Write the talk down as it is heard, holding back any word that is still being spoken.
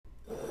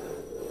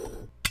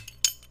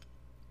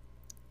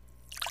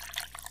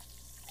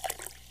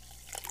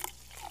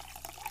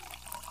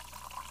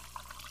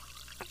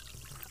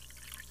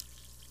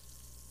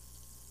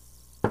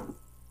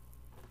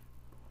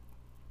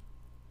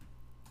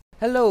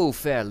Hello,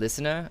 fair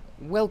listener.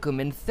 Welcome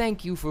and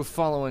thank you for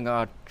following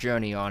our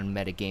journey on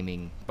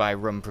metagaming by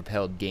Rum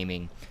Propelled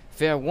Gaming.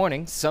 Fair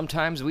warning,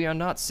 sometimes we are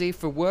not safe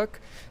for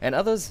work, and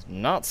others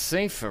not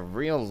safe for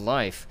real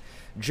life.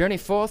 Journey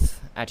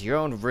forth at your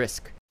own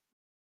risk.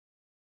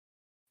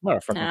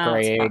 Motherfucking No,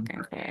 it's Craig.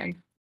 fucking Craig.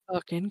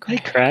 Fucking Hey,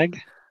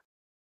 Craig.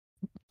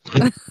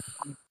 Craig.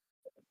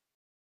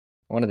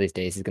 One of these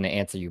days he's gonna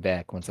answer you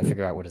back once I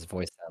figure out what his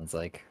voice sounds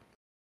like.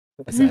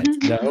 Besides,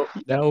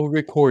 no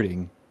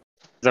recording.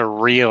 The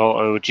real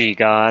OG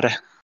god.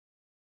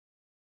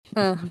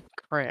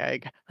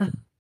 Craig.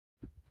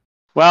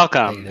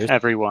 Welcome, Hey, there's-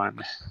 everyone,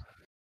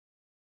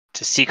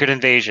 to Secret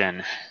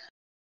Invasion,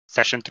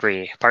 Session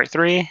 3, Part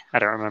 3? I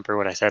don't remember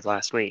what I said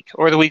last week,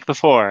 or the week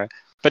before,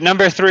 but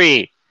number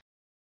 3!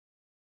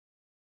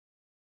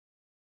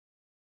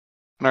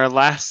 In our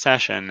last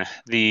session,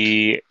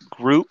 the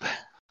group,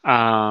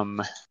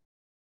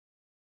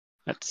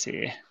 let's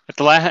see.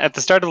 At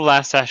the start of the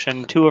last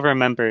session, two of our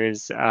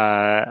members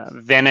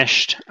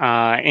vanished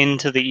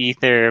into the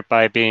ether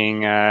by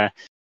being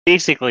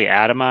basically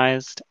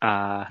atomized.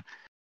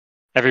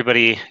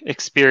 Everybody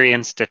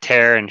experienced a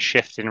tear and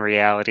shift in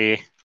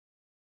reality,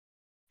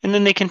 and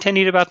then they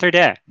continued about their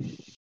day.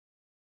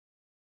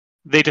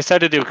 They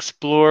decided to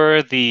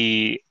explore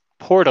the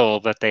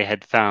portal that they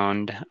had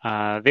found,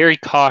 very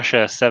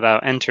cautious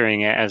about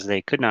entering it as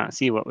they could not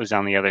see what was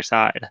on the other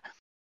side.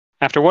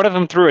 After one of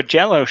them threw a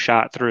jello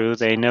shot through,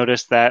 they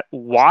noticed that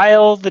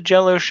while the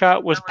jello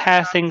shot was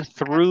passing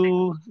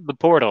through the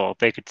portal,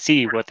 they could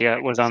see what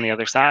was on the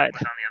other side.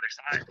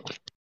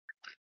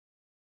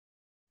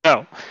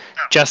 So,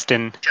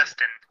 Justin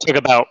took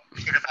about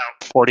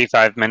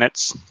 45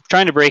 minutes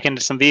trying to break into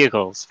some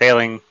vehicles,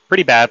 failing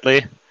pretty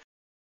badly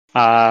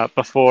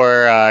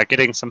before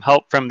getting some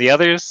help from the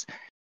others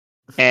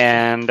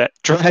and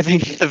driving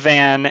the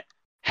van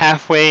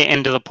halfway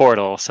into the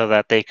portal so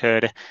that they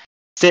could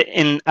sit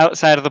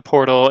outside of the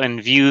portal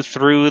and view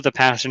through the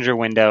passenger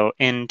window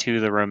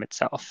into the room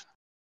itself.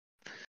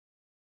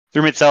 The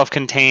room itself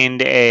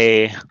contained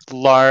a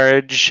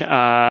large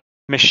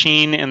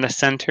machine in the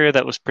center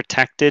that was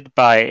protected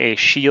by a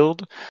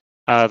shield.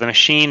 The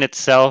machine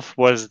itself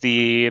was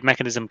the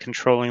mechanism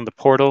controlling the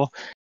portal,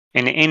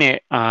 and in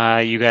it,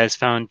 you guys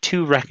found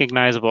two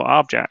recognizable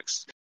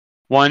objects.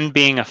 One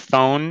being a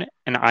phone,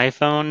 an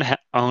iPhone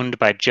owned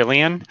by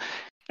Jillian,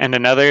 and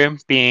another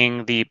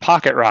being the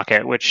pocket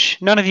rocket, which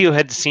none of you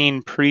had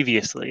seen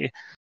previously,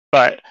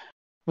 but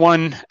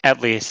one,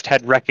 at least,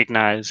 had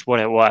recognized what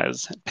it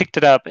was, picked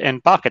it up,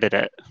 and pocketed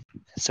it,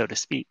 so to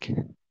speak.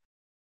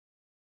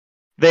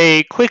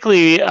 They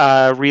quickly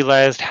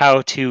realized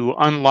how to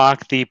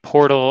unlock the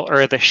portal,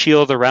 or the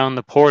shield around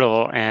the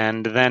portal,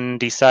 and then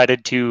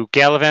decided to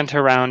gallivant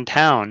around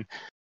town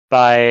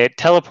by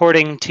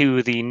teleporting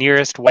to the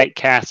nearest White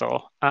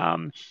Castle.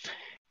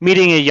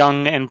 Meeting a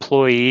young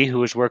employee who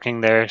was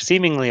working there,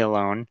 seemingly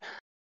alone,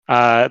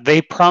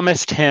 they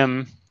promised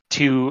to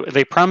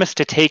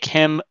take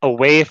him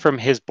away from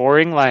his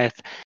boring life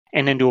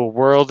and into a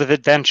world of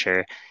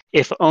adventure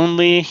if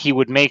only he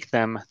would make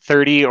them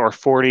 30 or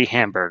 40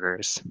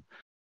 hamburgers.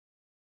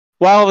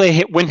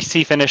 Once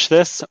he finished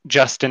this,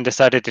 Justin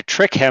decided to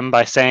trick him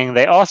by saying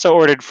they also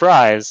ordered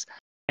fries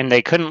and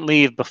they couldn't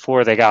leave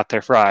before they got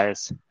their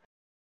fries.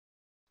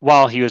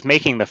 While he was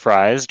making the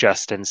fries,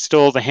 Justin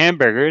stole the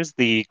hamburgers,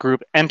 the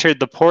group entered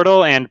the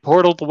portal and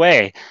portaled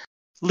away,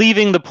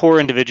 leaving the poor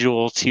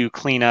individual to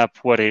clean up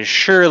what is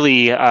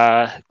surely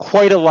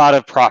quite a lot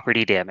of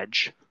property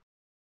damage.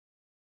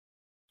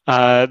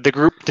 The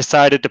group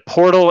decided to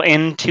portal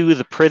into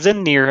the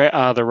prison near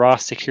the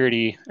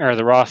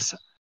Ross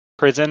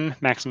prison,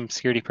 maximum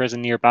security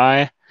prison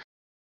nearby.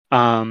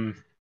 And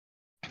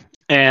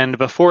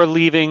before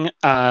leaving,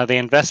 they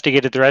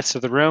investigated the rest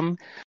of the room,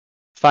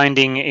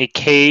 finding a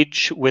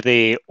cage with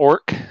a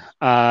orc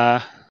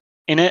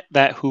in it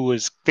who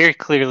was very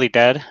clearly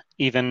dead,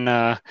 even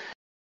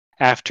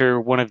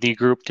after one of the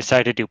group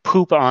decided to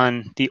poop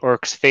on the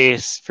orc's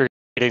face,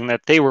 forgetting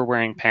that they were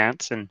wearing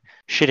pants and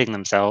shitting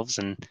themselves,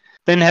 and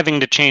then having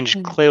to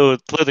change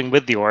clothing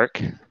with the orc.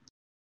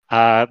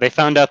 They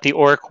found out the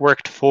orc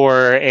worked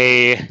for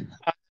the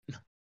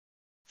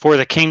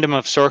Kingdom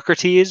of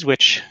Socrates,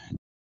 which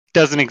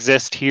doesn't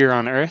exist here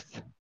on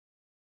Earth.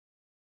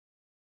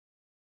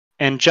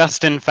 And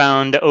Justin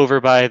found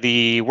over by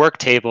the work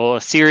table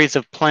a series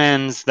of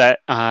plans that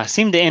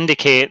seemed to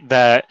indicate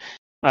that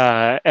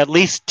at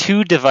least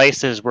two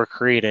devices were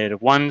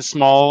created, one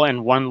small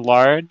and one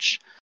large.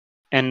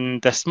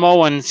 And the small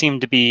one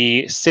seemed to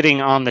be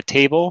sitting on the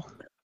table,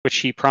 which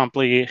he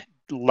promptly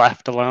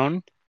left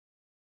alone.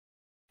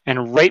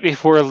 And right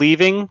before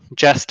leaving,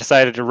 Jess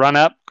decided to run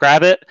up,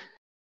 grab it,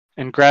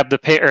 and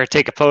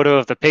take a photo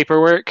of the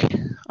paperwork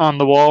on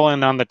the wall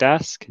and on the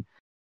desk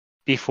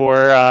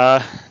before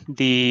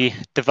the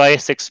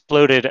device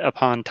exploded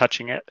upon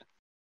touching it,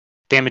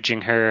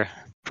 damaging her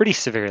pretty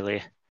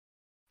severely.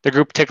 The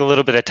group took a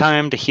little bit of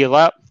time to heal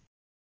up,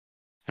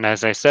 and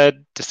as I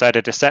said,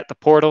 decided to set the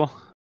portal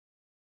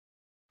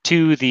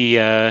to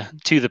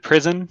the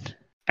prison.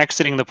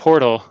 Exiting the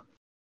portal,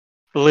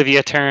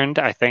 Olivia turned,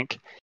 I think,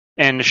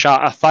 and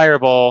shot a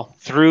fireball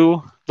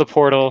through the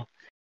portal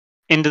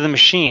into the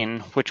machine,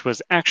 which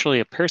was actually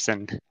a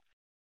person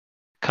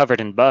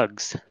covered in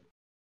bugs,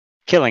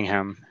 killing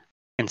him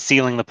and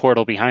sealing the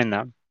portal behind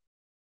them.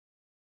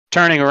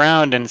 Turning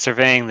around and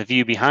surveying the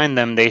view behind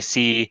them, they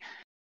see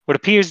what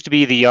appears to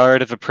be the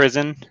yard of a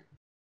prison,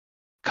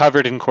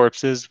 covered in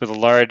corpses, with a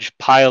large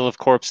pile of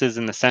corpses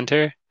in the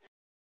center.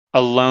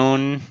 A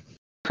lone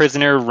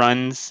prisoner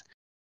runs,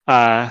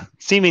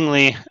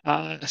 seemingly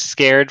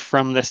scared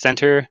from the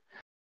center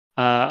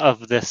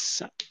of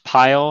this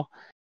pile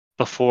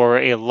before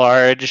a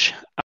large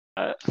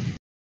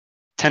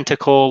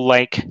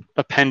tentacle-like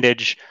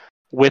appendage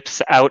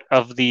whips out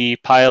of the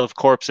pile of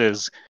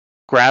corpses,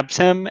 grabs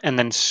him, and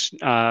then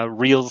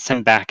reels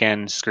him back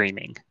in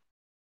screaming.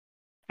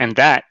 And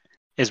that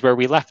is where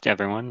we left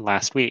everyone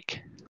last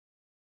week.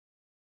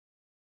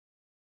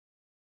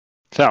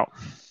 So,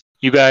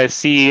 you guys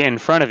see in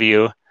front of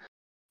you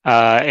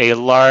a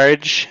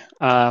large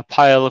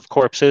pile of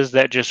corpses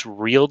that just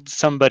reeled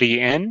somebody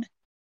in,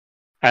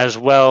 as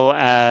well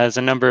as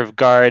a number of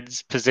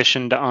guards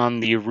positioned on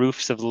the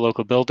roofs of the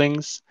local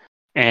buildings,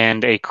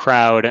 and a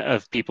crowd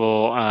of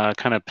people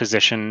kind of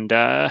positioned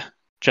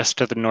just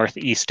to the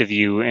northeast of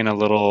you in a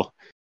little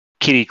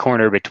kitty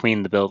corner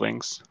between the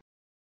buildings.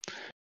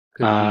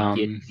 Could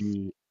we get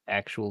the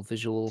actual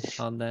visual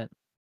on that?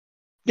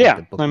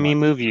 Yeah, let me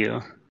move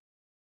you.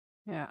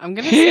 Yeah, I'm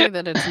gonna say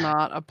that it's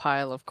not a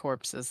pile of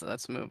corpses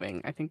that's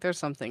moving. I think there's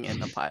something in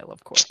the pile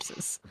of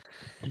corpses.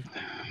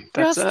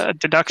 That's a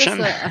deduction.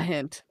 Just a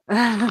hint.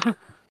 All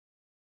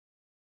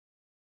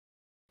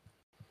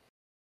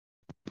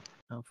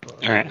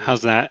right,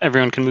 how's that?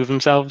 Everyone can move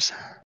themselves?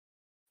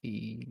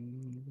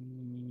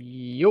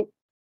 Yup.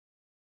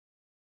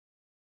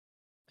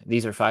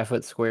 These are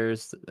 5-foot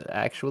squares,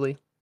 actually,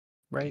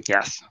 right?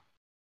 Yes.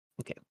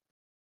 Okay. I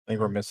think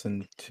we're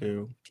missing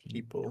 2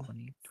 people.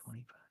 20,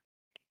 25.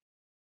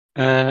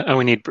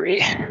 We need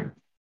Bree.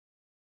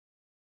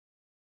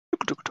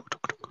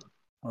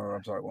 Or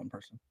I'm sorry, 1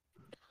 person.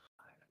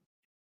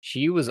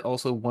 She was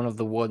also one of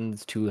the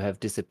ones to have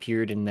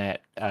disappeared in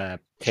that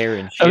tear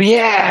and shift. Oh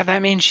yeah,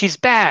 that means she's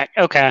back.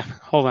 Okay,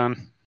 hold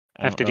on.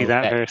 I have to do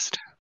that first.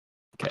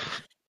 Okay.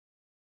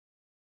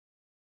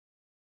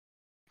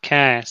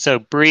 Okay, so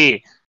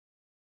Bree.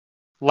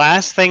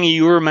 Last thing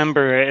you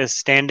remember is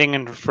standing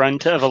in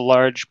front of a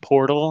large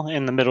portal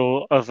in the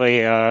middle of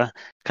a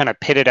kind of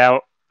pitted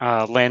out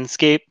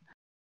landscape.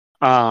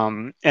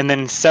 And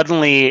then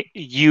suddenly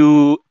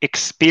you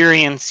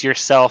experience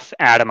yourself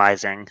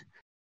atomizing.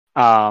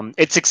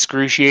 It's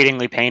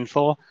excruciatingly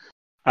painful.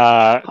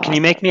 Can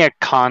you make me a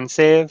con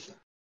save?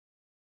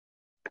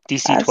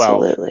 DC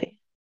 12. Absolutely.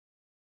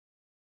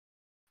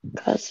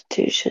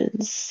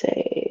 Constitution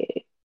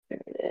save.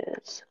 There it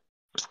is.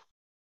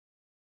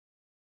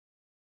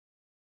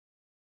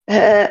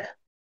 I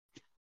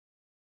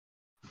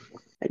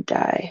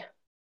die.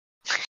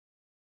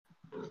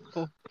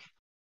 Oh.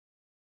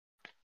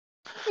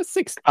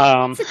 6.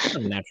 6 is a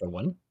natural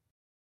one.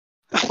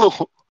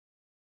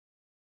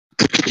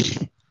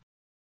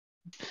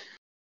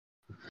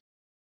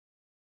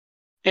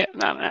 Yeah,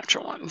 not a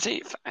natural one.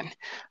 See, fine.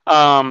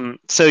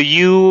 So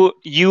you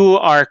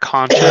are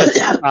conscious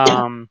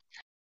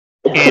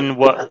in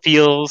what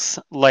feels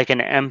like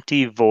an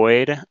empty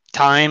void.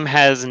 Time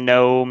has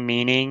no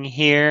meaning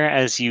here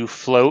as you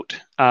float.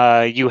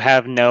 You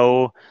have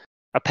no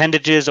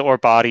appendages or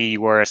body.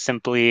 You are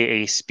simply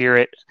a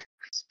spirit,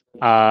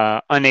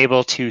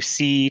 unable to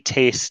see,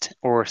 taste,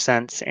 or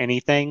sense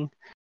anything.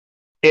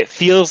 It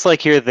feels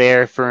like you're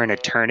there for an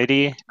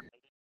eternity.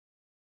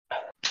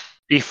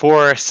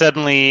 Before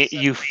suddenly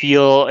you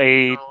feel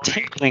a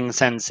tingling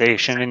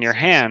sensation in your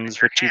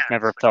hands, which you've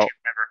never felt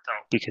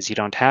because you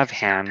don't have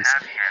hands.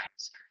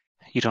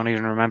 You don't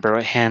even remember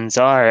what hands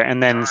are.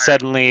 And then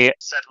suddenly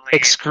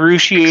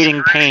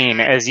excruciating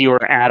pain as you are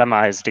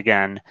atomized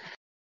again.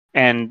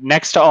 And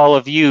next to all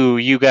of you,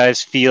 you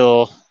guys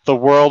feel the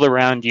world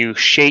around you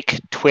shake,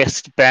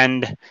 twist,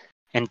 bend,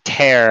 and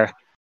tear.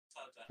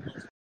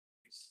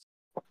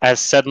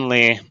 As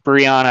suddenly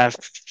Brianna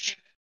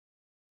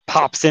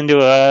pops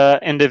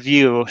into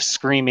view,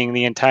 screaming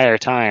the entire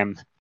time,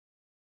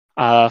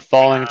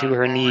 falling to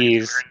her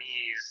knees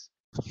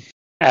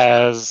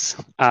as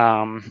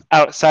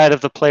outside of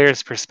the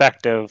player's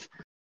perspective,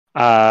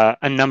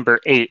 a number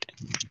 8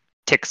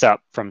 ticks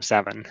up from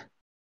 7.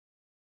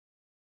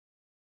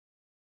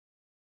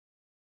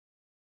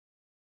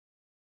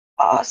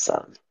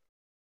 Awesome.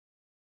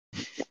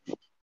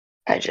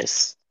 I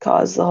just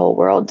caused the whole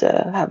world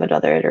to have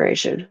another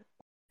iteration.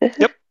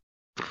 Yep.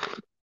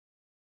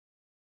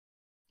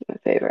 My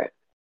favorite.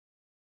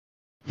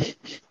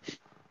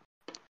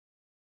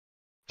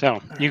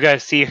 So you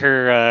guys see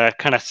her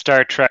kind of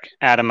Star Trek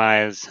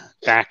atomize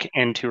back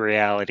into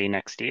reality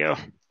next to you.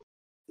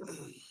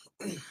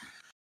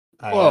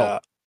 I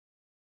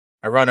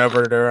run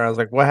over to her and I was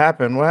like, "What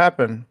happened? What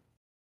happened?"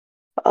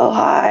 Oh,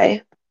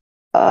 hi.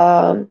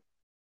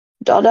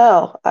 Don't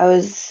know. I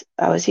was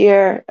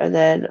here and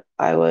then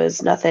I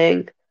was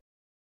nothing.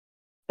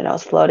 and I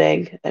was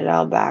floating, and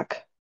now I'm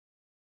back.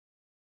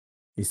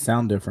 You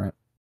sound different.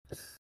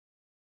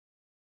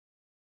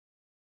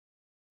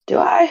 Do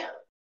I?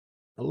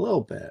 A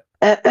little bit.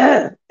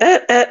 I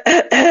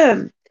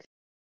don't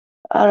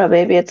know.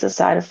 Maybe it's a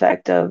side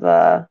effect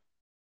of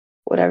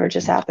whatever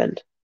just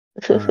happened.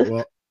 All right.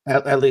 Well,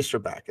 at least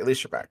you're back. At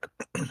least you're back.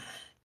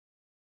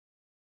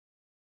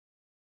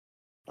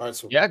 All right.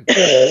 So Yeah,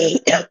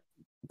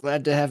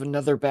 glad to have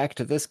another back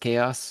to this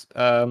chaos.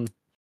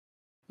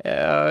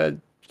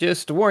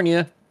 Just to warn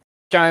you,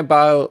 giant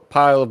pile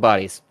of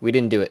bodies. We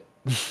didn't do it.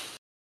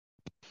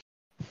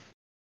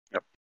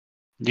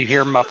 You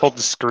hear muffled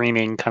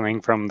screaming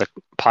coming from the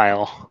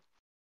pile.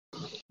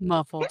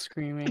 Muffled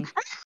screaming.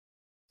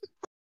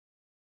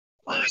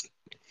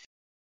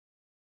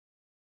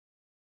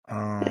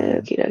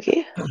 Okie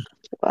dokie.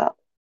 Well,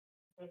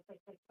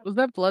 Was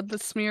that blood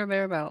that smeared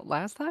there about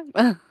last time?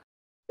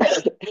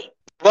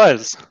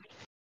 Was.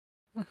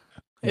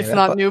 It's that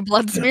not bu- new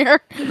blood smear.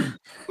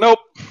 Nope.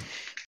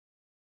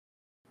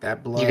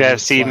 that blood. You guys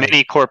looks see like,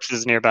 many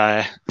corpses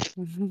nearby.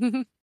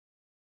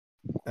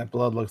 that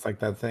blood looks like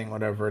that thing,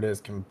 whatever it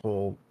is, can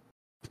pull.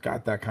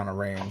 Got that kind of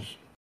range.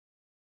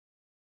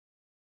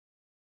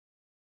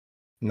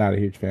 Not a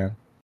huge fan.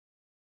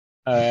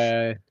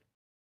 I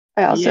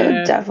also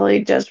Yeah.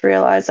 definitely just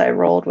realized I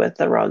rolled with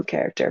the wrong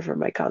character for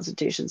my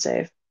Constitution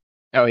save.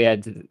 Oh yeah,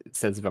 it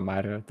says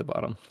Vamata at the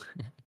bottom.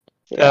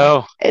 Yeah.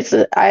 Oh, It's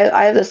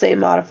I have the same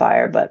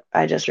modifier, but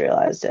I just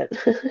realized it.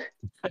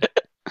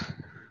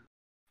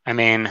 I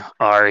mean,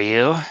 are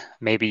you?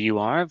 Maybe you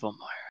are, Vilmar.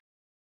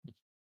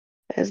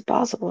 It's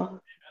possible.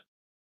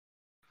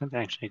 That's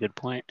actually a good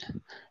point.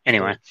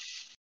 Anyway,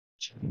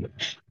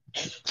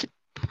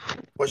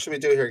 What should we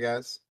do here,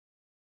 guys?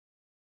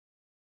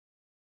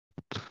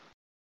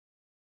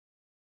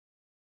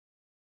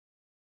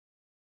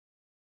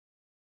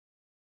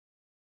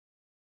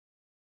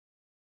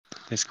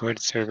 Discord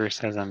server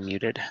says I'm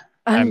muted.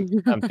 I'm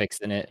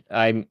fixing it.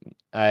 I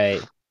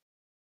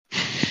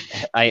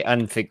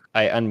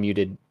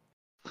unmuted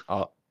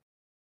all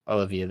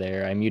of you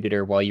there. I muted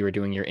her while you were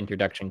doing your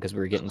introduction because we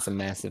were getting some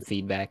massive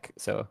feedback.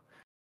 So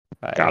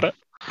I Got it.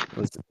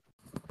 was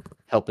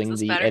helping Is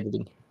this the better?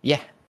 editing.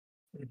 Yeah.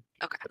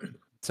 Okay.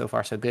 So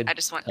far, so good. I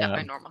just went down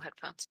my normal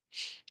headphones.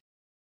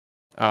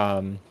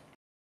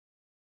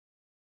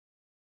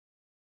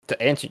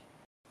 To answer,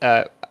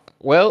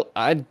 well,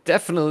 I'd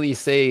definitely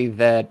say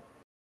that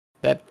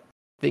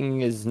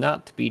thing is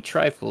not to be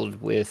trifled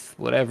with,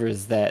 whatever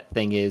that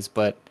thing is.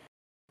 But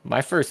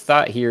my first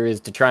thought here is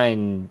to try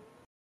and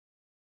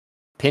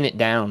pin it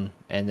down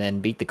and then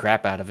beat the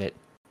crap out of it.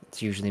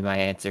 It's usually my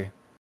answer.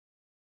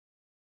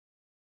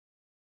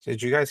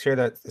 Did you guys hear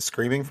that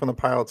screaming from the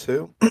pile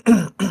too?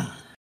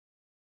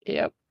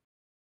 Yep.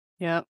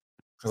 Yep.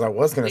 Because I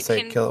was gonna We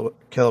say can-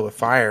 kill it with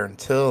fire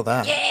until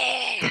then.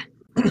 Yeah.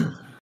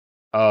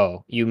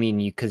 Oh, you mean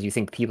because you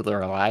think people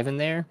are alive in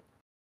there?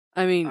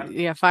 I mean,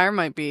 yeah, fire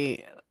might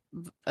be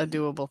a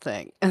doable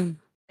thing.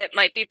 It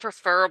might be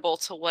preferable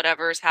to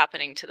whatever's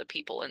happening to the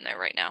people in there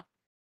right now.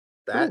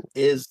 That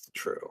is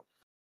true.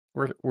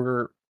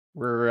 We're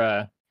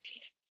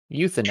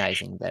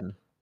euthanizing them.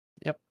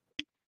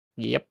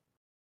 Yep.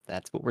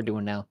 That's what we're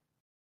doing now.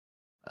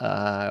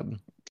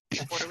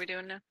 What are we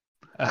doing now?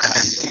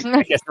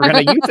 I guess we're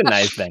gonna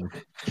euthanize them.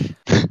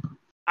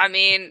 I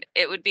mean,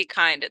 it would be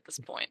kind at this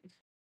point.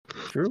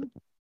 True.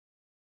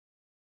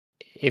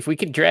 If we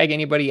could drag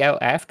anybody out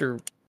after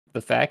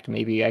the fact,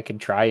 maybe I could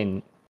try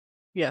and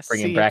Yes. Bring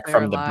him see if back they're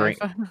from the alive.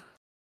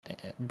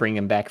 bring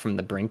him back from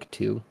the brink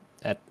too.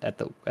 At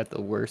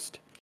the worst.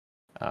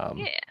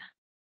 Yeah.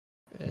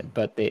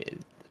 But a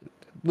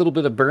little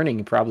bit of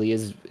burning probably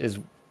is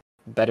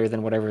better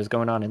than whatever is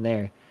going on in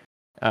there.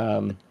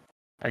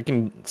 I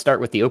can start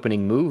with the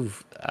opening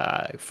move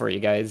for you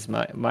guys.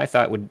 My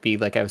thought would be,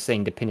 like I was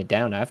saying, to pin it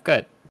down. I've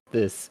got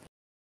this,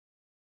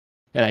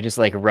 and I just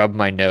like rub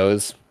my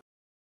nose,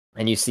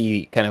 and you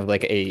see kind of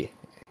like a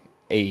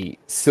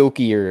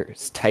silkier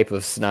type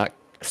of snot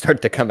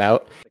start to come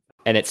out,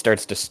 and it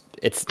starts to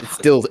it's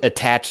still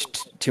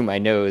attached to my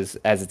nose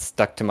as it's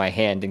stuck to my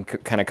hand and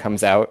kind of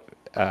comes out.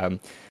 I've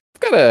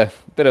got a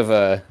bit of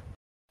a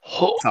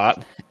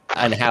thought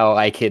on how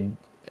I could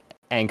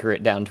anchor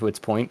it down to its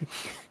point.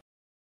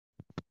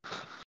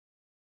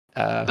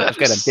 I've got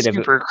a bit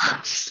of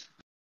gross.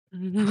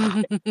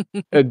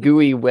 a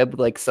gooey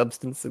web-like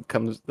substance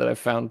that I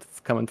found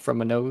coming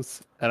from a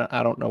nose.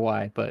 I don't know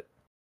why, but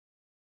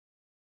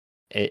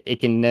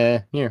it can.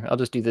 Here, I'll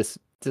just do this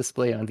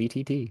display on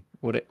VTT.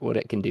 What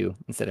it can do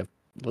instead of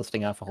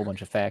listing off a whole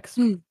bunch of facts.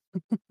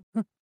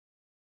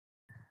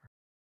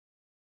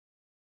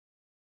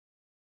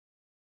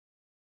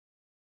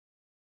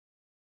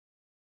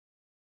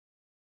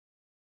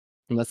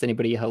 Unless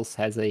anybody else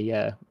has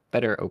a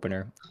better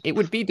opener, it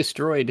would be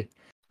destroyed.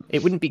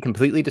 It wouldn't be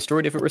completely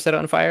destroyed if it were set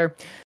on fire.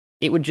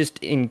 It would just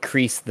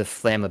increase the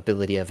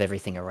flammability of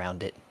everything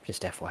around it.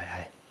 Just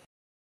FYI.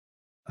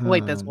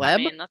 Wait, there's Um, I web?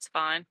 mean, that's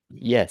fine.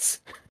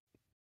 Yes.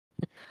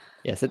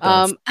 Yes, it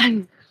does.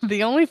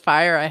 The only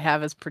fire I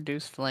have is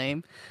produce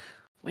flame.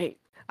 Wait,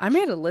 I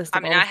made a list I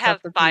of mean, all the I stuff have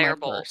that's in my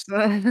Firebolt. purse.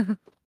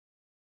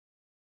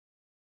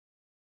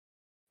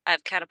 I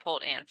have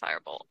Catapult and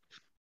Firebolt.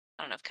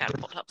 I don't know if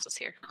Catapult helps us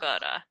here,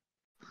 but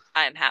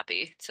I am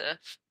happy to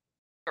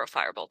throw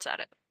Firebolts at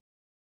it.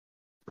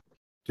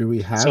 Do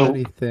we have So-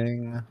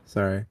 anything?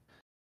 Sorry.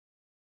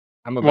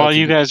 I'm about While to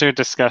you do- guys are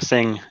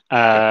discussing,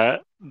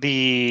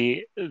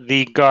 the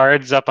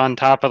guards up on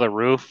top of the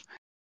roof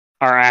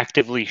are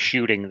actively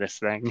shooting this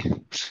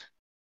thing.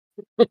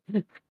 All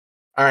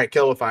right,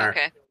 kill with fire.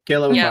 Okay.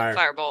 Kill it with Yeah,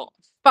 fire. Firebolt.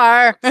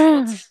 Fire.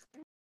 Let's-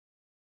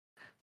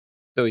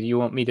 So you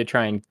want me to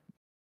try and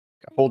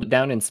hold it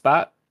down and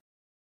spot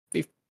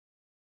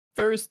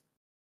first?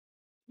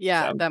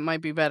 Yeah, Sound- that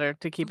might be better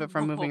to keep it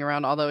from moving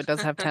around, although it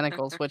does have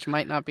tentacles, which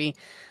might not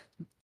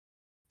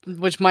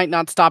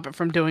stop it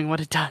from doing what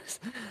it does.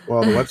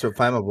 Well, the webs are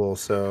flammable,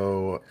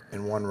 so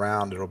in one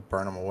round it'll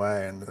burn them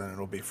away, and then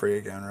it'll be free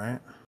again, right?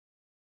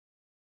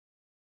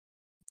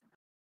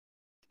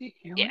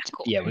 Yeah,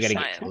 cool. Yeah, we gotta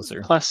Fine. get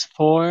closer.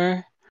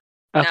 +4.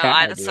 No, Okay.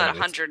 I do just said it.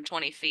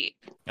 120 feet.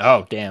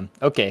 Oh, damn.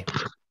 Okay.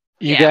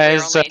 You Yeah,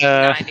 guys, we're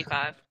only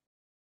 95.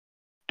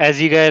 as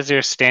you guys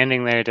are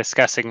standing there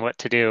discussing what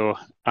to do,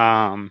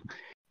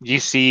 you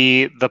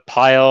see the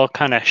pile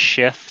kind of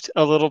shift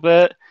a little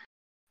bit,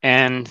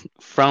 and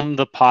from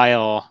the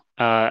pile,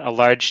 a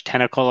large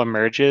tentacle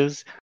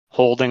emerges,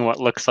 holding what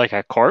looks like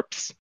a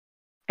corpse,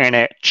 and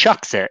it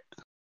chucks it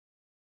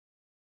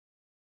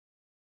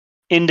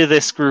into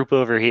this group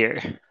over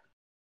here,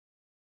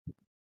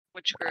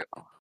 Which group?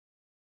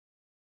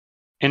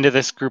 into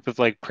this group of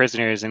like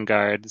prisoners and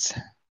guards.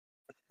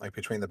 Like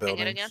between the Ping it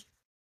buildings. again?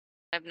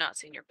 I've not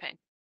seen your ping.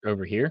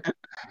 Over here?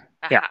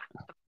 Yeah. Aha.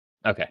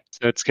 Okay.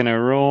 So it's gonna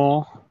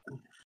roll,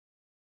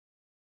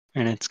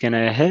 and it's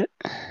gonna hit,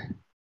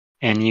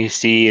 and you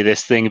see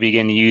this thing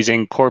begin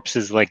using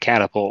corpses like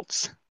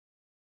catapults.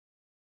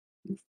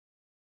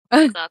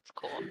 That's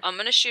cool. I'm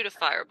gonna shoot a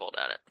Firebolt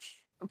at it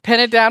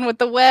Pin it down with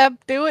the web.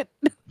 Do it.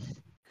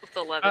 with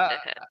 11 to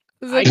hit.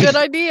 This is a good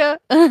idea.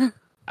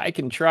 I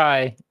can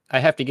try. I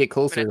have to get I'm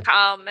closer.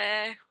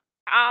 gonna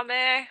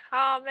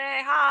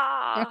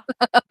ha.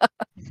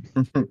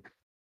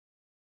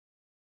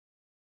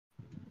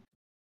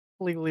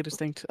 Legally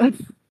distinct.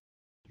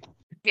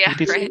 Yeah,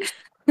 Did right.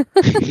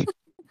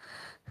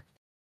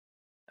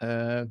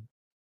 I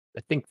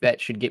think that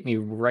should get me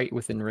right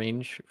within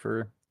range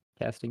for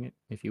casting it.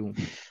 If you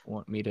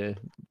want me to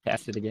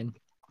cast it again,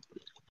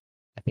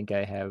 I think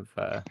I have.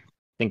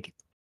 Think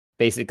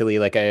basically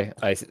like I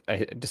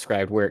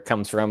described where it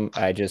comes from.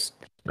 I just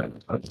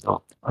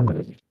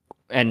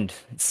and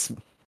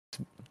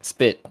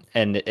spit,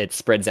 and it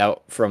spreads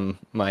out from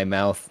my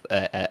mouth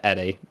at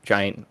a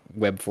giant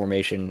web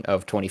formation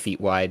of 20 feet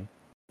wide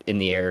in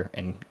the air,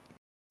 and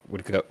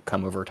would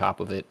come over top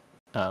of it,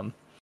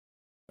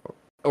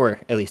 or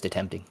at least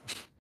attempting.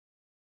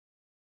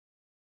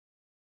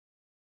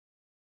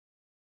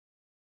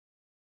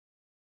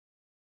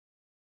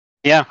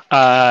 Yeah,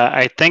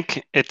 I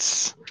think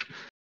it's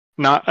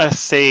not a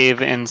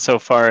save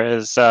insofar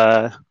as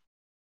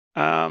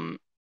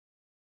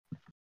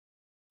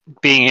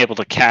being able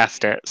to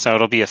cast it, so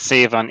it'll be a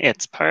save on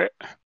its part.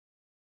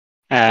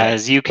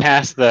 As you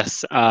cast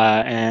this,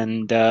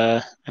 and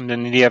I'm gonna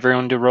need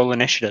everyone to roll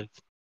initiative.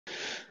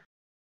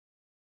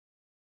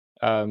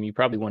 You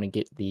probably want to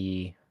get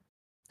the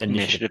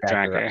initiative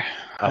tracker tracker.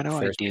 How up do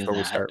I first do before we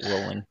that? start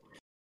rolling.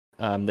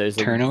 There's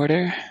a Turn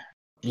order.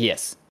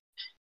 yes.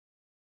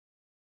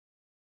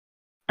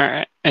 All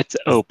right, it's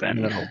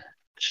open.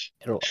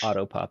 It'll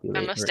auto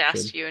populate. I must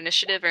ask you,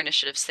 initiative or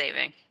initiative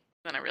saving?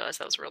 Then I realized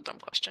that was a real dumb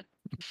question.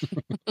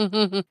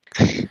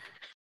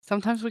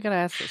 Sometimes we gotta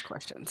ask those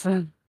questions.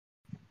 Let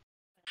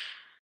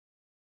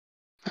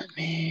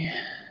me.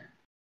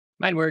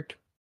 Mine worked.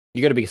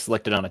 You got to be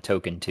selected on a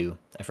token too.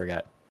 I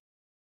forgot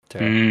to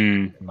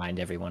remind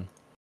everyone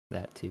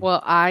that too.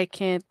 Well, I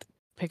can't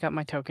pick up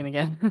my token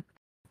again.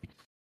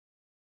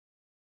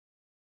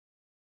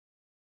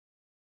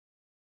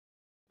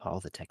 All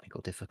the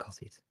technical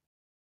difficulties.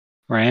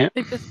 Right.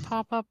 They just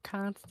pop up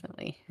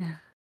constantly. I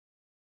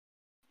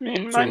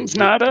mean, So mine's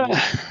not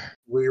a.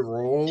 We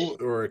roll,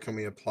 or can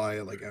we apply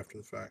it like after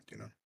the fact? You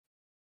know.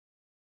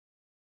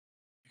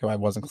 I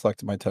wasn't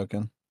collecting my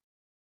token.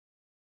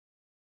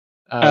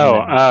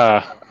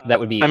 That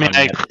would be. I mean,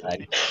 on the other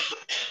side.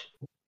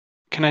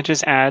 Can I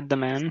just add the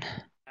men?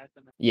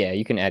 Yeah,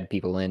 you can add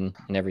people in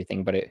and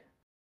everything, but it.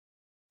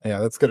 Yeah,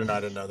 that's good. And I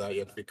didn't know that. You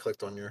have to be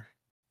clicked on your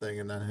thing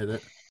and then hit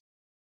it.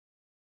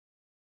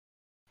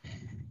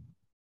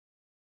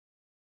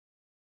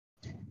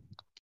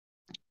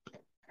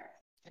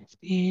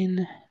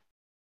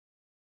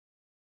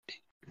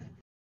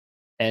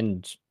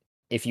 And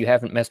if you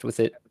haven't messed with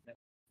it,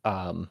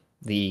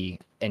 the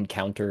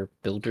encounter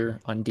builder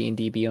on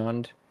D&D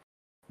Beyond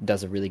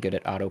does a really good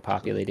at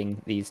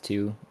auto-populating these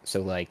two.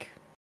 So like,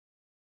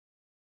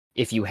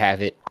 if you have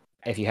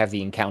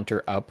the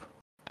encounter up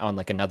on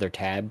like another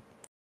tab,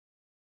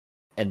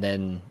 and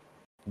then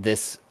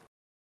this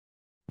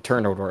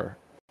turn order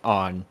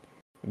on,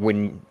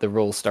 when the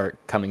rolls start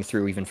coming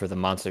through, even for the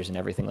monsters and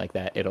everything like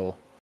that, it'll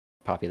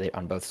populate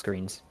on both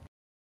screens.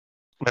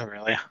 Oh,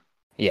 really?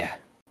 Yeah.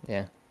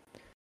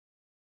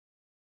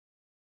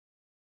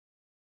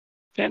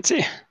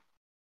 Fancy.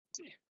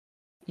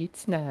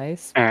 It's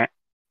nice. All right.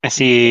 I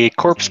see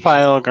corpse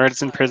pile,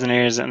 guards and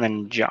prisoners, and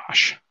then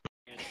Josh.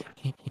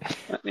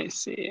 Let me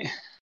see.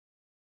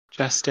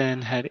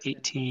 Justin had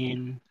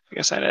 18. I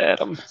guess I'd add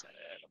him.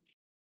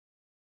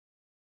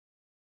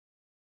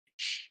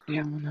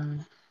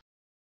 Yamuna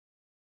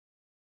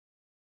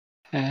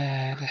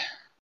had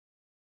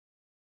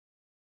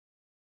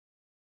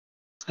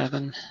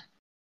 7.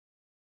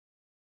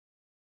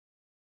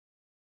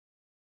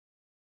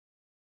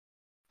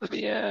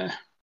 Olivia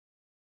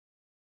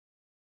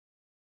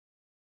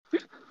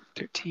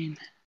 13.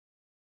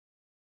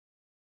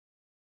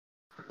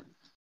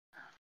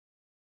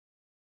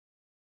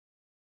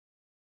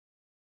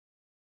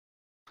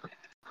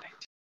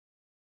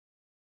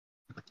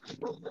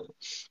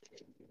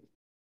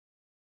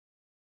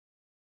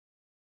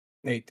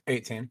 Eight,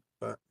 18,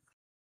 but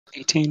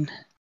 18.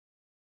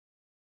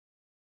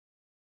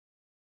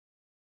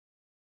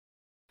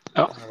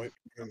 Oh, wait,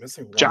 I'm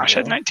missing one. Josh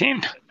had row.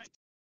 19.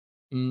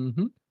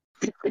 Mm-hmm.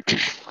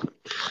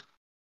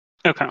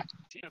 Okay.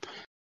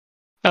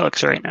 That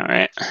looks right now,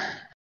 right? I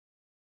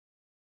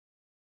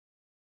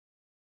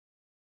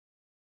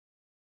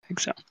think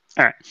so.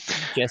 All right.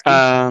 Jesse?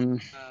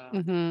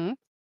 Mm-hmm.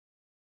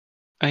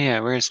 Oh yeah,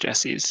 where's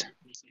Jesse's?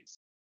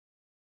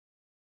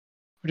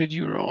 What did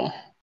you roll?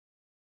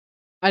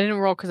 I didn't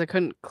roll because I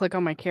couldn't click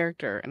on my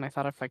character, and I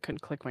thought if I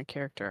couldn't click my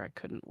character, I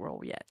couldn't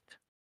roll yet.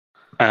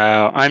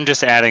 Oh, I'm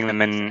just adding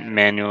them in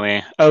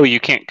manually. Oh, you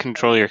can't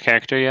control your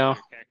character, yo,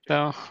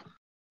 though?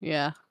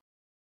 Yeah.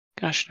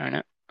 Gosh darn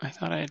it. I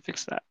thought I had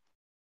fixed that.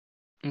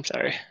 I'm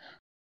sorry.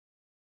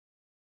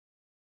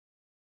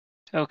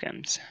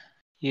 Tokens.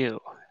 You.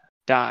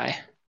 Die.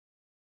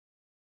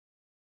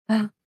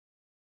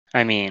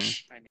 I mean...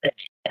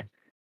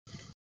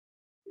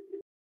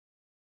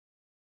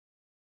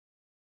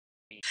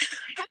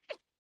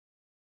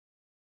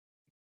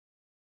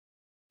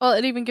 Well,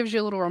 it even gives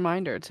you a little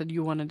reminder. It said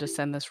you wanted to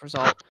send this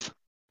result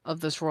of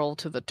this roll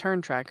to the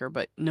turn tracker,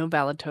 but no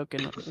valid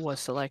token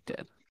was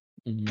selected.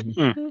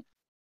 Mm-hmm.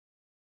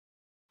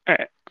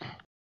 Alright.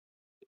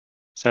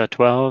 So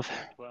 12.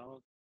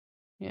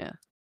 Yeah.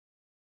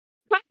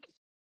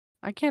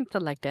 I can't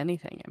select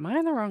anything. Am I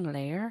in the wrong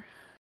layer?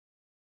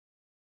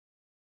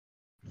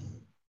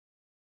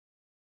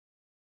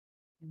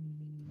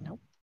 Nope.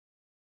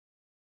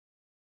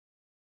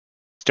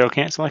 Still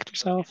can't select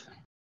yourself?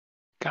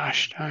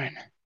 Gosh darn.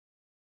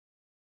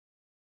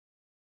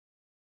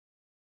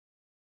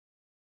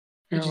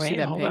 Did you see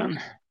that hold ping? on.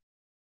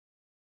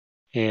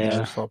 Yeah, Yeah.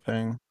 just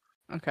swapping.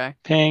 Okay.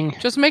 Ping.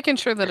 Just making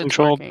sure that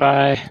Controlled it's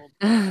by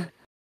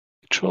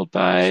controlled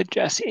by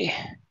Jesse.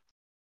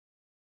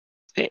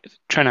 Hey,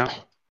 try now.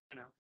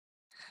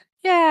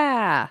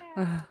 Yeah.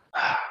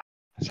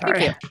 Sorry.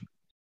 Thank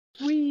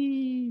you.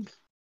 Whee.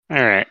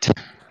 Alright.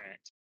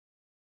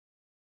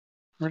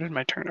 Where did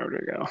my turn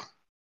order go?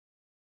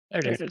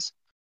 There There it is.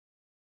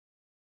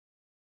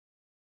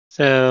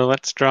 So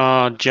let's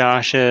draw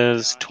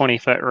Josh's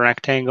 20-foot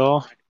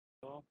rectangle.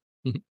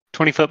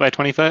 20 foot by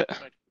 20 foot?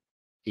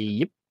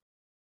 Yep.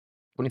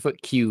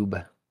 20-foot cube.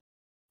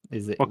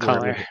 Is it? What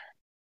wherever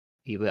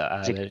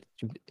color?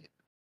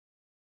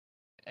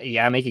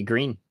 Yeah, make it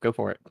green. Go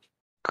for it.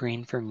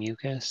 Green for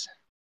mucus.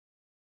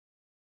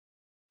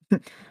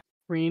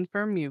 Green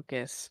for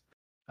mucus.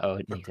 Oh,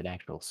 it needs an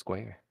actual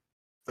square.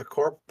 The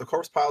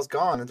corpse pile's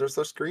gone, and there's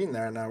no screen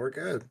there now. We're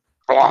good.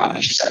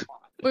 Gosh.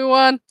 We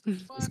won.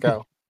 Let's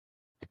go.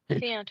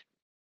 The end.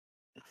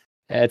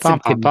 It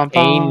Bum, said bum,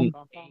 bum,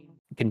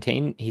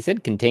 contain. He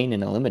said contain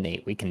and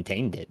eliminate. We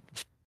contained it.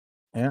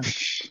 Yeah.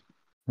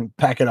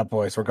 Pack it up,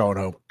 boys. We're going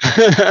home.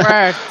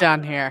 We're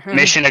done here.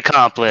 Mission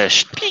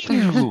accomplished.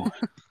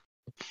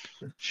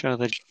 Show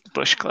the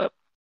bush clip.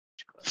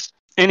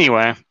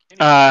 Anyway,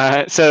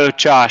 so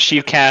Josh,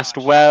 you cast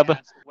web.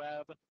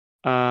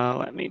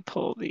 Let me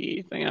pull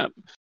the thing up.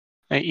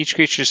 Each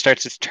creature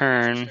starts its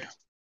turn,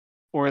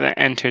 or that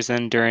enters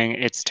in during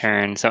its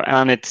turn. So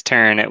on its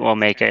turn, it will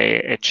make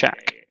a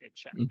check.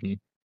 Mm-hmm.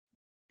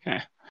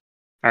 Okay.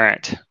 All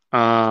right.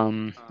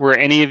 Were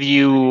any of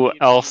you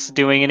else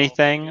doing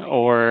anything,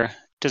 or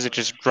does it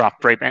just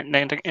drop right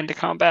into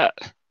combat?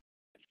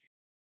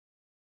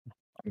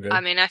 I'm good.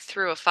 I mean, I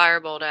threw a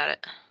firebolt at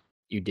it.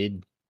 You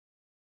did.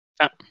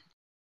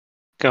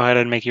 Go ahead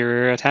and make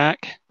your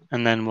attack,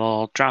 and then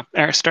we'll start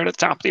at the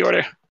top of the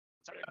order.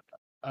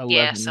 11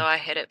 Yeah, so I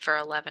hit it for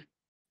 11.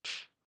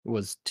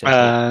 was to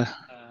hit.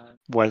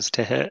 Was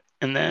to hit,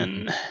 and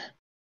then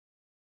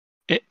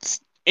it's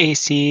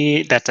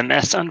AC. That's a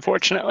miss,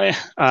 unfortunately.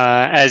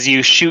 As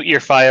you shoot your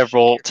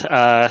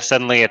firebolt,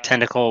 suddenly a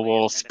tentacle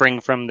will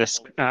spring from this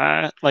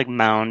like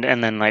mound,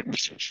 and then like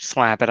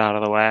slap it out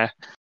of the way.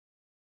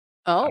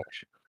 Oh,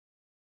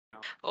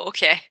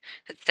 Okay,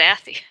 it's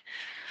sassy.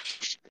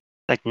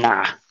 Like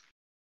nah,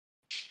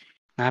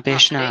 Not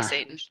bitch, today, nah.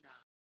 Satan.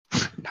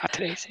 Not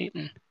today,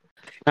 Satan.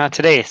 Not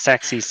today,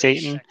 sexy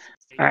Satan.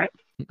 All right.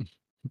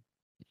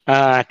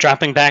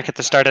 Dropping back at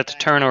the start of the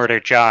turn order,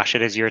 Josh,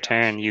 it is your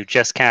turn. You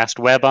just cast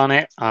web on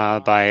it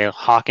by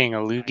hawking a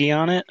loogie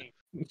on it.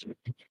 It's a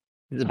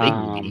big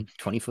loogie,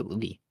 20-foot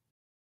loogie.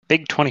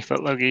 Big 20-foot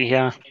loogie,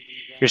 yeah.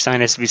 Your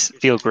sign is to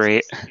feel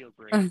great.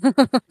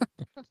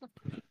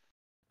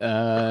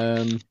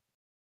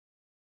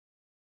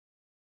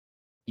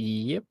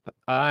 Yep,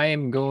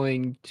 I'm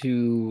going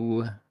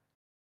to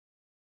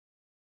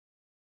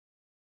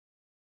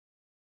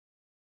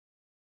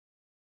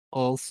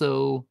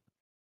also.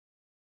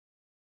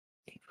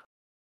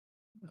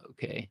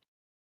 Okay.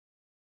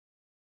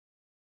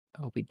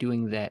 I'll be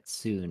doing that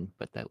soon,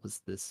 but that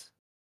was this.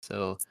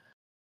 So,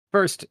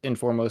 first and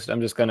foremost,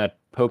 I'm just gonna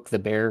poke the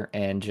bear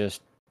and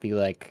just be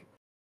like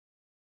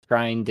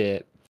trying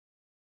to.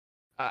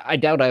 I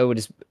doubt I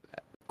was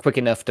quick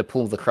enough to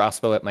pull the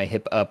crossbow at my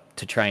hip up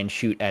to try and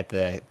shoot at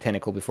the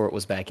tentacle before it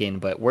was back in,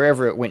 but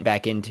wherever it went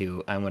back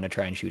into, I'm gonna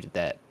try and shoot at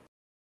that.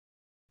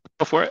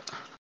 Go for it.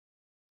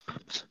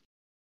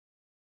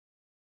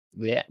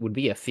 That would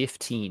be a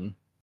 15.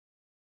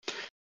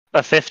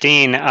 A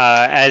 15.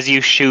 As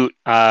you shoot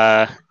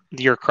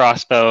your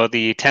crossbow,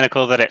 the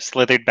tentacle that it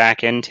slithered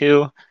back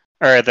into,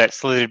 or that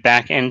slithered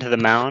back into the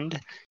mound,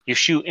 you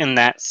shoot in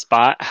that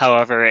spot.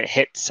 However, it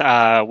hits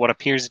what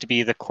appears to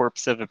be the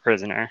corpse of a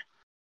prisoner.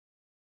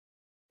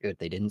 Good,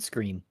 they didn't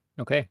scream.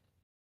 Okay.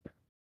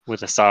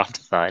 With a soft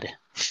thud.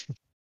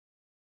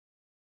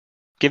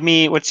 Give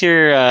me, what's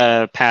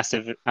your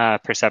passive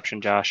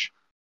perception, Josh?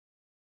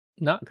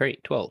 Not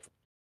great. 12.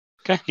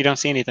 Okay, you don't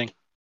see anything.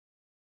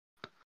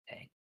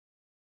 Okay.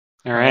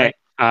 All right.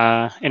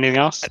 Anything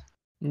else?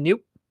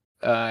 Nope.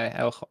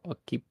 I'll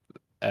keep.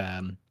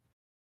 Oh,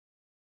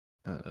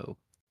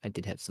 I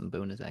did have some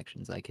bonus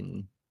actions I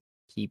can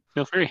keep.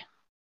 Feel free.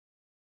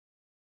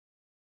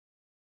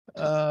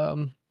 I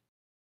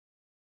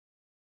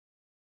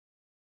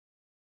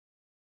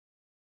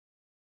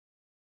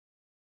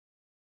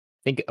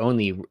think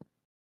only,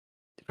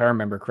 if I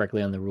remember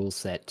correctly on the rule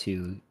set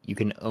too, you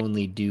can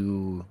only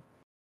do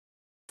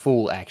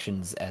full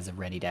actions as a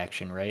readied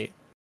action, right?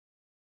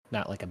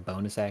 Not like a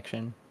bonus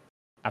action.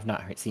 I've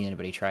not seen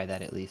anybody try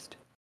that, at least.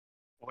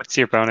 What's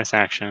your bonus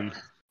action?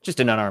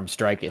 Just an unarmed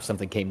strike if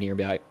something came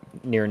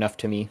near enough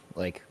to me,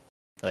 like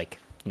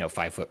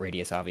 5-foot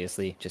radius,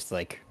 obviously. Just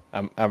like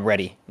I'm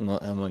ready. I'm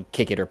gonna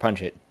kick it or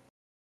punch it.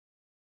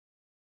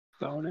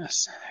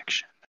 Bonus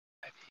action.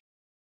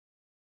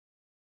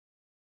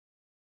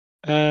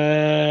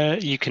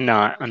 You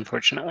cannot,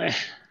 unfortunately.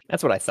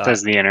 That's what I thought.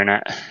 Says the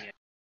internet.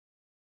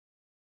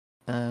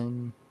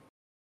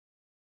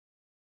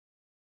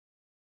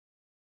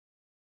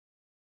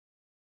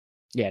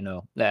 Yeah,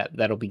 no,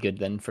 that'll be good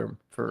then for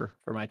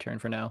my turn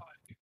for now.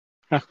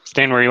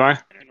 Staying where you are.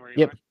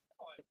 Yep.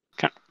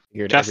 Okay.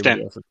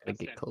 Justin. Else is gonna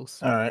get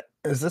close. All right.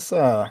 Is this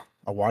a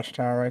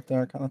watchtower right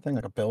there, kind of thing,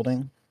 like a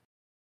building?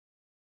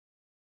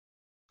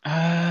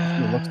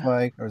 It looks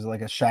like, or is it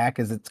like a shack?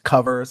 Is its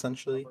cover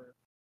essentially?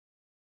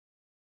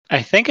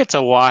 I think it's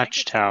a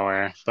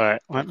watchtower,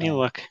 but let me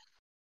look.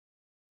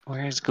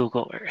 Where's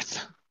Google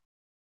Earth?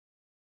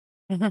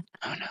 Oh no,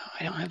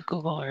 I don't have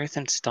Google Earth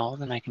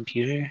installed on my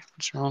computer.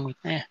 What's wrong with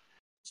that?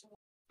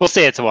 We'll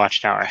say it's a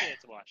watchtower.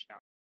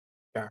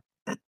 Yeah.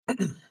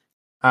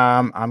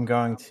 I'm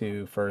going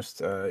to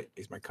first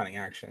use my cunning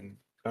action,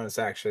 bonus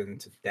action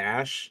to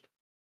dash.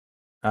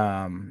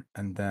 And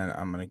then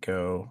I'm gonna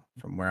go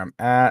from where I'm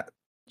at.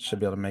 Should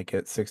be able to make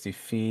it 60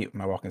 feet.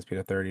 My walking speed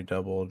of 30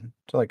 doubled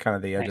to like kind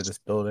of the edge of this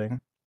building.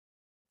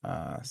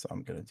 So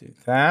I'm gonna do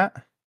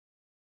that.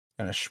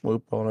 Gonna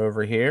swoop on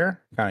over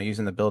here, kind of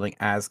using the building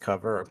as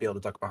cover or be able to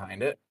duck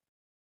behind it.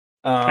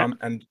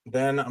 And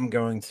then I'm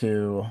going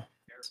to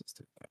let's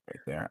do that right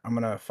there. I'm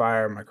gonna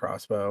fire my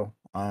crossbow.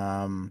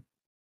 I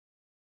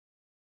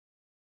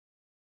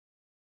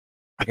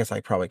guess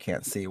I probably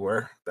can't see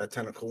where that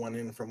tentacle went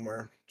in from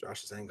where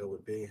Josh's angle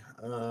would be.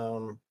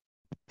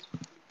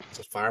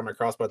 Just fire my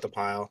crossbow at the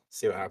pile,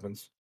 see what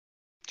happens.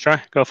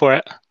 Sure, go for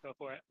it.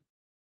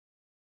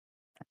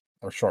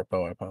 Or short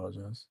bow, I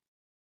apologize.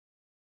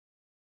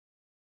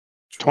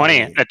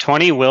 20. A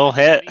 20 will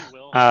hit.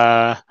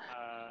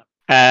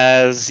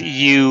 As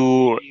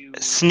you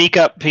sneak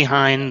up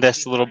behind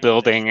this little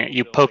building,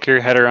 you poke your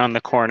head around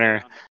the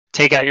corner,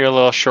 take out your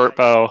little short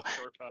bow,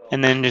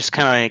 and then just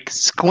kind of like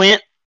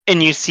squint,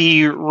 and you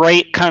see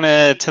right kind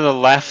of to the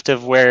left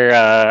of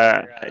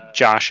where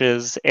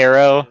Josh's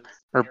arrow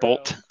or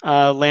bolt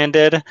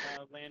landed,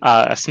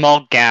 a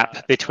small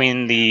gap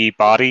between the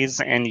bodies,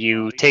 and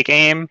you take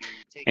aim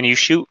and you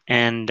shoot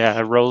and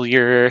roll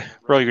your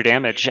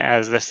damage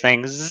as this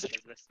thing,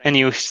 and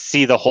you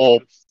see the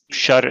whole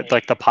shudder,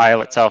 like the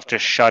pile itself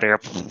just shudder.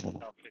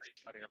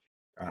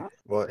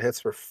 Well, it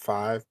hits for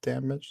 5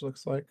 damage,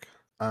 looks like.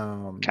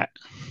 Okay.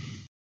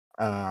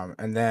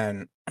 And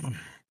then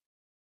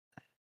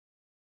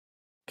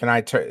can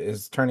I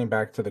is turning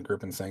back to the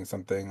group and saying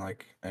something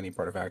like any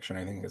part of action,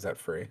 anything, is that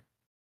free?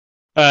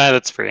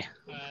 That's free.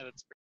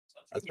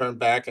 I turn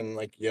back and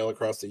like yell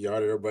across the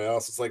yard at everybody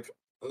else. It's like,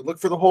 look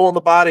for the hole in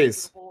the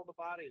bodies.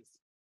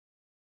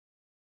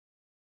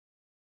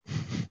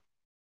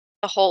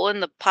 A hole in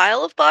the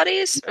pile of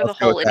bodies, or the Let's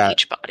go hole with in that.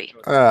 each body?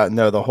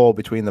 No, the hole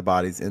between the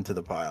bodies into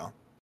the pile.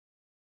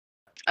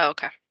 Oh,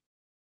 okay.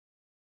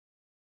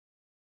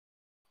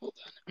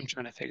 I'm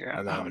trying to figure out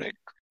And how then- to grip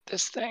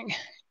this thing.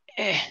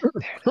 There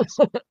it is.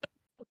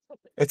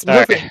 It's Sorry.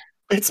 moving.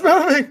 It's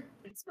moving.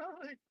 It's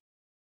moving.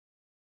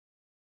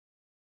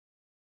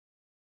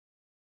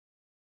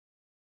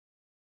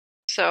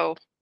 So,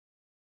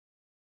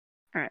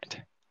 All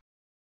right.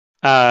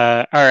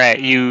 All right.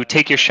 You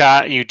take your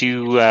shot. You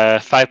do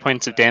 5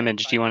 points of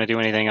damage. Do you want to do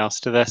anything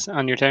else to this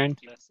on your turn?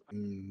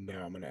 No,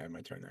 I'm gonna end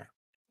my turn there.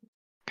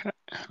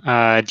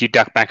 Do you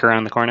duck back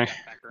around the corner?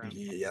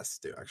 Yes,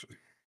 do actually.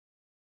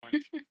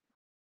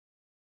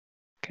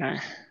 Okay.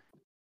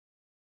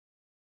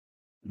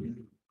 The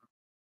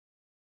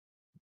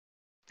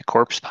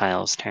corpse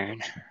pile's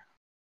turn.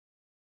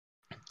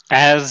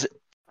 As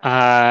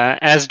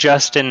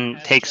Justin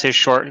takes his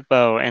short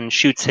bow and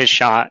shoots his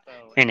shot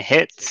and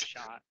hits,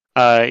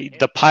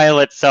 the pile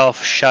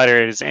itself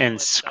shudders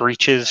and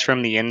screeches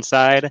from the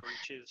inside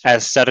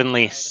as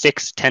suddenly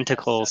 6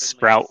 tentacles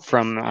sprout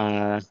from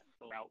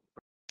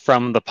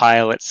the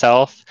pile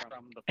itself,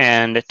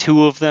 and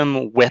 2 of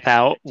them whip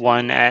out,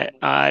 one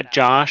at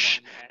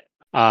Josh,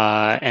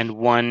 and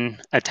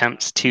one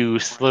attempts to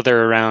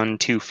slither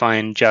around to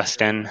find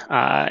Justin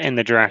in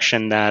the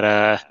direction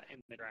that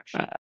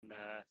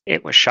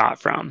it was shot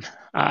from,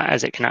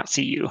 as it cannot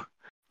see you.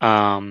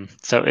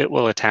 So it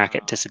will attack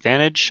at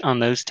disadvantage on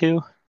those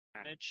 2.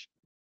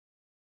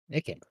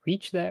 It can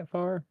reach that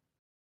far.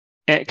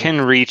 It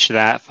can reach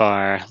that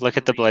far. Look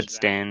at the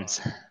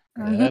bloodstains.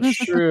 That's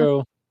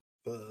true.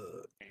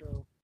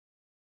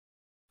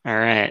 All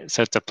right,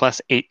 so it's a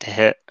 +8 to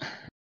hit.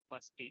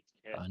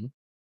 Fun.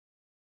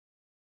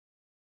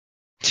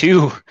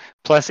 2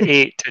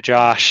 +8 to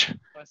Josh.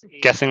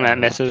 Guessing that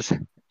misses.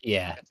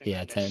 Yeah,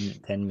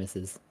 10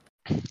 misses.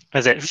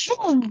 As it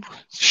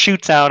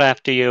shoots out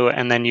after you,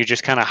 and then you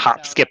just kind of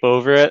hop skip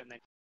over it.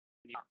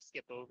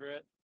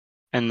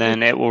 And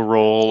then it will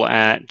roll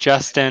at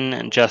Justin,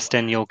 and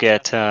Justin, you'll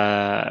get,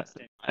 I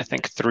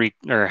think, 3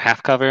 or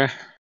half cover.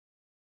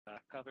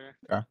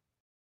 Okay.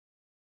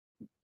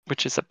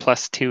 Which is a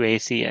 +2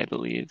 AC, I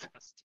believe.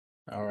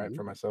 All right,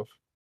 for myself.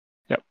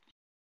 Yep.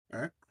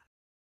 All right.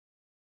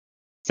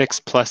 6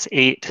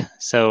 +8,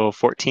 so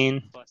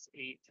 14.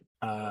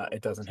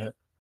 It doesn't hit.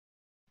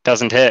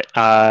 Doesn't hit.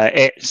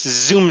 It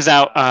zooms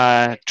out,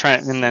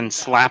 and then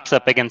slaps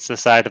up against the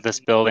side of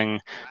this building,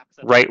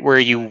 right where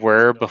you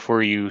were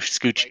before you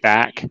scooched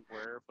back.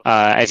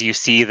 As you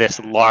see this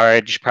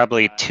large,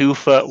 probably 2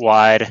 foot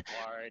wide,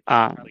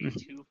 kind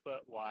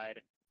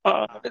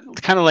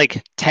of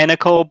like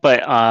tentacle.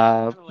 But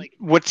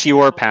what's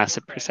your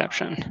passive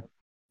perception?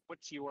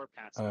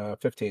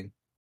 15.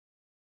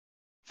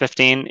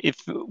 15. If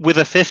with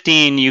a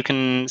 15, you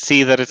can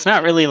see that it's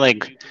not really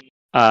like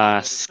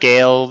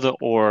scaled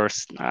or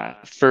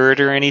furred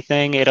or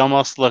anything. It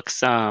almost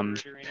looks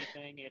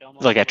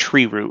like a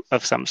tree root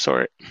of some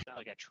sort.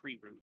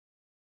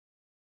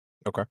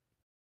 Okay.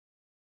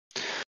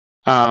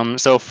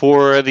 So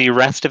for the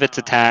rest of its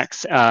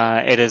attacks,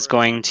 it is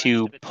going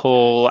to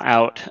pull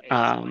out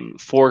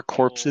 4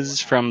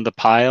 corpses from the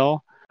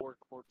pile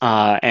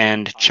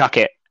and chuck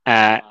it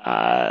at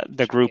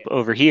the group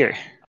over here.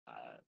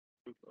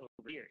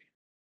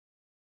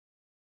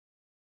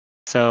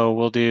 So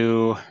we'll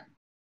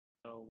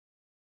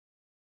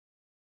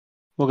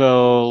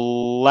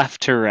go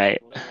left to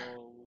right.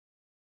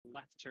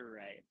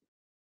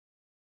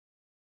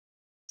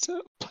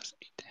 So +8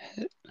 to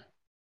hit.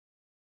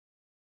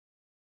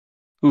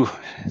 Ooh,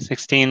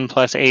 16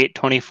 +8,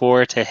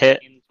 24 to hit,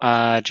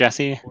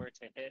 Jesse.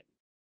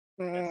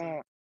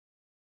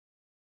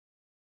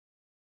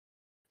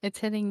 It's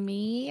hitting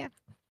me.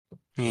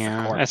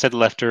 Yeah, I said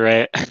left to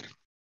right.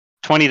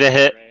 20 to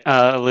hit,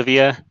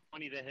 Olivia.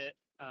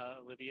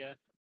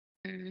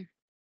 mm,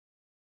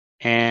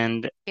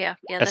 And yeah,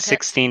 a that hits.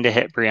 16 to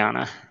hit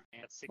Brianna.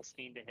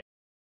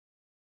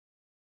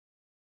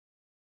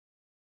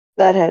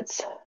 That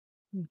hits.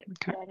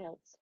 Okay.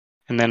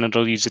 And then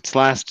it'll use its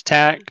last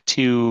attack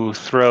to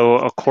throw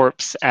a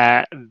corpse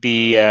at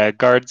the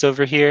guards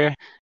over here.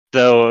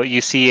 Though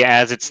you see,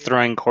 as it's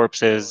throwing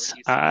corpses,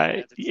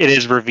 it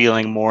is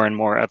revealing more and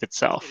more of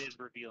itself.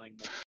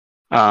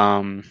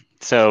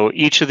 So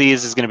each of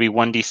these is going to be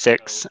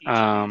 1d6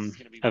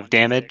 of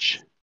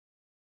damage.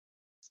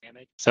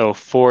 So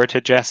 4 to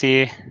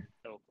Jesse,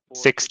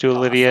 6 to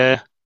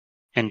Olivia,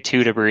 and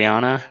 2 to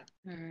Brianna.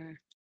 Mm,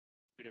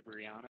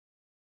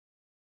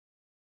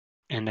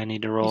 And I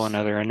need to roll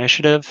another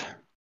initiative.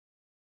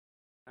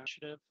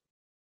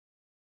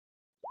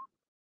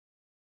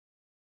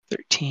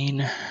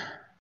 13.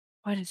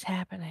 What is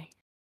happening?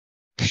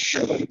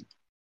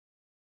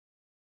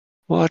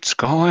 What's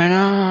going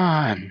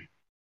on?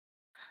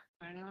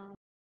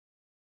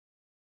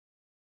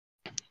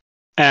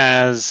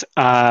 As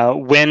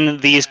when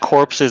these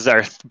corpses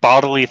are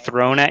bodily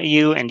thrown at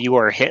you and you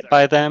are hit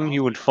by them,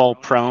 you would fall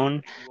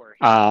prone.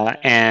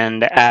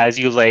 And as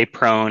you lay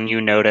prone, you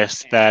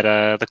notice that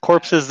the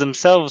corpses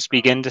themselves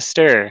begin to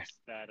stir.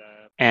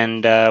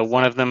 and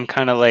one of them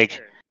kind of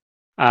like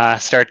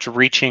starts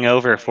reaching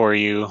over for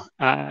you,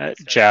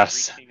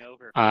 Jess.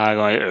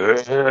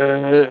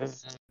 Going.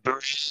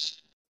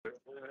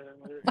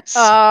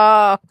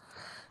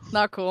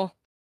 Not cool.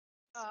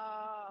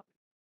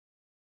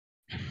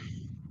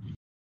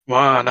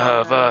 One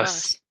of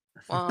us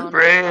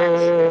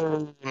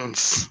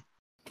brains.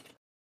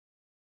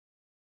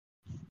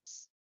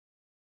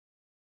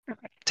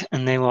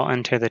 And they will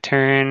enter the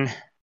turn.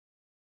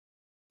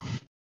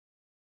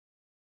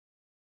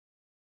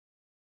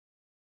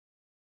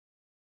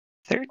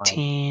 My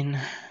 13.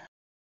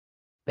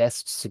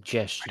 best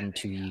suggestion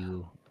to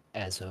you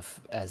as a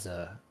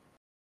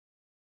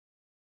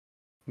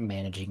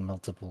managing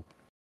multiple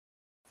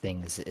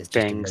things is just to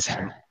make Things.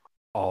 them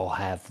all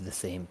have the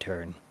same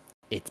turn.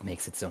 It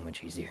makes it so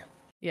much easier.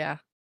 Yeah.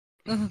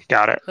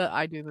 Got it. But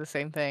I do the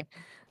same thing.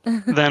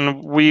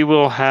 Then we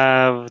will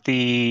have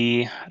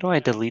the. How do I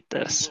delete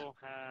this?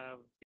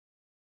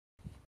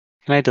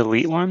 Can I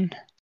delete one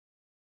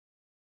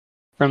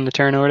from the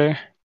turn order?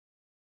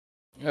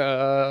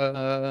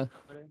 Doesn't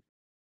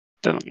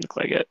look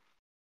like it.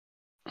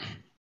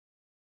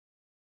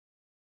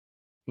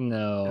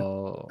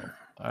 No,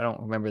 I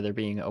don't remember there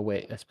being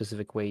a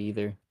specific way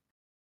either.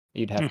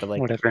 You'd have to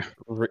like Whatever.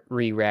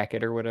 re-rack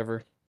it or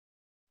whatever.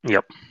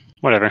 Yep.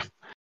 Whatever.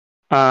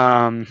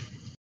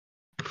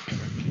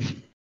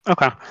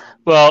 Okay.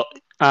 Well,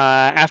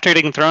 after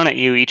getting thrown at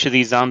you, each of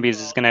these zombies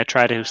is going to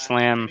try to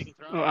slam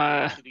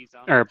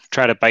or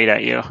try to bite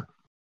at you.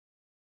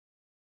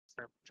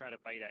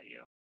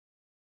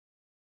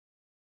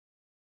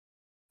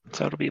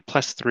 So it'll be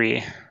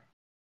 +3.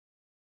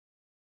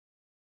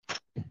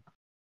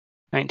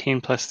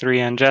 19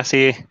 +3 on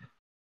Jesse,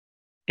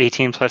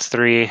 18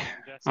 +3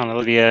 on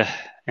Olivia,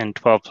 and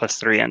 12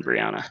 +3 on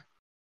Brianna.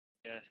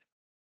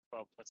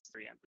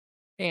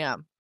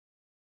 Damn.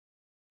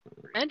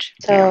 Midge?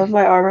 So if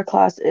my armor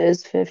class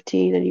is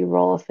 15 and you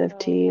roll a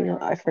 15,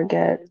 I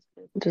forget.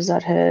 Does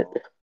that hit?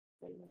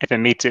 If it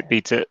meets it,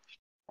 beats it.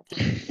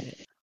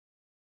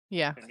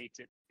 Yeah.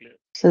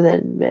 So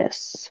then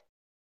miss.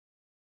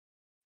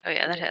 Oh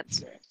yeah, that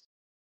hits.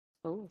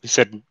 You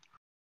said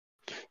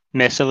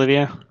miss,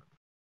 Olivia?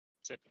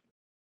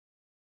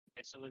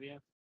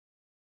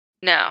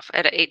 No,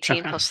 at an 18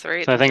 Okay. +3. So I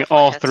that think definitely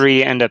all hits.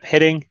 three end up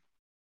hitting.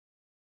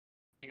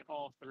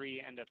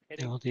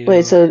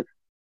 Wait, so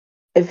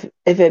if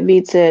it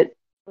meets it,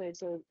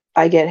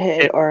 I get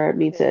hit, or it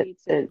meets it,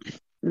 it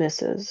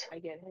misses.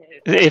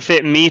 If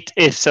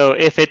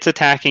it's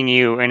attacking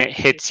you and it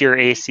hits your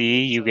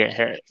AC, you get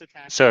hit.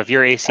 So if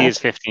your AC is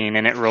 15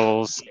 and it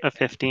rolls a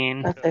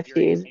 15, A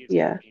 15,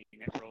 yeah.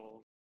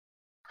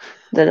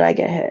 Then I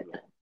get hit.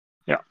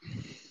 Yeah.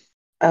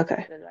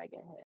 Okay.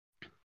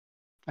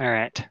 All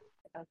right.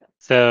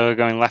 So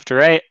going left to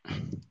right.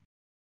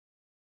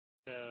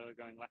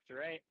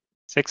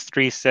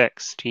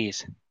 636.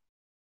 Jeez.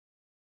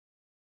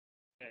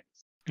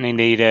 And I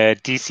need a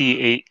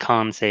DC 8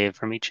 con save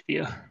from each of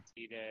you.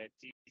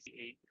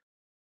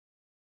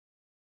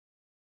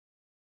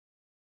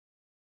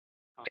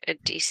 A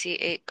DC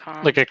 8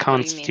 con. Like a What do you mean?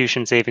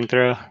 Constitution saving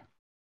throw.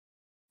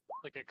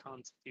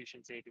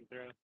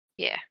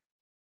 Yeah.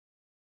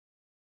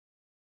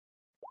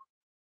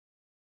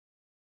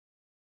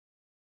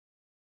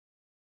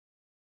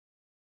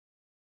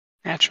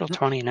 Natural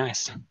 20,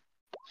 nice.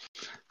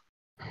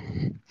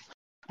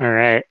 All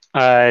right,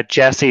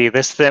 Jesse.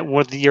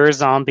 With your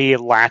zombie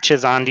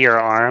latches onto your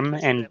arm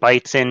and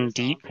bites in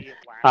deep,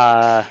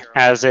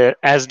 as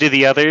do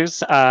the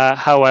others.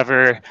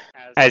 However,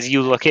 as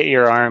you look at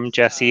your arm,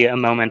 Jesse, a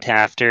moment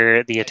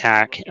after the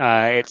attack,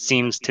 it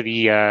seems to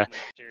be kind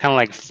of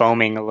like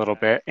foaming a little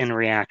bit in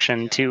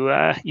reaction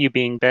to you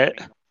being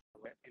bit.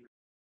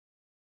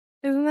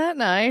 Isn't that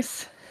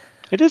nice?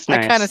 It is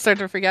nice. I kind of start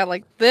to forget,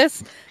 like,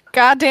 this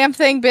goddamn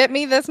thing bit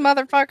me, this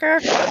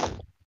motherfucker.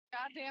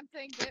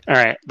 All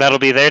right, that'll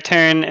be their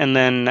turn, and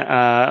then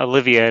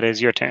Olivia, it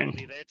is your turn.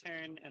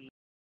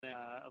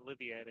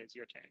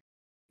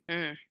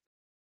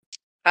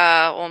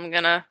 Well, I'm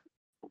gonna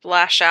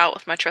lash out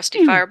with my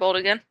trusty firebolt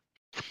again.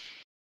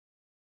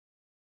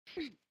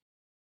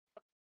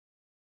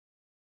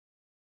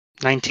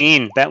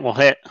 $19, that will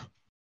hit.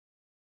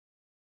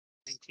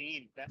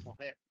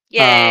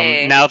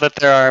 Yay! Now that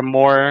there are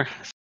more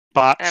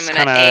spots I'm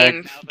gonna kind aim.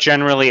 of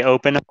generally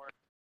open.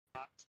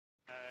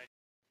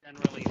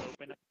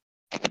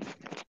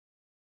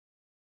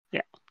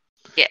 Yeah.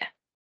 Yeah.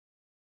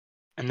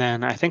 And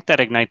then I think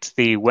that ignites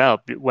the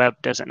web,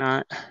 does it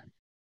not?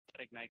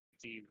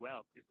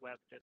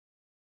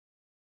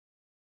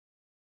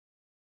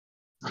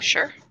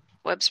 Sure.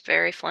 Web's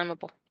very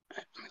flammable.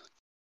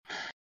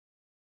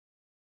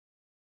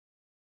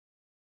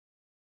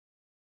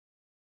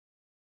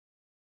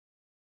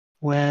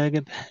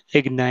 Web,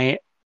 ignite,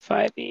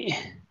 5e.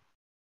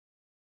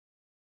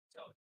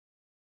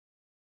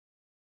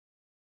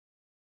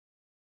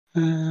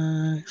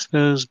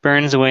 Expose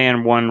burns away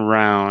in one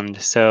round.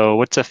 So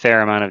what's a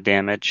fair amount of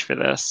damage for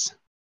this?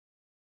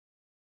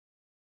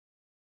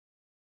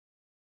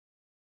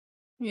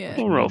 Yeah.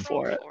 We'll roll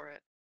for it.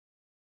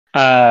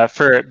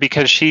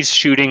 Because she's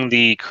shooting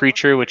the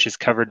creature which is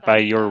covered by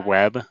your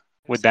web,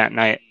 would that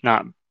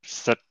not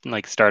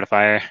start a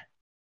fire?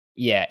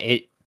 Yeah,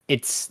 it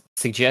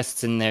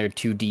suggests in there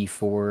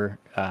 2d4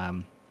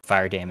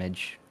 fire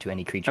damage to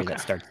any creature that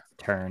starts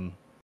the turn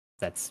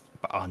that's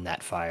on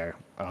that fire,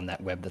 on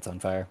that web that's on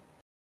fire.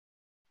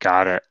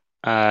 Got it.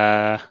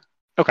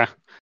 Okay.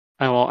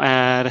 I will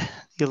add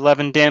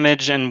 11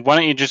 damage, and why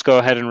don't you just go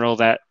ahead and roll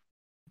that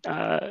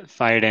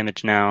fire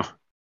damage now?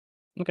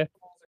 Okay.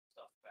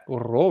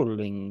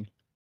 Rolling.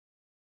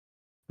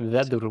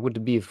 That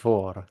would be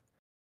 4.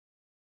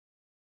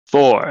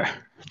 4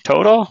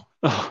 total?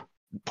 Oh,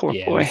 poor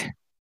boy.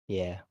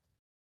 Yeah.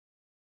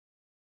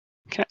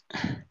 Okay.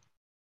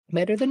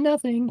 Better than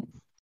nothing.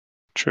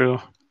 True.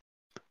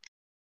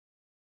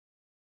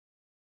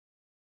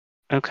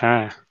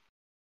 Okay.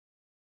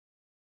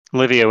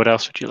 Olivia, what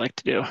else would you like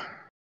to do?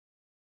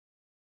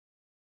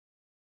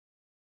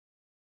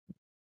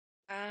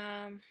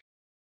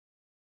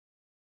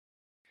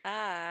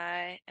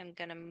 I am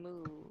gonna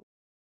move.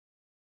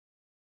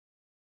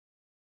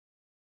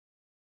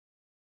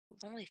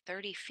 It's only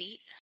 30 feet.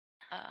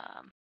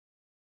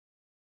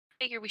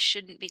 Figure we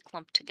shouldn't be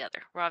clumped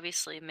together. We're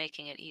obviously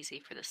making it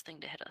easy for this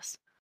thing to hit us.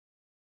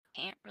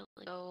 Can't really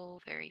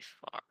go very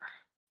far.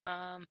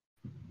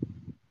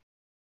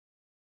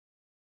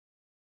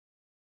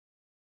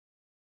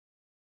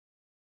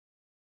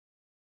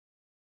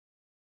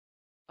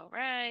 All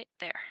right,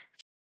 there.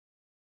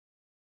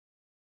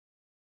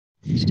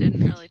 Which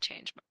didn't really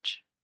change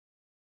much.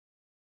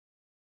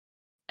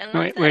 And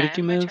Wait, where did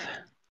you move?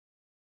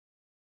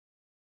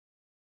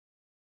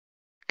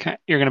 Okay,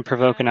 you're going to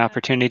provoke an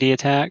opportunity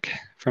attack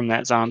from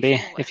that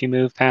zombie if you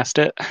move past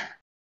it.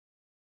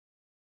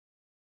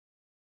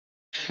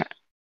 Okay.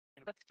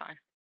 That's fine.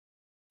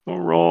 We'll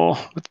roll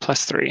with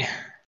 +3.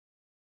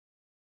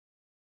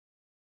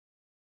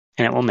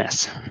 And it will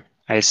miss,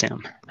 I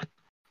assume,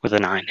 with a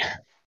 9.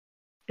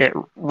 It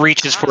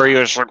reaches for you.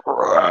 It's like,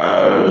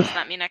 does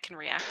that mean I can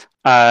react?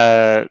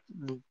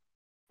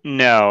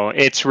 No,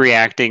 it's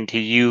reacting to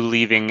you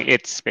leaving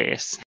its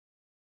space.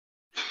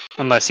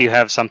 Unless you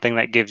have something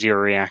that gives you a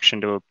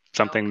reaction to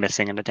something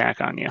missing an attack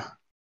on you.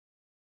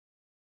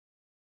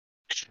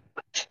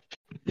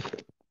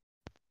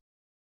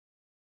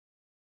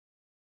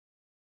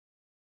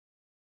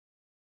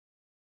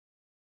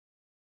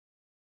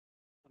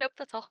 Nope,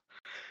 that's all.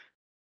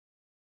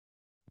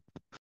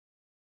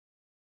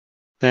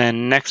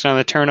 Then next on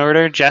the turn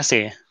order,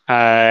 Jesse.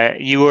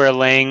 You are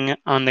laying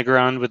on the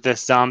ground with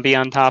this zombie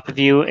on top of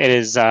you. It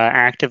is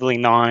actively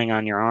gnawing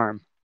on your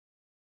arm.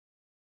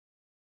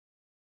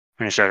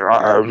 And it says,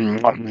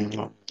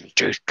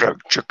 "Tastes like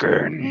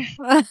chicken."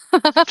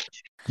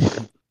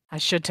 I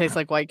should taste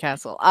like White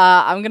Castle.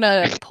 I'm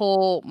gonna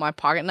pull my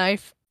pocket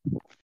knife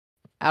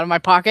out of my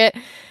pocket,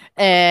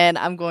 and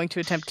I'm going to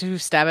attempt to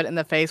stab it in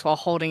the face while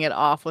holding it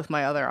off with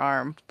my other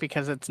arm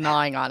because it's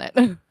gnawing on it.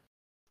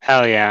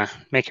 Hell yeah.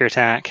 Make your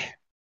attack.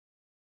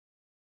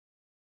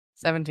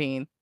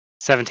 17.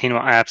 17 will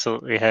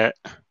absolutely hit.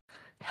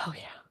 Hell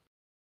yeah.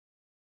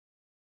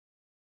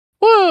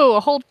 Woo! A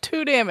whole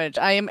 2 damage.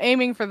 I am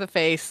aiming for the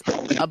face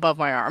above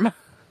my arm.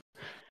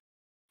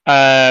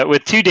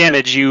 With 2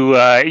 damage, you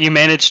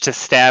manage to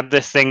stab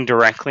this thing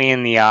directly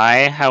in the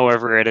eye.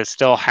 However, it is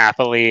still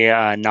happily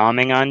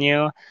nomming on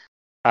you.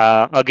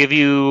 I'll give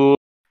you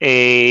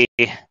a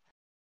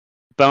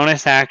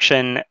bonus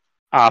action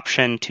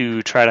option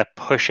to try to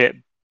push it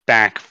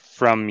back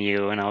from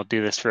you, and I'll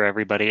do this for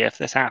everybody if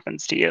this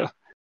happens to you.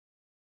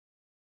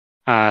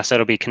 So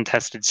it'll be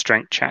contested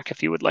strength check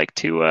if you would like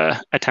to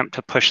attempt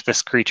to push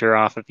this creature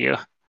off of you.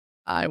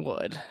 I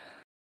would.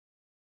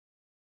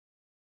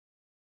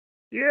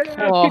 Yeah,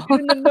 kick it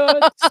in the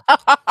nuts.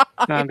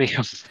 Zombie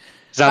has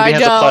a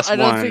 +1. I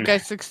don't think I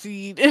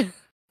succeed.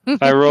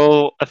 If I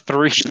roll a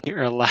 3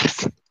 or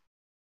less.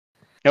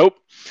 Nope.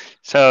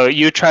 So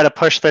you try to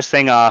push this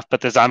thing off,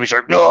 but the zombie's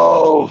like,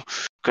 "No!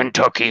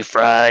 Kentucky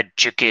Fried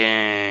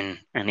Chicken!"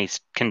 And he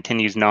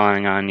continues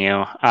gnawing on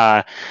you.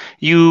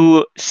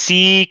 You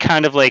see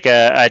kind of like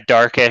a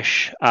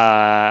darkish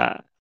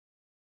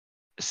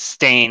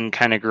stain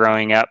kind of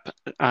going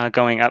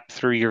up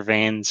through your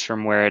veins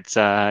from where it's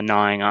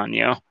gnawing on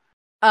you.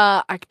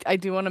 I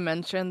do want to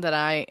mention that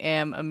I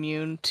am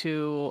immune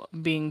to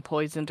being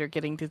poisoned or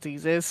getting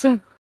diseases.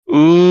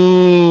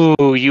 Ooh,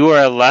 you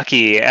are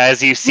lucky.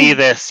 As you see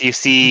this, you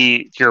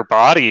see your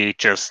body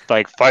just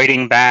like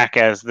fighting back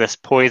as this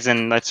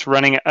poison that's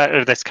running,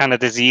 or this kind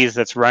of disease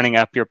that's running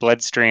up your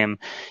bloodstream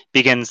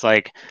begins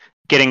like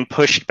getting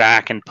pushed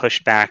back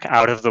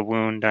out of the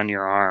wound on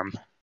your arm.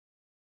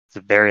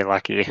 It's very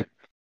lucky.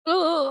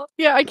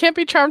 Yeah, I can't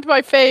be charmed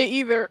by Fae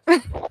either.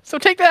 So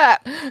take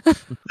that.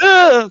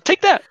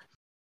 Take that.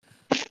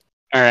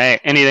 All right.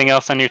 Anything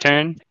else on your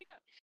turn?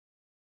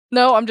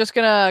 No, I'm just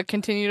gonna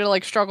continue to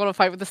like struggle to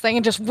fight with this thing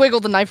and just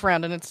wiggle the knife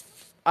around in its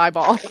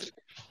eyeball.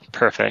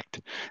 Perfect.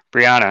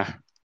 Brianna,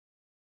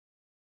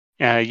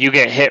 you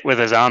get hit with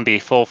a zombie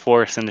full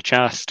force in the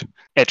chest.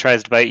 It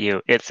tries to bite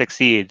you. It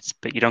succeeds,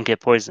 but you don't get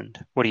poisoned.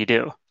 What do you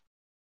do?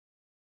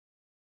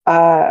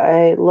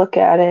 I look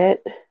at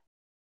it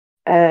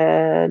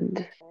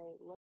and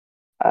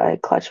I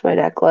clutch my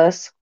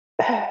necklace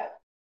and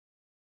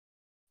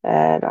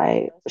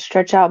I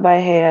stretch out my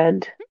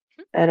hand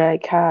and I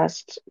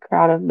cast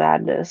Crown of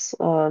Madness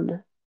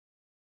on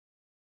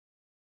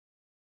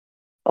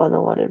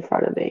the one in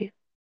front of me.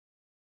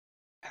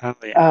 Hell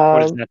yeah. What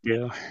does that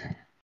do?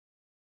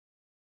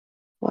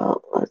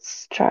 Well,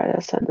 let's try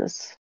to send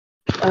this.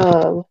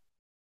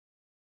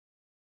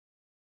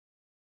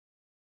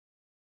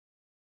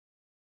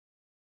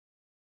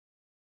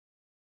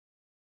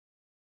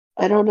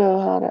 I don't know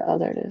how to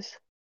other this.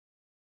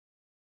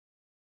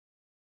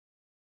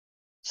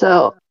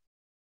 So,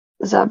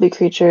 zombie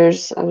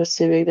creatures, I'm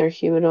assuming they're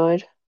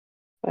humanoid.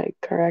 Am I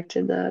correct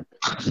in that?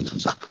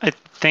 I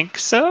think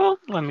so.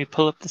 Let me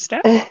pull up the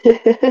stat.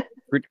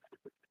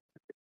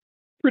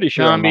 Pretty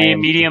sure on my Zombie,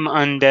 end. medium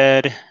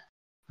undead,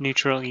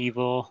 neutral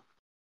evil.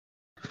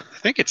 I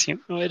think it's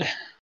humanoid.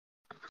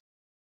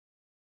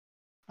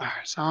 Are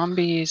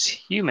zombies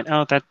human?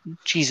 Oh, that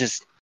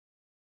Jesus.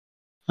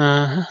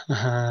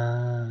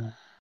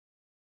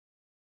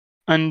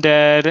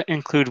 Undead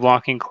include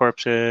walking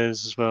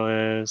corpses as well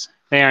as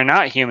they are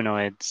not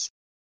humanoids.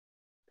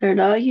 They're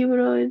not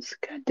humanoids?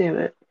 God damn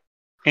it.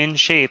 In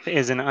shape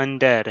is an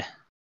undead.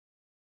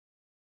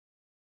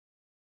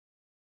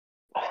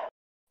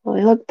 Well,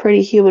 they look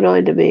pretty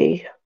humanoid to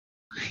me.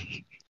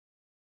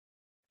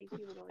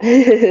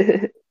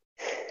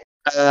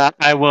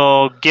 I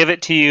will give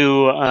it to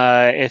you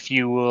if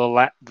you will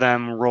let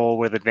them roll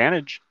with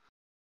advantage.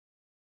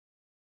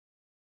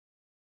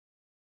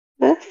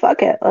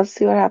 Fuck it. Let's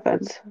see what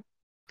happens.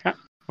 Okay.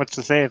 What's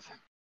the save?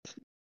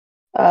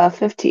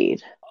 15.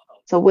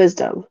 So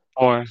wisdom.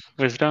 Or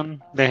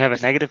wisdom? They have a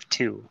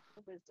 -2.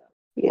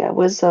 Yeah,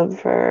 wisdom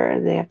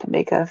and they have to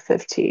make a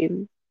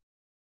 15.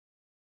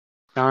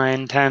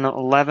 9, 10,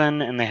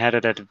 11, and they had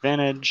it at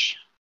advantage.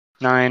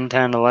 9,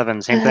 10,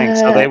 11, same thing.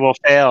 So they will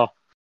fail.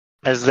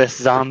 As this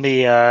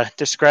zombie,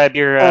 describe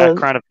your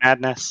Crown of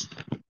Madness.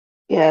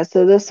 Yeah,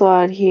 so this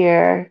one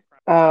here,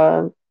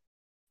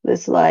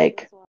 this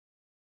like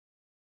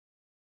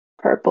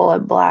purple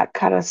and black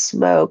kind of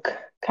smoke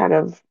kind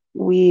of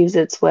weaves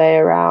its way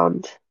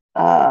around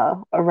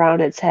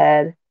its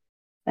head,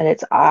 and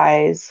its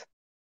eyes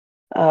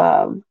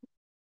kind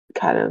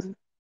of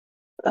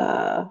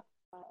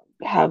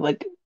have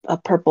like a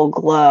purple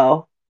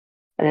glow,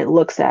 and it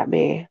looks at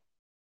me,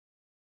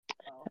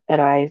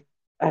 and I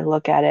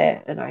look at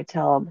it and I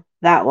tell him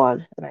that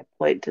one, and I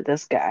point to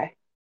this guy,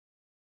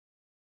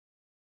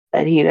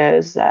 and he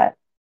knows that,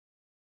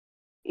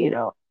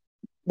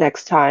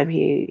 next time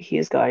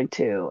he's going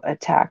to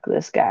attack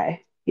this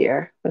guy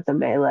here with a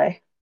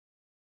melee.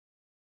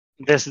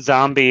 This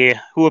zombie,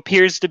 who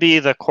appears to be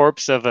the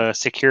corpse of a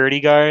security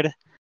guard,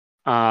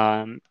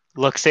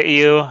 looks at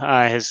you.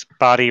 His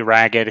body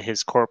ragged,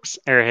 his corpse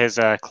or his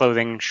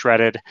clothing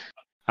shredded,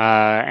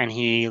 and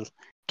he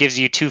gives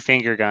you 2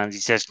 finger guns.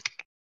 He says,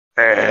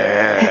 and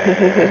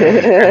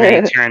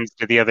then he turns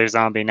to the other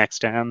zombie next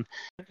to him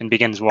and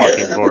begins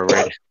walking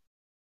forward,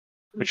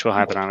 which will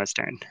happen on his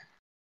turn.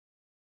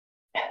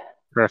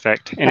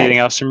 Perfect. Anything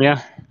else from you?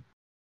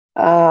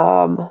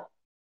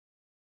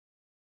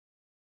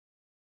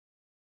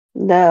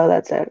 No,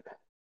 that's it.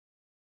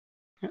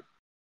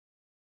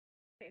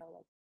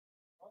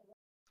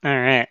 All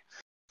right.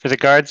 For the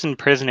guards and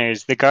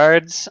prisoners, the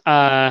guards,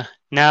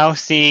 now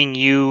seeing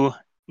you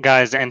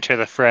guys enter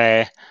the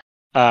fray,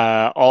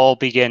 all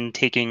begin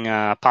taking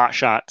pot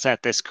shots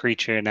at this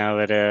creature now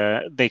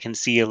that they can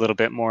see a little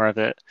bit more of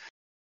it.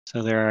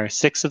 So there are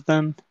 6 of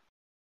them,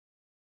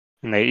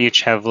 and they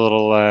each have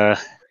little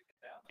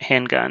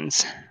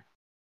handguns.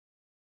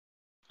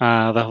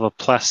 They'll have a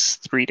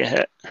 +3 to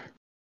hit.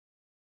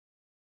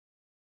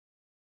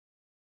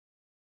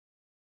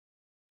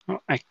 Oh,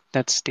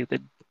 that's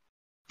stupid.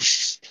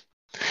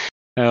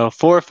 So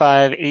 4,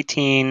 5,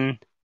 18.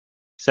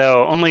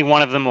 So only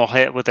one of them will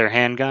hit with their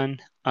handgun,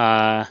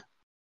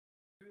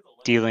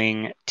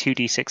 dealing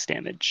 2d6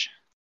 damage.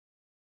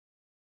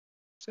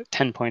 So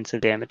 10 points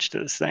of damage to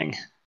this thing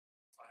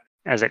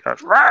as it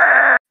goes.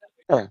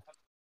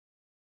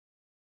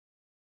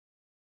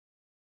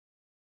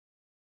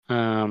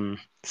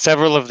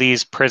 Several of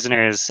these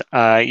prisoners,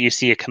 you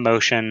see a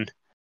commotion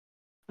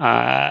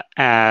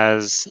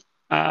as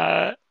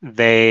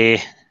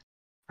they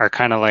are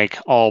kind of like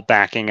all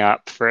backing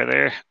up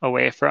further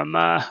away from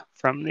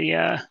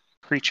the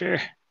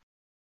creature.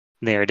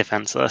 They are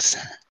defenseless.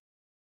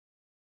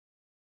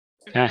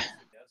 Okay.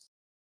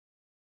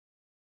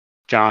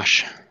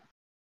 Josh,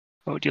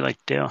 what would you like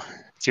to do?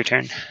 It's your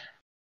turn.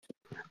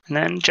 And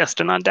then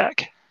Justin on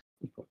deck.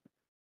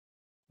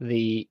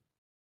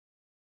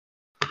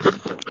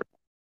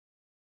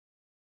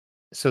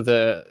 So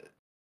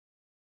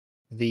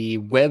the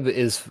web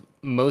is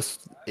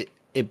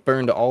it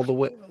burned all the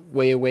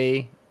way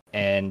away,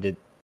 and it's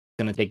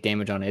gonna take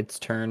damage on its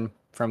turn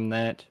from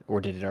that,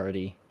 or did it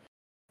already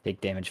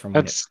take damage from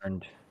when it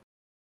burned?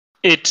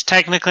 It's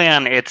technically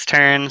on its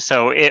turn,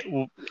 so it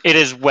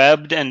is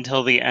webbed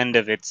until the end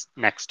of its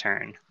next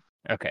turn.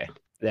 Okay.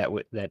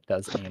 that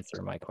does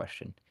answer my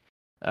question.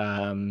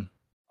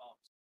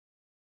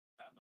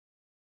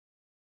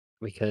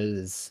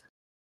 Because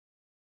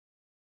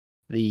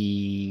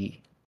the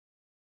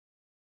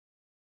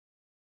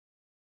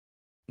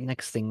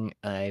next thing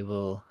I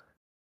will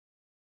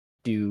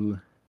do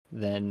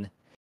then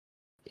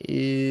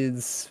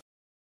is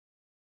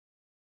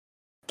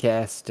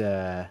cast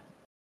I'll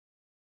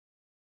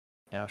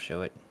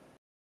show it.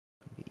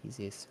 The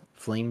easiest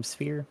flame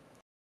sphere.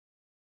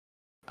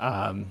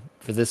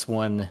 For this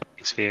one,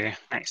 Sphere.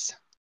 Nice.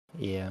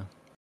 yeah.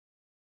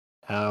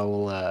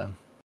 I'll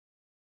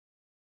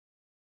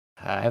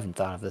I haven't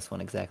thought of this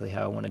one exactly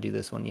how I want to do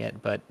this one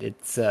yet, but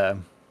it's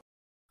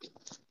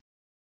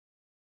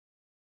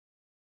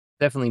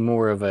definitely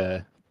more of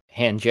a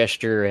hand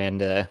gesture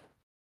and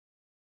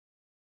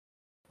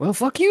well,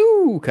 fuck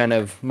you kind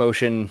of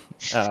motion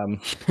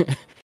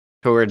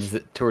towards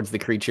the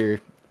creature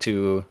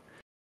to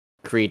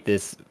create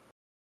this.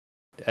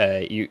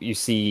 You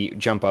see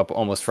jump up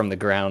almost from the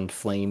ground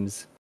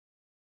flames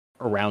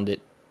around it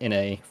in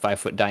a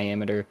 5-foot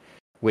diameter,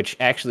 which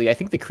actually I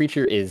think the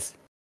creature is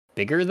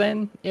bigger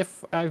than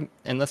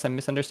unless I'm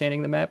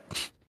misunderstanding the map.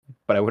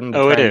 But I wouldn't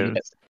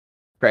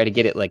try to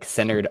get it like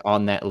centered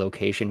on that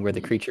location where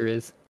the creature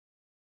is.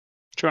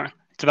 Sure.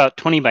 It's about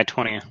 20 by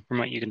 20 from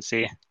what you can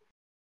see.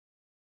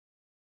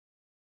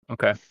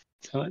 Okay.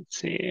 So let's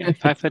see.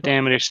 5-foot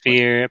diameter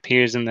sphere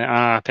appears in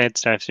the pit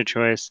starts your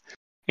choice.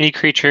 Any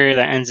creature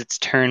that ends its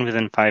turn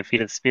within 5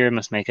 feet of the sphere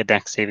must make a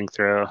dex saving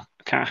throw.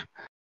 Okay.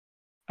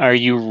 Are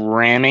you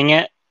ramming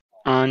it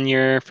on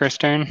your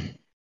first turn?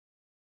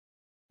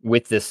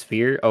 With the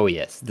sphere? Oh,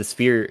 yes. The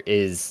sphere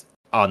is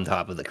on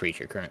top of the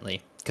creature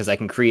currently, because I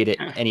can create it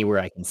anywhere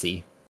I can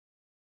see.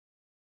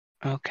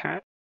 Okay.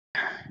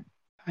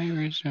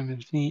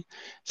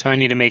 So I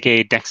need to make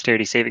a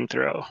dexterity saving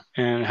throw.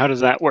 And how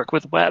does that work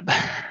with web?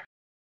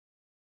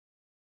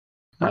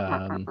 Does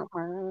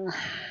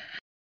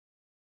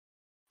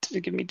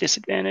it give me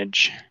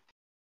disadvantage?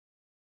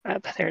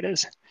 There it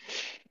is.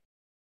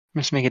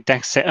 Must make a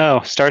dex save.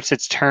 Oh, starts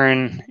its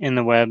turn in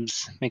the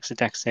webs. Makes a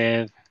dex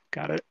save.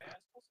 Got it.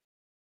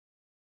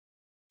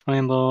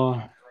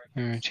 Flammable.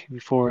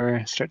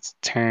 2d4. Starts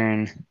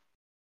turn.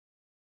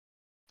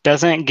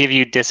 Doesn't give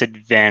you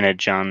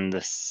disadvantage on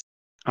this.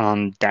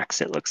 On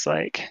dex, it looks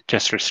like.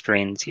 Just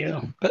restrains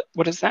you. But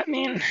what does that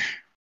mean?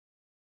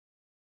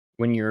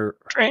 When you're...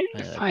 Restrained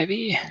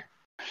 5e.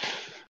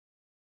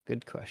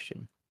 Good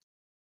question.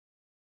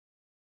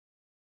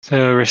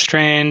 So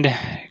restrained,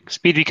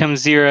 speed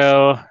becomes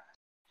 0,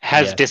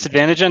 has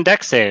disadvantage on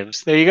dex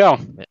saves. There you go.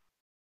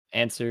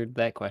 Answered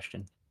that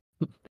question.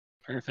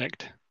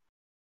 Perfect.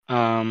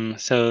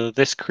 So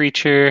this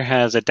creature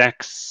has a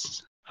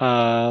dex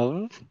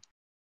of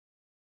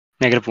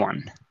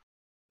 -1.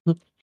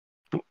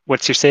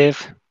 What's your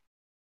save?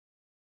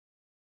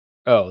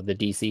 Oh, the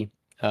DC.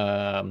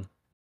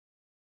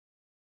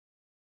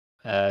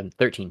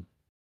 13.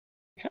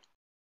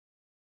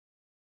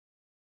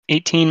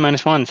 18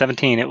 minus 1,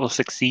 17. It will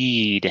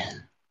succeed.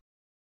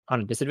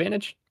 On a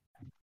disadvantage?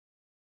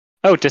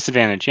 Oh,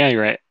 disadvantage. Yeah,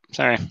 you're right.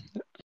 Sorry.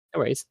 No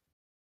worries.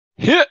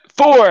 Hit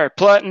 4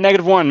 plus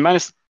 -1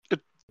 minus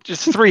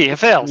just 3. It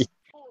fails.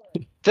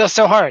 Feels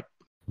so hard.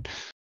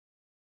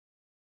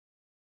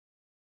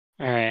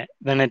 All right.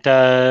 Then it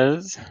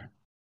does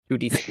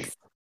 2d6.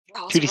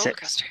 Oh, it's a roller 2d6.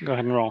 coaster. Go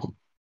ahead and roll.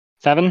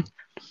 7.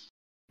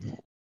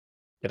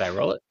 Did I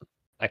roll it?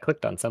 I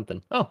clicked on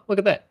something. Oh, look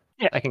at that.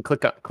 Yeah. I can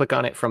click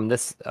on it from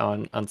this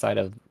on side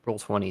of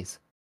Roll20s,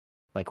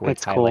 like where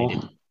That's it's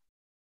highlighted.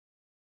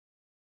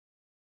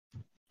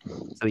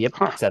 Cool. So yep,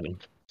 7.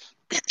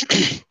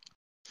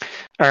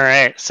 All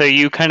right. So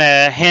you kind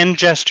of hand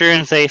gesture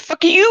and say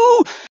 "fuck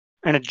you,"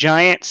 and a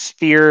giant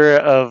sphere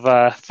of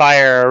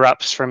fire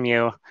erupts from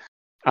you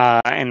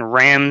and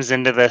rams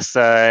into this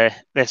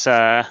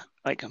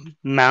like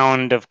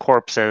mound of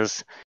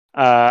corpses.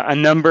 A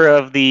number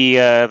of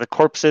the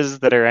corpses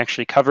that are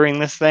actually covering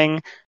this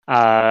thing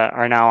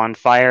are now on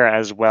fire,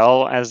 as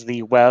well as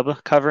the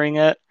web covering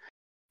it.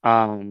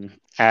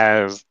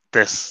 As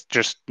this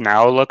just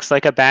now looks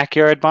like a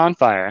backyard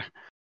bonfire.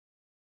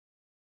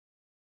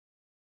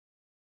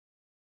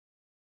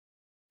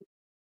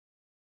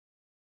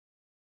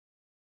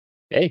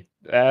 Hey,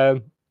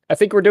 I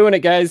think we're doing it,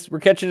 guys. We're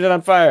catching it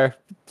on fire.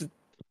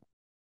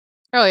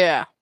 Oh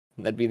yeah.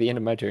 That'd be the end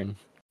of my turn.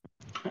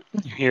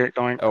 You hear it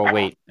going. Oh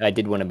wait, I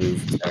did want to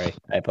move. Sorry,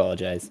 I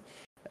apologize.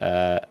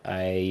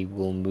 I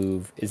will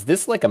move. Is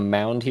this like a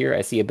mound here?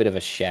 I see a bit of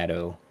a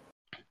shadow.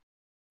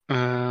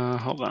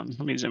 Hold on.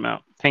 Let me zoom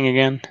out. Ping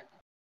again.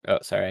 Oh,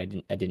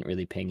 sorry, I didn't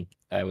really ping.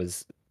 I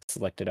was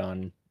selected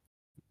on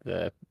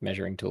the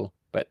measuring tool,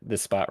 but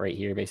this spot right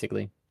here,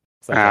 basically.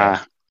 It's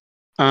like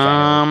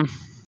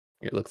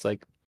it looks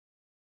like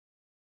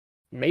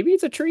maybe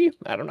it's a tree.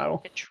 I don't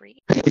know. A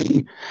tree.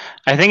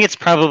 I think it's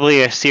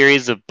probably a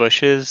series of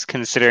bushes,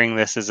 considering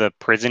this is a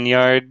prison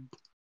yard.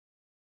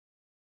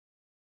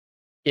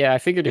 Yeah, I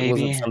figured it Maybe.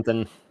 wasn't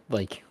something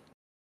like.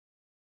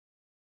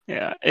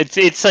 Yeah,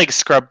 it's like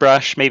scrub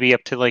brush, maybe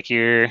up to like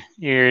your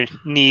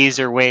knees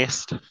or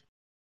waist.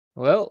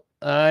 Well,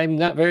 I'm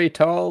not very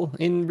tall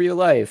in real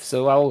life,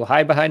 so I'll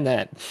hide behind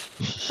that.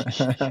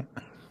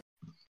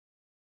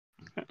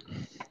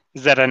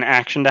 Is that an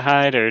action to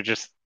hide, or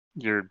just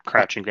you're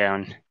crouching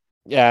down?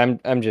 Yeah,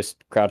 I'm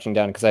just crouching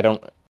down because I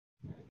don't.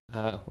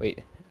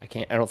 Wait, I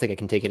can't. I don't think I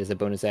can take it as a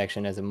bonus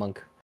action as a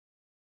monk.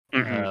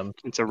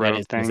 It's a Yeah,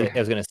 rogue thing. I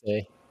was gonna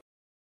say.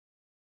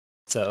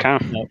 So Okay.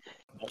 no,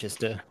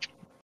 just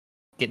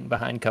getting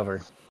behind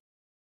cover.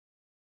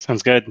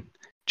 Sounds good.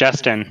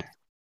 Justin,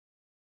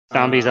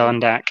 zombies on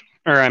deck.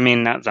 Or, I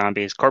mean, not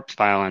zombies, corpse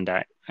pile on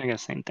deck. I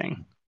guess same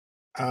thing.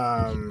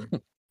 All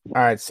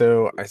right,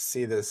 so I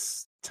see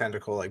this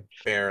tentacle like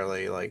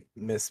barely like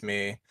miss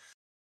me.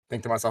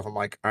 Think to myself, I'm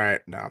like, all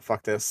right, no,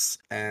 fuck this.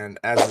 And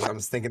as I'm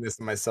thinking this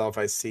to myself,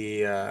 I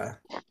see the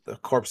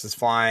corpses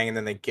flying, and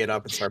then they get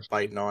up and start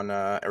biting on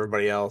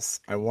everybody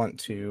else. I want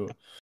to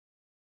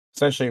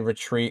essentially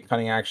retreat,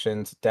 cutting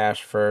action to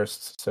dash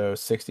first, so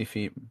 60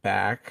 feet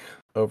back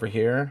over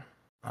here,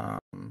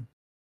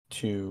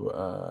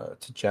 to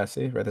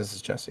Jesse. Right, this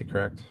is Jesse,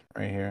 correct?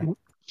 Right here.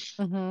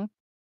 Mm-hmm.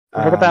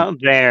 What about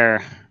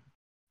there?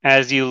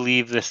 As you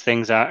leave this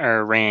thing's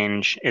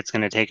range, it's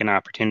going to take an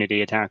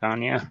opportunity attack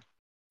on you.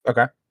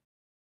 Okay.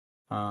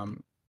 Do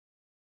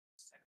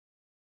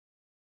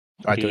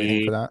I do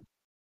anything for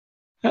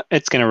that?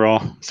 It's going to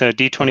roll. So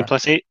D20 Okay.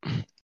 plus 8.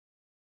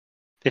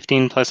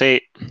 15 plus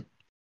 8.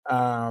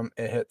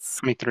 It hits.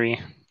 23.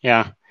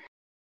 Yeah.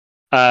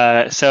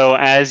 So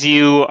as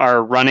you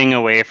are running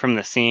away from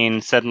the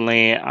scene,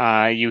 suddenly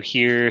you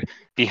hear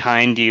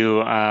behind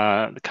you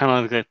kind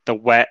of like the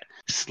wet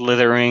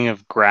slithering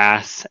of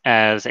grass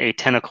as a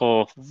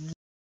tentacle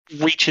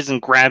reaches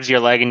and grabs your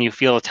leg, and you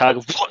feel a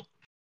tug,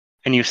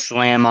 and you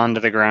slam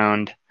onto the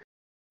ground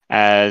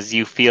as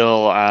you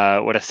feel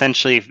what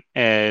essentially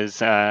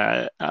is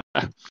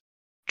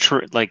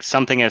like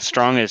something as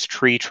strong as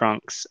tree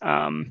trunks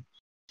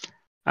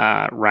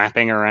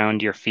wrapping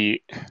around your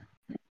feet.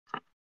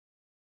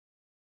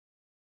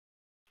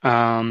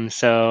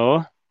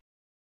 So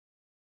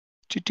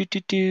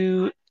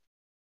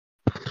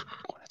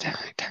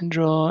attack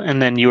tendril,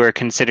 and then you are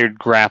considered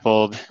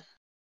grappled.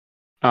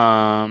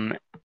 Okay.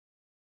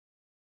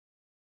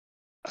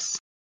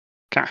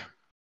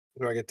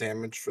 Do I get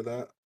damage for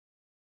that?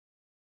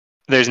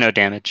 There's no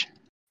damage.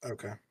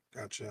 Okay,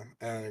 gotcha.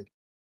 And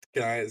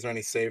is there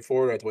any save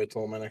for it? Or I have to wait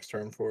till my next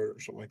turn for it or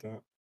something like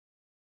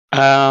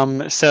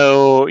that?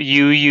 So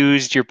you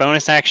used your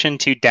bonus action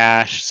to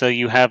dash, so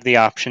you have the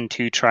option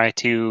to try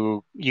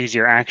to use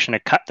your action to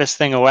cut this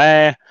thing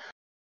away.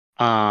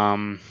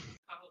 Yeah.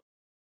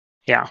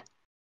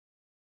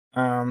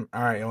 All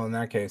right. Well, in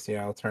that case,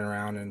 yeah, I'll turn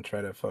around and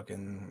try to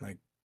fucking like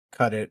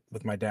cut it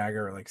with my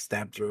dagger, or like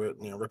stab through it,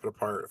 rip it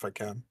apart if I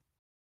can.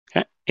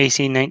 Okay.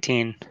 AC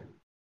 19.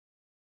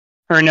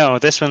 Or no,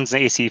 this one's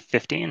AC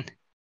 15.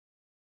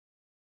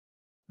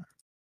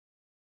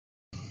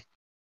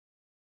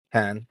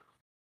 10.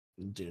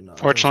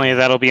 Fortunately,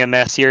 that'll be a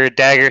mess. Your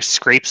dagger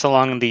scrapes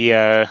along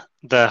the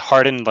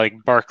hardened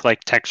like bark-like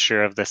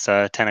texture of this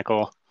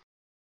tentacle.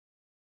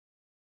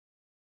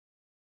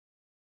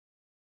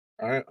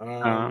 All right.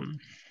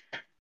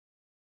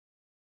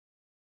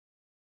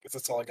 Guess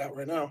that's all I got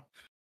right now.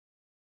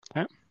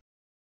 Okay.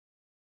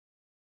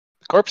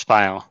 The corpse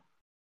pile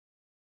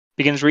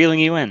begins reeling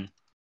you in.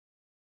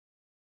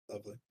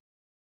 Lovely.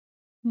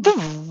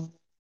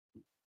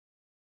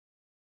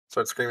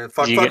 Start screaming,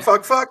 fuck, You fuck, get-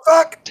 fuck, fuck,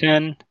 fuck!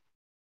 10.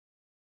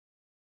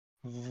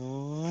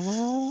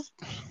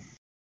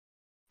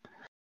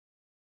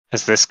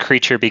 As this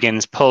creature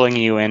begins pulling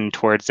you in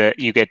towards it,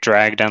 you get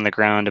dragged on the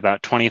ground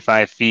about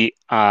 25 feet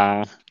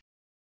to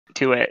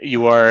it.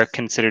 You are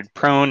considered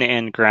prone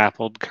and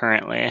grappled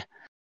currently.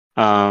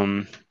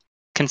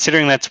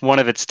 Considering that's one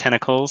of its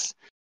tentacles,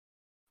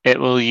 it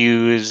will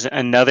use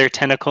another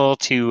tentacle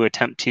to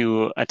attempt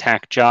to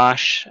attack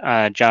Josh.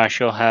 Josh,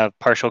 you'll have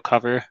partial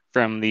cover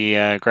from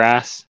the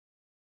grass.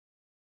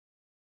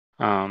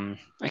 I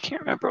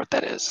can't remember what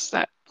that is. Is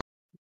that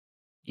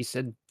You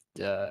said,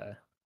 I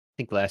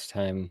think last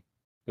time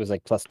it was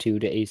like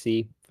 +2 to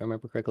AC, if I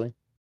remember correctly.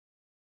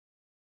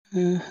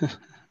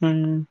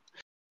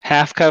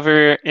 half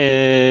cover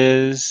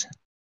is,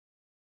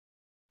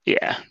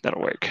 yeah,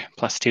 that'll work.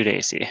 +2 to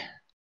AC.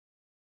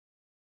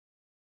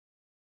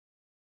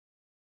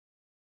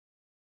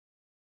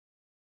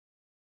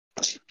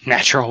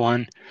 Natural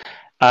one.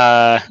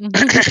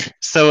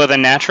 So with a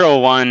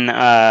natural one,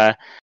 I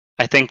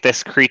think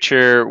this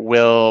creature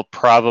will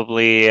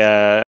probably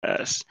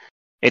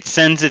it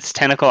sends its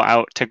tentacle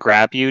out to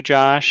grab you,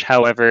 Josh.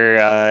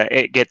 However,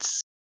 it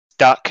gets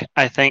stuck,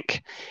 I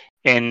think,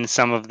 in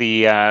some of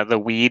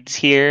the weeds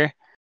here,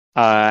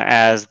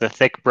 as the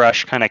thick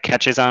brush kind of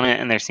catches on it,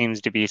 and there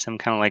seems to be some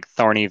kind of like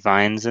thorny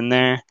vines in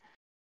there.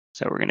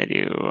 So we're gonna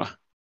do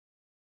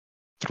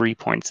 3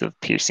 points of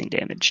piercing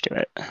damage to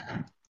it.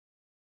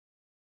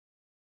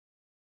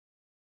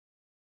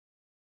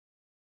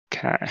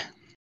 Okay.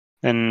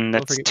 Then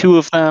that's forget 2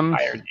 of them.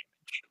 Fire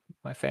damage.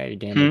 My fire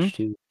damage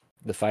too.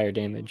 The fire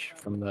damage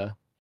from the.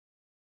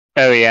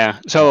 Oh yeah.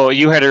 So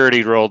you had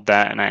already rolled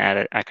that, and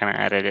I kind of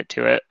added it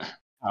to it.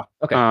 Oh,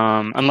 okay.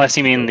 Unless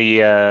you mean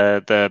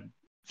the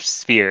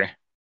sphere,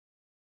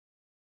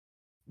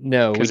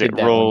 No, we because it did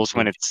that one. rolls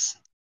when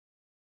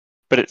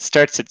but it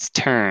starts its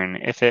turn.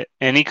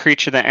 Any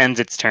creature that ends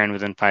its turn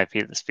within 5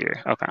 feet of the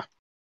sphere. Okay.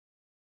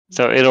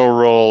 So it'll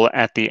roll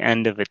at the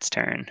end of its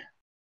turn.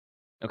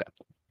 Okay.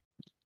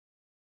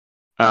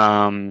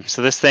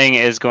 So this thing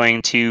is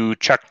going to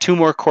chuck 2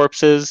 more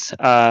corpses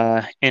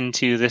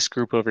into this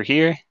group over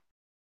here.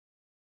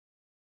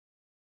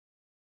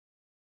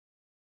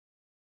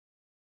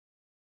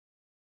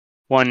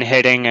 One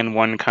hitting and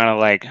one kind of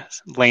like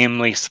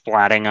lamely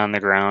splatting on the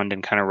ground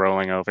and kind of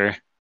rolling over.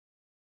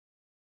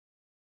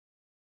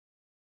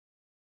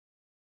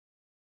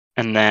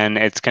 And then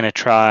it's going to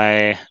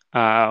try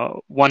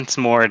once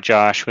more,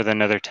 Josh, with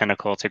another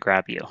tentacle to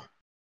grab you,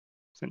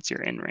 since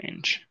you're in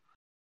range.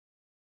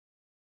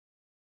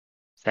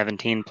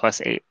 17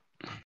 plus 8.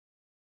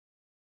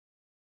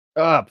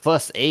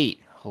 +8.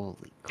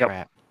 Holy Yep.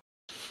 crap.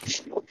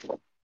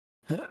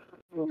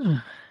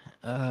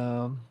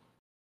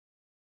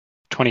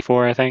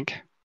 24, I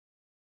think.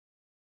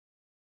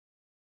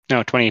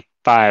 No,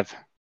 25.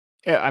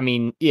 Yeah, I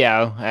mean,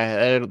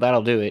 yeah,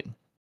 that'll do it.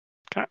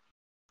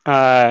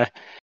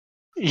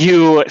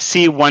 You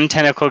see one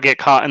tentacle get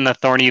caught in the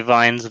thorny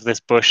vines of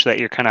this bush that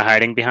you're kind of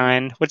hiding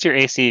behind. What's your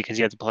AC? Because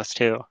you have the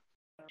 +2.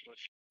 I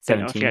don't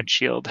know if you 17. had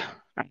shield.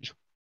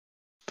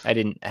 I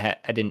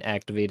didn't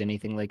activate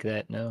anything like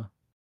that. No.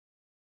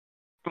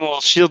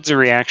 Well, shield's a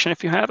reaction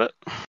if you have it.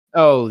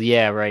 Oh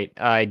yeah, right.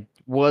 I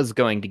was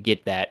going to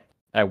get that.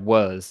 I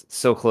was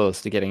so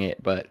close to getting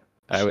it, but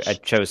I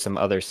chose some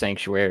other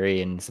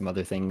sanctuary and some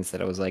other things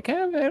that I was like,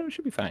 it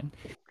should be fine.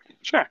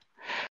 Sure.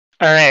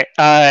 All right.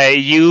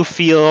 You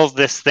feel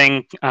this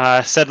thing.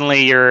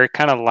 Suddenly, you're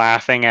kind of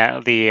laughing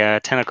at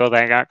the tentacle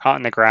that got caught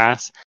in the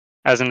grass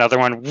as another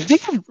one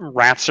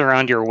wraps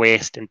around your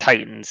waist and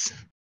tightens.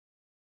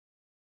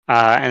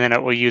 And then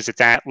it will use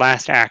its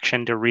last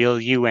action to reel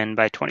you in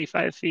by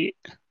 25 feet.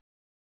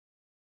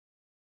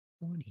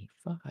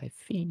 25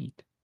 feet.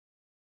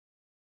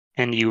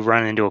 And you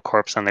run into a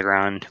corpse on the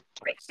ground.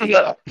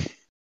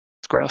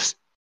 It's gross.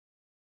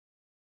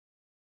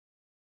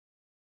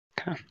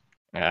 Okay.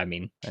 I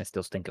mean, I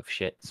still stink of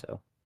shit,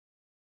 so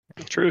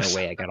Truth. no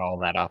way I got all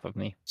that off of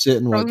me. Shit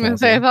in I White was gonna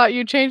say, I Castle. thought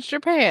you changed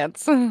your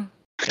pants.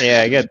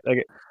 Yeah,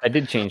 I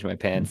did change my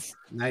pants.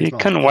 Nice You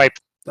mouth. couldn't wipe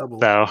double.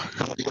 though.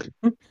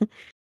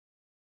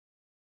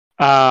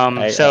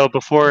 I- So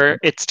before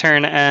its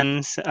turn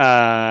ends,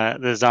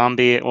 the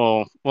zombie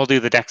we'll do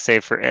the dex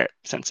save for it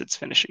since it's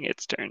finishing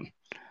its turn.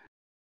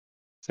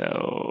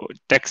 So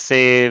dex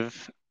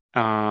save,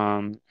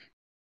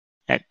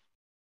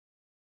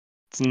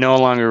 it's no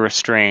longer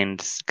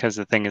restrained because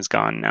the thing is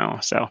gone now.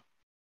 So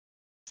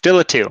still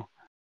a 2.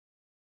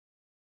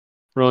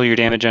 Roll your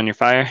damage on your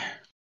fire.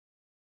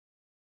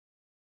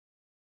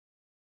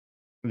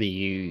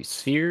 The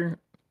sphere.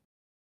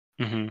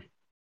 Mm-hmm.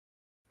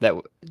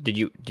 Did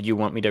you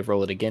want me to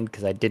roll it again?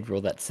 Because I did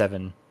roll that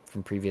 7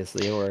 from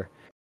previously, or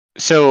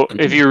So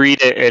if you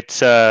read it,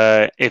 it's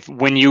if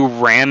when you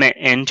ram it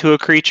into a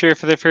creature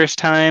for the first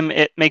time,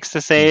 it makes the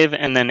save,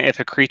 and then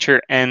if a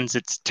creature ends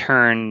its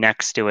turn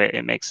next to it,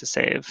 it makes a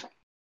save.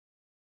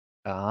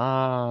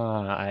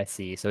 I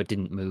see. So it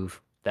didn't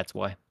move. That's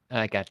why.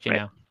 I got you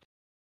Right. now.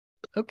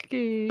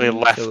 Okay. They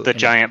left so the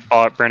giant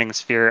burning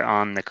sphere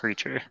on the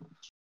creature.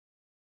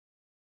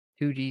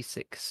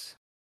 2d6.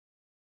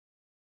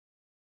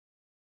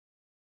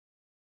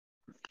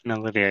 And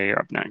Olivia, you're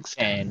up next.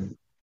 And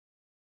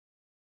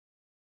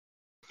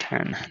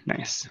 10.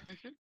 Nice.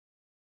 Mhm.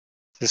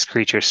 This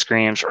creature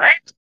screams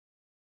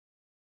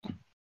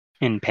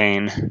in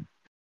pain.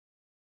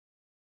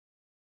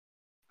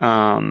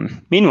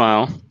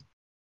 Meanwhile,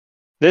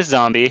 this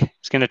zombie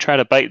is going to try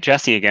to bite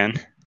Jesse again.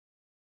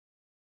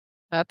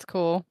 That's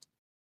cool.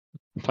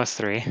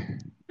 +3.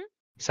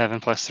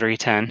 7 plus 3,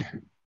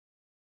 10.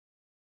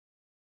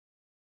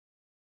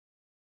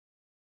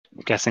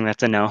 I'm guessing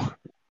that's a no.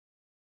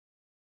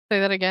 Say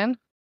that again.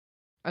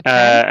 A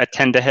 10 A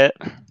 10 to hit.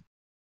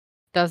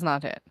 does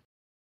not hit.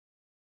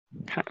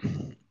 Okay.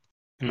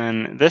 And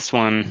then this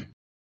one,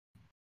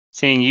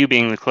 seeing you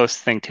being the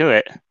closest thing to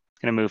it, is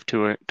going to move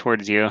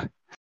towards you.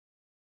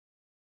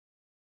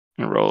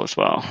 And roll as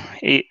well.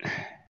 8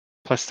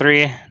 plus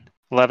 3,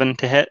 11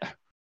 to hit.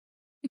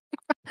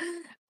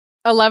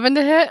 11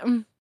 to hit.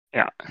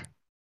 Yeah.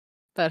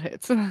 That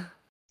hits.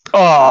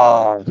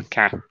 Oh,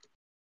 okay.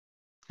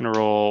 Gonna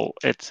roll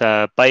its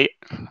bite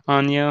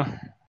on you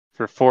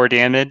for 4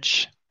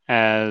 damage,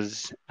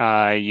 as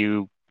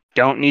you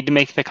don't need to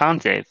make the con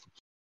save.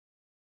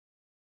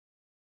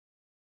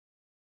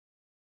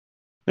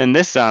 Then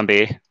this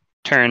zombie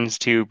turns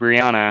to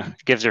Brianna,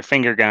 gives her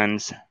finger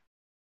guns,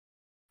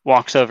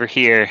 walks over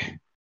here.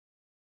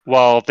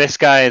 While this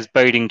guy is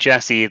biting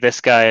Jesse,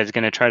 this guy is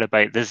going to try to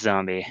bite this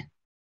zombie.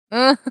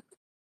 So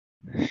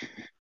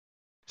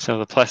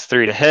the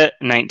 +3 to hit,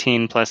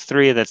 19 plus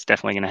 3, that's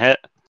definitely going to hit.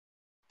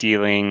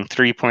 Dealing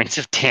 3 points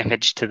of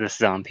damage to this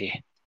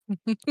zombie.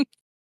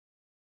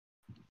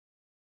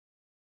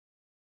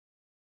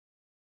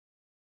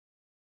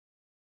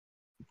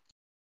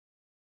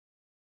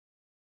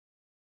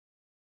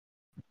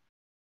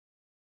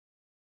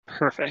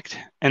 Perfect.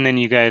 And then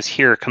you guys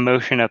hear a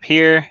commotion up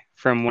here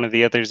from one of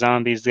the other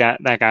zombies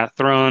that got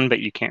thrown, but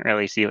you can't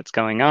really see what's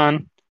going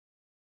on.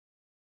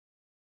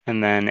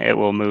 And then it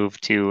will move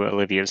to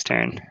Olivia's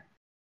turn.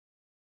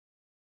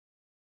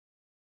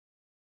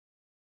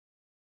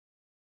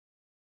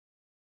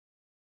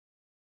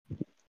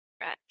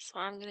 Right, so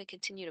I'm going to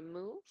continue to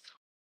move.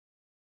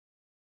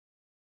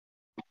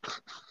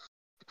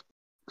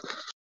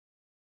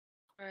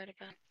 Right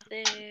about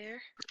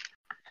there.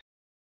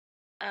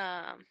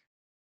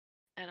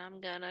 And I'm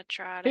gonna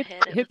try to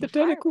hit it hit with the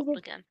tentacle. firebolt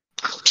again.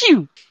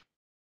 Phew!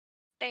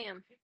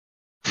 Bam.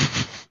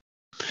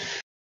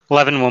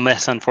 11 will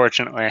miss,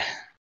 unfortunately,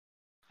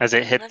 as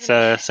it hits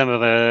 11. some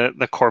of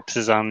the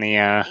corpses on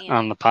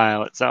the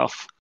pile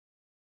itself.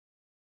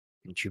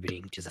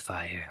 Contributing to the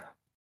fire.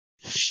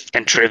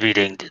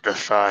 Contributing to the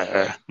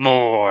fire.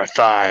 More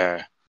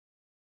fire.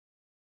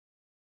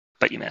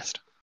 But you missed.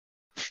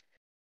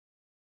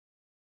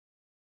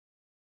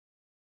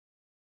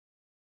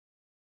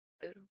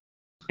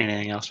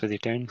 Anything else with your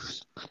turn?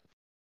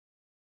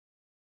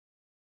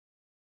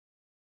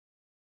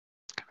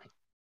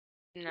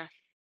 No.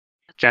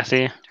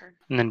 Jesse, Turn.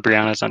 and then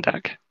Brianna's on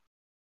deck.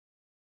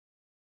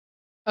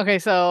 Okay,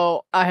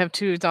 so I have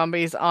 2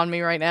 zombies on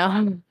me right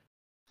now.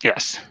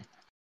 Yes.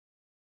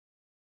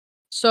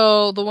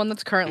 So the one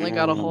that's currently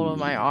got a hold of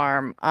my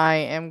arm, I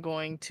am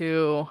going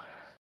to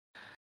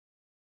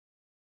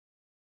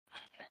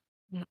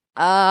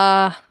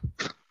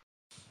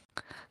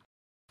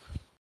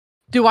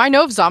do I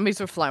know if zombies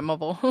are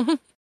flammable?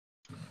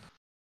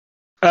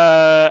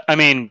 I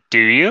mean, do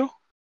you?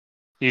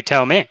 You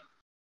tell me.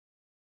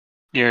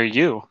 You're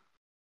you.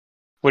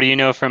 What do you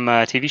know from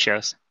TV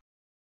shows?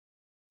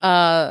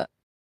 That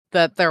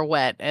they're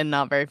wet and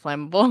not very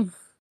flammable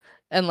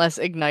unless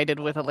ignited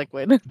with a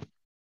liquid.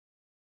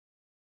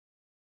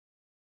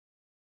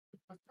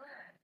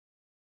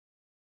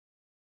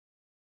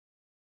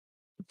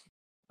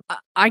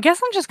 I guess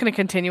I'm just going to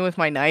continue with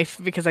my knife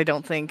because I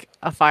don't think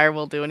a fire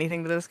will do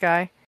anything to this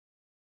guy.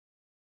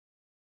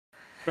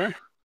 Sure.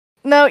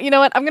 No, you know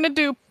what? I'm going to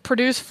do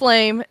produce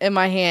flame in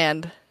my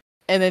hand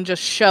and then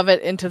just shove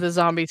it into the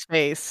zombie's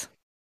face.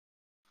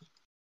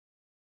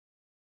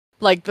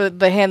 Like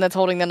the hand that's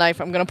holding the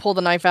knife, I'm going to pull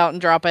the knife out and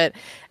drop it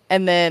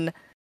and then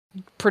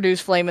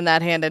produce flame in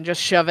that hand and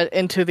just shove it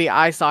into the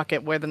eye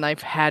socket where the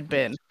knife had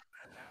been.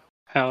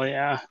 Hell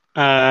yeah.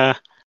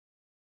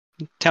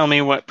 Tell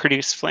me what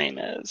produce flame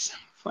is.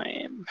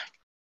 Flame.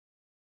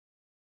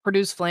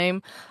 Produce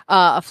flame.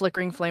 A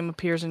flickering flame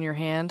appears in your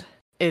hand.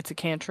 It's a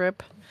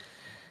cantrip.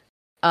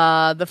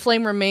 The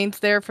flame remains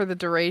there for the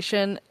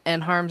duration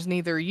and harms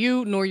neither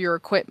you nor your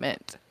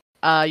equipment.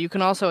 You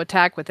can also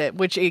attack with it,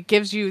 which it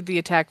gives you the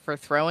attack for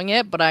throwing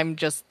it, but I'm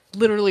just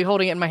literally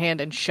holding it in my hand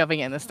and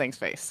shoving it in this thing's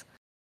face.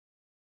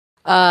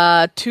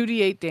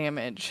 2d8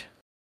 damage.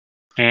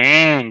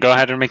 And go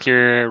ahead and make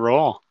your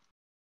roll.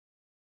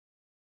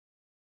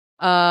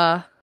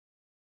 I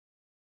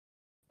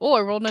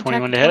rolled an attack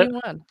 21 of to hit?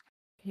 21.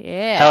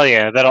 Yeah. Hell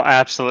yeah, that'll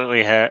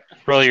absolutely hit.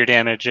 Roll your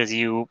damage as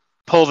you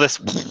pull this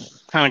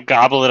kind of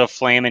goblet of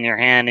flame in your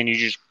hand and you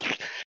just...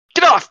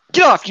 Get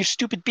off, you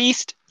stupid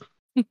beast!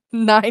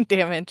 9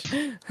 damage.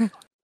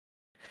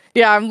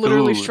 Yeah, I'm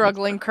literally Ooh.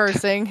 struggling,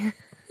 cursing.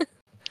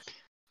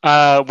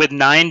 With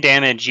 9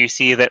 damage, you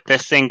see that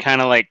this thing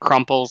kind of like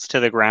crumples to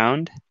the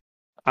ground,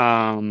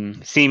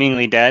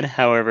 seemingly dead.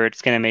 However,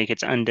 it's going to make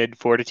its undead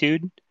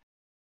fortitude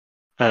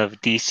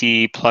of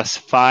DC plus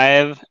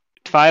 5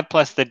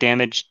 plus the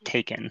damage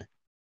taken.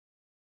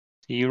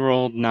 You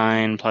rolled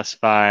 9 plus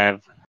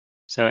 5,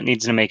 so it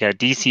needs to make a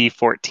DC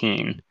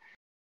 14,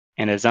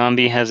 and a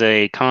zombie has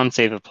a con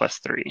save of plus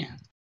 3.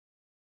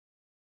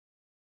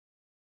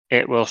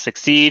 It will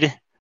succeed.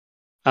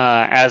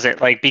 As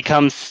it like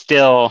becomes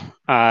still,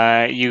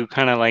 you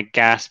kind of like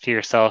gasp to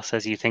yourselves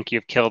as you think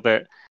you've killed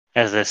it,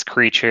 as this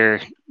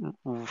creature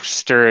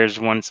stirs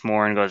once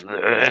more and goes,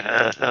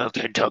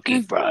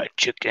 Kentucky Fried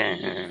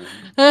Chicken.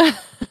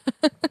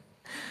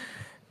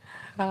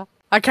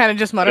 I kind of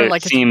just muttered It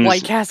like seems- it's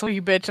White Castle,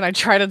 you bitch, and I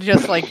try to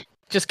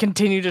just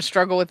continue to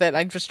struggle with it.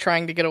 I'm just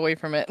trying to get away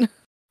from it.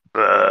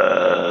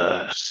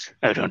 I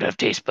don't have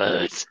taste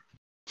buds.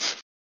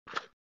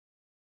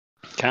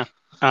 Okay.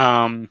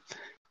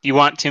 You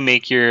want to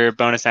make your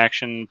bonus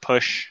action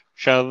push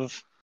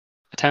shove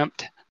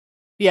attempt,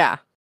 Yeah.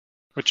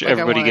 which Like I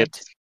everybody wanna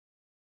gets.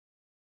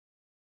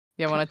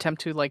 Yeah, I want to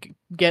attempt to like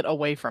get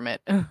away from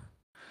it. Sure.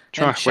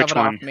 And shove Which it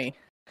one? off me.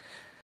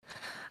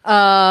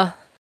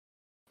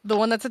 The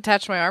one that's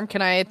attached to my arm,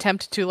 can I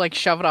attempt to like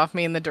shove it off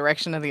me in the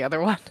direction of the other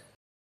one?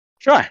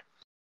 Sure.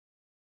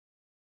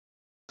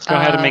 Go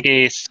ahead and Uh, make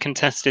a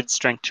contested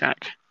strength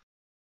check.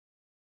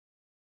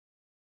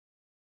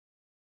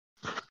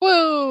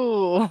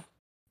 Woo!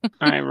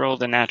 I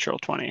rolled a natural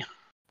 20.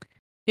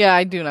 Yeah,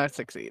 I do not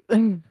succeed.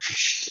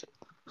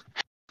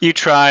 You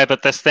try,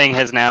 but this thing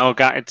has now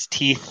got its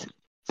teeth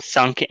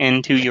sunk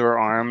into your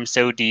arm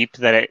so deep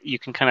that you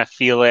can kind of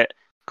feel it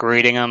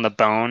grating on the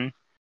bone.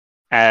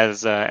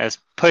 As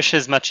push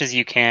as much as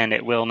you can,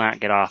 it will not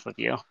get off of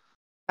you.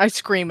 I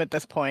scream at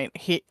this point.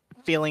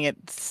 feeling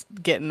it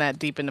getting that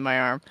deep into my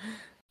arm.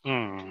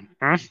 All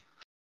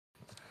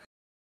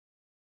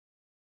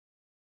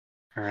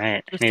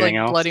right. Just Anything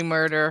like else? bloody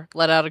murder.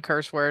 Let out a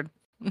curse word.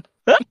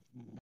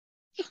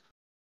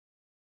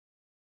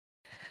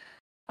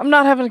 I'm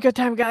not having a good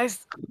time,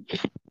 guys.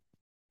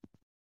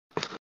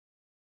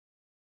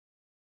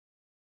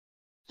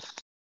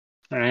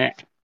 All right.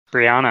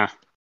 Brianna.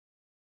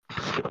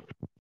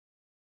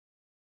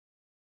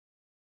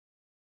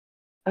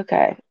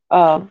 Okay.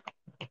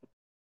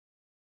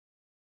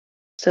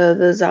 So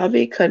the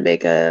zombie could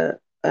make a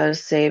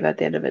save at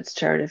the end of its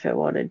turn if it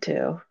wanted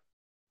to.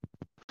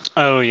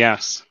 Oh,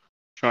 yes.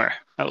 Sure.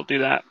 I will do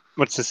that.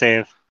 What's the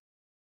save?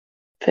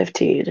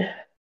 15.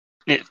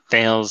 It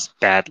fails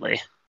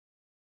badly.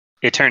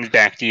 It turns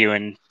back to you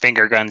and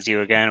finger guns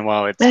you again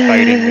while it's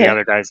biting the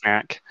other guy's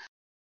neck.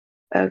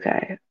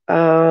 Okay.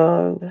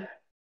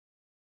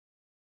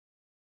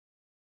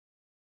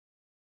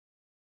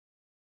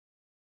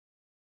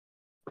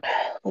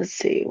 Let's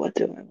see. What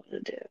do I want to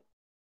do?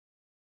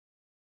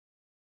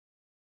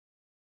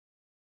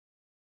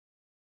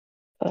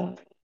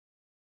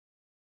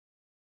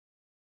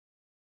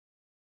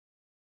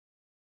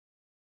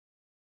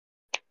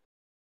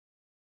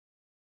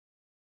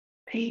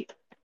 Wait.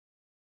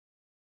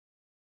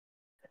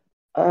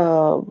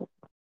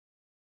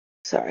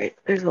 Sorry.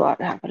 There's a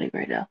lot happening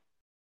right now.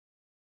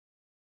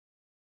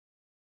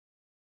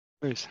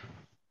 Please.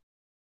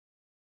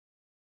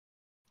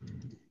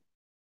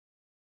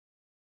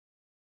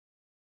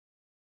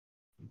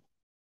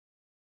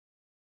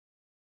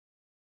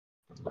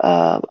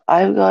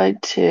 I'm going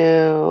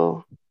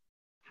to.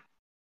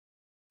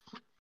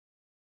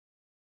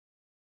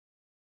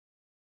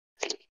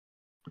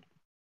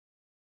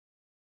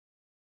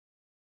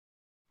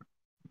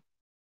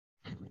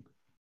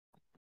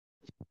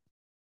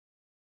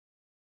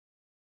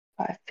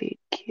 Five feet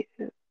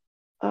cube.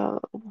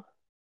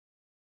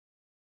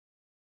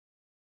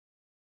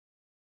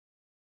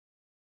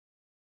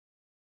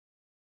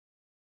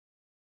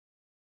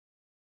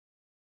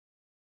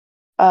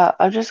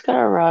 I'm just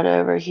gonna run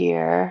over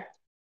here.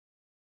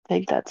 I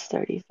think that's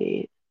 30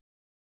 feet.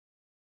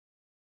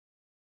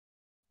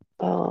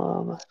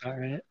 All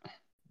right.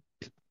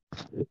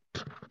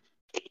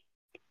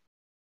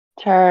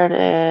 Turn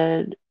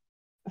and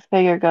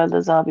finger gun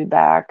the zombie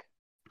back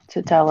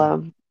to tell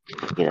him,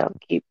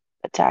 keep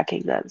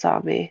attacking that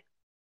zombie.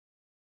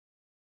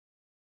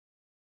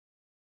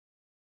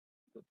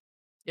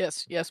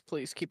 Yes,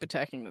 please keep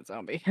attacking the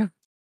zombie.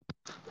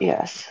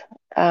 Yes.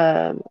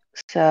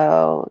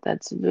 So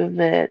that's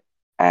movement,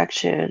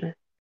 action.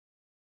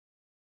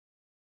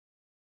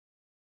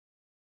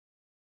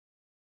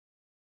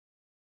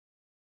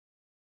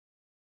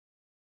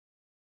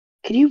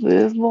 Can you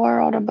move more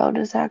on a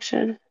bonus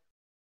action?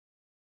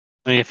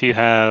 If you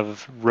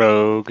have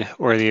rogue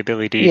or the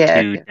ability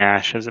Yeah. to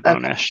dash as a Okay.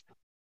 bonus.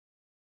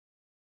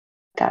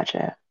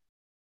 Gotcha.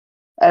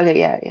 Okay,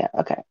 yeah,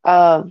 okay.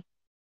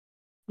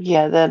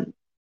 Yeah, then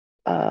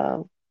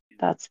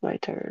that's my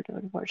turn,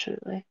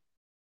 unfortunately.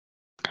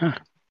 Huh.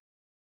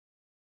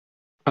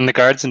 On the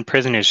guards and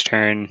prisoners'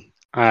 turn,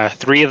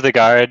 three of the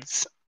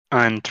guards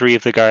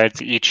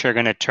each are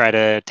going to try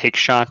to take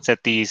shots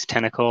at these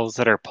tentacles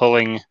that are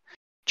pulling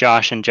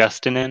Josh and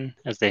Justin in,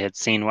 as they had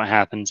seen what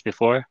happens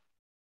before.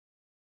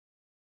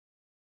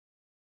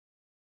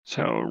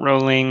 So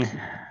rolling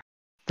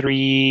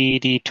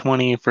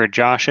 3d20 for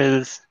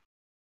Josh's.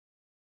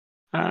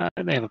 They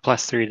have a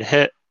 +3 to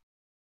hit.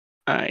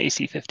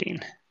 AC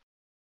 15.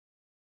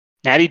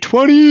 Natty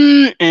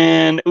 20!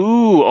 And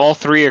all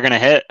three are going to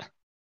hit.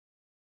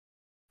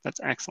 That's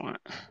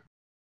excellent.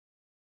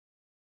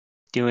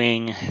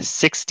 Doing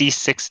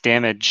 66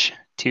 damage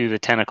to the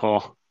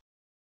tentacle.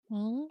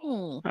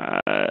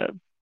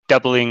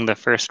 Doubling the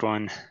first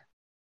one.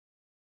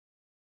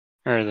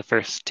 Or the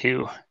first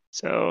two.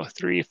 So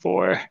 3,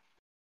 4,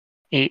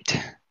 8,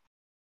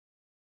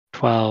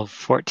 12,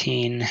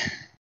 14,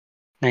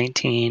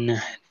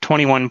 19,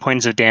 21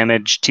 points of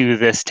damage to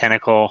this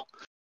tentacle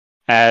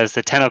as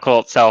the tentacle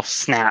itself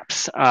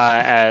snaps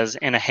as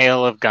in a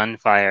hail of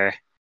gunfire.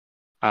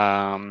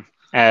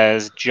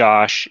 As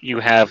Josh, you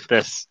have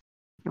this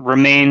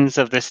remains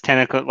of this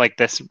tentacle, like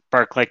this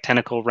bark-like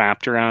tentacle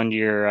wrapped around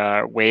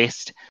your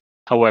waist.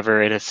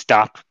 However, it has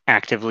stopped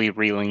actively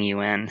reeling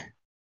you in.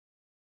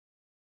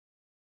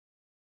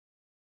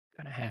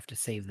 Gonna have to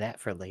save that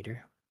for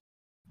later.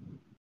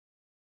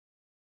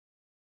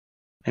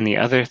 And the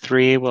other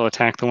three will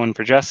attack the one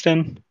for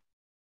Justin.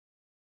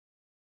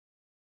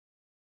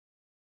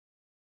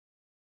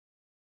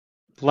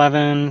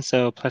 11,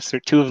 so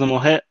 +2 of them will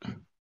hit.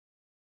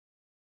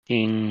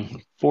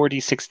 Being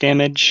 46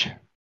 damage.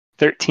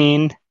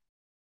 13. Let's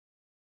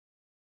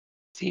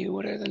see,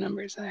 what are the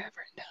numbers I have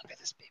written down for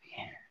this baby?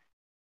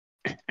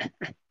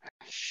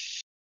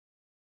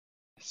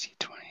 See,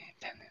 20,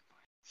 10 hit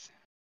points.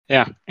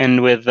 Yeah,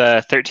 and with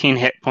 13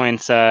 hit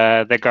points,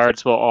 the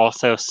guards will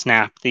also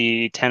snap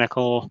the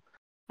tentacle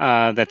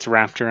that's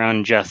wrapped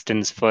around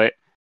Justin's foot.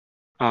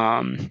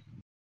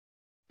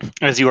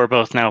 As you are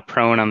both now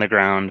prone on the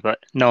ground, but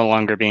no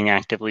longer being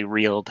actively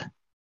reeled.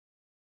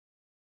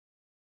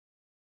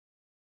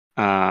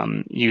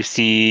 You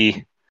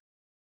see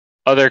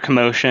other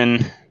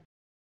commotion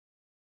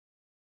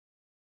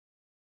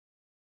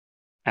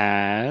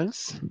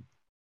as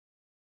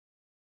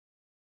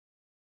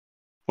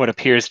what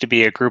appears to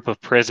be a group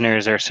of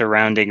prisoners are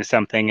surrounding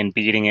something and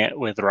beating it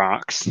with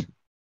rocks.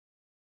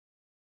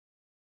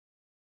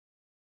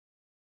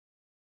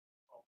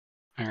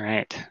 All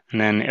right,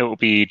 and then it will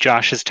be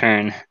Josh's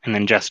turn, and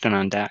then Justin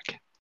on deck.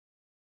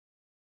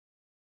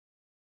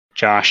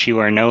 Josh, you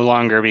are no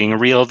longer being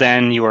reeled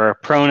in. You are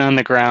prone on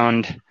the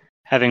ground,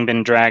 having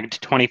been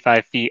dragged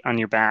 25 feet on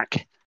your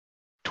back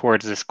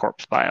towards this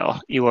corpse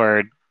pile. You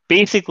are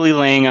basically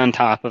laying on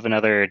top of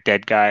another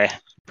dead guy,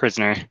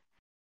 prisoner.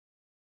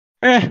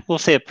 We'll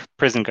say a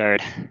prison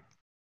guard.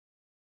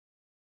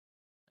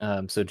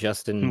 So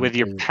Justin, With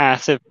your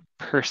passive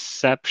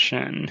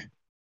perception,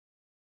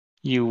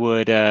 you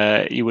would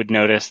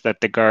notice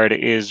that the guard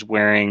is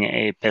wearing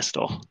a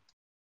pistol.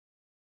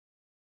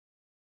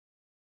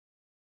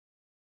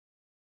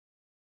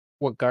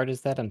 what guard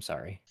is that? I'm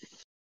sorry.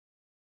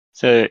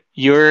 So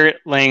you're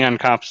laying on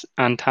top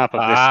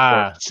of this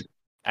corpse.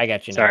 I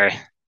got you now. Sorry.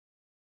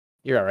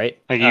 You're all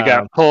right. Like you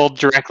got pulled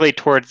directly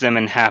towards them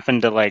and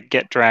happened to like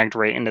get dragged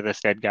right into this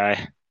dead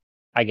guy.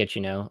 I get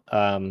you now.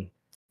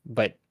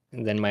 But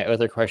then my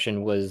other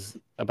question was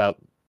about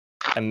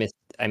I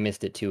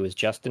missed it too. Is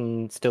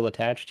Justin still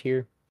attached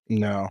here?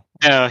 No.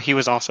 No, he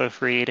was also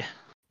freed.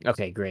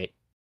 Okay, great.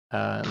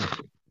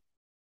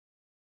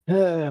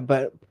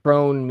 But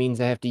prone means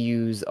I have to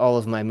use all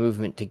of my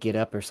movement to get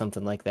up or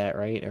something like that,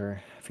 right?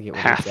 Or I forget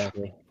what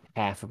exactly.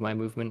 Half of my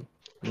movement.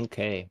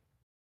 Okay.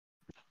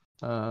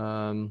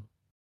 How's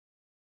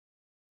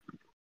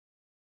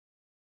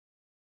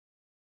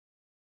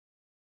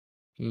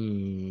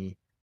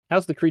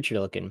the creature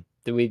looking?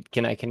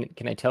 Can I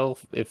tell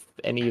if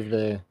any of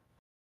the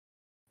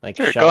like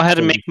Sure, go ahead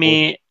and make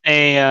me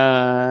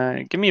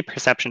a give me a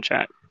perception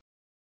check.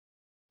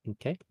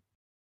 Okay.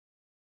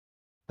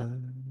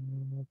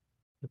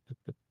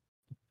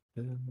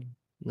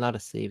 Not a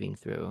saving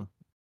throw.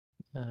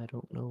 I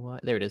don't know why.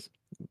 There it is.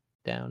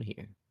 Down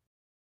here.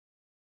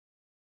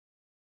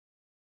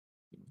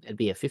 It'd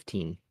be a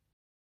 15.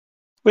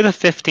 With a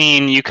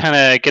 15, you kind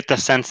of get the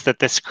sense that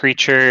this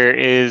creature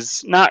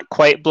is not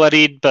quite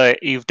bloodied,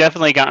 but you've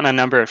definitely gotten a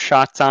number of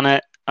shots on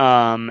it.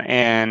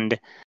 And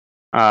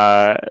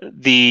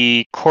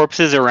the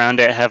corpses around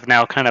it have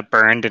now kind of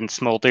burned and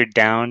smoldered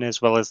down,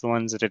 as well as the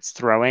ones that it's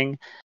throwing.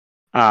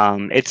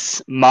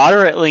 It's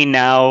moderately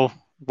now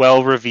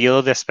well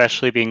revealed,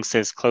 especially being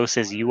as close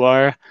as you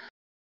are.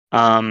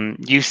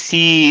 You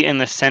see in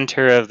the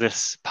center of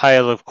this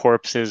pile of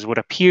corpses what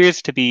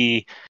appears to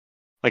be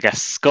like a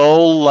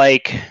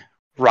skull-like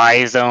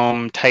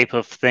rhizome type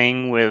of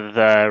thing with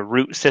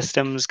root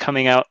systems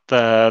coming out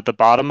the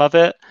bottom of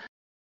it.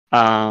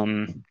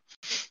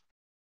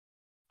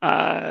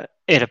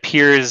 It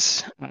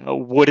appears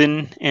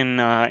wooden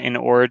in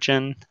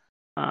origin,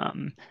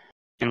 and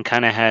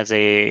kind of has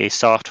a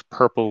soft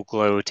purple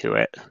glow to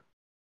it.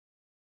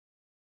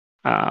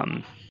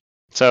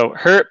 So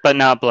hurt but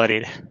not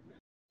bloodied.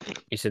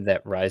 You said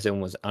that rhizome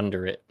was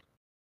under it.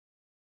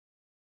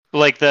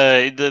 Like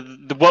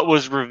the what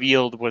was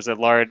revealed was a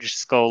large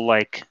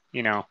skull-like,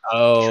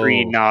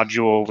 tree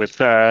nodule with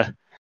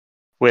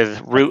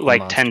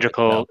root-like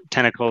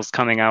tentacles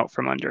coming out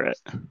from under it.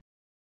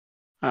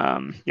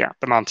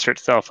 The monster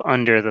itself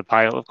under the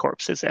pile of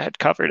corpses it had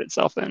covered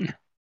itself in.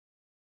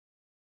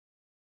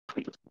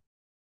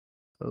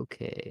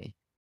 Okay.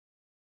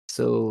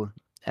 So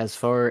as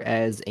far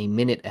as a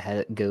minute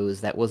goes,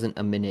 that wasn't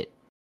a minute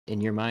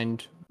in your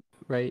mind,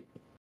 right?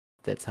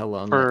 That's how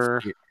long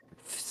that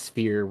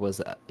sphere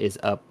is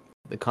up.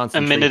 The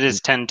concentration. A minute is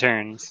 10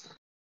 turns.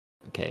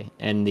 Okay,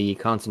 and the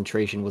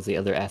concentration was the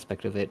other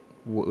aspect of it.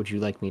 What would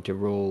you like me to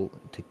roll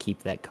to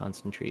keep that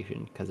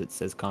concentration? Because it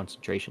says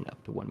concentration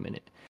up to 1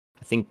 minute.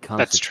 I think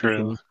concentration That's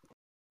true.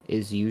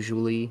 Is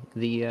usually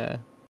the.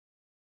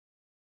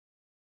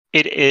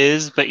 It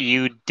is, but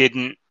you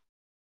didn't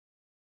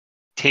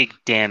take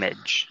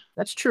damage.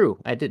 That's true.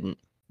 I didn't.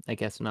 I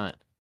guess not.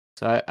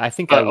 So I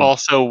think. But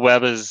also,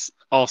 Web is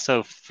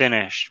also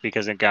finished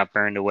because it got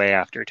burned away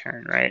after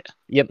turn, right?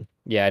 Yep.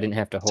 Yeah, I didn't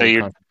have to hold. So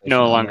you're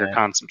no longer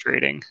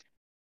concentrating.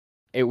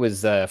 It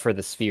was for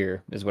the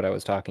sphere, is what I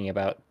was talking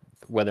about.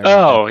 Whether.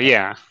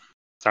 Yeah.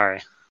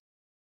 Sorry.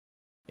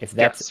 If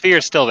that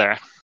sphere's still there.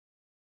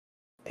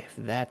 If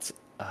that's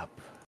up,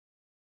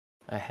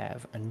 I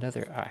have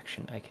another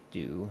action I could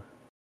do.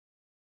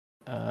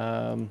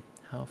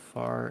 How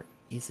far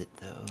is it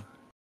though?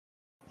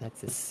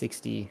 That's a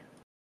 60.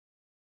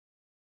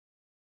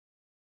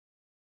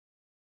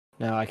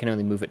 No, I can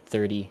only move it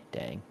 30.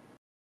 Dang.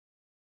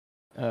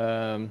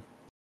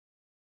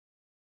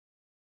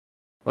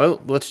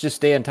 Well, let's just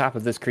stay on top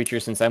of this creature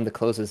since I'm the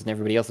closest and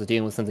everybody else is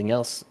dealing with something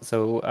else.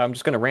 So I'm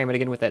just going to ram it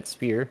again with that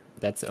spear.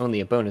 That's only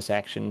a bonus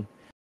action.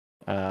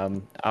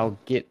 I'll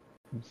get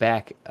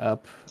back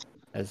up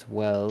as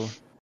well.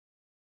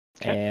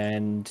 Okay.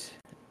 And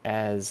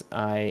as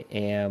I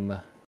am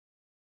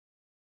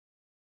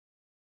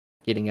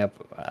getting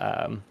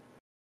up,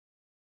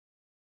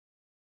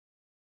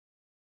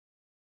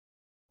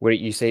 Would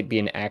you say it'd be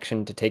an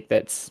action to take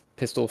that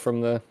pistol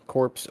from the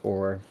corpse,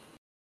 or?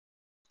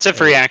 It's a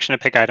free action to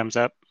pick items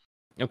up.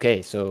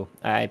 Okay, so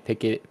I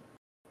pick it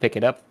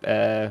up.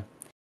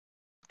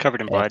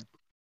 Covered in blood.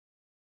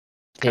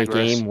 Take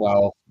Gross. aim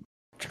while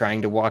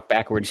trying to walk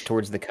backwards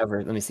towards the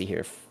cover. Let me see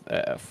here.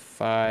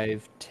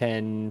 5,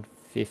 10,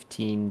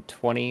 15,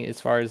 20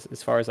 as far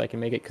as I can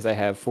make it, because I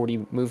have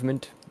 40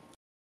 movement.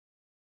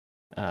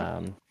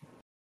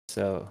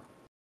 So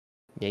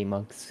yay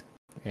monks.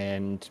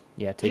 And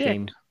yeah, take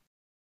aim.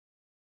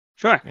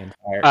 Sure. And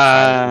fire.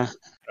 I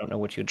don't know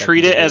what you'd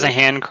treat like it to as do. a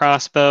hand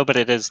crossbow, but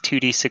it is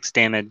 2d6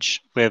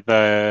 damage with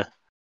a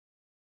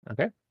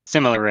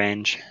similar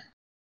range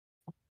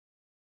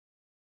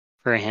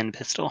for a hand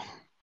pistol.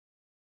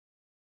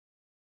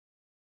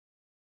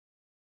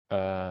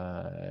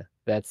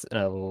 That's an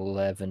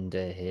 11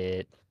 to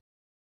hit.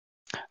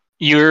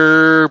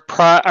 You're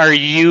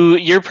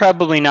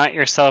probably not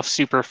yourself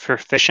super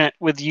proficient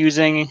with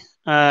using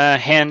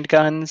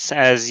handguns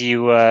as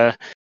you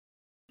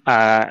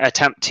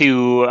attempt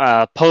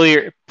to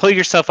pull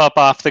yourself up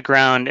off the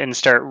ground and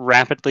start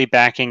rapidly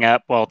backing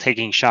up while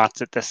taking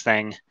shots at this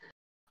thing.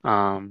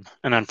 And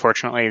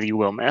unfortunately, you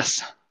will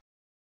miss.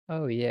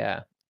 Oh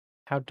yeah.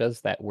 How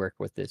does that work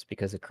with this?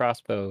 Because a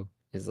crossbow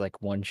is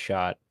like one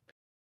shot.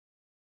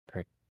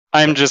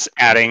 I'm just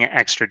adding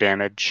extra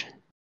damage.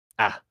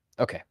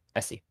 Okay, I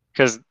see.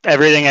 Because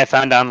everything I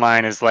found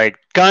online is like,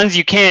 guns,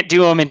 you can't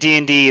do them in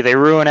D&D. They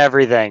ruin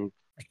everything.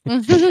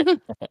 Yeah,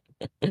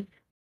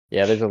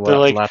 there's a They're lot,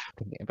 like- lot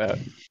to think about.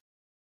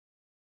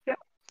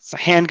 So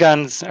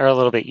handguns are a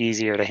little bit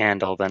easier to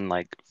handle than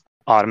like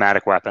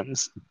automatic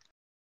weapons.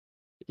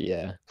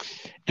 Yeah.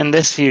 In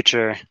this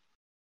future,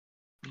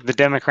 the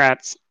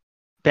Democrats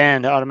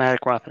banned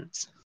automatic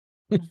weapons.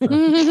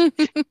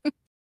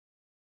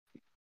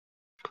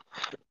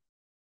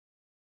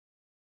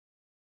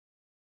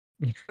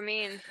 I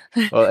mean,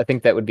 Well, I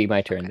think that would be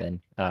my turn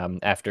then.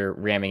 After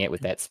ramming it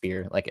with that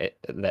spear, like I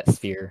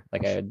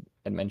had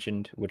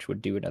mentioned, which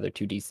would do another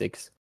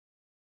 2d6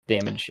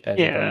 damage as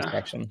a bonus Yeah.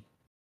 action.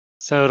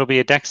 So it'll be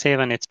a dex save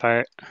on its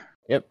part.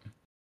 Yep.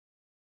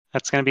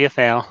 That's going to be a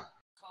fail.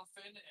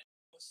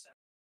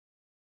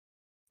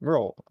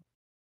 Roll.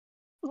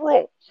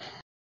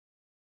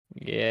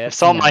 Yeah. it's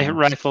Assault 9.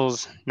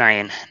 rifles,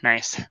 9.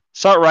 Nice.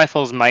 Assault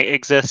rifles might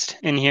exist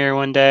in here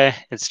one day.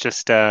 It's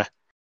just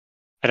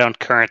I don't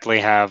currently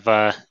have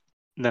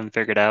them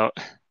figured out.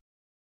 You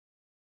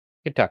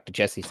could talk to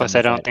Jesse. Plus,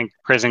 I don't think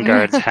prison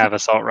guards have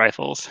assault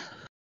rifles.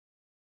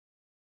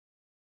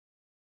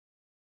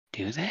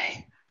 Do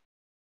they?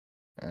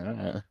 I don't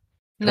know.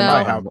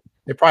 No,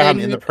 They probably have them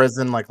They in the kn-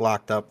 prison, like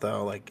locked up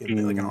though, like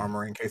in like an Mm.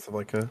 armory in case of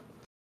like a.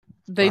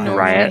 they Riot.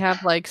 normally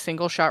have like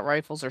single shot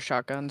rifles or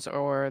shotguns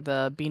or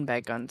the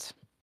beanbag guns.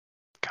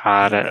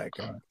 Got it.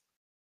 feedback on it.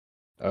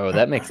 Oh,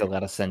 that makes a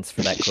lot of sense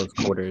for that close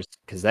quarters,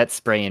 because that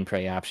spray and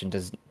pray option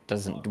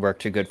doesn't work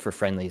too good for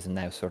friendlies in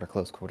that sort of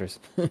close quarters.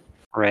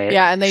 Right.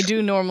 Yeah, and they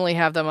do normally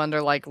have them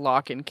under like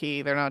lock and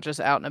key. They're not just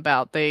out and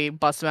about. They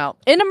bust them out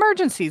in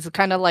emergencies,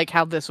 kind of like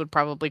how this would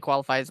probably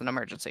qualify as an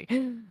emergency.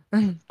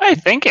 I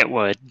think it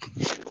would.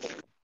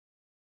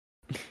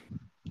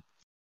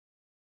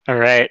 All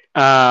right.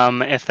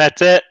 If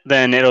that's it,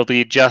 then it'll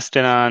be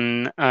Justin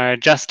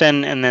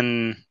and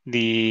then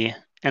the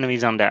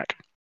enemies on deck.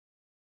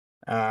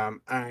 All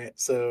right,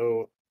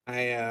 so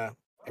I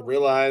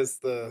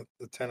realized the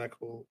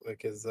tentacle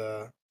like has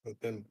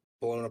been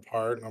blown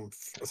apart, and I'm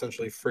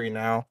essentially free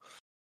now.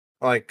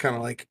 I like kind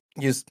of like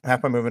use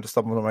half my movement to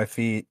supplement my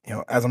feet. You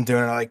know, as I'm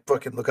doing it, I like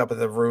fucking look up at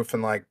the roof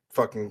and like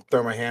fucking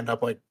throw my hand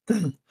up like,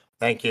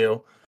 thank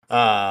you.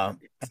 And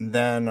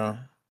then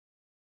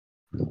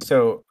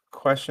so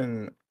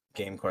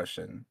game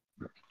question.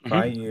 If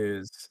I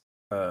use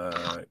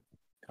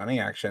cunning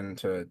action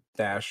to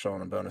dash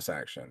on a bonus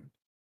action,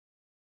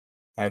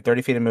 I have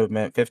 30 feet of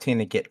movement, 15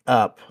 to get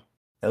up.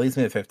 That leaves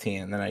me at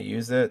 15, and then I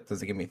use it.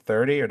 Does it give me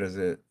 30, or does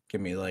it give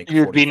me like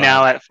You'd be 45?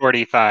 now at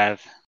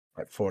 45.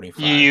 At 45.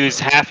 You use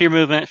half your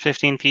movement,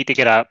 15 feet to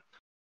get up.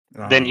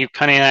 Then you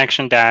cunning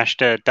action dash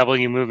to double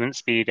your movement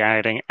speed,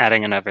 adding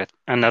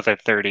another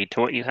 30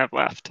 to what you have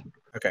left.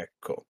 Okay,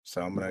 cool.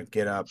 So I'm gonna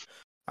get up.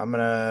 I'm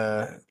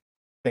gonna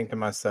think to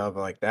myself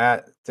like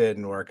that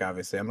didn't work.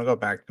 Obviously, I'm gonna go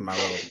back to my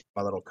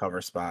little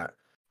cover spot.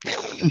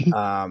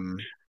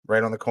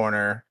 Right on the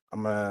corner.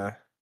 I'm gonna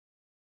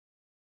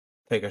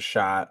take a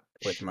shot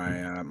with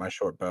my my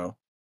short bow.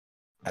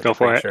 At Go the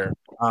for it. creature.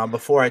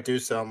 Before I do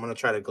so, I'm gonna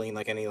try to glean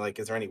like any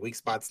is there any weak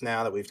spots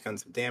now that we've done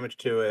some damage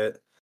to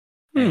it?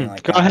 Anything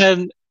like Go that?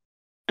 ahead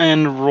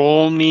and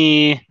roll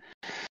me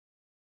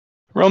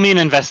an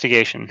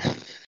investigation.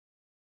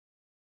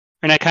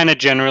 And I kind of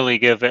generally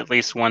give at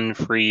least one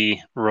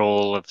free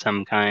roll of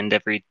some kind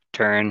every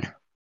turn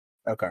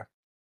Okay.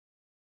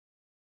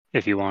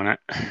 if you want it.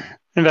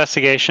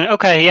 Investigation.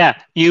 Okay, yeah.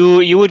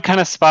 You would kind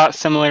of spot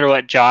similar to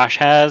what Josh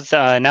has.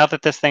 Now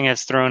that this thing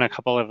has thrown a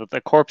couple of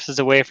the corpses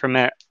away from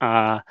it,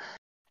 and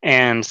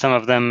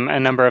a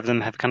number of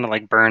them have kind of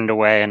like burned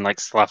away and like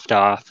sloughed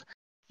off.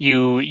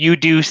 you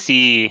do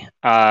see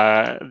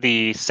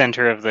the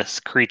center of this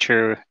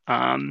creature.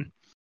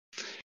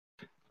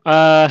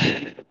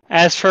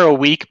 As for a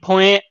weak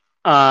point,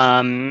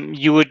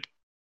 you would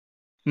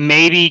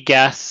maybe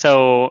guess.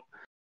 So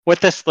what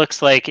this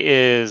looks like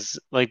is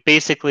like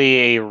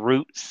basically a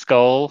root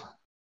skull,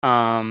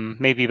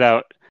 maybe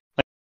about,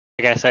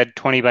 like I said,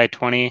 20 by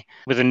 20,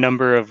 with a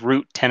number of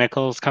root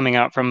tentacles coming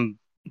out from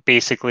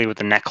basically with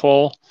the neck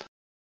hole.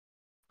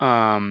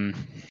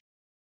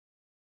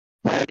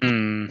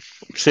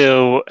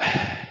 So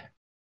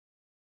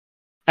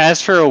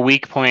as for a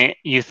weak point,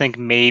 you think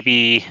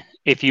maybe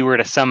if you were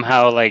to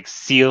somehow like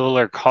seal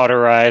or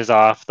cauterize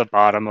off the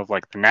bottom of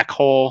like the neck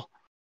hole,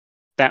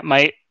 that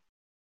might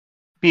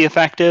be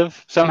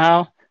effective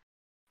somehow.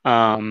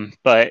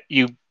 But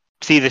you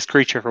see this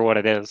creature for what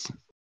it is.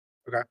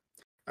 Okay.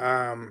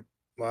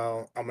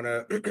 Well, I'm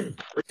gonna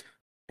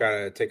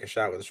gotta take a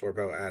shot with a short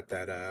bow at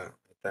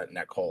that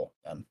neck hole.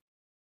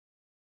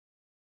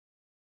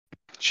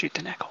 Shoot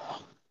the neck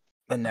hole.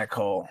 The neck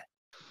hole.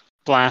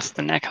 Blast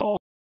the neck hole.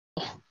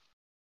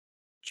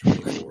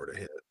 24 to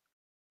hit.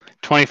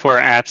 24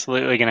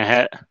 absolutely gonna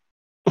hit.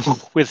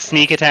 With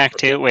sneak attack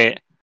too. Wait.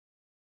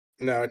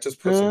 No, it just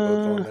puts them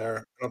both on there.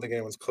 I don't think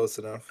anyone's close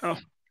enough. Oh.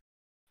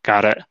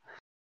 Got it.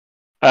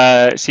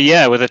 So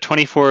yeah, with a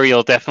 24,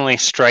 you'll definitely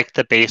strike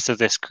the base of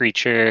this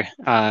creature,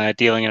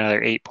 dealing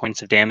another 8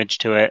 points of damage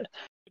to it.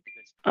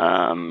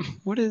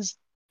 What is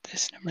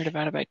this number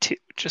divided by 2?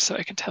 Just so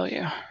I can tell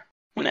you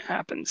when it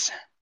happens.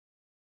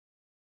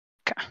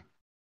 Okay.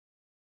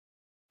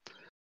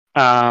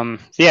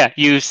 Yeah,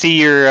 you see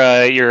your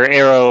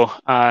arrow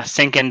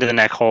sink into the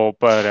neck hole,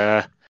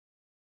 but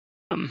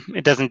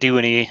it doesn't do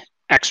any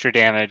extra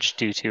damage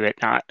due to it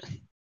not,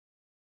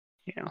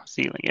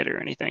 sealing it or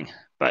anything.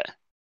 But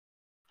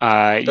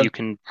you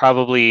can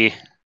probably,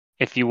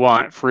 if you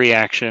want, free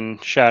action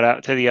shout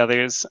out to the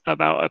others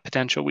about a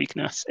potential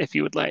weakness if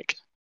you would like.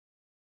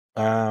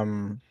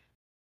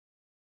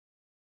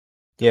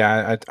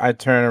 Yeah, I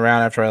turn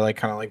around after I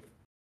kind of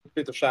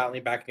shoot the shot,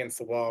 lean back against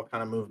the wall,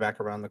 kind of move back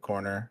around the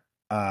corner.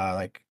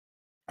 I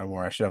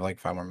should have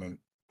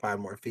 5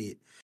 more feet,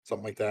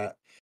 something like that.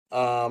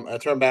 I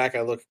turn back,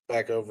 I look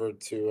back over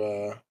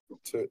to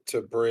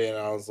Bree, and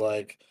I was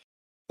like,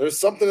 "There's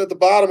something at the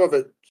bottom of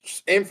it.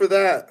 Just aim for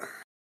that."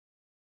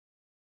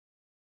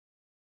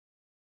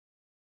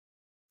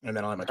 And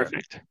then I'll have my turn.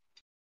 Perfect.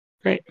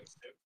 Great.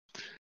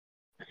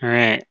 All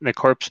right, the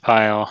corpse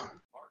pile.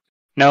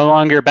 No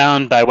longer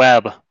bound by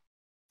web.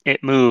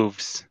 It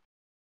moves.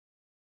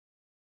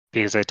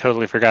 Because I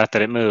totally forgot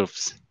that it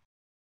moves.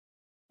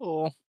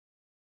 Oh.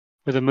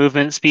 With a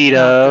movement speed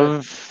Not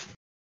of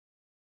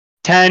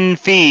 10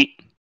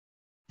 feet.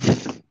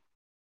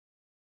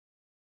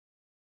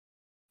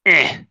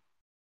 Eh.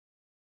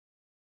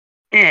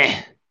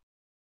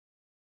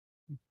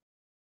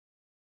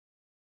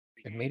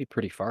 It made it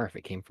pretty far if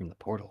it came from the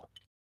portal.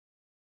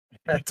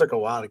 It took a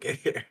while to get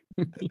here.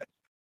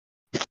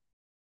 It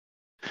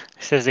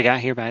says it got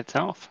here by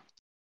itself.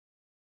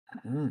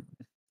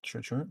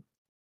 Sure.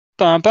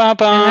 Bum, bum, It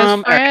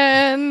bum. has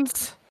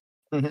friends.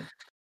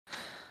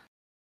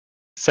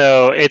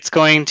 So it's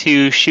going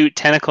to shoot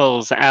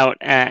tentacles out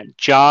at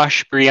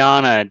Josh,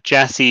 Brianna,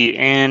 Jesse,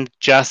 and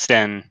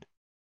Justin.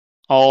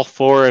 All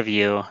 4 of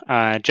you.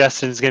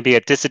 Justin's going to be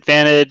at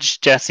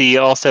disadvantage. Jesse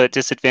also at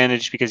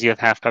disadvantage because you have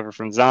half cover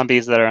from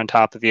zombies that are on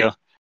top of you.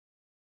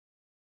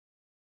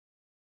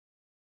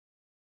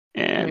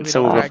 And Maybe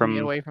so to we'll go drag me from...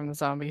 away from the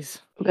zombies.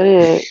 I'm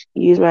gonna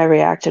use my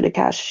reaction to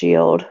cast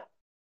shield.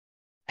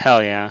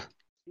 Hell yeah.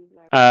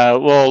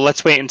 Well,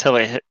 let's wait until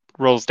it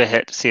rolls to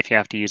hit to see if you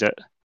have to use it.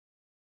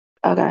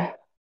 Okay.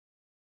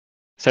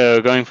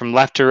 So going from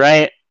left to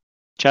right,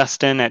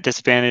 Justin at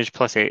disadvantage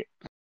 +8.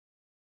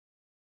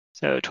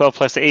 So 12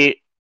 plus 8,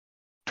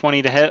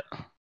 20 to hit.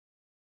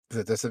 Is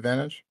it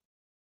disadvantage?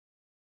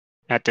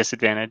 At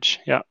disadvantage.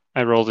 Yeah,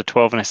 I rolled a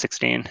 12 and a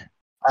 16.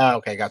 Oh,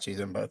 okay, got you. Use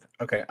them both.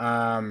 Okay.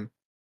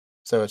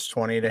 So it's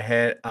 20 to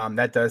hit.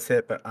 That does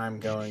hit, but I'm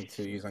going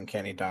to use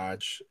Uncanny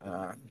Dodge.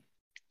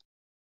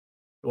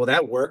 Will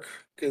that work?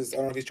 Because I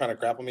don't know if he's trying to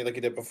grapple me like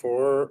he did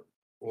before.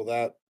 Will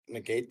that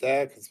negate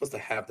that? Because it's supposed to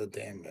have the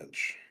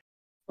damage.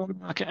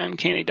 Okay,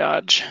 Uncanny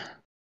Dodge.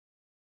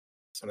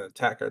 So an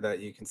attacker that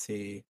you can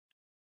see.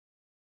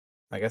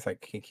 I guess I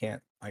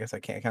can't.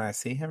 Can I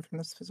see him from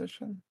this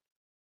position?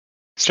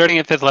 Starting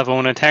at 5th level,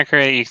 when an attacker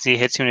you can see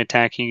hits you an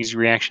attack, you use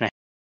reaction to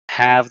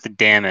have the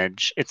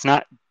damage. It's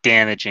not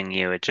damaging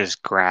you, it's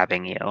just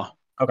grabbing you.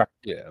 Okay.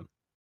 Yeah.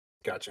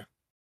 Gotcha.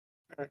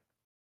 All right.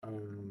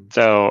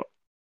 So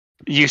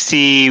you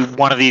see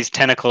one of these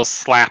tentacles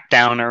slap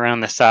down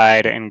around the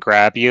side and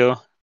grab you.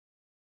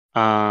 2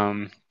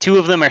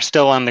 of them are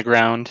still on the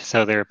ground,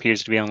 so there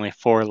appears to be only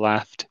 4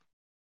 left.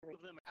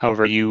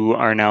 However, you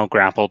are now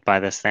grappled by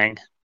this thing.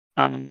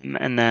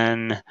 And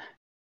then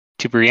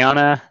to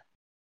Brianna,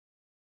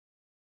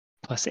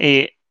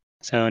 +8.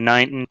 So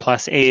 9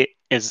 plus 8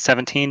 is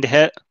 17 to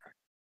hit.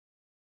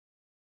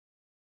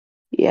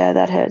 Yeah,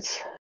 that hits.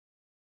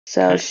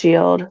 So Okay.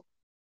 shield.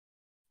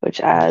 which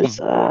adds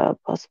 +5,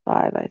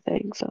 I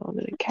think. So I'm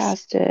gonna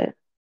cast it.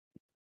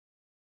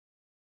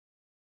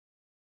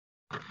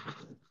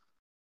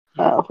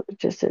 Oh, it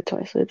just did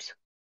twice loops.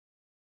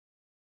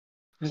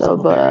 So,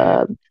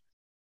 but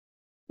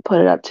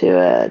put it up to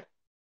a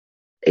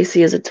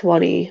AC is a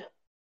 20.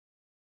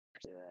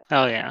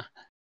 Hell yeah.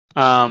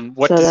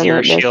 What So does then your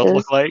it shield misses.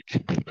 look like?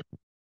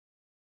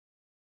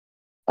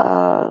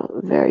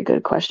 Very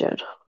good question.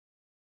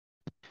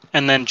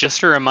 And then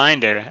just a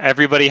reminder,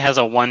 everybody has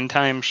a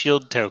one-time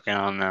shield token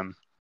on them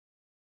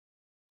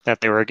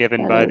that they were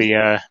given by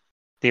That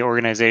the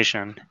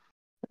organization.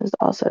 is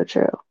also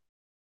true.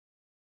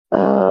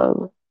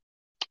 What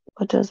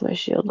does my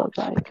shield look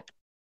like?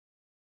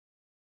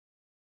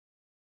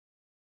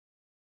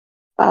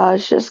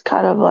 It's just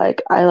kind of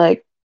like I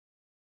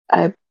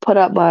put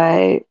up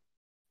my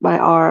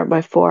arm,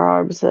 my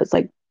forearm, so it's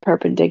like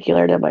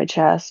perpendicular to my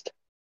chest.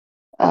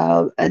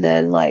 And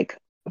then like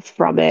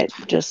from it,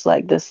 just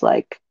like this,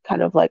 like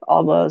kind of like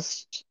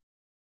almost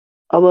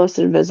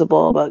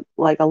invisible, but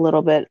like a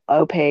little bit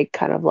opaque,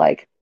 kind of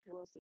like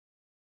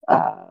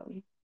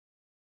um,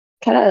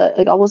 kind of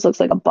like almost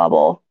looks like a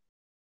bubble.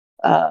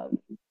 Um,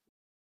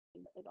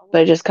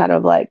 but it just kind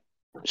of like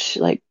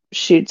like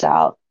shoots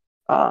out,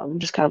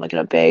 just kind of like in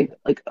a big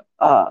like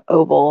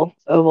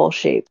oval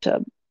shape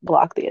to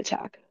block the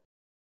attack.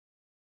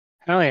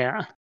 Hell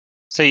yeah.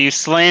 So you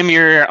slam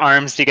your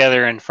arms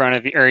together in front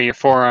of you, or your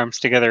forearms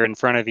together in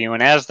front of you,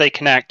 and as they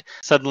connect,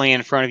 suddenly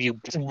in front of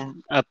you,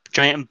 a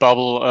giant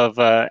bubble of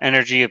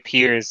energy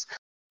appears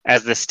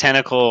as this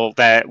tentacle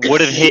that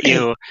would have hit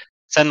you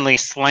suddenly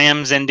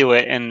slams into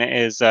it and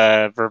is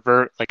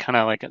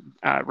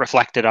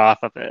reflected off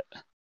of it.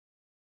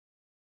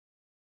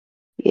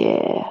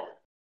 Yeah.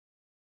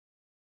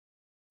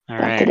 All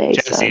Not right, today,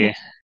 Jesse, son.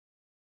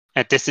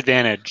 at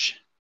disadvantage.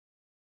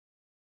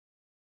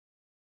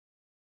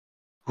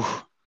 Whew.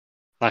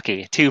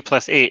 Lucky. 2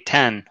 + 8,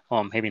 10.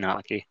 Well, maybe not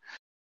lucky.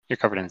 You're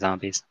covered in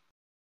zombies.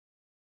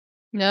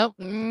 Nope.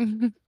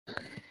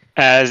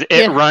 As it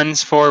Yeah.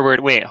 runs forward.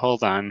 Wait,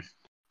 hold on.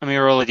 Let me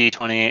roll a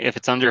d20. If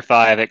it's under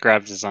 5, it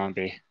grabs a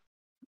zombie.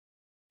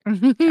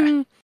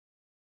 Okay.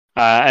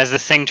 As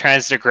this thing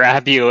tries to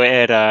grab you,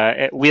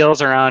 it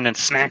wheels around and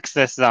smacks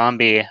this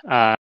zombie.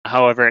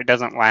 However, it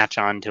doesn't latch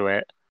onto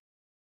it.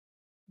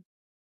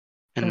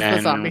 And Does then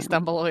the zombie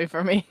stumble away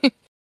from me?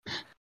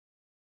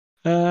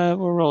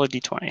 we'll roll a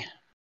d20.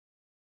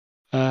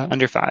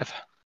 Under 5.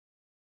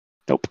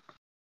 Nope.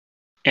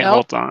 It Nope.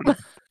 holds on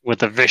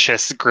with a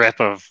vicious grip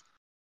of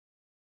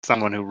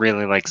someone who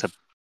really likes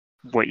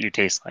what you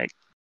taste like.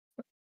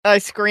 I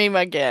scream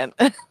again.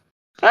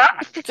 Ah!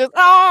 Just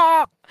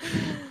ah!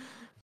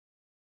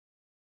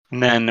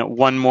 And then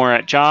one more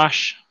at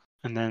Josh,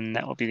 and then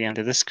that will be the end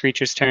of this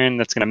creature's turn.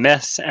 That's going to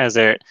miss as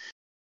it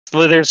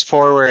slithers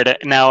forward,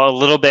 now a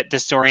little bit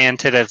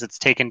disoriented as it's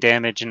taken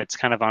damage and it's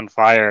kind of on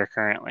fire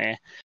currently.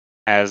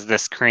 As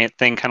this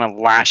thing kind of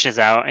lashes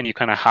out and you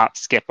kind of hop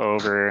skip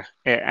over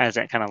it as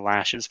it kind of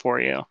lashes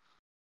for you.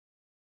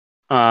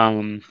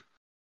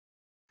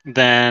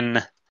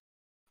 Then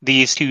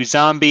these two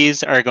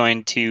zombies are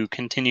going to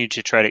continue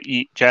to try to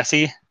eat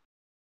Jesse.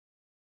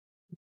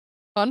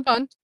 Fun.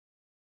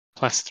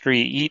 +3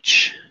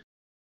 each.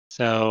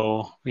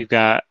 So we've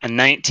got a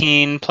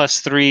 19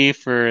 +3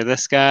 for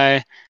this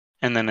guy,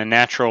 and then a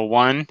natural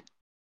 1.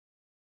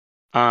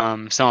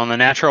 So on the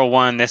natural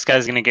 1, this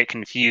guy's going to get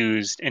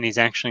confused, and he's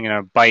actually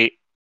going to bite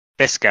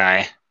this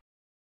guy.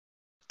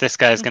 This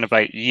guy's going to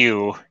bite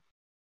you.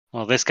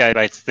 Well, this guy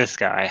bites this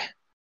guy.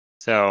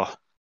 So,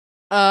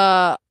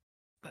 yeah.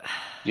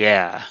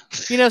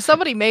 You know,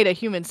 somebody made a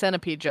human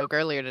centipede joke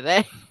earlier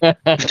today.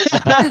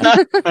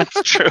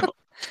 That's true.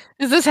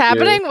 Is this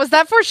happening? Was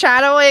that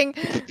foreshadowing?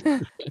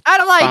 I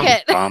don't like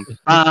it.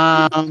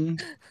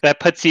 That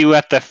puts you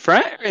at the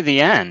front or the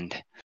end?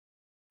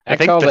 I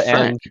think call the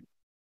front.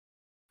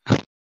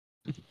 end.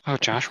 Oh,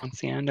 Josh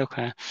wants the end.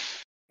 Okay.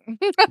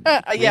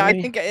 Yeah,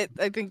 Really?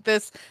 I think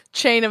this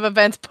chain of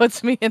events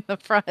puts me in the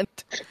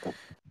front.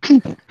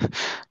 All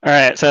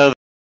right. So the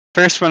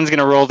first one's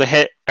gonna roll to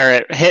hit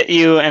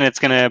you, and it's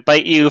gonna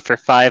bite you for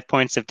 5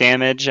 points of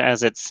damage.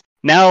 As it's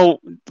now,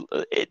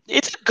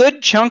 it's a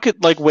good chunk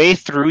like way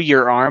through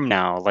your arm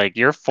now. Like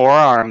your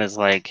forearm is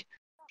like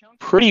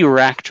pretty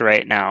wrecked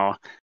right now.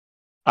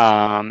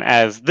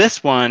 As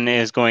this one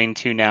is going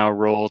to now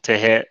roll to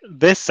hit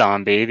this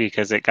zombie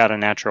because it got a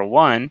natural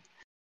 1.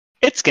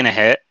 It's gonna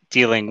hit,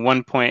 dealing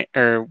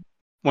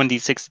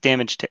 1d6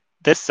 damage to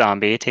this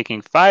zombie,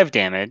 taking 5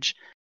 damage,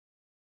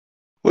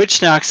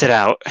 which knocks it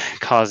out,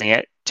 causing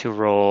it to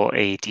roll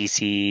a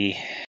DC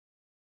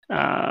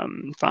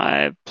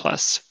 5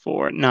 +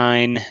 4,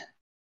 9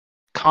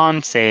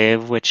 con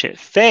save, which it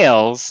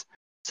fails.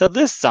 So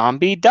this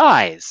zombie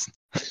dies.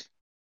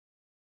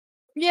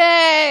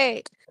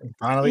 Yay!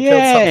 Finally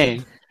killed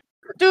something.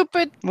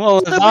 Stupid.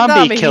 Well, the Stupid zombie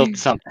zombie. killed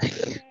something.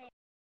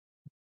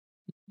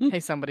 Hey,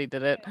 somebody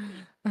did it.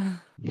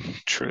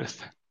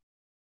 Truth.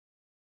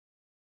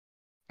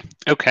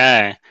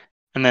 Okay.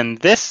 And then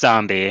this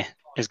zombie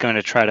is going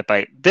to try to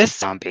bite this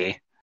zombie.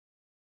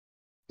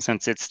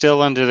 since it's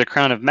still under the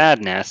Crown of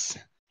Madness,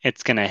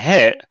 it's going to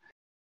hit,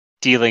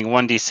 dealing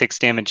 1d6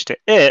 damage to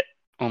it,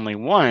 only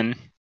 1.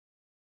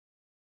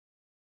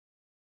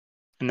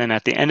 And then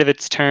at the end of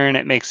its turn,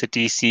 it makes a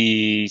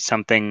DC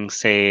something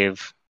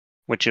save,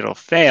 which it'll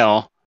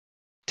fail,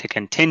 to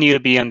continue to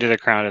be under the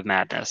Crown of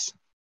Madness.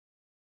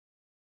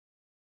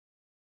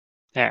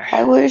 There.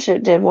 I wish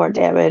it did more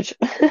damage.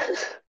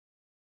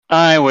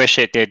 I wish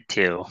it did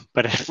too,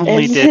 but it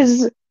only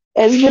did.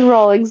 It's been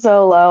rolling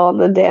so low on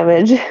the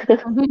damage.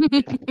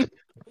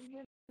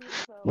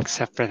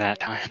 Except for that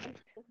time.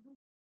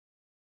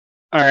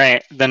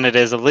 Alright, then it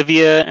is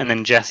Olivia and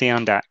then Jesse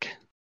on deck.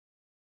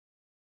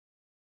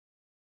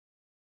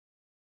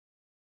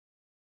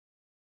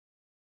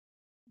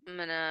 I'm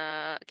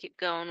gonna keep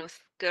going with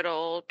good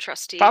old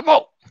trusty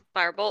Firebolt!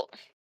 Firebolt.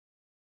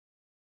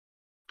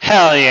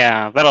 Hell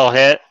yeah, that'll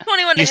hit.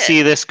 21 to You hit.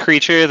 see this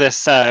creature,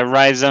 this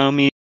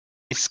rhizome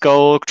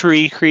skull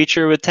tree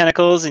creature with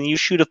tentacles, and you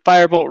shoot a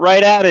firebolt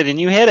right at it, and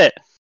you hit it,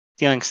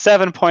 dealing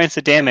 7 points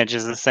of damage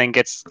as this thing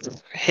gets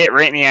hit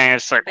right in the eye.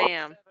 It's like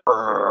Bam.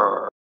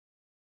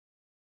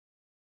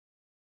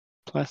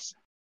 plus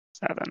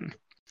 7.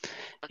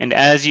 And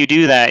as you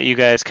do that, you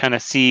guys kind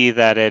of see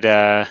that it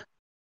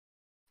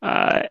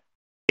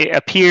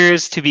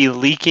appears to be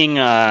leaking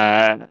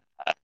a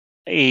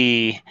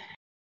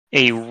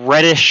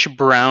reddish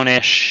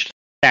brownish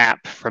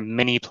sap from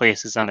many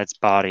places on its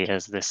body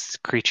as this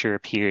creature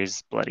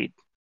appears bloodied.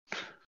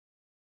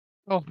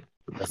 Oh,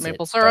 Does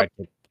maple it syrup.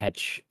 start to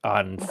catch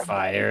on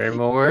fire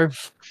more?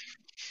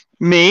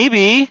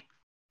 Maybe.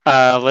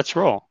 Let's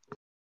roll.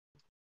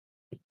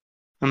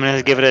 I'm going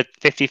to give it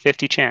a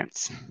 50-50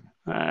 chance.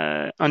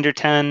 Under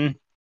 10,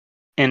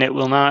 and it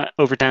will not.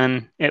 Over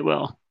 10, it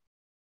will.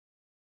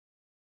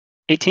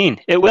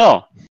 18, it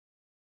will.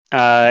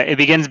 It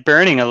begins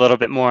burning a little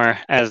bit more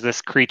as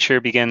this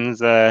creature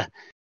begins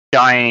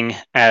dying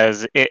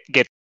as it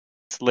gets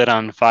lit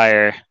on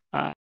fire.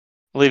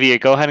 Olivia,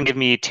 go ahead and give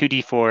me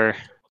 2d4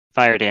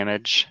 fire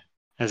damage,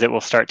 as it will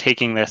start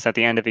taking this at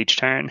the end of each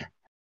turn.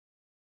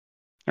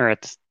 Or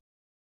at the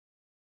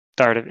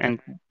start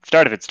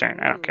of its turn,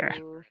 I don't care.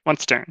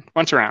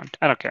 Once around,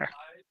 I don't care.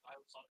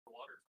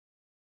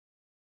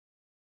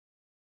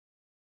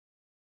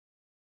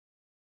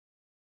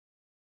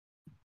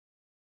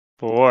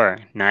 Four,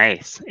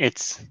 nice.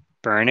 It's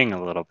burning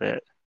a little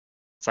bit.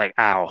 It's like,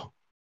 ow.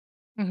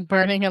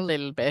 Burning a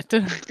little bit.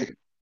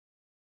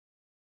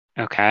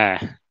 Okay.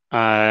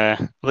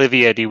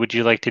 Olivia, would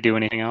you like to do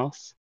anything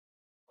else?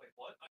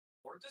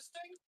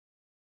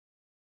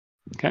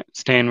 Okay,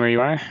 staying where you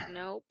are.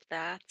 Nope,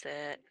 that's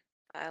it.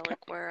 I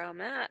like where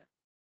I'm at.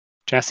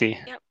 Jesse.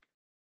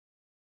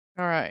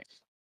 All right.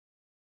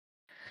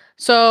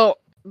 So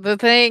the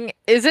thing,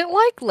 is it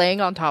like laying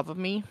on top of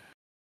me?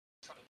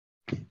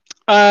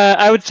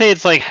 I would say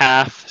it's like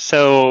half.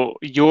 So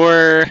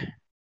you're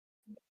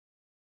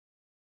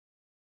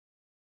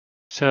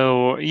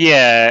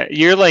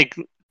like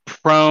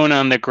prone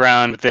on the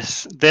ground.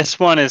 This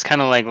one is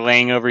kind of like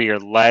laying over your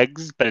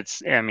legs, but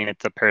it's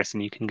a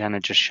person. You can kind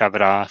of just shove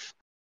it off.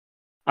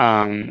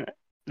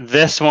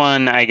 This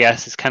one, I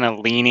guess, is kind of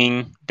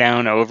leaning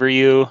down over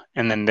you,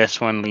 and then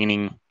this one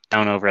leaning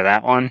down over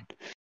that one.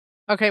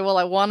 Okay, well,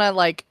 I want to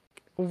like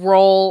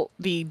roll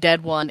the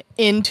dead one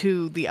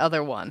into the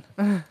other one.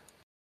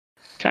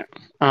 Okay.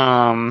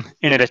 In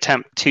an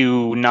attempt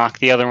to knock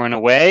the other one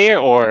away,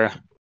 or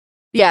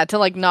Yeah, to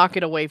like knock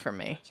it away from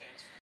me.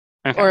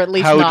 okay. Or at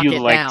least how knock would you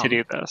it like down. to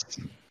do this?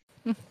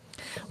 Well,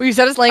 you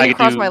said it's laying I could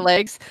across do- my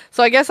legs,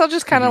 so I guess I'll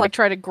just kind of Mhm. like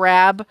try to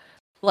grab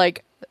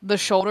like the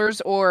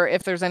shoulders, or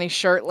if there's any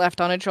shirt left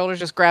on its shoulders,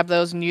 just grab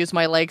those and use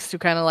my legs to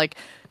kind of like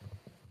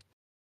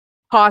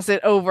toss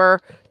it over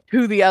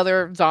to the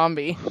other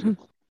zombie.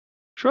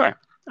 Sure.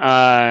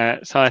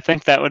 So I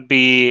think that would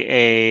be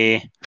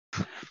a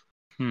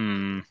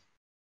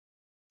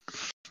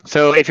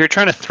So if you're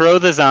trying to throw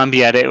the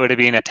zombie at it, it would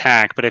be an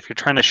attack. But if you're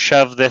trying to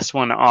shove this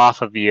one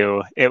off of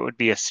you, it would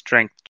be a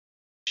strength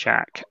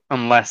check.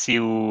 Unless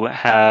you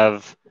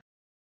have,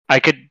 I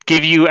could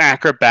give you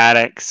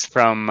acrobatics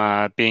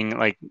from being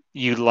like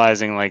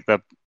utilizing like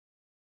the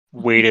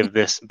weight of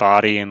this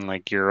body and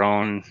like your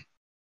own,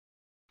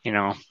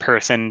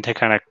 person to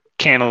kind of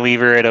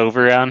cantilever it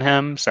over on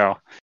him. So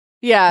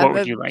Yeah, What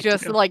would you like to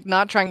just do? like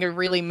not trying to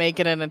really make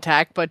it an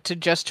attack, but to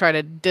just try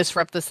to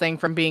disrupt this thing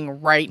from being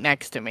right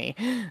next to me.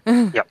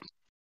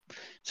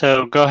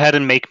 So go ahead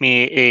and make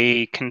me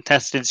a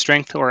contested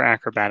strength or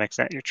acrobatics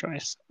at your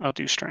choice. I'll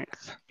do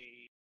strength.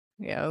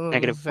 Yeah, let's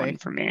Negative see. 1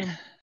 for me.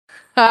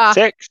 Ah,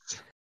 6.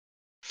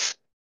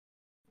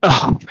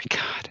 Oh my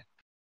god.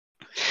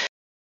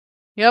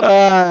 Yep.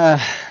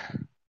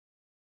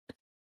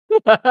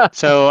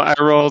 So I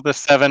rolled a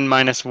 7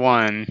 minus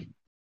 1.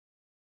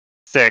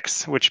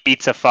 6, which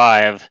beats a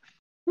 5.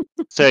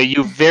 So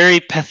you very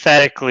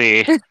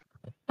pathetically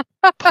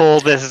pull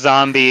this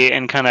zombie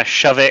and kind of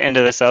shove it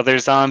into this other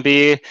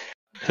zombie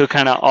who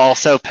kind of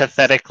also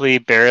pathetically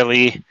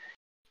barely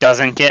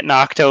doesn't get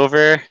knocked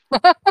over.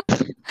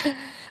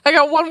 I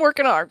got one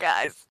working arm,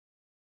 guys.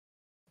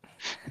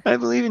 I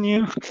believe in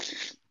you.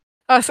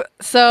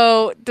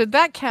 So did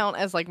that count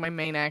as like my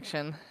main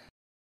action?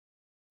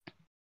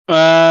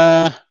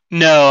 No,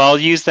 I'll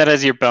use that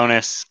as your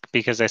bonus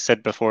because I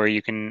said before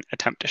you can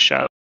attempt to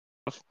shove.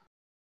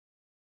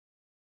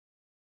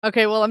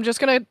 Okay, well, I'm just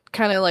gonna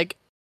kind of like,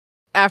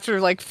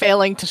 after like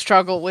failing to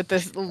struggle with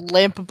this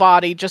limp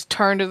body, just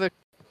turn to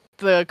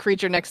the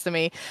creature next to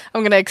me.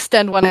 I'm gonna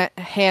extend one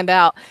hand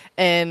out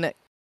and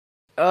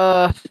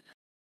I'm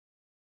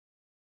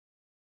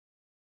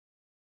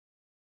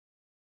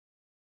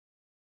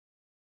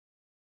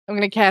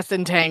gonna cast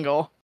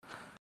Entangle.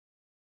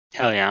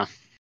 Hell yeah.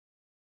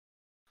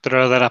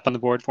 Throw that up on the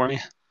board for me.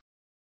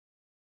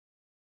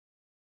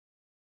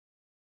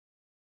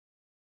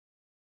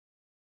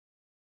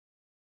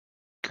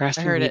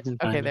 Grasping heard weeds it.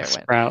 and Okay, vines there it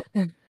went. sprout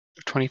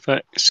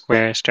 20-foot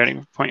square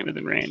starting point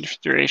within range.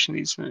 Duration,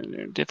 these are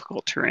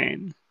difficult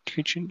terrain.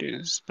 Creature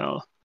induces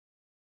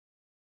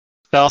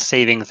spell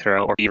saving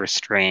throw or be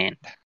restrained.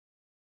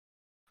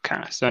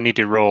 Okay, so I need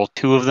to roll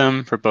 2 of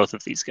them for both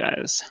of these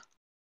guys.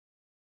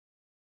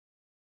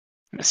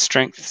 And the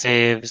strength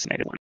saves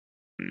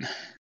 -1.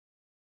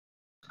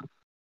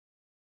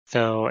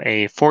 So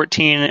a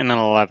 14 and an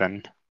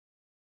 11.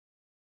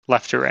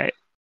 Left to right.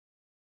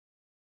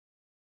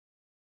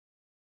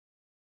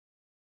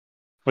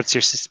 What's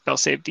your spell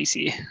save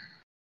DC?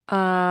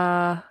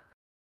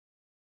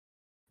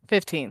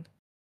 15.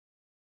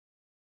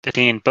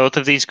 15. Both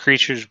of these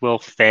creatures will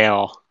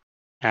fail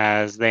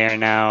as they are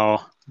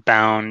now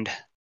bound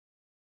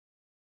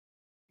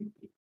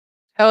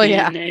Hell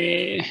yeah. in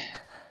a...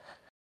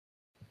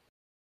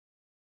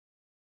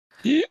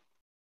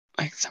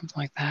 like something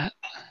like that.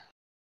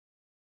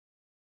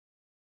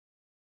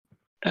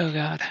 Oh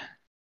god.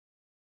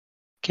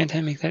 Can't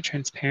I make that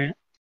transparent?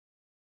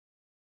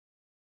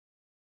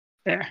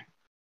 There.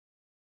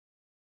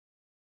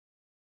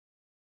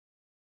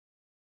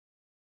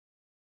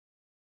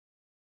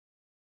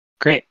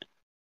 Great.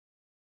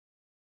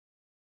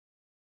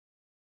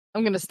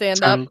 I'm gonna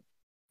stand up,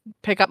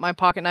 pick up my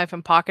pocket knife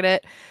and pocket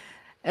it,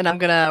 and I'm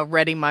gonna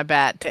ready my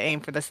bat to aim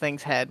for this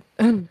thing's head.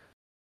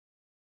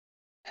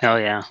 Hell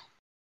yeah.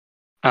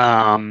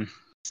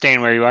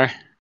 Staying where you are.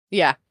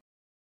 Yeah.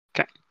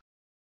 Okay.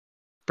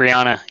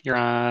 Brianna,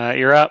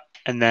 you're up,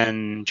 and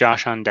then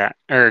Josh on deck,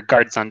 or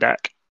guards on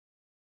deck.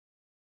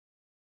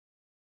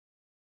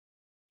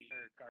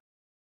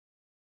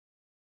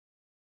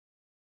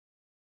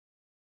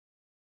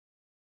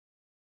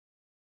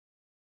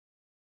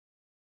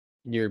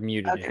 You're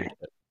muted. Okay.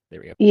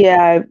 There we go.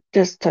 Yeah, it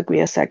just took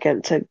me a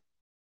second to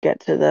get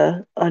to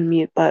the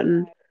unmute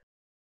button.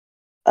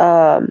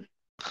 All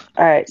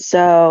right,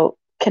 so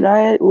can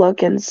I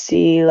look and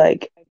see,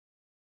 like,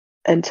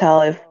 and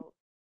tell if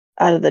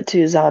out of the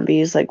 2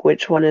 zombies, like,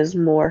 which one is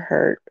more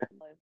hurt?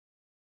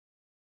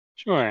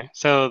 Sure.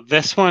 So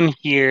this one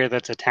here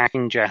that's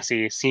attacking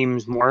Jesse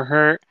seems more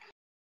hurt,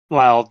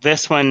 while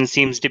this one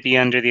seems to be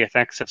under the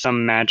effects of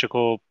some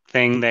magical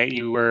thing that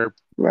you were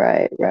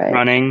Right.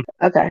 running.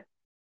 Okay.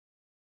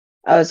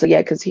 Oh, so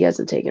yeah, because he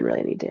hasn't taken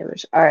really any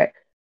damage. All right.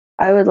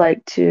 I would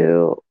like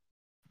to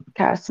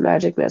cast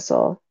Magic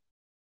Missile,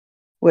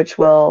 which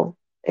will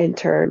in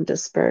turn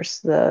disperse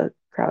the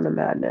Crown of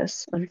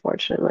Madness,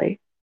 unfortunately.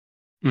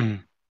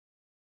 Mm.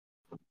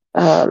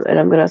 And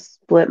I'm gonna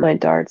split my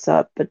darts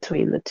up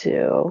between the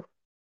 2.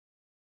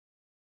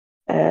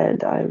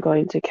 And I'm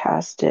going to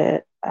cast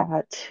it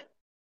at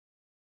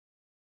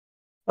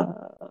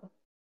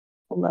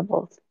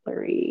level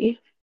 3.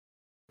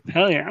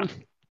 Hell yeah.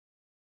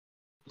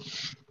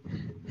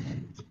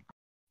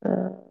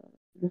 Uh,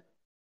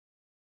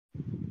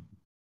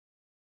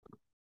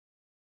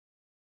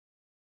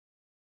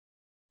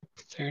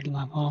 Third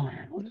level.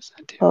 What does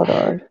that do? hold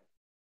on.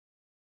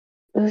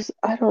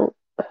 I don't.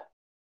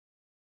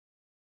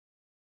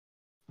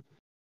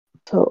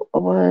 So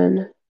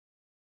 1.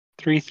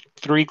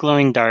 Three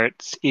glowing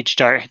darts. Each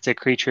dart hits a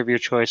creature of your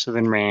choice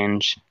within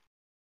range.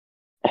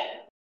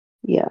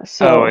 Yeah. Oh,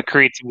 So it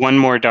creates 1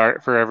 more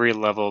dart for every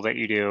level that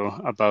you do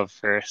above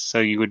first. So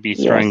you would be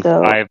throwing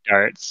so 5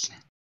 darts.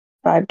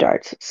 5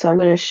 darts. So I'm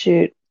gonna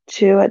shoot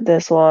 2 at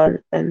this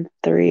one and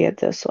 3 at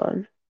this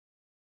one.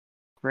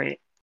 Great.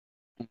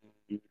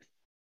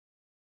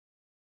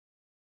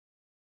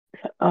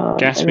 And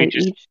Guess we then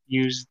just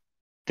use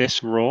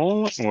this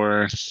roll,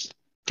 or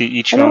do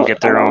each I of them don't-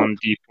 get I their don't- own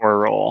D4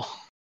 roll?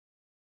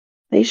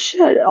 They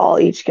should all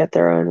each get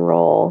their own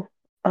roll.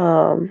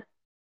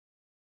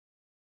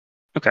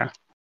 Okay.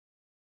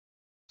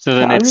 So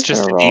then I'm it's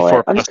just just gonna a roll D4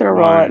 it. I'm just plus gonna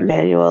roll it 1.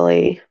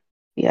 manually.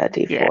 Yeah,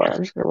 D4. Yeah.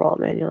 I'm just gonna roll it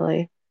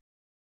manually.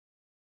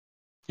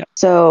 Yep.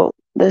 So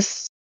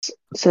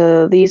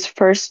these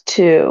first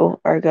 2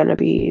 are gonna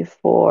be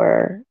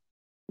for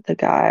the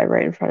guy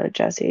right in front of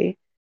Jesse.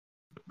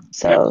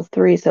 So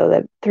 3, so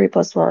that 3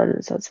 plus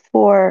 1, so it's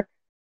 4.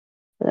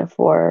 And then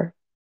 4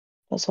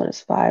 plus 1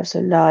 is 5,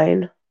 so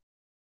 9.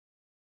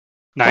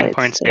 9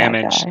 points to that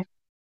damage. guy.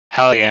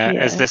 Hell yeah.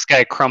 As Yeah. this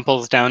guy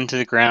crumples down to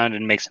the ground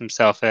and makes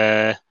himself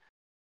a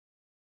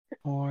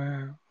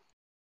 4,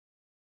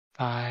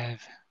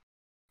 5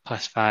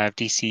 plus 5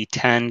 DC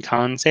 10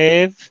 con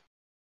save,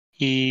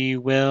 he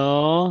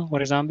will.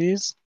 What are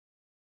zombies?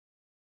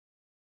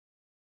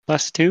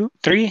 +2,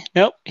 3?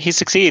 Nope, he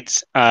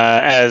succeeds.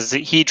 As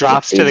he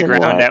drops to the Succeeds in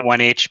ground what? at 1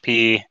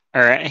 HP,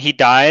 or he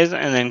dies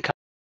and then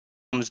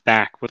comes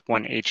back with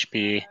 1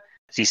 HP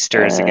as he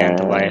stirs again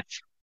to life.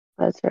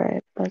 That's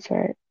right.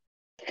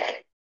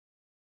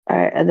 All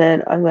right, and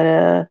then I'm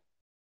gonna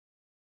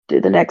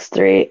do the next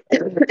 3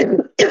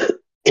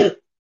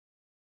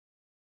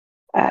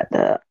 at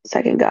the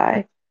second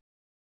guy.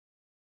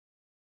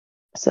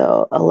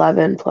 So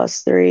 11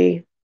 +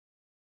 3,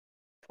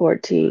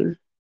 14.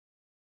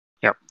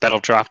 Yep, that'll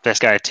drop this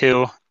guy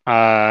too.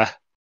 I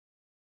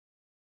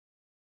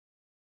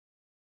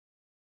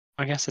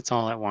guess it's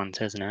all at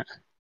once, isn't it?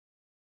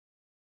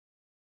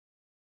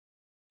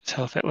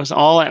 So if it was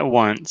all at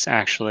once,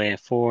 actually,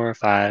 4,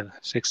 5,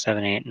 6,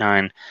 7, 8,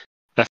 9.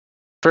 The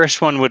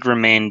first one would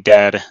remain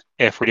dead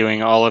if we're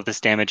doing all of this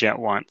damage at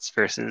once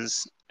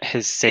versus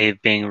his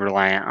save being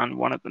reliant on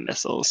one of the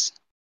missiles.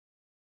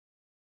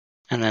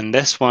 And then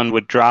this one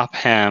would drop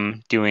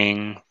him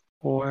doing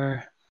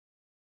 4,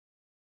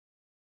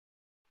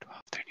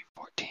 12, 13,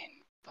 14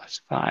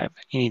 +5.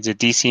 He needs a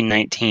DC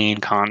 19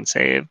 con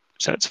save.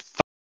 So it's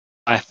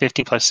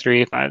 15 +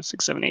 3, 5,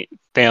 6, 7, 8.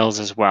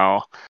 Fails as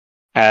well.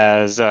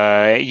 As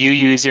you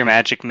use your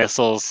magic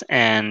missiles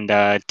and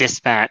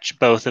dispatch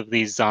both of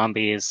these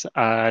zombies.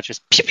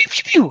 Just pew, pew,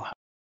 pew, pew.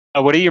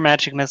 What do your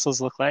magic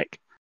missiles look like?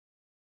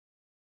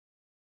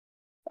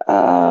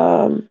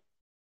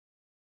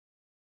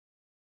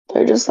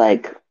 They're just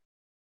like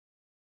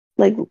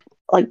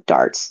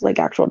darts, like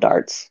actual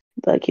darts,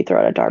 like you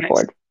throw at a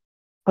dartboard. Nice.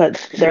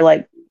 But they're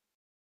like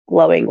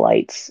glowing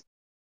lights.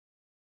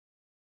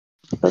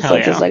 So it's Hell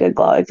like just yeah. like a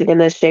glow. It's like in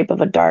the shape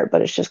of a dart,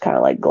 but it's just kind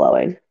of like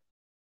glowing.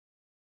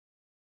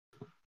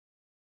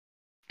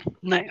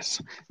 Nice.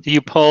 So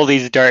you pull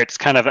these darts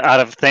kind of out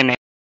of thin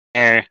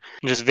air,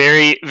 just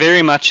very,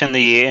 very much in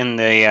the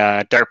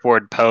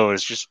dartboard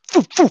pose. Just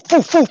foo, foo,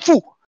 foo, foo,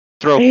 foo.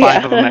 Throw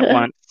 5 of them at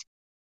once,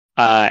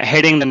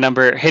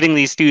 hitting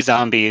these 2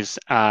 zombies,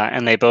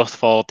 and they both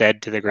fall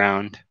dead to the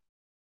ground,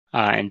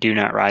 and do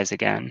not rise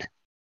again.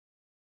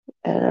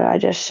 And I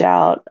just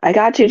shout, "I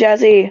got you,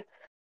 Jesse!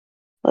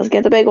 Let's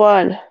get the big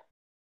one!"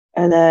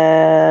 And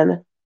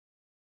then,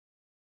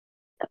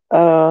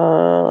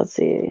 let's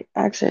see,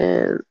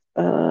 action,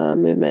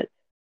 movement.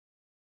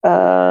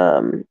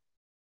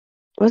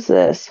 What's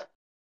this?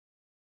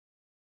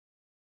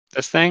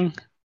 This thing?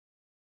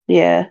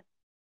 Yeah.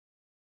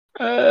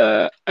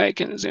 I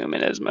can zoom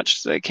in as much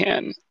as I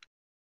can.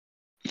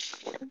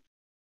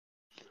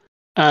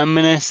 I'm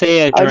gonna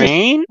say a I was just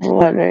drain.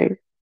 wondering.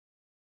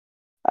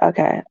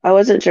 Okay, I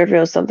wasn't sure if it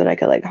was something I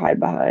could like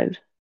hide behind.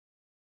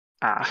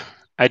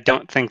 I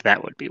don't think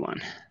that would be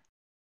one.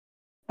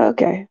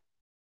 Okay.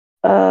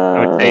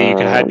 I would say you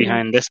could hide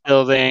behind this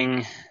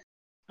building.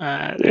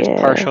 There's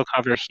Yeah. partial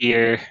cover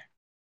here.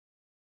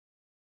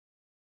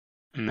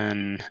 And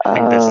then I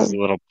think this is a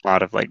little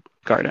plot of like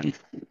garden.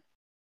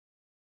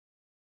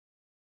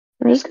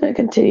 I'm just gonna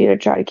continue to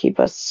try to keep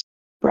us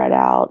spread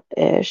out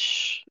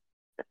ish.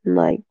 And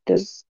like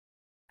just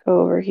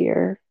go over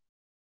here.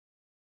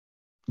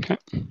 Okay.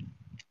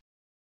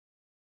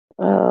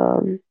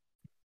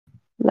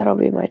 That'll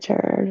be my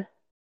turn.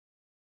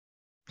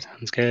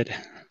 Sounds good.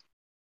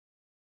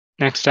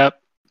 Next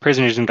up,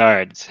 prisoners and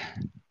guards.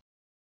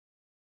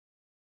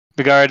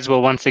 The guards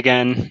will once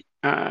again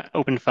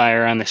open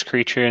fire on this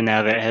creature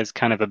now that it has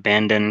kind of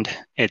abandoned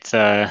its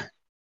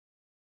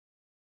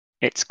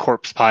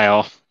corpse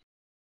pile.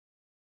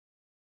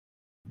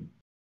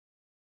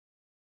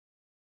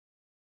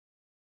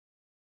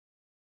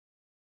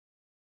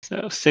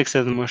 So 6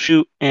 of them will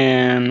shoot,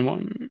 and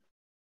 1.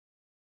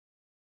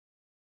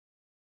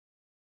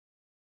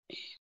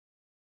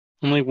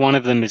 Only one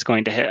of them is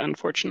going to hit,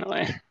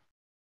 unfortunately.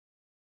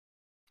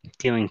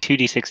 Dealing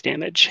 2d6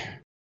 damage.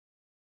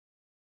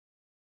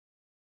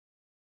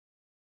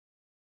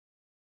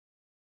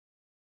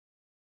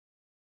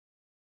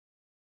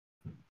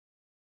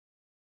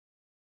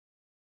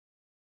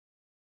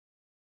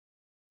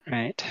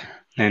 Right.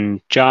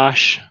 Then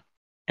Josh,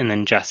 and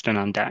then Justin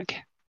on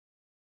deck.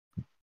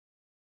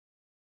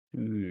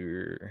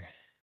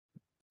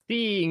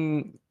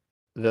 Seeing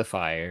the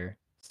fire,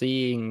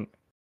 seeing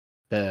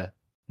the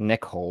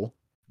neck hole,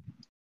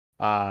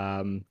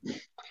 and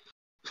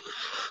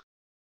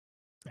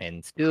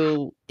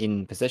still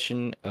in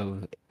possession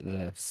of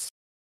the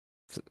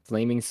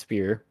flaming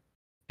spear,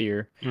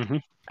 Mm-hmm.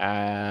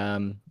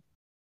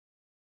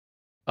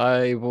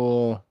 I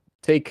will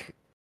take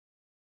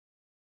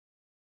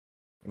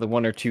the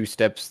 1 or 2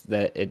 steps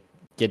that it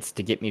gets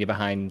to get me to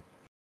behind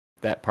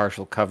that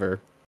partial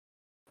cover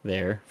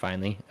there,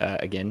 finally,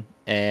 again,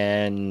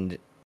 and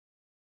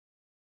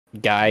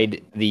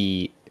guide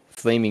the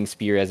flaming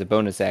spear as a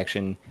bonus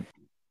action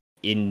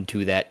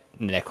into that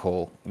neck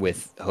hole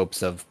with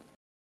hopes of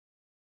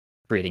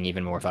creating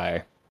even more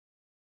fire.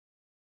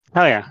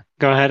 Oh yeah.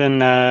 Go ahead and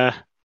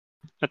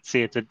let's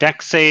see, it's a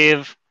deck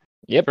save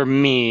for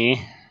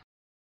me.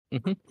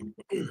 Mm-hmm.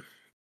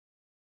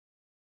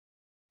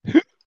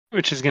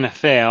 which is going to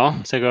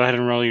fail. So go ahead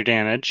and roll your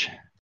damage.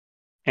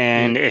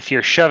 And if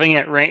you're shoving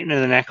it right into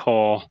the neck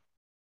hole,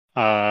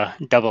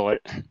 double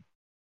it.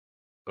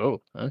 Oh,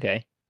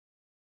 okay.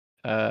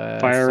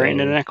 Fire right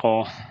into the So neck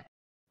hole.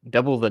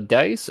 double the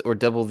dice or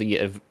double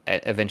the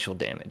eventual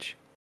damage?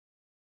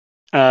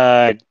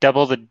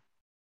 Double the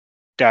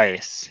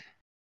dice.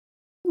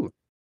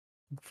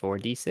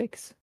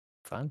 4d6.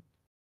 Fun.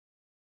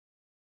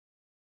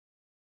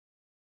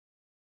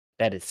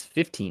 That is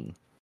 15.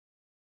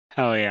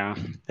 Hell yeah.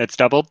 That's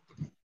doubled?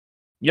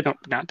 Yep. Nope,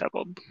 not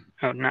doubled.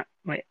 Oh, not,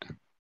 wait.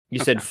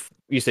 You Okay.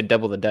 said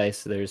double the dice,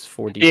 so there's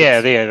 4d6.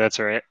 Yeah, that's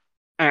right.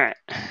 Alright.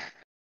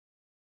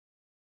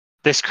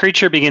 This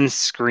creature begins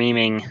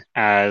screaming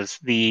as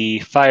the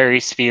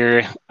fiery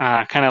sphere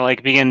kind of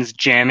like begins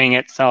jamming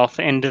itself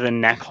into the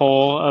neck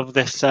hole of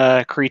this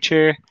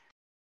creature.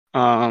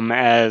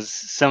 As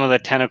some of the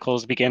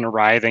tentacles begin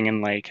writhing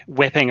and like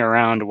whipping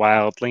around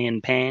wildly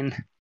in pain.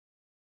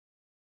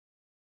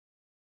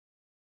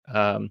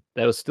 That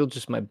was still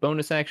just my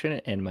bonus action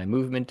and my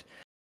movement.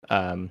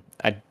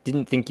 I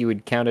didn't think you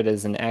would count it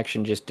as an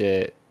action just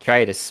to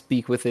try to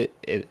speak with it.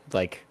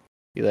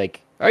 Be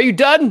like, "Are you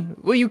done?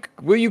 Will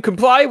you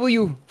comply? Will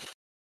you?"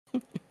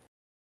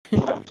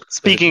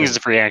 Speaking is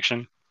a free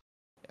action.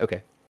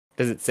 Okay.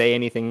 Does it say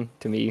anything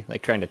to me,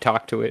 like trying to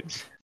talk to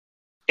it?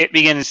 It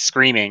begins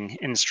screaming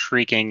and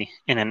shrieking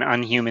in an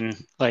unhuman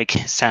like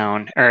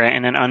sound or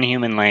in an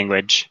unhuman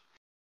language.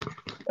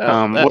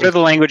 What are the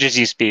languages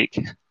you speak?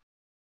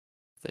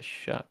 The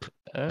shop.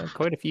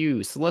 Quite a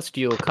few: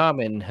 Celestial,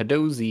 Common,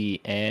 Hadozi,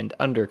 and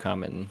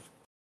Undercommon.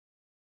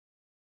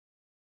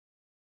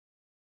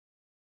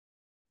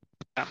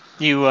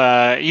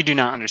 You do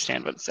not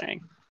understand what it's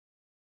saying.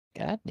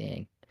 God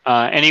dang.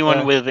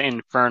 Anyone with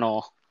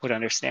Infernal would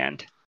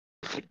understand.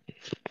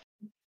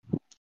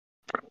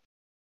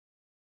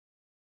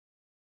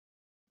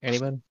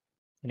 Anyone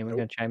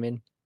gonna chime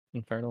in?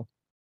 Infernal.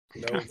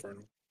 No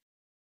Infernal.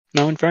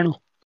 No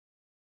Infernal.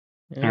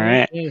 All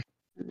right. Okay.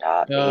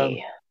 Not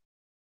me.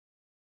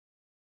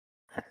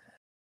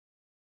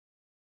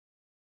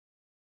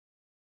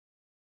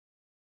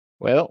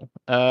 Well,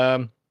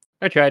 I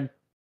tried,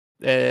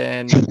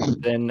 and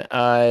then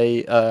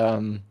I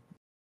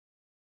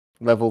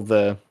leveled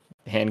the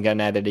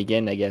handgun at it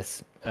again, I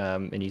guess.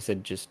 And you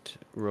said just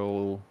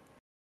roll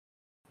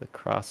the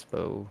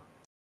crossbow.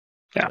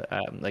 Yeah.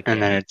 Like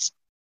And then it's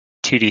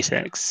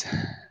 2d6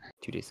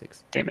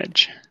 2d6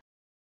 damage.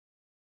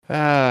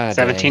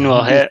 17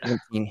 will hit.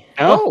 17.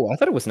 No? Oh, I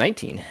thought it was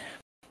 19.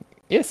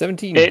 Yeah,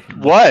 17. It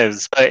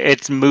was, but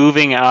it's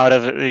moving out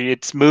of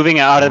its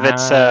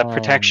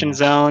protection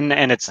zone,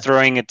 and it's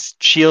throwing its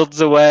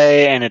shields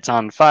away, and it's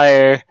on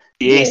fire.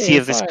 The AC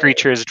of this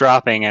creature is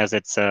dropping as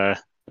it's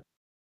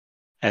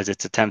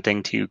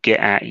attempting to get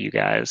at you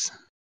guys.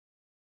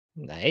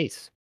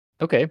 Nice.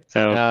 Okay.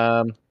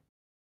 So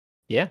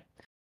yeah.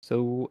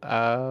 So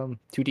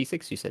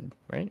 2d6 you said,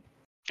 right?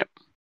 Yep.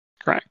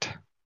 Correct.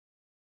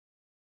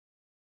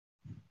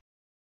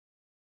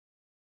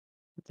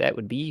 That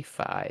would be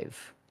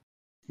 5.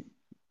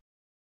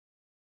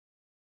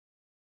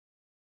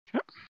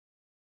 Yep.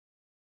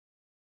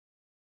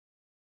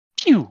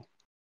 You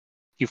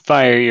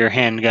fire your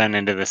handgun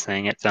into this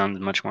thing. It sounds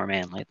much more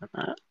manly than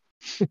that.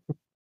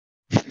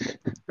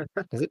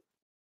 Does it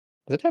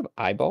have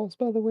eyeballs,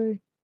 by the way?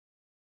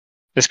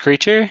 This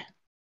creature?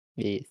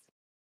 Yes.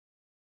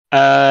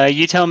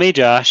 You tell me,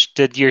 Josh.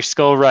 Did your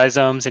skull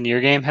rhizomes in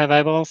your game have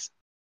eyeballs?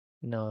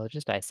 No,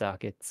 just eye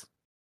sockets.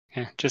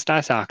 Yeah, just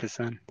eye sockets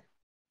then.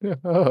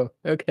 Oh,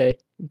 okay.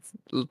 It's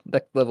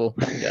next level.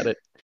 Got it.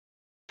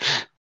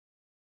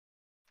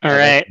 All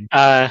right.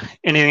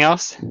 Anything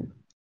else?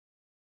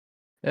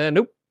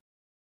 Nope.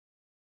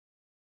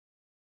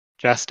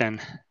 Justin.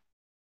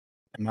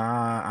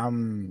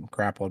 I'm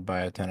grappled by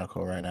a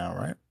tentacle right now,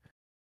 right?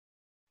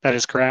 That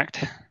is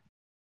correct.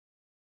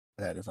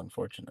 That is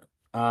unfortunate.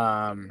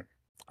 I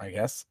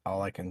guess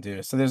all I can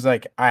do. So there's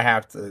like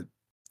the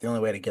only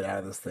way to get out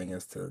of this thing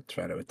is to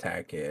try to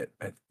attack it.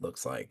 It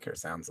looks like or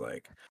sounds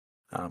like.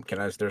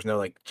 There's no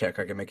like check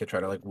I can make it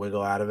try to like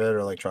wiggle out of it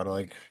or like try to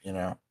like,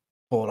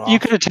 pull it off. You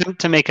could attempt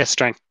to make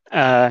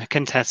a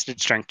contested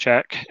strength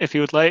check if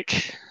you would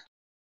like.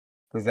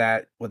 Would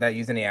that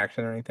use any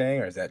action or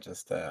anything, or is that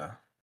just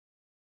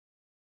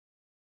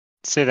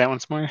Say that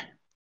once more.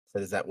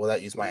 So will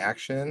that use my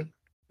action?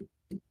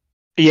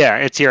 Yeah,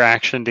 it's your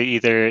action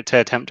to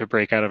attempt to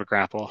break out of a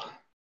grapple.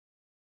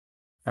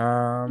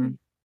 All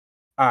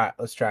right,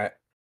 let's try it.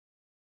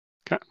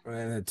 Okay. I'm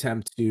gonna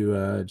attempt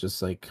to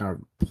just like kind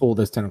of pull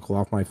this tentacle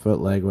off my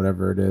foot, leg,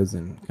 whatever it is,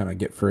 and kind of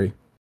get free.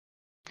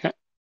 Okay.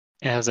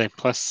 It has a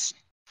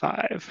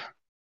 +5.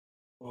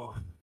 Oh.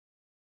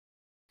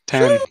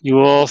 10. You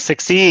will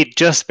succeed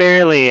just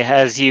barely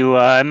as you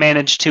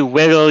manage to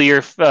wiggle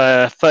your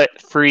foot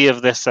free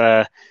of this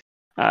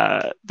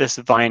this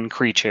vine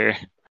creature.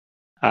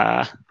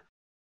 All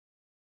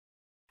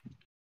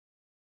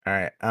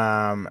right.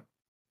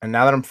 And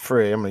now that I'm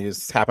free, I'm gonna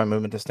use tap my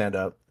movement to stand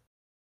up.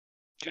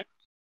 Okay.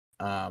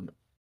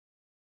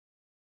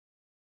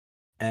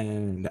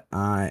 And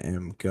I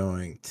am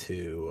going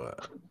to.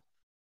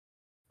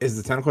 Is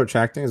the tentacle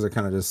retracting? Or is it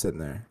kind of just sitting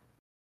there?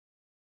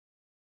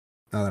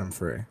 Now that I'm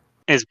free.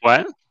 Is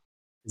what?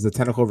 Is the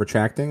tentacle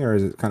retracting, or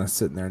is it kind of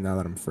sitting there now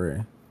that I'm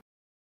free?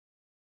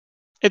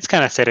 It's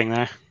kind of sitting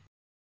there.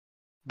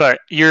 But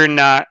you're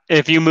not.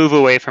 If you move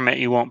away from it,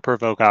 you won't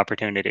provoke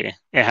opportunity.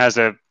 It has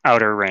a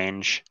outer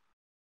range.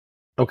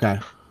 Okay,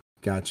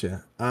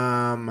 gotcha.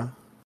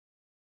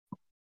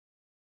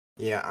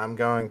 Yeah, I'm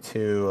going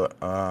to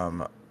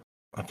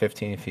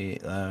 15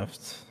 feet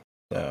left.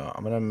 So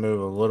I'm gonna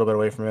move a little bit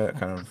away from it,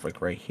 kind of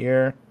like right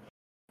here,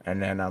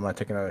 and then I'm gonna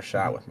take another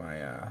shot with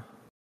my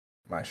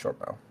my short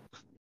bow.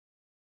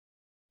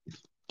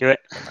 Do it.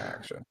 My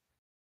action.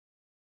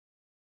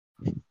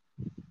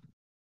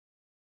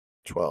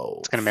 12.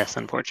 It's gonna miss,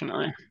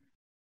 unfortunately.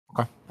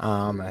 Okay.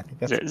 I think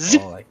that's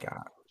Zip. all I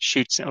got.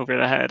 Shoots over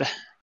the head.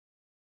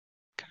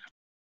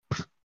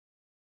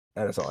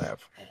 That is all I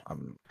have. All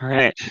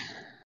right.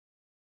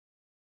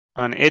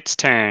 On its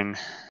turn,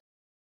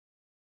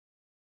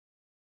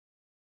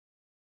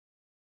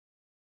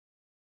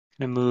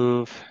 gonna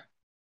move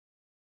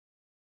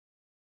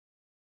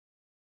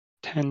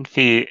 10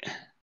 feet.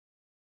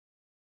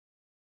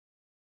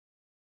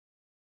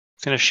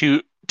 It's gonna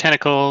shoot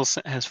tentacles.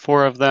 It has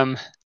 4 of them.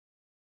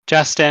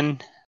 Justin,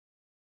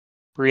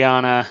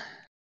 Brianna,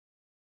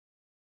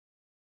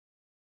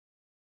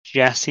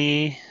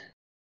 Jesse.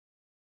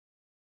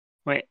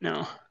 Wait,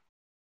 no.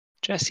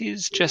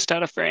 Jesse's just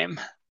out of frame.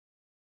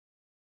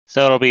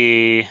 So it'll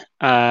be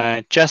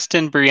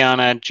Justin,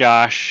 Brianna,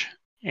 Josh,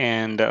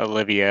 and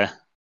Olivia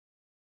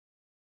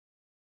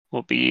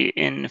will be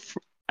in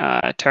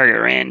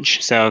target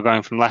range. So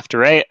going from left to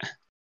right.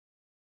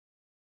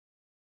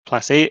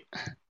 +8.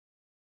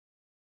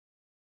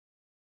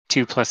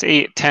 2 +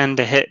 8, 10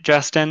 to hit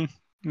Justin.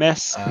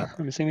 Miss,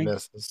 I'm assuming.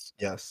 Misses.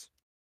 Yes.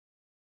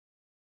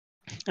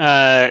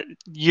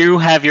 You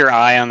have your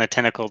eye on the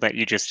tentacle that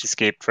you just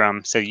escaped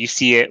from, so you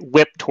see it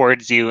whip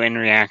towards you in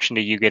reaction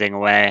to you getting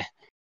away,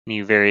 and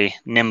you very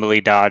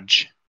nimbly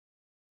dodge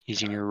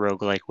using your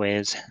roguelike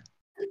ways.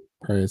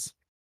 Praise.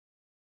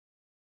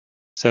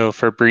 So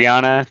for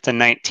Brianna, it's a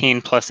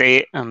 19 +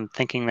 8. I'm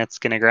thinking that's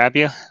going to grab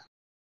you.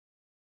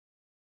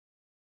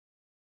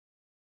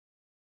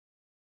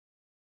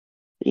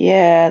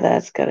 Yeah,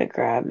 that's gonna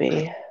grab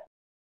me.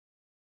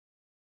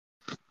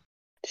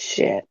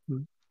 Shit.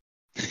 And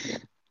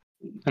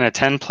a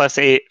 10 +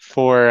 8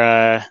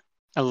 for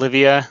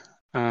Olivia.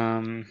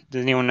 Does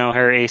anyone know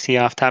her AC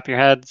off the top of your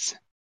heads?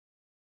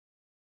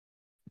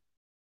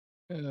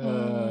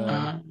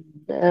 No.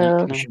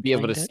 You should be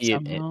able to see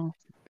it. somehow.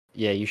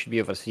 Yeah, you should be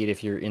able to see it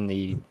if you're in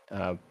the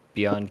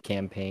Beyond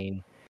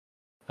campaign,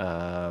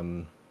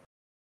 and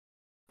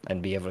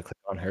be able to click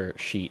on her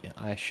sheet.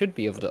 I should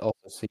be able to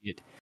also see it.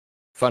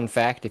 Fun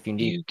fact: if you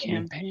need New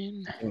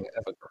campaign.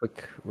 of a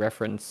quick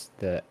reference,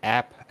 the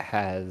app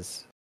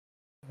has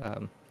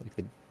like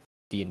the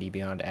D&D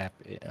Beyond app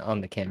on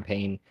the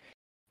campaign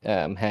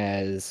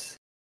has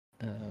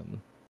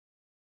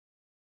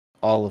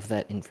all of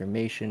that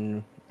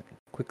information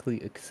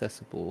quickly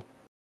accessible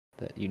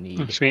that you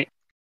need. Oh, sweet.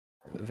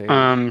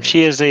 Very,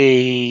 She is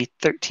a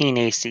 13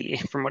 AC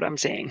from what I'm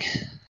seeing.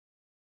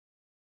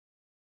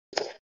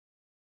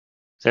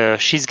 So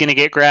she's gonna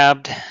get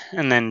grabbed,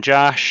 and then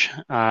Josh,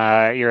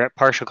 you're at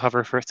partial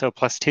cover for so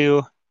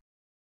 +2,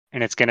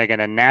 and it's gonna get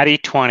a natty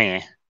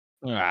 20.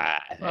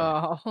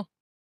 Oh.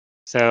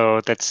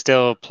 So that's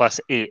still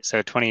 +8,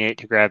 so 28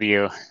 to grab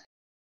you.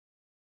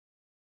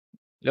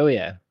 Oh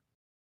yeah.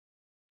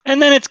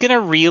 And then it's gonna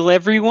reel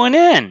everyone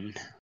in.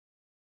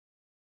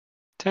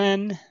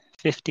 10,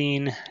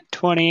 15,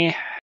 20,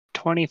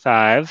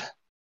 25.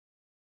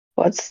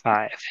 What's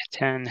 5,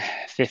 10,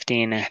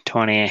 15,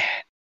 20,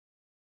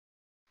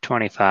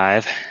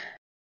 25.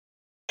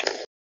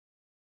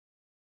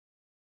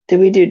 did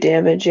we do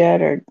damage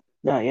yet or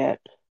not yet?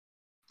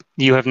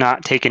 You have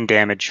not taken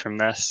damage from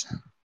this.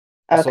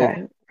 Also-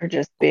 Okay. We're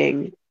just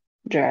being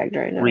dragged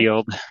right now.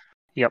 Reeled.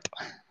 Yep.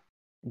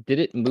 Did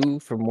it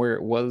move from where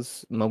it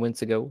was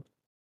moments ago?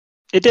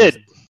 It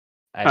did.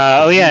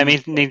 I Oh yeah, I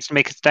mean, believe- it needs to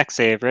make its deck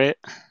save, right?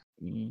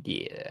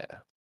 Yeah.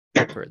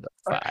 For the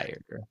fire.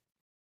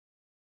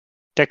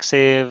 Deck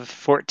save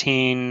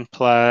 14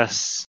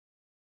 plus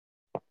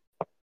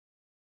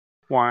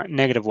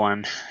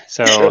 -1,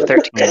 so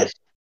 13.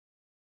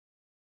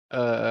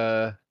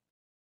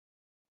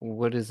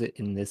 What is it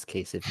in this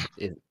case? If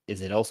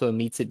is it also a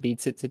meets it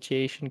beats it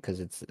situation? Because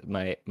it's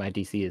my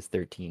DC is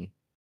 13.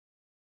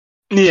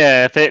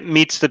 Yeah, if it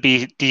meets the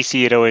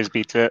DC, it always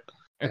beats it.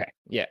 Okay,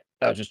 yeah,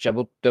 I was just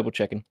double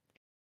checking.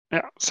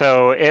 Yeah,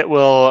 so it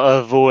will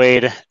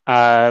avoid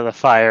the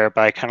fire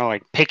by kind of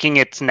like picking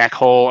its neck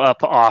hole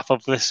up off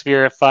of the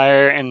sphere of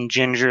fire and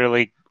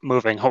gingerly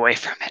moving away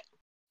from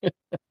it.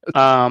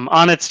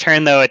 On its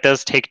turn, though, it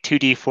does take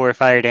 2d4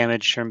 fire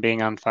damage from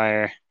being on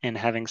fire and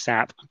having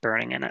sap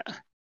burning in it.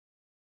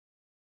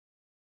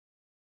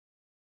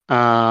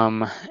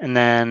 And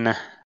then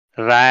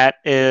that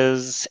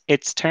is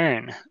its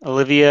turn.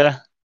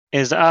 Olivia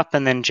is up,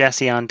 and then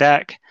Jesse on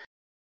deck.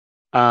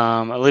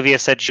 Olivia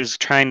said she was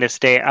trying to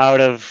stay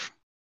out of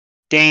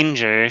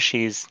danger.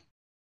 She's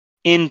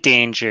in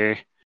danger.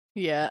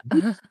 Yeah.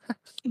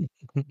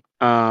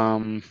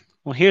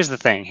 Well, here's the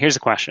thing. Here's the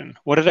question.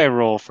 What did I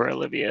roll for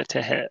Olivia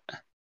to hit?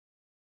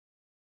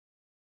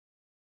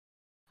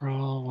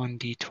 Roll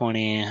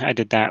 1d20. I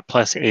did that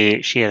plus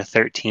 8. She had a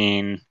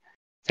 13.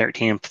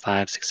 13,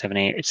 5, 6, 7,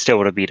 8. It still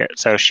would have beat it.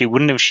 So she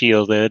wouldn't have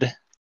shielded.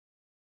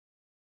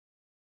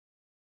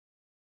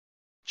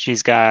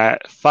 She's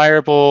got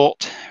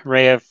Firebolt,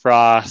 Ray of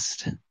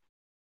Frost,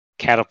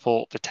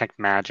 Catapult, Detect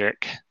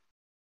Magic.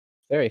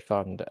 Very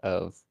fond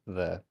of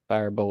the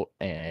firebolt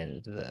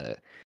and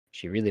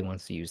she really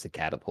wants to use the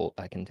catapult,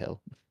 I can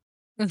tell.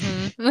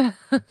 hmm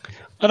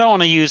I don't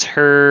want to use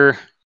her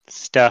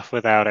stuff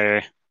without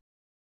her.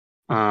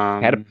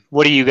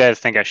 What do you guys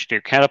think I should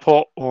do?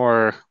 Catapult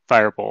or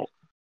Firebolt?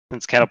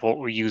 Since Catapult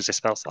will use a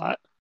spell slot.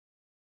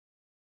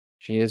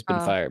 She has been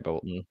Uh,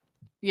 firebolting.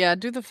 Yeah,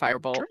 do the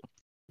firebolt.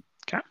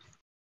 Okay.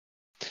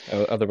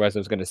 Otherwise, I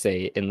was going to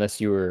say,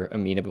 unless you were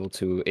amenable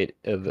to it,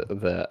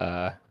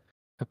 the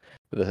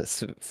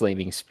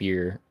flaming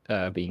spear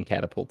being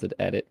catapulted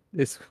at it.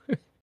 So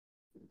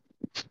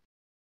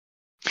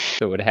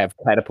it would have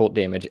catapult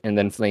damage and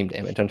then flame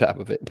damage on top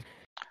of it.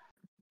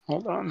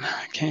 Hold on.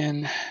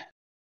 Let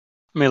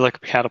me look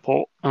up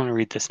Catapult. I'm gonna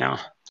read this now.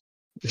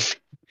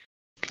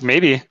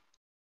 Maybe.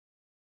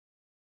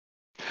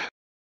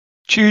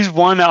 Choose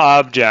one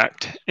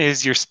object.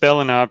 Is your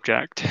spell an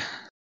object?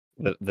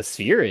 The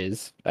sphere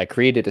is. I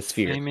created a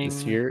sphere. Flaming the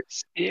sphere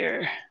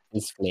sphere.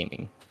 is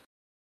flaming.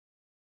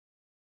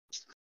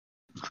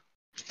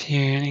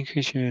 Sphere, any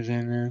creature is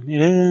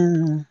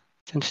in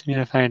since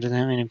modifier doesn't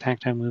have any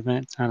impact on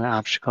movement, it's not an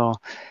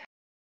obstacle.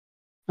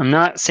 I'm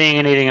not saying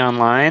anything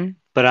online,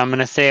 but I'm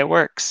gonna say it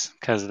works,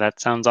 because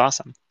that sounds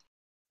awesome.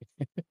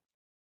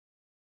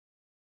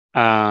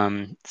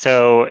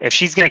 So if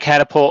she's gonna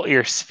catapult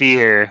your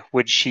sphere,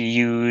 would she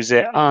use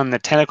it on the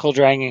tentacle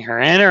dragging her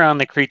in or on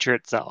the creature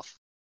itself?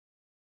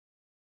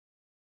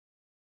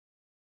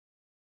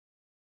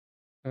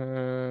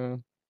 Uh,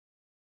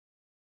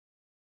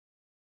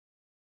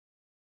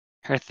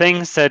 Her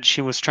thing said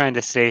she was trying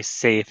to stay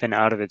safe and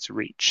out of its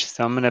reach,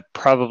 so I'm gonna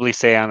probably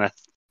say on the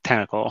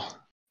tentacle.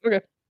 Okay.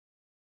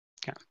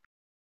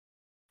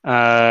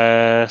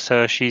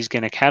 So she's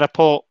gonna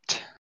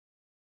catapult.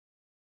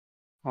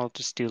 I'll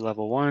just do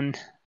level 1.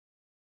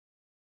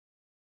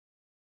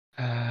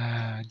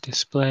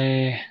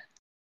 Display.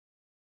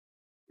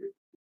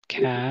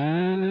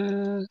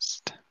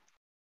 Cast.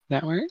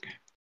 That work?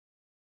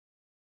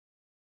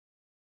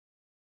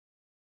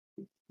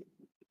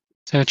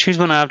 So choose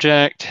one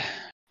object,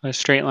 a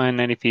straight line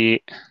 90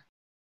 feet.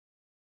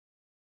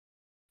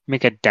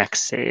 Make a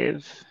dex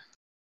save.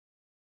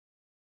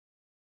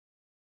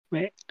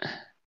 Wait.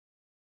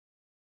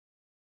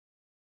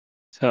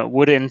 So it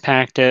would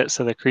impact it,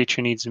 so the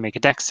creature needs to make a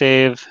dex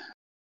save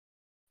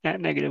at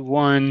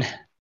 -1.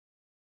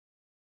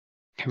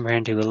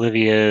 Compared to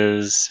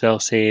Olivia's spell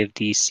save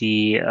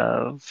DC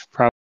of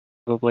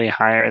probably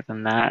higher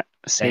than that.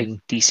 Save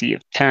 10. DC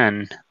of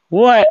 10.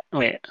 What?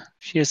 Wait,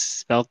 she has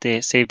spell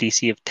save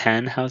DC of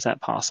 10? How is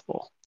that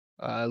possible?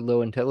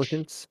 Low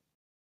intelligence.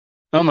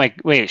 Oh my,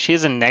 wait, she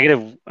has a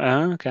negative.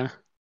 Okay.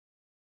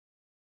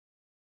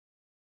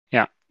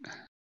 Yeah.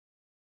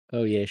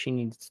 Oh yeah, she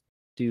needs to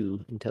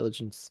do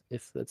intelligence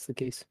if that's the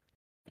case.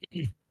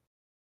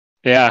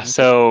 Yeah,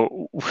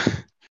 so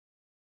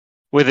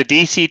with a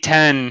DC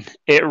 10,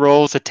 it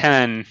rolls a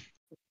 10.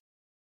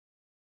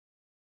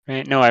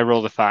 Right? No, I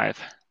rolled a 5.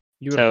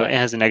 So it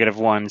has a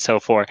 -1, so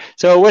 4.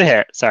 So it would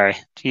hit. Sorry.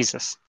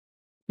 Jesus.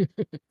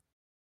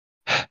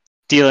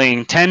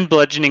 Dealing 10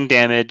 bludgeoning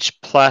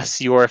damage plus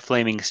your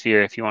flaming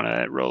sphere if you want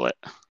to roll it.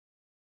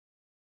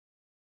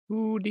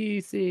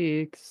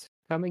 2d6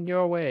 coming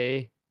your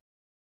way.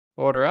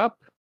 Order up.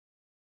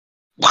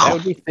 That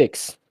would be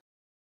 6.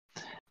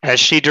 As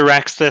she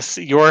directs this,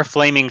 your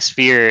flaming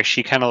sphere,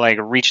 she kind of like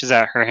reaches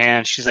out her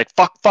hand. She's like,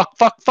 fuck, fuck,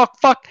 fuck, fuck,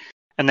 fuck.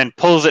 And then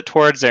pulls it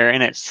towards her,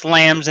 and it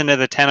slams into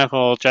the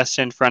tentacle just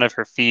in front of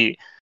her feet,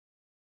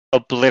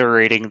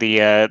 obliterating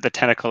the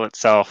tentacle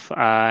itself.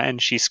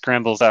 And she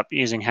scrambles up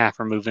using half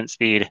her movement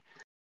speed,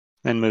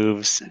 then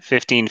moves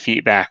 15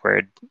 feet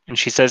backward. And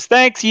she says,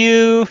 thanks,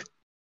 you!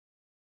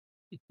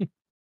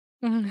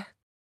 You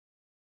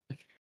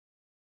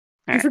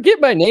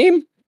forget my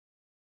name?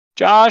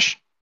 Josh!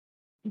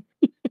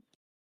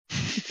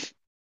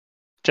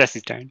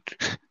 Jesse's turn.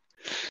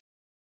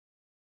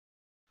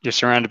 You're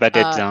surrounded by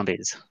dead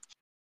zombies.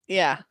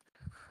 Yeah.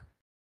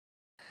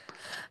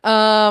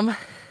 And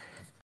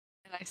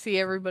I see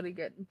everybody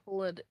getting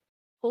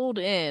pulled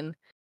in.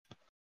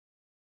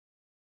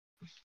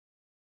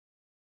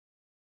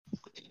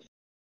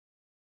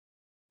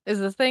 Is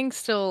the thing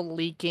still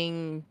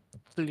leaking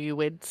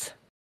fluids?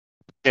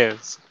 It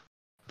is.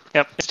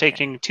 Yep, it's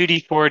taking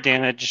 2d4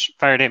 damage,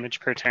 fire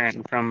damage per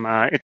turn from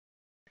its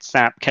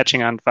sap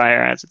catching on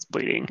fire as it's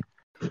bleeding.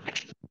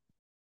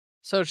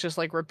 So it's just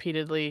like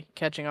repeatedly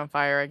catching on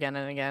fire again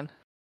and again.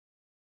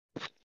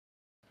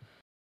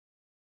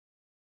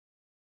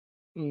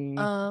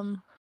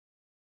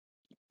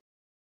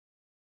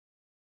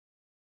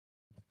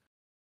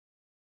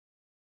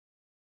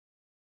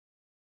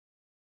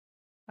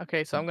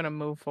 Okay, so I'm gonna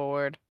move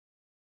forward.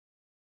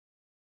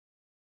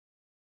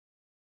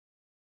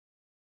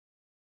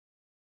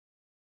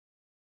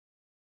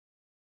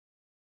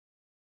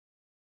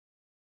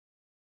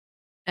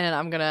 And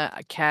I'm gonna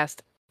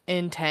cast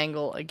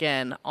Entangle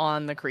again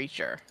on the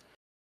creature.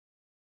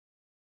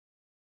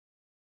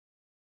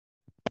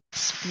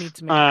 Need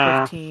to make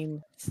a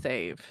 15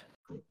 save.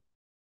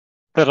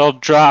 That'll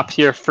drop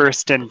your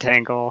first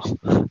entangle.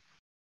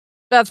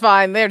 That's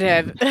fine. They're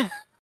dead.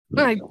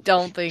 I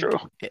don't think True.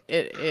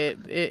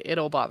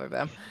 it'll bother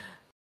them.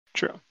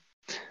 True.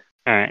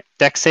 All right.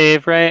 Deck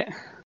save, right?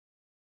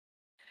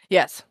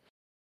 Yes.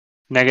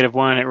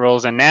 -1. It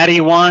rolls a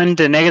natty 1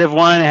 to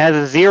 -1. It has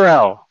a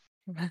 0.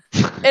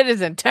 It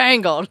is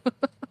entangled.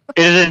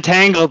 It is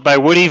entangled by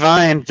woody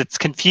vines. It's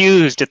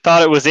confused. It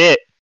thought it was it.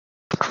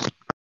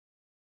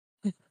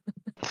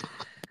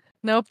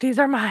 Nope, these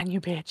are mine, you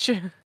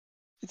bitch.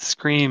 It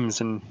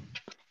screams in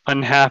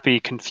unhappy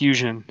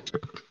confusion.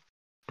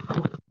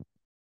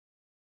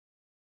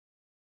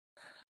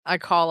 I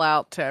call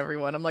out to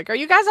everyone. I'm like, "Are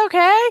you guys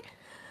okay?"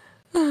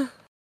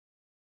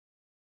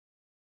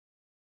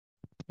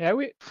 Yeah,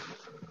 we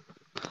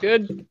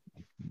good.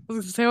 I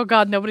was gonna say, "Oh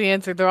God, nobody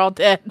answered. They're all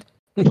dead."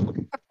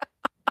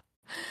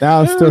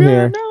 Now I'm still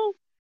here. No.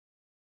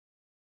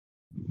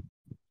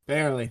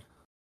 Barely.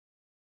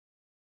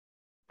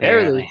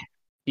 Barely.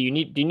 Do you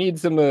need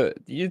some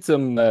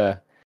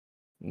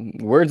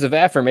words of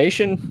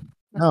affirmation?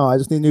 No, I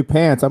just need new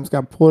pants. I'm just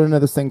gonna pull into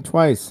this thing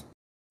twice.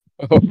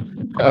 Oh,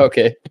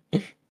 okay.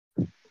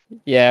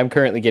 Yeah, I'm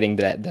currently getting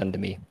that done to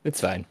me.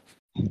 It's fine.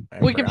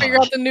 We can figure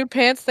out the new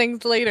pants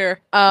things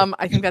later.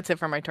 I think that's it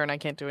for my turn. I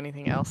can't do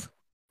anything else.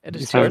 It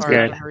is too Sounds far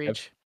out good. of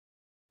reach.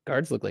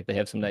 Guards look like they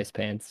have some nice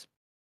pants.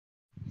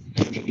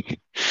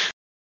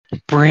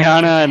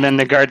 Brianna and then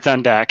the guards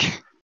on deck.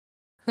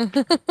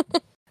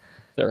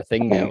 They're a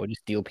thing now. We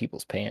just steal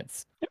people's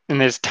pants.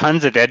 And there's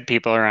tons of dead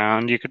people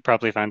around. You could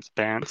probably find some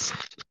pants.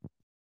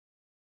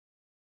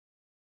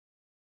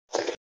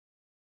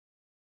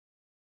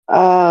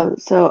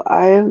 So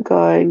I am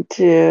going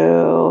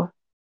to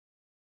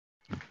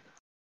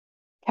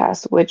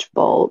cast Witch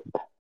Bolt.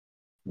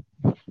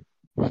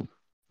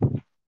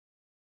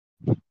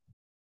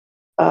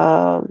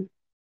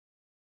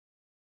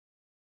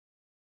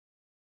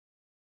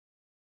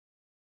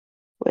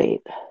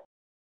 Wait,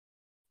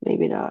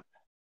 maybe not.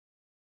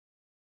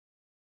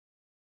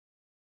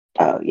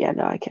 Oh yeah,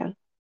 no, I can.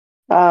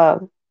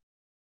 I'm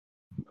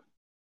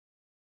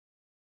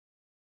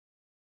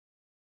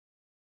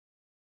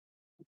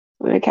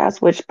gonna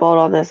cast Witch Bolt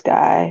on this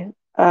guy.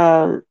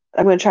 I'm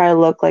gonna try to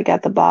look like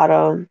at the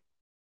bottom,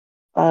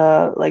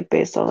 like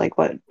based on like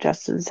what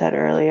Justin said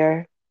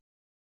earlier.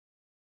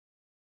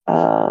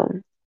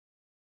 Kind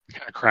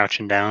of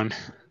crouching down.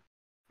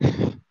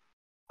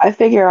 I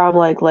figure I'm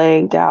like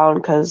laying down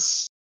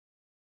because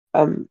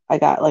I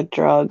got like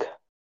drug.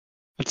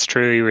 That's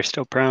true. You were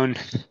still prone.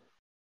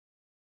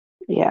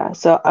 Yeah,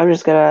 so I'm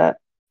just gonna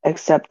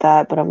accept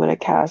that, but I'm gonna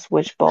cast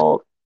Witch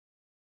Bolt.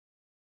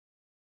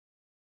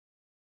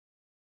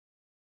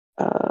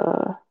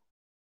 So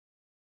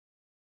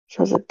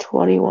it's a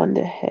 21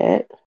 to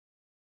hit.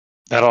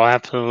 That'll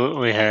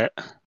absolutely hit.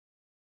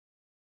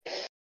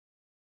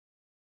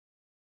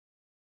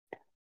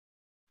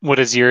 What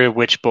does your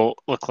witch bolt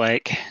look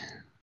like?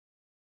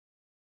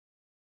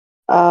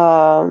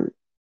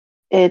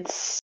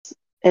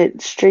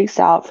 It streaks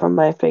out from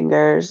my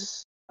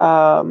fingers,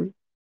 in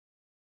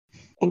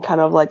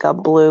kind of like a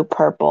blue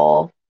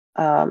purple,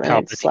 and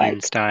it's Palpatine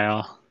like,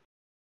 style.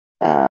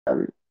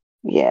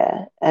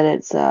 yeah, and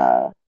it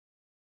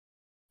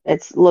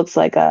looks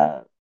like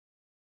a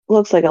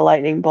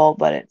lightning bolt,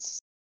 but it's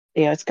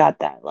it's got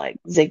that like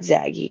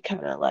zigzaggy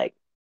kind of like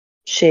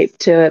shape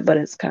to it, but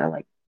it's kind of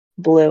like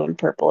blue and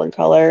purple in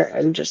color,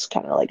 and just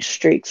kind of like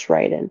streaks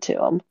right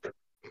into him.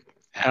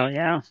 Hell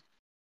yeah.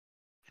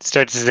 It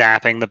starts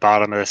zapping the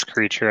bottom of this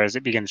creature as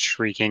it begins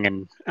shrieking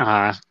in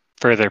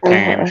further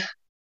pain.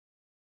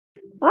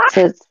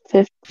 So it's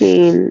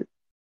 15.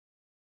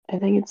 I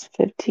think it's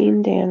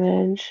 15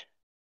 damage.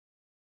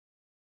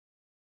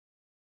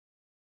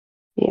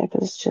 Yeah,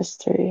 because it's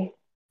just 3.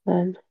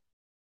 Then,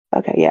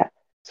 okay, yeah.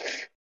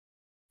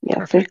 Yeah,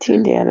 Perfect.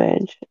 15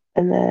 damage.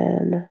 And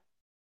then,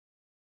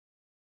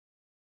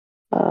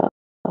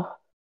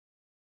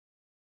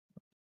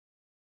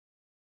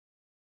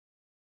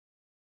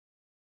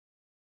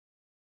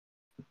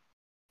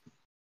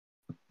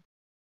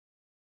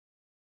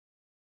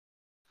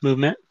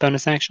 Movement,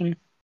 bonus action.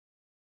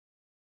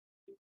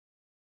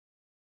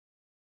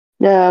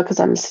 no, because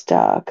I'm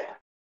stuck.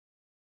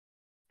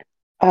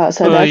 So Well,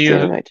 that's the you-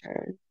 end of my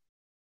turn.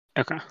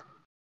 Okay.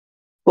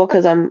 Well,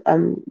 because I'm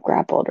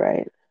grappled,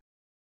 right?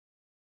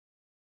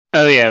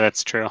 Oh yeah,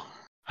 that's true.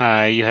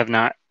 You have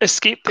not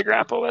escaped the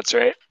grapple. That's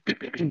right.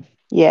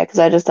 Yeah, because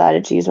I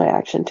decided to use my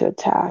action to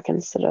attack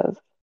instead of.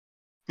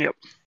 Yep.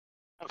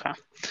 Okay.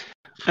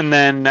 And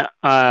then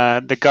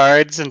the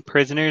guards and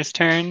prisoners'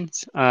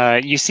 turns.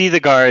 You see the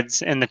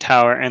guards in the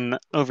tower and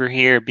over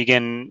here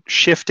begin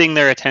shifting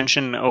their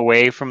attention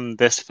away from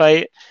this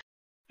fight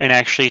and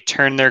actually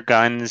turn their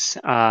guns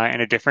in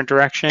a different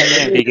direction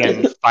and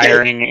begin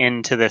firing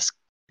into this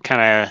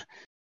kind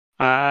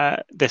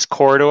of this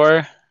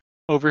corridor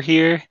over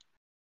here.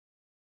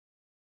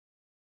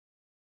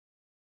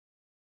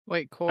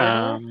 Wait,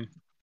 corridor?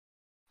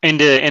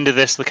 Into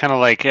this kind of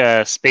like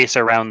space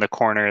around the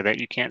corner that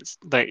you can't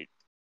like.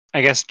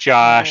 I guess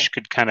Josh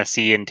could kind of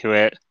see into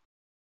it.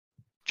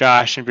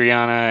 Josh and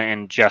Brianna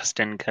and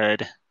Justin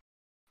could.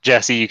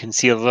 Jesse, you can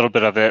see a little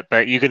bit of it,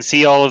 but you can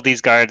see all of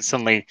these guards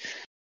suddenly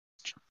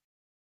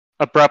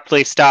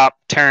abruptly stop,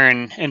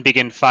 turn, and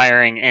begin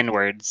firing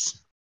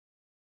inwards.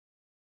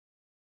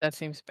 That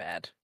seems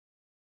bad.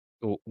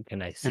 Oh,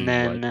 can I see And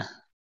then, what?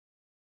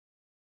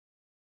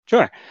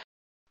 sure.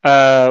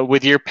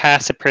 With your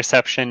passive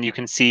perception, you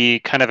can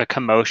see kind of a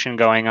commotion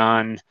going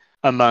on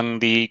among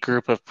the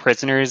group of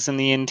prisoners in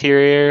the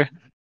interior,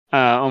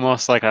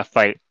 almost like a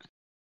fight.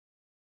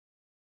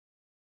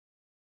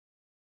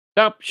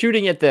 Stop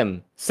shooting at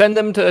them! Send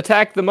them to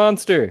attack the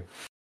monster!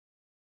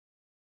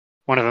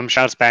 One of them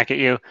shouts back at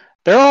you,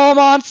 "They're all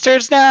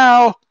monsters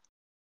now!"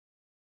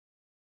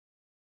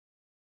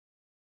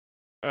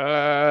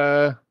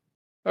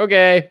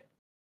 Okay.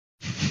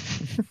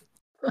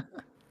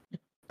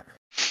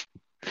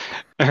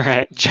 All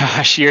right,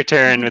 Josh, your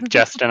turn with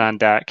Justin on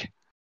deck.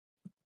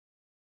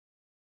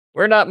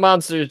 We're not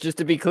monsters, just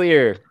to be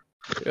clear.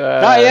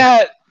 Not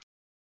yet!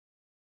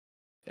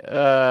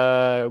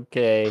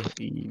 Okay.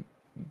 You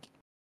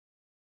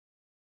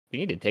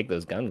need to take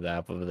those guns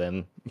off of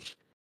them.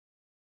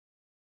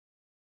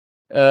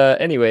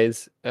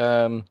 Anyways,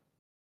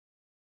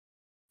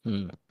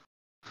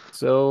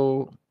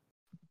 So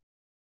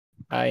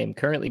I am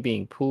currently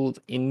being pulled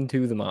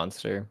into the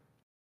monster.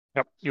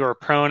 Yep, you are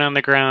prone on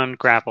the ground,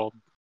 grappled.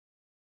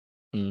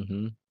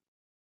 Mm-hmm.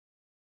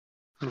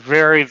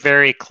 Very,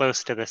 very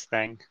close to this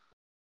thing.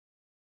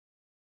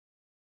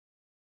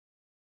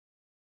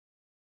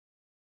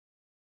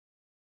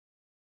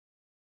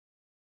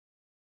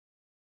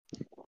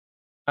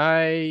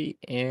 I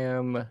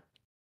am.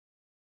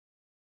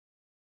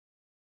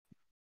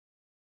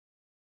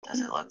 Does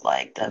it look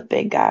like the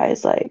big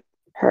guy's like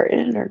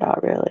hurting or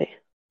not really?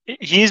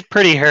 He's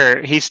pretty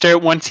hurt.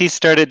 Once he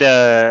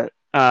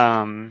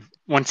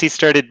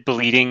started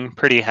bleeding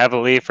pretty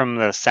heavily from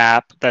the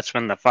sap. That's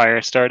when the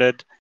fire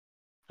started.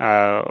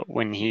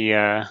 When he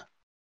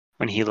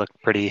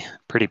looked pretty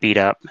beat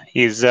up.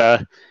 He's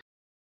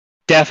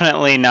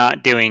definitely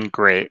not doing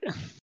great.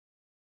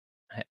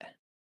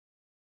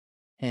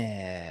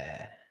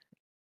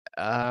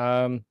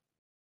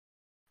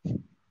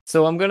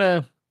 So I'm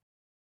gonna,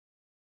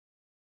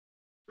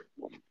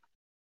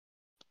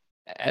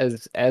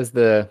 as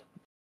the,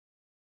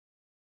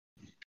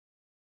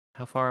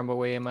 how far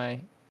away am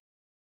I?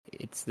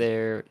 It's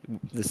there.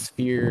 The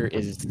sphere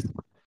is.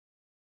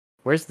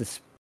 Where's the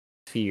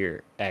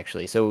sphere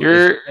actually? So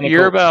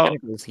You're about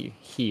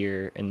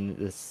here, and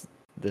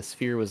the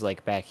sphere was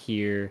like back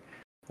here,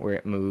 where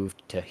it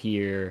moved to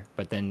here.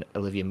 But then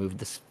Olivia moved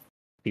the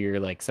sphere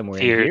like somewhere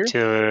in here.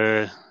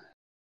 To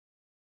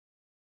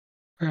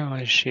where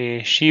was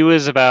she? She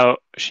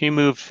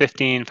moved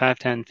 15, 5,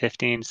 10,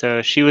 15.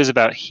 So she was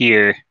about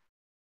here.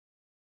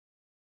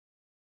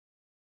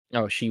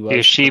 Oh, she was. Yeah,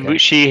 Okay.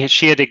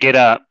 she had to get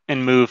up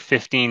and move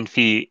 15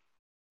 feet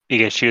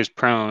because she was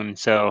prone.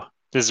 So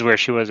this is where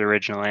she was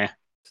originally.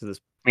 So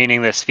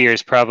meaning the sphere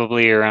is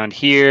probably around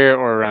here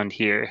or around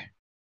here.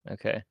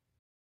 Okay.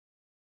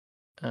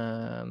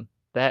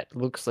 That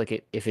looks like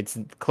it. If it's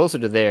closer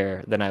to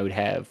there, then I would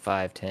have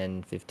 5,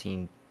 10,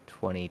 15,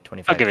 20,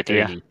 25, I'll give it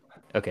 30. to you.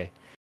 Okay.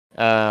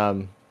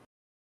 Because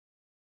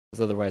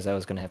otherwise I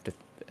was gonna have to.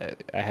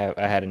 I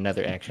had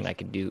another action I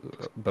could do,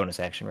 bonus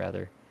action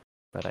rather,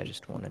 but I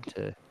just wanted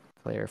to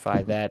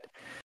clarify that.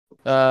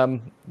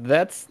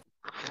 That's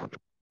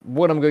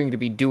what I'm going to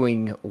be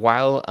doing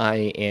while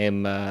I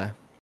am.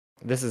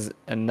 This is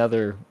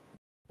another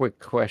quick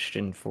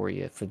question for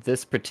you. For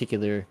this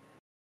particular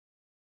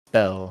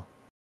spell,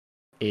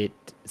 it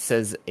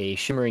says a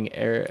shimmering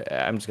arrow.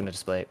 I'm just going to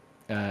display it.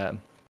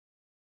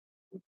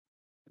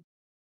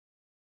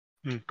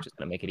 Just going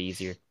to make it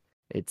easier.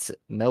 It's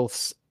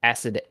Melf's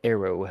acid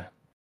arrow.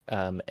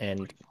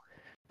 And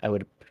I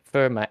would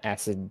prefer my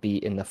acid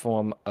be in the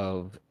form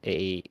of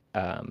a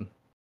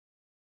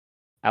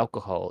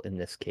alcohol in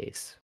this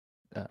case.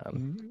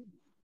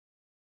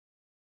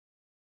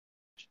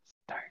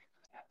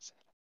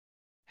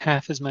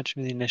 Half as much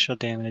of the initial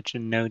damage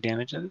and no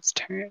damage on its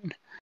turn.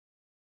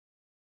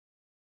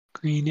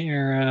 Green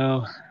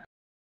arrow.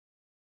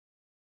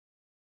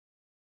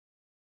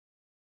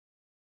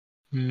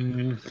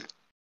 And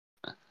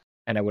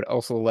I would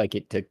also like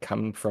it to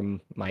come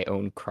from my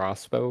own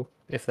crossbow,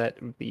 if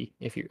that would be,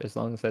 as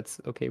long as that's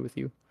okay with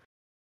you.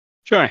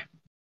 Sure.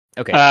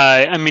 Okay.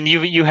 I mean,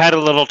 you had a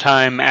little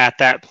time at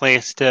that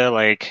place to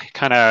like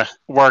kind of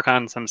work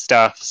on some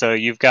stuff. So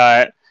you've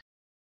got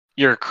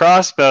your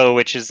crossbow,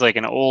 which is like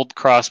an old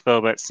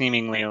crossbow, but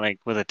seemingly like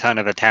with a ton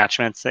of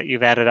attachments that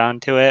you've added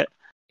onto it.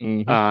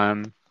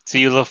 Mm-hmm. So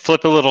you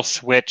flip a little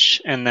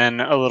switch, and then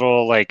a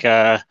little like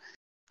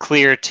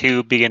clear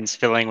tube begins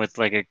filling with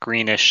like a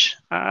greenish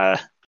kind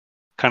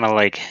of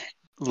like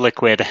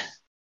liquid,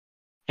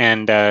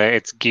 and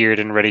it's geared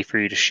and ready for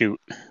you to shoot.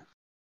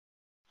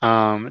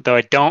 Though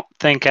I don't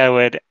think I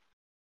would.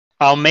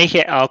 I'll make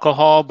it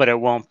alcohol, but it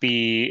won't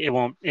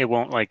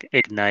like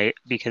ignite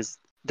because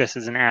this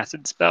is an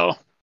acid spell.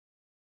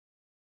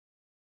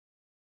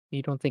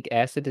 You don't think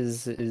acid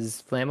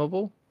is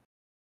flammable?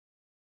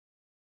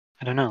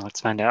 I don't know. Let's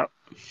find out.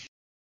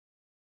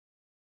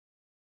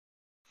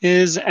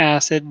 Is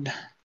acid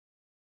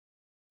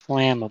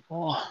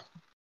flammable?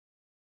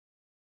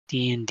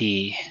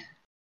 D&D.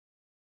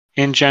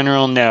 In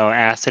general, no.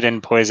 Acid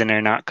and poison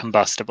are not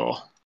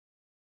combustible.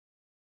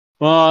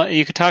 Well,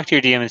 you could talk to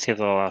your DM and see if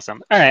they'll allow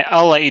some. All right,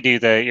 I'll let you do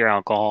your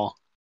alcohol.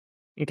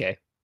 Okay.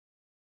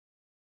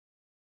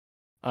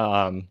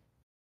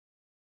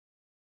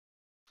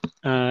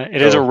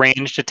 It is a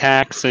ranged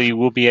attack, so you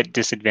will be at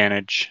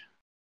disadvantage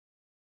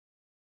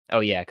Oh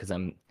yeah,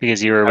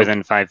 because you were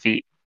within 5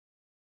 feet.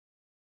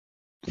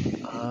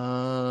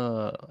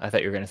 I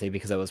thought you were gonna say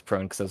because I was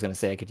prone, because I was gonna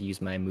say I could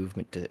use my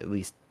movement to at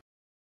least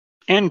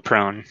And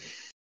prone.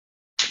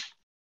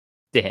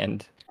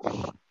 stand.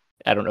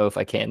 I don't know if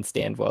I can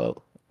stand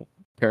while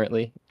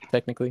currently,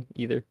 technically,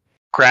 either.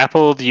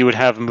 Grappled, you would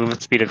have a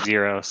movement speed of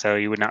 0, so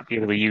you would not be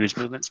able to use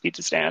movement speed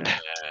to stand.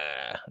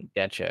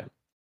 Gotcha.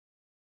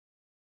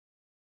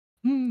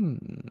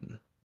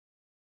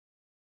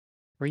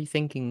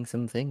 Rethinking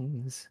some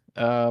things.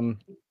 I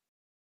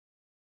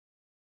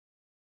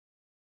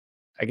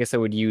guess I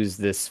would use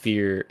the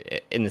sphere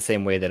in the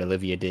same way that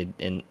Olivia did,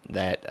 in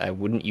that I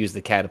wouldn't use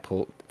the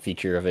catapult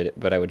feature of it,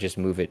 but I would just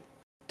move it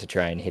to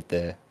try and hit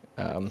the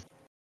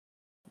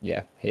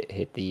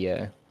hit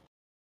the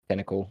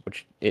tentacle,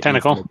 which it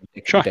Tentacle. needs to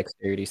make a Sure.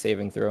 dexterity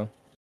saving throw.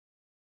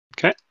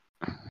 Okay.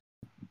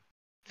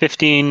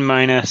 15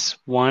 minus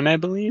 1, I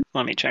believe.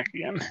 Let me check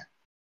again.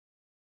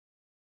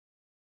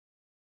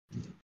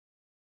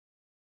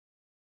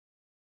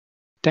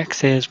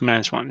 Dex is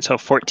 -1, so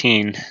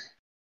 14.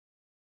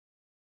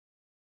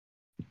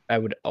 I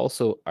would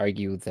also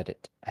argue that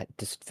it at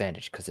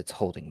disadvantage because it's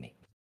holding me.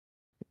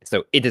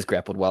 So it is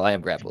grappled while I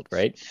am grappled,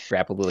 right?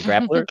 Grappled with a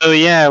grappler. Oh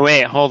yeah,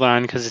 wait, hold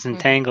on, because it's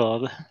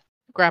entangled.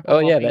 Grappled Oh,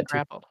 while yeah, being that too.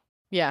 grappled.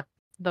 Yeah,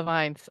 the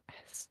vines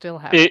still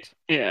have it.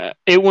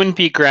 It wouldn't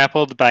be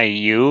grappled by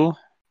you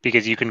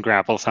because you can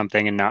grapple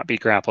something and not be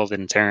grappled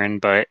in turn.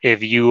 But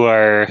if you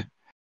are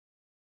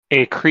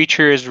a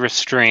creature is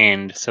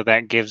restrained, so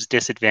that gives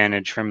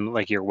disadvantage from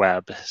like your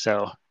web.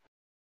 So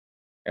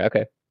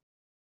Okay.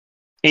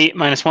 8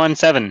 minus 1,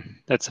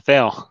 7. That's a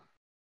fail.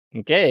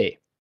 Okay.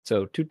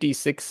 So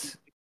 2d6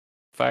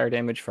 fire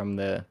damage from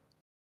the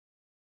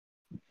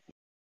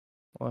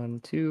 1,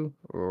 2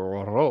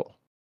 roll.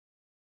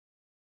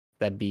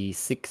 That'd be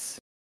 6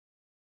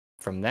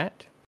 from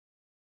that.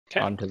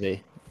 Okay. Onto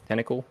the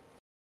tentacle.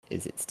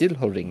 Is it still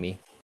holding me?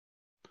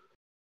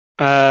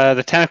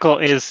 The tentacle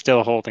is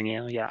still holding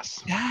you.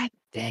 Yes. God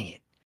dang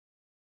it.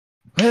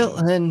 Well,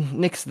 then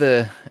nix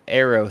the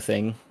arrow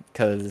thing,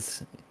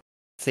 because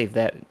save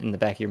that in the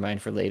back of your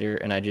mind for later,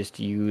 and I just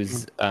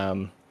use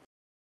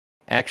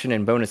action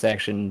and bonus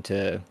action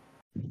to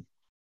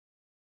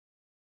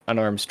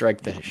unarmed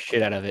strike the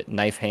shit out of it,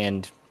 knife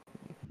hand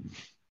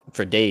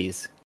for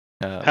days.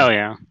 Hell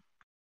yeah.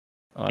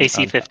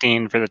 AC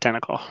 15 for the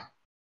tentacle.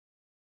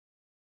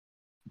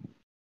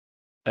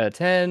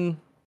 10.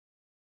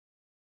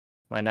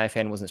 My knife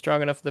hand wasn't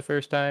strong enough the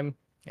first time,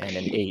 and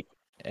an 8.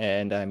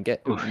 And I'm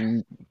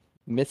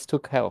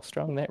mistook how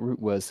strong that root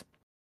was.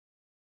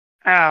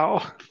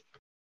 Ow.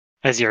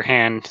 As your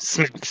hand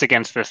smacks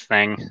against this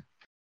thing,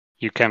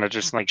 you kind of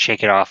just like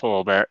shake it off a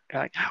little bit.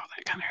 You're like, ow,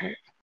 that kind of hurt.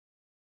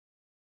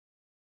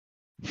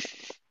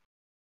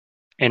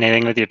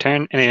 Anything with your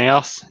turn? Anything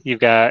else? You've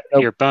got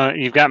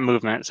you've got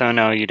movement, so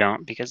no, you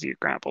don't because you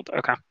grappled.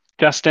 Okay.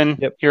 Justin,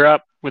 You're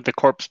up with the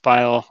corpse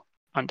pile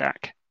on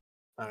deck.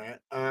 All right.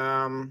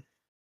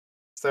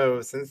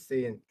 So since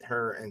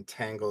her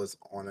entangle is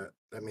on it,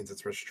 that means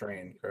it's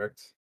restrained,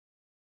 correct?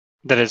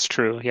 That is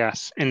true,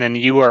 yes. And then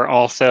you are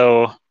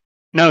also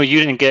you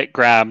didn't get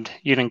grabbed.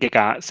 You didn't get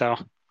got, so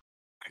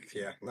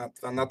yeah, not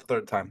the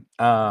third time.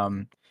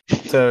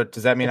 So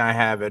does that mean I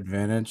have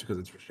advantage because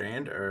it's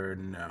restrained, or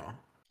no?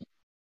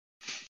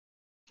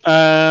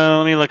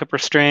 Let me look up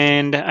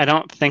restrained. I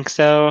don't think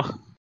so.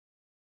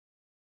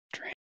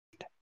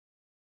 Restrained.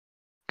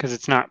 Because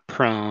it's not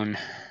prone.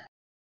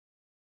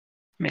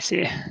 Let me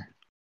see.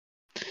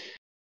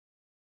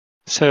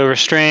 So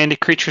restrained,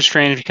 creature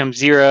restrained becomes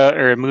 0,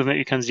 or movement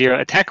becomes 0.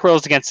 Attack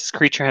rolls against this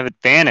creature have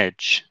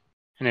advantage,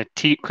 and a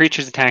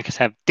creature's attacks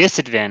have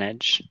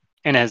disadvantage,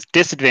 and has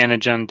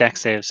disadvantage on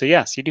dex save. So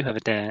yes, you do have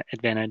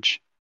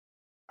advantage.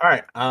 All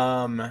right.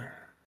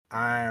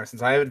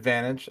 Since I have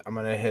advantage, I'm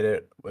gonna hit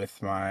it with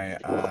my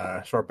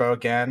short bow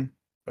again.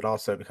 But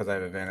also because I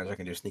have advantage, I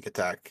can do sneak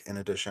attack in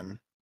addition.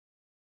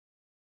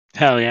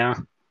 Hell yeah!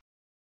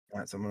 All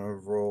right, so I'm gonna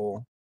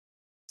roll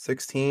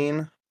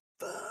 16.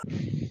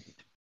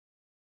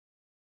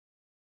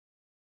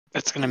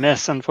 That's gonna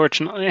miss,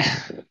 unfortunately.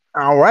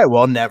 All right,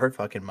 well, never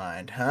fucking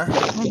mind, huh?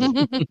 God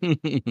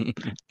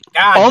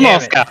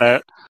Almost damn got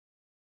it.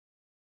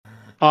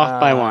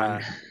 Off by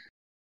one.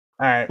 All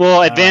right.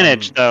 Well,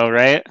 advantage though,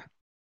 right?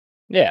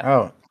 Yeah.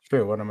 Oh,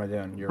 true. What am I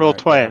doing? You're Roll right.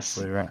 You're twice.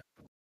 absolutely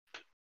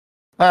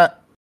right.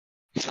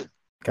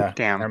 Okay.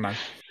 Damn. Never mind.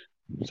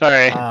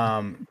 Sorry.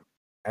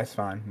 That's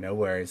fine. No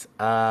worries.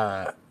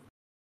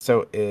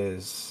 So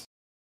is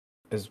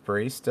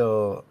Bree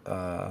still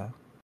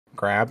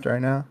grabbed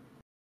right now?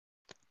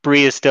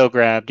 Bree is still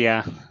grabbed,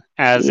 yeah.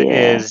 As Yeah.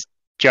 is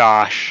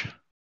Josh.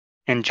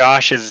 And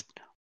Josh is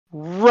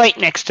right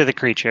next to the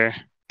creature.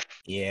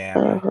 Yeah.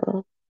 But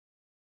Uh-huh.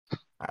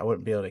 I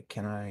wouldn't be able to.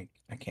 Can I?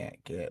 I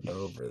can't get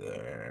over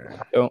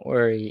there. Don't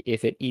worry.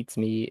 If it eats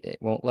me, it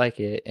won't like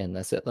it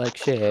unless it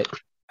likes shit.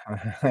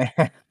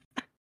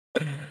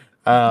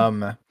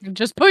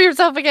 Just pull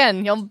yourself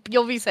again.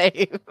 You'll be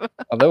safe.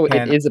 Although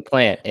Can- it is a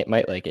plant, it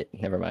might like it.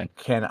 Never mind.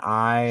 Can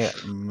I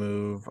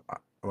move?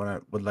 I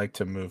would like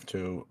to move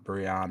to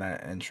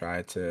Brianna and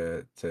try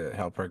to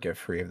help her get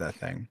free of that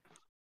thing.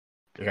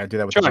 You gotta do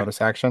that with the Sure.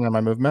 bonus action and my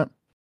movement.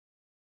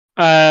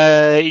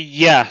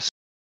 Yes.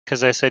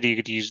 Because I said you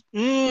could use.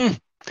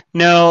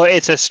 No,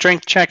 it's a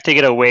strength check to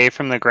get away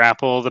from the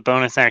grapple. The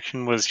bonus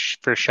action was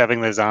for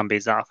shoving the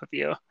zombies off of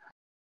you.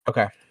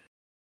 Okay.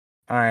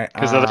 All right.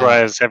 Because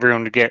otherwise,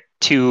 everyone would get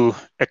 2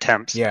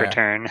 attempts per Yeah.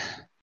 turn.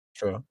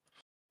 True.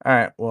 All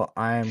right. Well,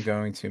 I am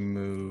going to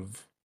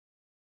move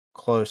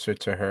closer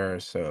to her,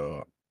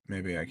 so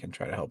maybe I can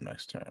try to help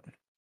next turn.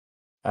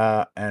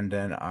 And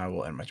then I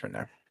will end my turn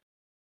there.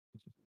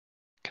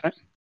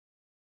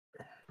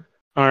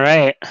 All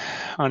right.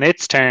 On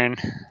its turn,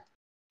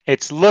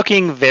 it's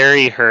looking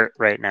very hurt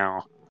right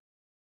now.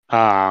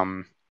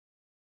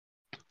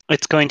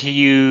 It's going to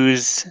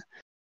use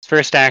its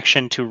first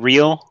action to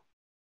reel.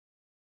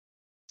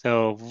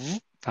 So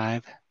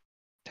 5,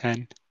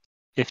 10,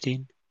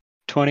 15,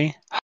 20,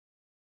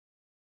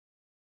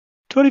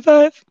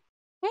 25.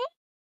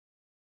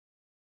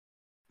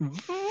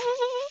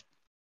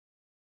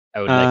 I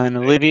would like And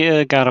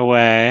Olivia got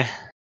away. to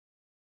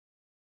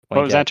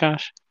What was point that,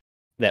 Josh?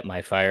 that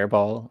my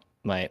fireball,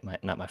 my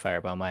not my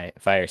fireball, my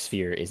fire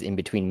sphere is in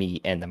between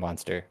me and the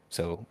monster.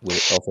 So would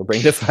it also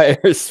bring the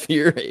fire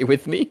sphere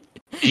with me?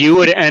 You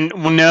would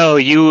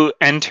you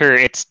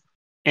enter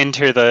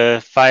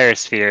the fire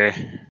sphere,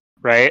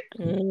 right?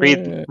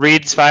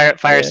 Reads fire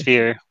yeah.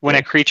 sphere when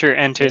a creature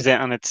enters it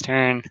on its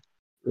turn.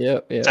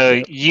 Yep.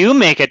 So you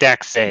make a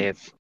dex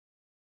save.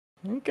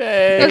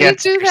 Okay. Does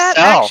Against it do that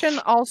yourself. action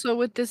also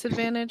with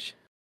disadvantage?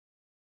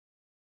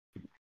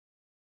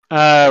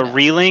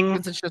 Reeling.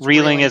 Is it just Reeling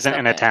reeling isn't stuff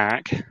an in?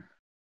 attack.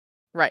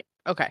 Right.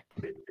 Okay.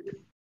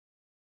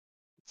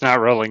 It's not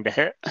rolling to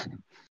hit. Do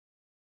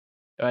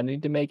I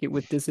need to make it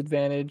with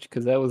disadvantage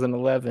because that was an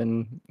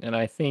 11, and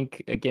I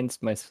think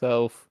against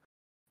myself,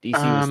 DC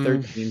was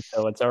 13,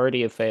 so it's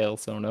already a fail.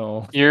 So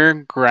no,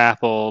 You're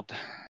grappled.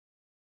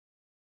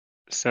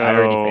 So I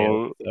already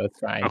failed, so it's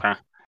fine. Okay.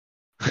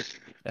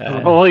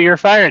 Roll your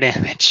fire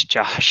damage,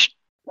 Josh,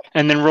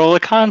 and then roll a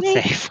con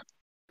save.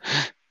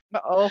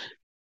 Uh-oh.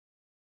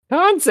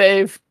 Con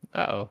save.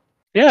 Oh.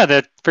 Yeah,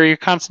 that for your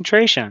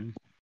concentration.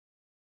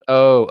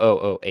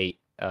 Oh, 8.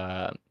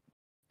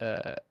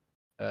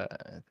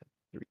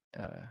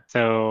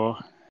 So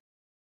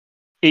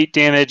 8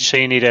 damage. So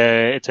you need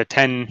it's a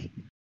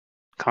 10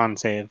 con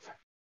save.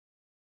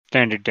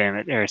 Standard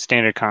damage or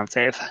standard con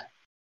save.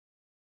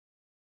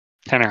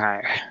 10 or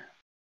higher.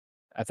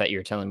 I thought you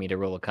were telling me to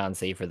roll a con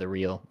save for the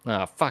real.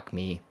 Oh, fuck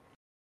me.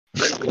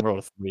 Roll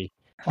a 3.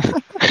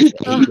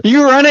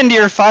 You run into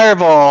your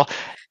fireball,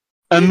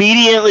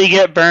 immediately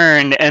get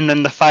burned, and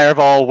then the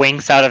fireball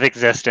winks out of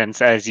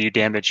existence as you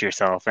damage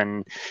yourself.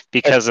 And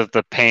because of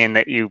the pain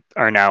that you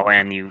are now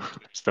in, you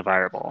use the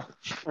fireball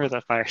or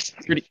the fire.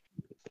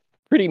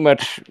 Pretty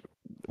much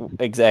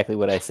exactly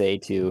what I say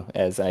too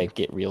as I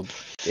get reeled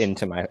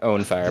into my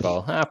own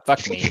fireball. Ah,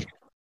 fuck me.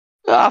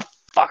 Ah,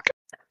 fuck.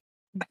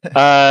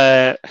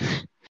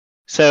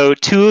 So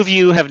 2 of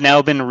you have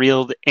now been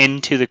reeled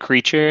into the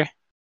creature.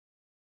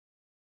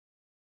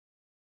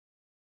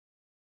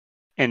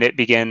 And it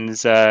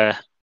begins,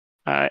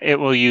 it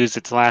will use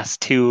its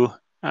last 2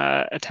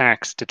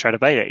 attacks to try to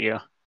bite at you.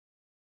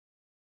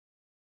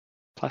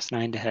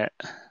 +9 to hit.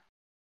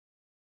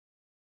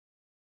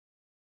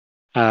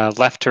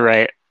 Left to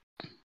right,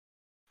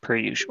 per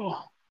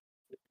usual.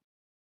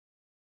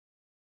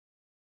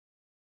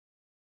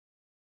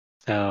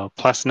 So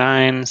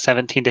 +9,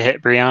 17 to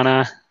hit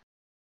Brianna.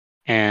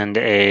 And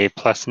a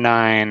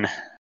 +9.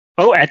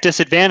 Oh, at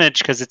disadvantage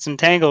because it's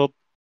entangled.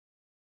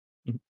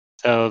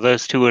 So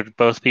those 2 would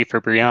both be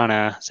for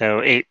Brianna.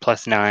 So 8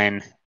 +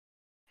 9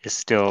 is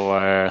still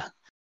a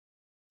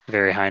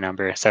very high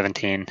number,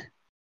 17.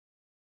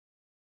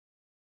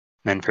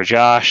 Then for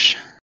Josh,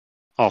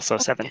 also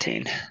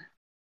 17.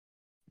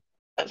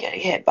 I'm getting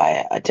hit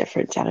by a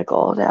different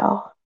tentacle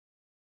now.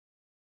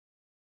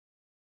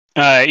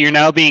 You're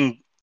now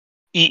being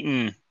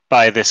eaten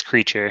by this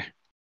creature.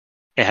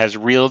 It has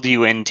reeled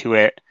you into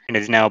it and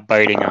is now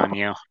biting on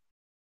you.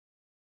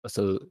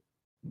 So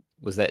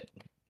was that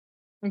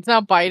It's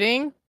not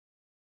biting.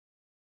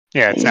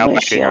 Yeah, it's Use now my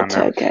biting shield on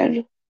them.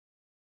 token.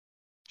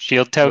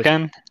 Shield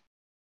token?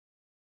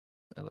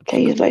 Can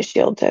I use my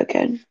shield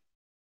token?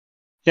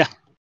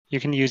 You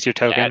can use your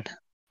token.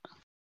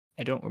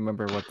 I don't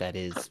remember what that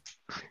is,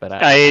 but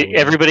I will-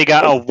 Everybody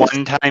got a It's just-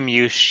 one-time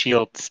use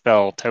shield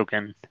spell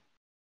token.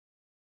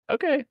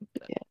 Okay.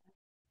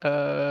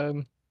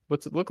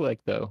 What's it look like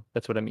though?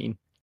 That's what I mean.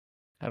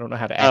 I don't know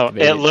how to Oh,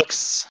 activate it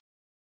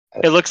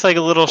looks like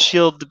a little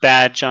shield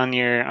badge on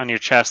your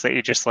chest that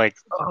you just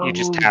you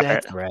just tap it.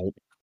 That's right.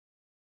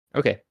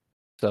 Okay,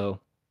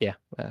 so yeah,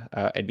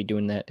 I'd be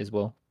doing that as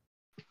well.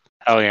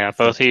 Oh yeah,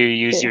 both of you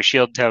use Yeah. your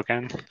shield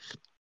token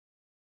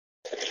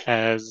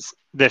as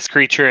this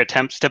creature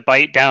attempts to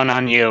bite down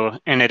on you,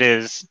 and it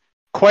is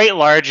quite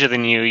larger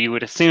than you. You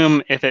would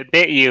assume if it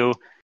bit you,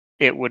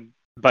 it would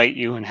bite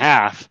you in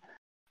half.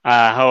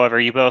 However,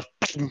 you both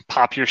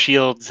pop your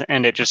shields,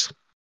 and it just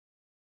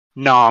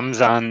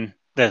noms on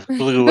the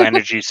blue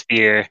energy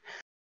sphere.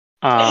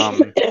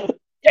 And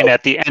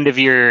at the end of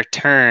your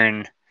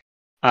turn,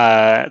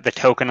 the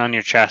token on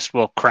your chest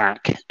will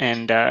crack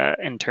and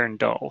turn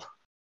dull.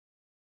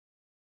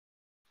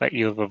 But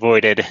you have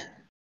avoided.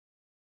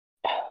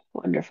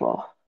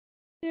 Wonderful.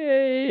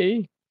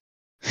 Yay!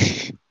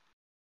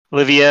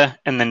 Olivia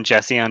and then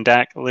Jesse on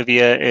deck.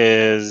 Olivia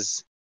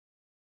is.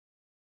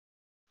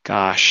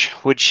 Gosh,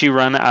 would she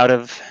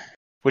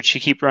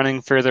keep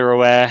running further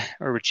away,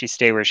 or would she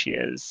stay where she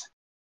is?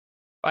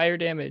 Fire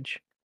damage.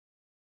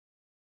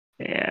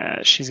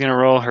 Yeah, she's gonna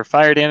roll her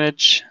fire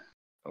damage.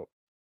 Oh.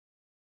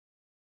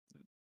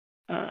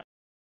 Let's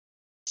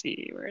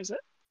see, where is it?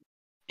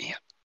 Yep,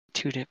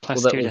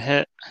 plus Well, 2 to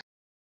hit.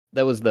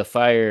 That was the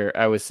fire.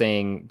 I was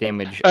saying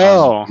damage.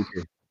 Oh. On the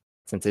creature,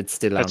 since it's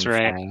still That's on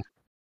right. fire.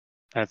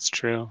 That's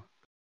true.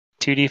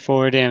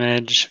 2d4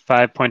 damage,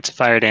 5 points of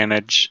fire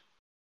damage.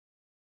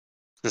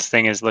 This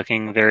thing is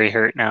looking very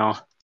hurt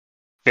now.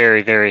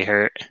 Very, very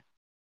hurt.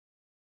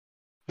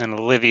 Then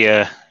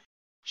Olivia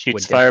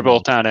shoots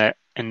firebolt on it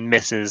and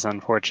misses,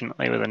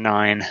 unfortunately, with a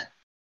 9.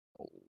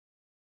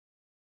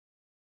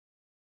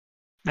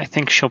 I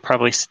think she'll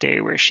probably stay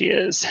where she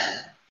is.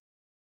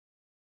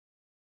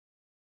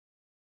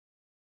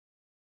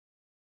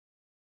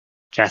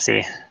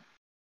 Jesse.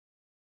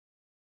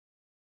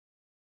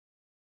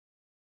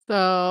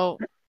 So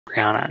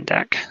Brown on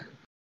deck.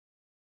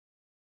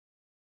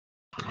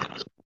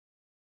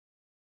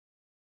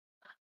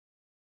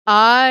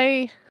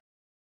 I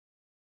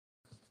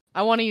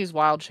want to use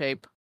wild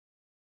shape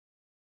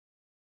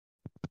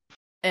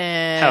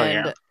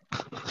and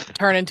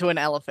turn into an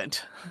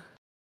elephant.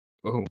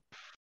 Oh,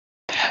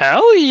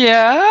 Hell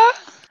yeah!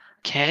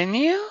 Can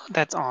you?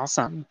 That's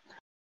awesome.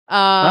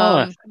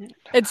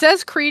 It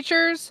says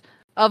creatures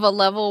of a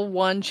level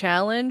 1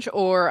 challenge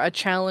or a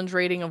challenge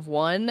rating of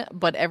 1,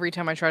 but every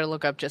time I try to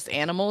look up just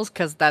animals,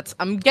 because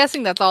I'm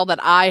guessing that's all that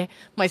I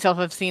myself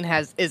have seen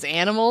is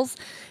animals.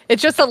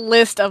 It's just a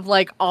list of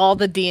like all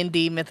the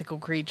D&D mythical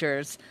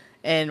creatures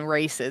and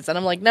races, and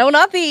I'm like, no,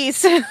 not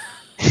these.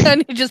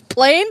 And just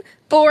plain,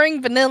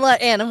 boring, vanilla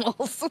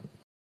animals.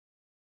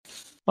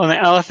 Well, the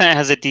elephant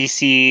has a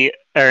DC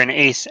or an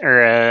ace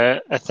or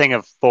a thing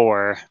of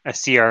 4, a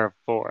CR of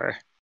 4.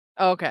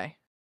 Okay.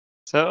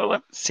 So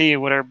let's see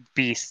what are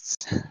beasts.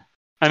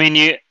 I mean,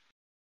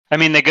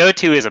 the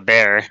go-to is a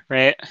bear,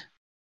 right?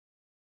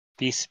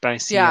 Beast by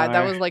CR. Yeah,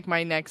 that was like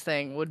my next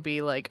thing would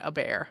be like a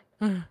bear.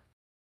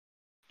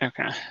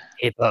 Okay.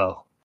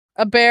 hippo.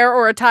 A bear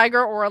or a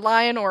tiger or a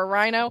lion or a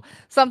rhino,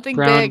 something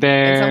Brown big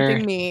bear. and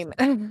something mean.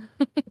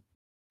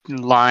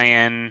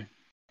 Lion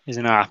is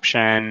an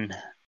option.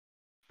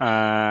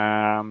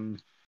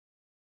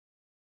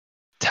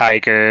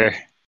 Tiger.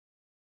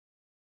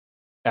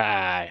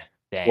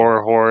 Dang.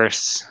 War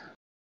horse.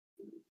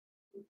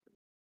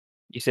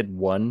 You said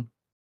 1?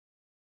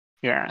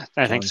 Yeah,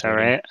 I think so, Challenge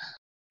rating. right?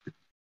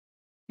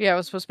 Yeah, it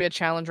was supposed to be a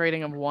challenge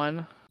rating of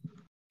 1.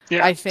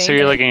 Yeah. I think. So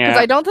you're looking 'Cause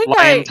at I don't think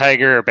lion,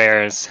 tiger, or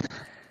bears.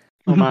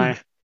 Oh my.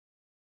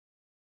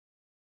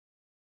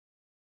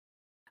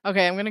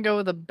 Okay, I'm gonna go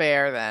with a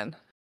bear then.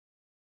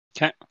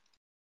 Okay.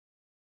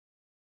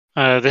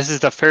 This is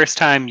the first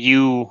time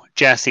you,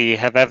 Jesse,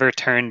 have ever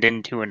turned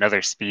into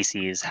another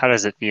species. How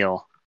does it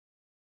feel?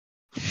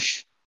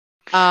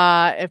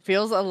 It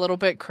feels a little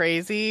bit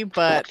crazy,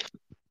 but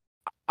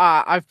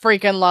I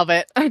freaking love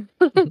it. I'm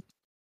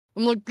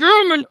like,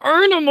 yeah, I'm an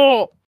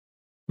animal.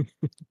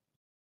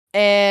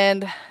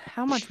 And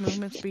how much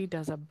movement speed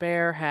does a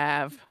bear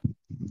have?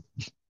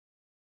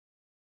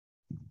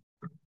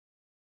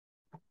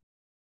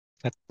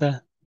 But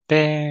the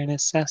bare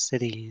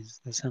necessities,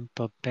 the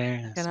simple bare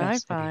Can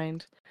necessities. I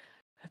find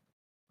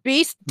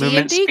Beast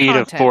Movement D&D speed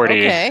of content?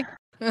 40. Okay.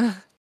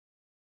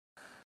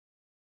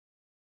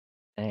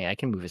 Hey, I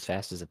can move as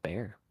fast as a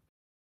bear.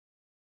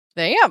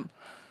 Damn.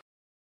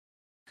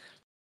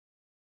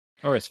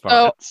 Or as far.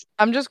 So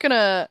I'm just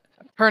gonna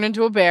turn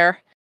into a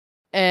bear,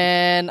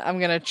 and I'm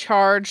gonna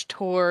charge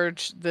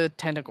towards the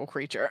tentacle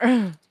creature.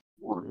 I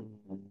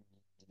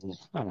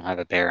don't have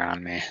a bear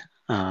on me.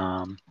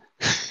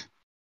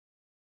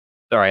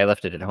 Sorry, I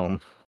left it at home.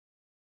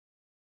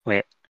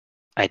 Wait,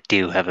 I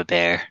do have a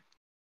bear.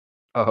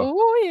 Oh,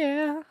 Oh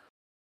yeah.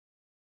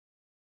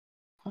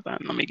 Hold on,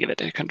 let me give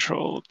it a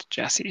control to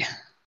Jesse.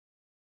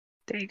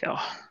 There you go.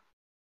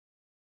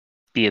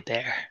 Be a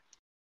bear.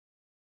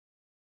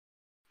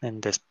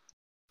 And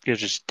you'll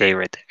just stay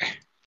right there.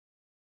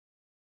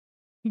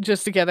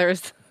 Just together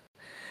is.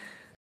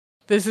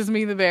 This is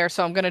me, the bear.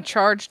 So I'm gonna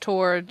charge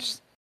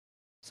towards.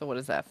 So what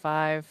is that?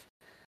 5,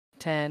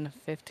 10,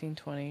 15,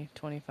 20,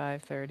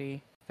 25,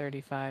 30,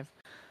 35,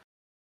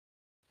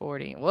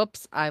 40.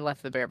 Whoops! I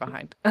left the bear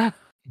behind. Right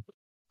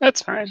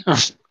That's fine.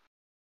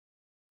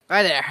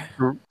 there.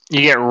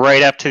 You get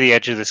right up to the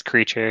edge of this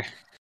creature.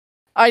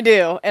 I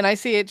do, and I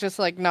see it just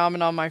like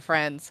nomming on my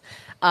friends,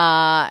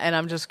 and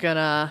I'm just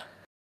gonna.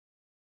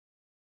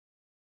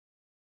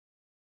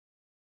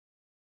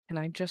 Can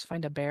I just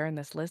find a bear in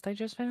this list I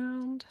just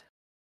found?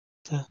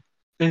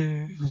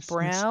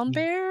 Brown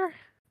bear?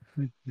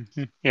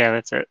 Yeah,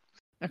 that's it.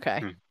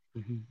 Okay.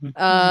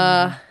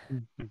 Uh,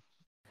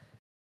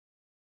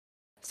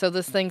 So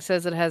this thing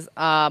says it has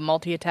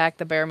multi-attack.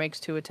 The bear makes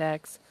 2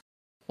 attacks.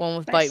 One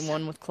with bite and Nice.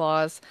 one with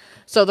claws.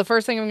 So the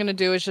first thing I'm going to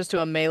do is just do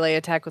a melee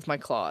attack with my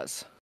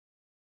claws.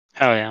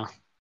 Oh yeah.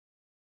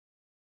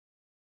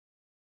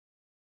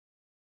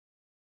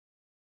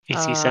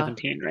 AC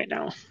 17 right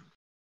now.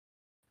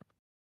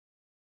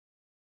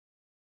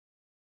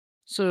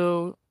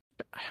 So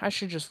I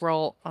should just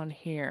roll on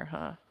here,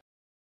 huh?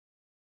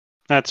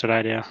 That's what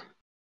I do.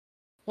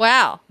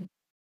 Wow.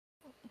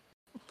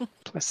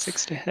 Plus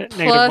 6 to hit.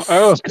 Plus-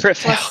 Oh, crit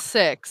fail. Plus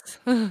 6.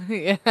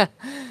 Yeah.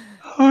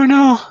 Oh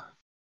no.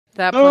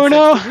 That Oh, plus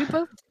no. 6. Did we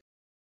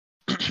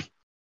both?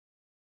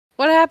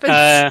 What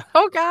happens?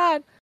 Oh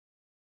god.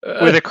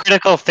 With a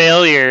critical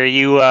failure,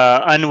 you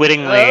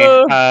unwittingly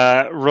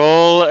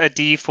roll a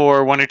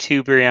d4, 1 or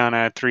 2,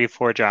 Brianna, 3,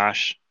 4,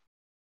 Josh.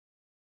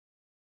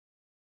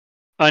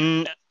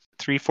 3,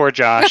 4,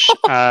 Josh.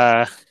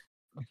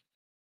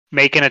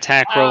 Make an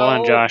attack roll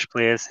on Ow. Josh,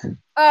 please.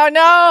 Oh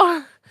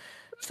no.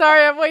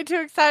 Sorry, I'm way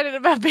too excited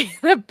about being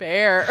a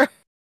bear.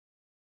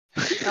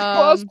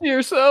 Pause to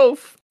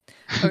yourself.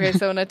 Okay,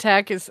 so an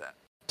attack is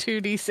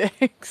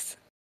 2d6.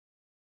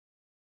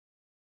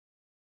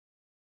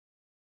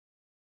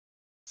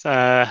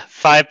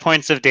 5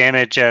 points of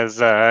damage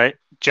as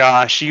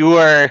Josh, you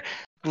are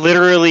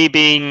literally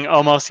being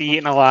almost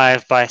eaten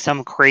alive by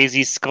some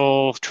crazy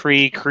skull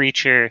tree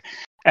creature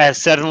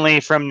as suddenly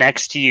from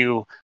next to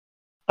you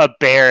a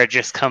bear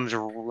just comes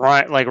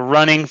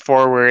running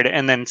forward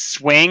and then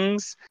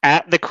swings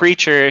at the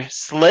creature,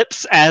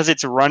 slips as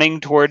it's running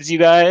towards you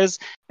guys,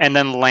 and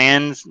then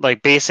lands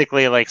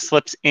basically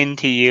slips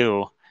into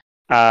you,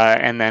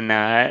 and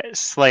then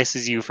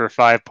slices you for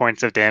 5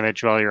 points of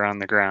damage while you're on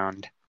the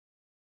ground.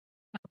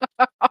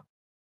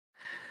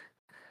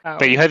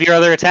 But you have your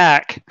other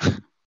attack.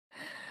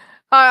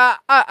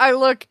 I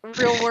look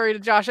real worried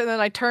at Josh, and then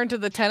I turn to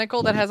the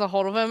tentacle that has a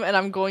hold of him, and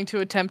I'm going to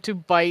attempt to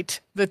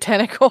bite the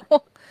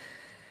tentacle.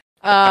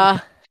 Oh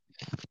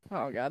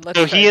god, let's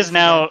So try he this is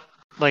now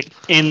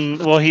again.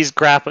 he's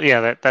grappled.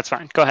 Yeah, that's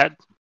fine. Go ahead.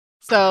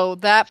 So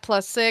that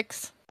plus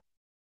 6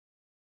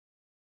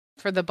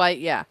 for the bite,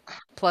 yeah.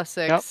 Plus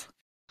 6. Yep.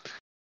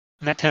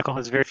 And that tentacle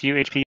has very few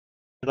HP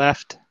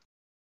left.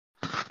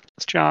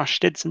 Josh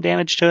did some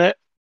damage to it.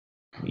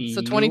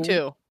 So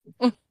 22.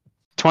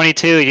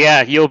 22,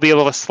 yeah, you'll be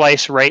able to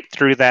slice right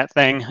through that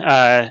thing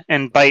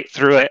and bite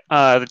through it.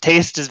 The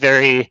taste is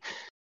very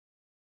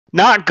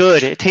not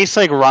good. It tastes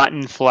like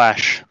rotten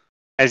flesh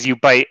as you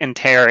bite and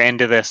tear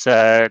into this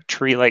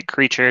tree-like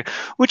creature,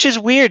 which is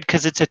weird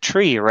because it's a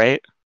tree,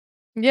 right?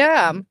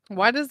 Yeah,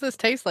 why does this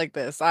taste like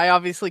this? I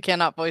obviously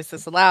cannot voice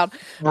this aloud,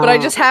 but I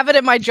just have it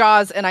in my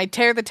jaws, and I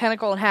tear the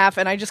tentacle in half,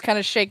 and I just kind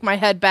of shake my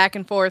head back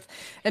and forth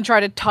and try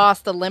to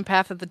toss the limp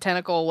half of the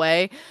tentacle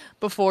away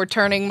before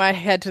turning my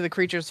head to the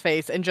creature's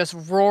face and just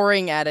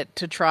roaring at it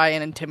to try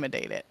and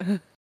intimidate it.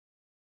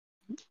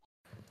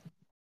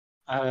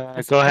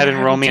 Go ahead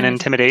and roll me an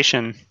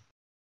intimidation.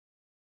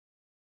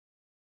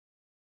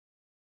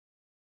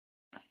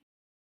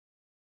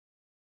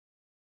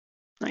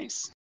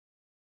 Nice.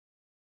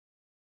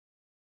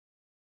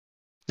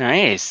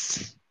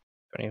 Nice.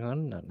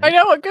 21. I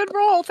know, a good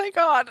roll, thank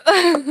God.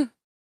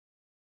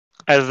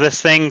 As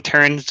this thing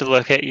turns to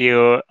look at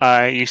you,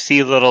 you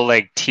see little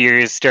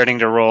tears starting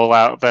to roll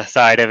out the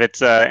side of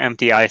its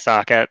empty eye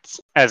sockets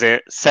as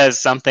it says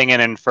something in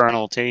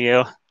Infernal to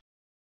you.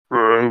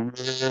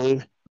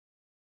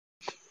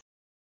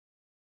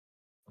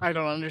 I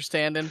don't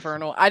understand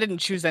Infernal. I didn't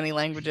choose any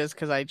languages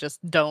because I just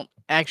don't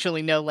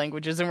actually know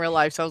languages in real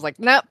life, so I was like,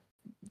 nope,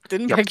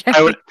 didn't pick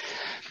any.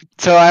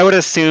 I would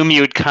assume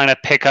you would kind of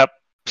pick up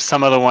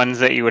some of the ones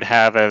that you would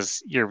have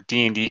as your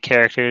D&D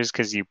characters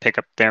because you pick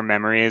up their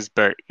memories,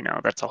 but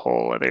that's a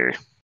whole other.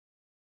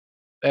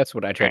 That's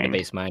what I tried to thing.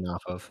 base mine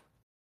off of.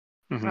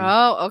 Mm-hmm.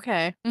 Oh,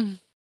 okay.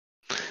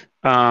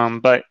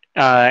 But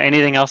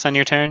anything else on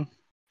your turn?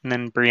 And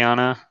then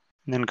Brianna,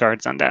 and then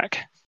guards on deck.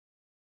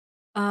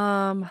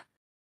 I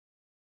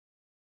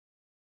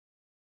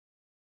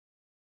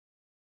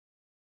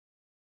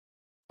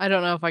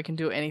don't know if I can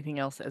do anything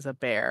else as a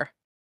bear.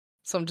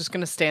 So I'm just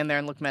gonna stand there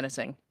and look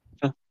menacing.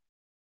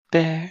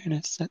 Bear,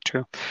 is that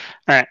true?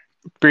 All right,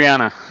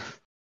 Brianna.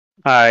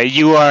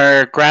 You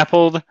are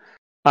grappled,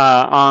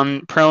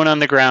 prone on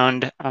the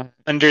ground,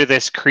 under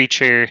this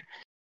creature,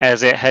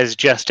 as it has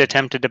just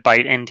attempted to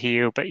bite into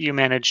you, but you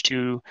manage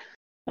to,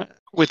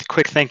 with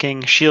quick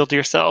thinking, shield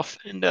yourself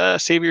and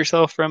save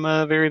yourself from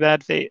a very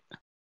bad fate.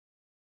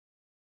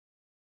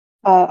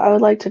 I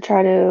would like to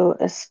try to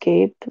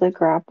escape the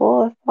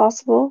grapple if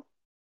possible.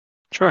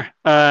 Sure.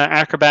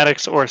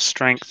 Acrobatics or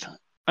strength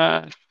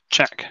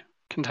check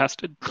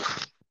contested.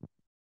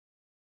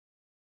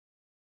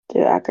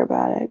 Do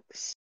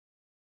acrobatics.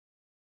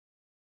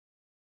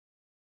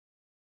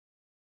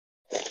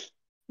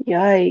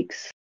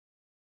 Yikes.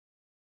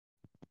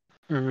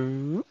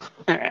 All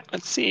right,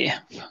 let's see.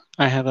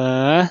 I have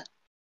a.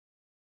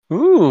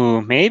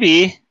 Ooh,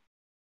 maybe.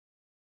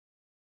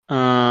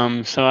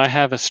 So I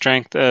have a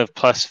strength of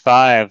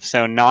 +5,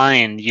 so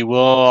 9. You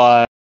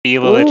will be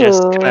able to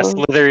just kind of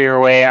Ooh. slither your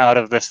way out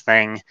of this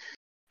thing,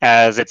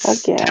 as its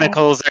Fuck yeah.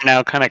 tentacles are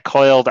now kind of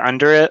coiled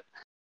under it,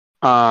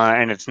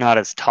 and it's not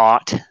as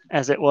taut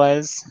as it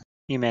was.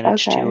 You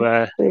managed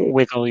to Sweet.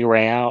 wiggle your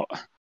way out.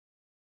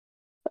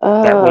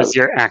 That was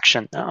your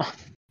action, though.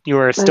 You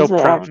are still That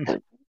was my prone.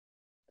 action.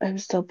 I'm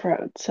still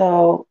prone.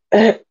 So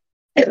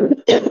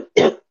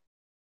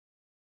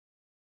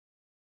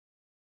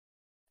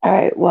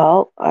alright,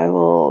 well, I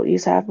will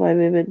use half my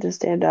movement to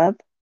stand up,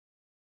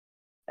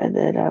 and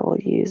then I will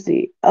use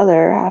the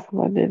other half of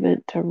my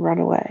movement to run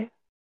away.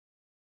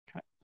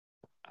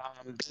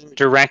 Being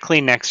directly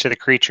next to the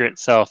creature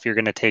itself, you're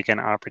going to take an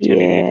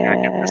opportunity attack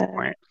at this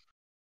point.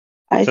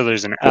 So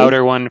there's an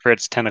outer one for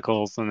its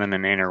tentacles, and then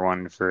an inner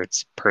one for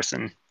its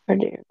person. For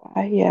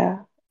nearby,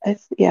 yeah. I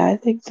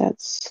think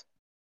that's...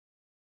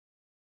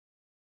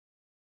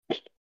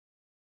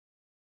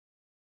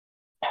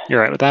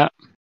 You're right with that?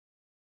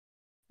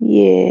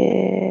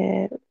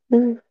 Yeah.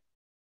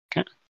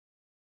 Okay.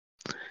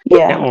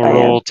 Yeah, It will I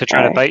roll am. to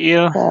try to bite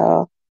you.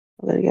 So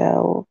I'm gonna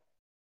go.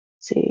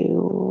 See,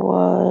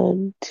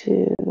 1,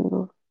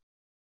 2,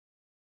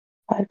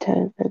 5,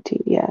 10,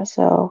 13. Yeah,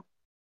 so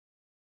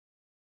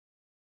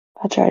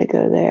I'll try to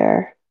go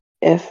there.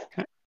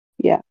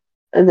 Yeah,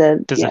 and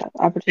then Does a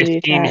opportunity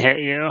 15 attack. hit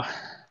you?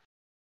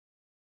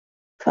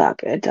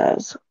 Fuck, it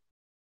does.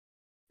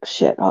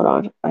 Shit, hold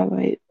on. I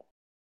might.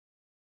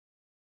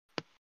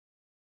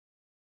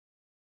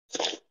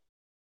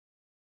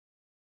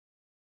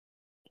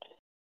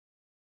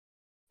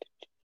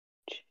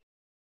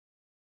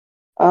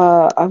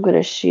 I'm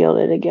gonna shield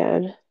it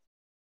again.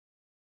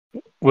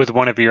 With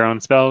one of your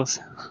own spells?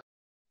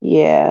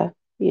 Yeah,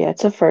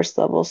 it's a first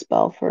level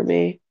spell for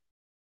me.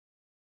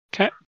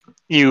 Okay.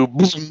 You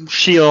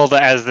shield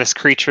as this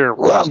creature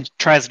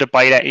tries to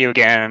bite at you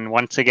again.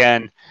 Once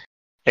again,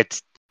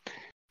 its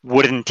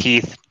wooden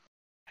teeth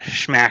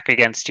smack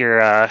against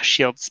your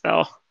shield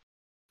spell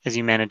as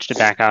you manage to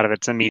back out of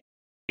its immediate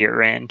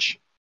range.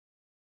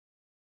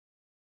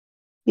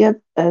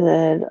 Yep, and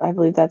then I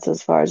believe that's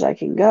as far as I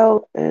can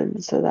go,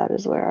 and so that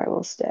is where I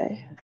will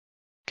stay.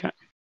 Okay.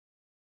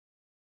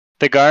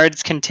 The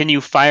guards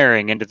continue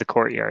firing into the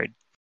courtyard.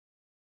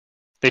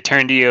 They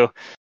turn to you.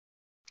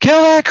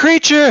 Kill that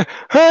creature!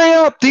 Hurry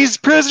up! These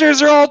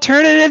prisoners are all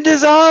turning into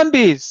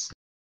zombies!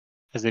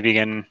 As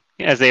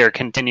they are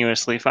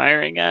continuously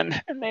firing in,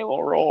 and they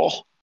will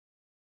roll.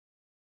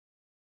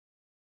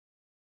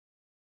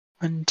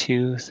 1,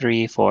 2,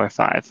 3, 4,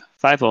 5.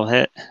 5 will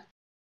hit.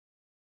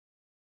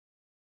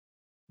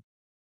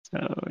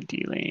 So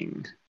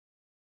dealing.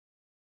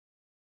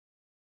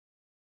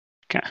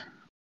 Okay.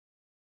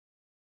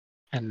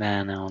 And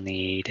then I'll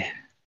need.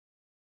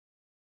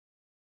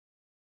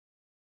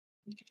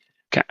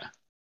 Okay.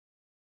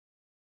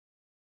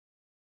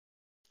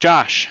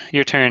 Josh,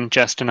 your turn.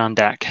 Justin on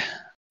deck.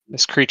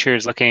 This creature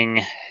is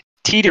looking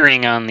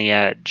teetering on the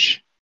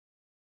edge.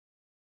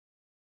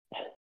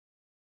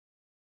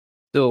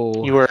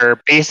 So You are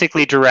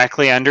basically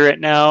directly under it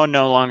now,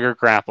 no longer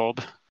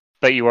grappled,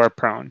 but you are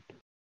prone.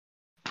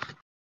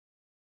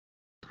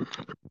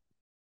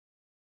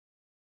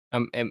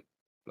 I'm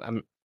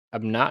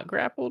not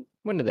grappled.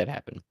 When did that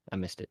happen? I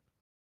missed it.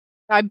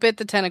 I bit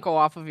the tentacle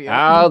off of you.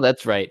 Oh,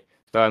 that's right.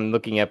 So I'm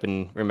looking up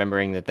and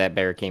remembering that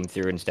bear came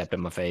through and stepped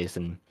on my face,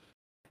 and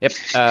yep.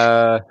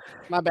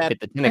 My bad. Bit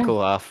the tentacle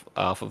off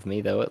of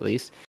me though, at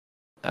least.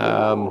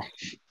 And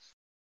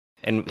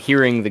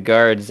hearing the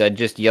guards, I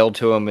just yelled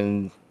to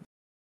them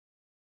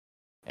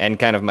and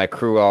kind of my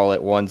crew all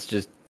at once,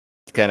 just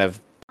kind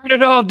of burn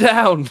it all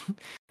down.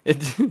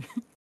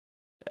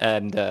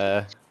 And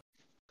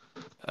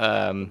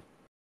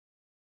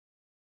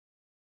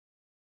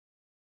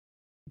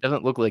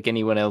doesn't look like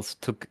anyone else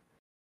took.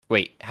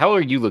 Wait, how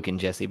are you looking,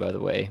 Jesse? By the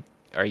way,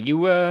 are you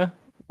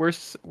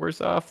worse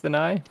off than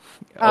I?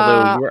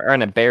 Although you are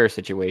in a bear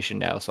situation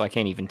now, so I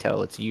can't even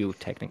tell it's you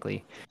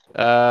technically.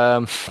 I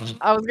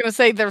was gonna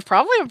say there's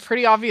probably a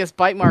pretty obvious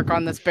bite mark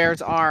on this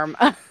bear's arm.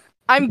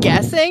 I'm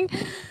guessing,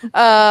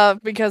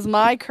 because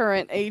my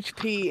current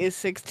HP is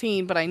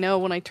 16, but I know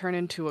when I turn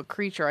into a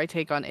creature, I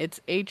take on its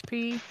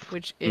HP,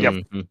 which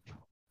is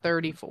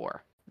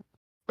 34.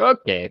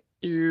 Okay,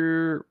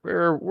 we're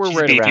She's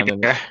right beat you around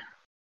in there.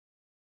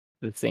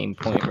 the same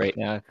point right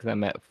now because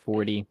I'm at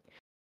 40.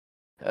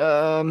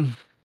 Where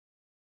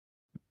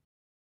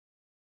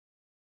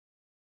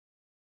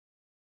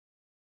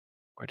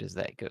does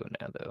that go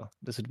now, though?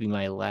 This would be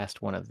my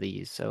last one of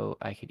these, so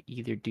I could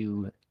either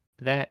do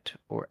that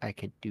or I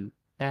could do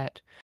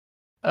that.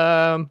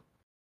 I'm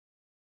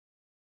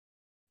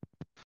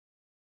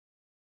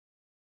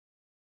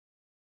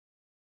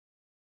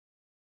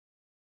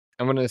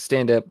gonna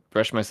stand up,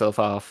 brush myself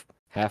off,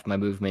 half my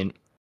movement.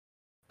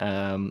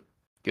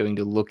 Going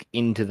to look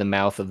into the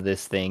mouth of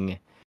this thing,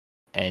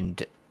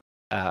 and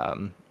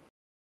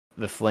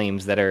the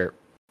flames that are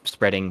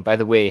spreading. By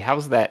the way,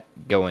 how's that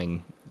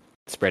going,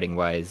 spreading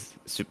wise?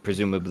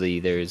 Presumably,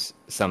 there's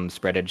some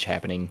spreadage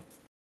happening,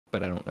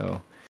 but I don't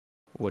know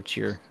what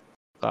your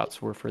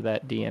thoughts were for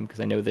that, DM, because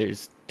I know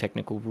there's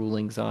technical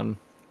rulings on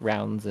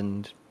rounds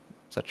and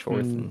such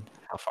forth, and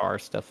how far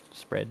stuff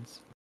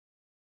spreads.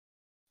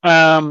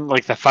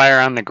 Like the fire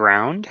on the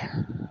ground,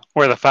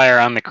 or the fire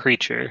on the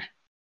creature.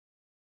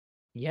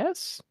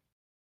 Yes.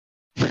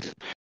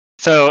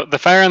 So the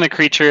fire on the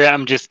creature,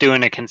 I'm just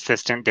doing a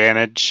consistent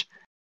damage.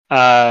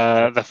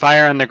 The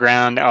fire on the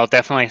ground, I'll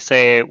definitely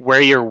say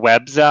where your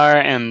webs are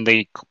and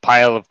the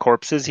pile of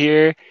corpses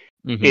here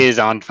is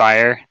on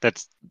fire.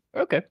 That's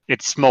Okay.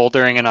 It's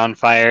smoldering and on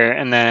fire,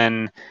 and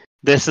then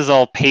this is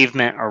all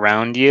pavement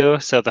around you,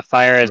 so the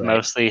fire is Right.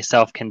 mostly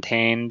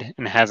self-contained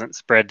and hasn't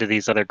spread to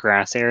these other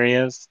grass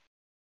areas.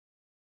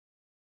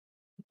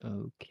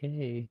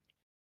 Okay.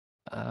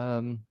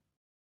 And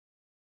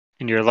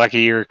you're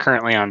lucky you're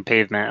currently on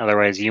pavement,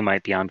 otherwise you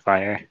might be on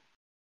fire.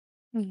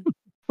 Mhm.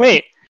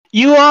 Wait,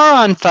 you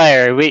are on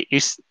fire! Wait,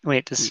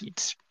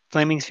 does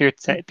Flaming Sphere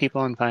set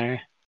people on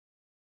fire?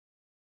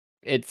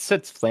 It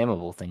sets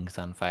flammable things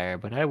on fire,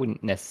 but I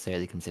wouldn't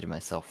necessarily consider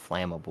myself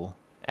flammable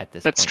at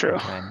this That's point true. in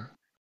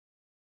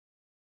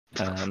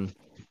time.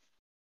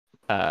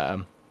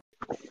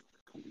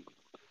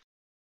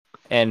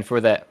 And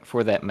for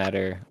that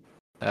matter,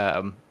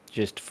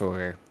 just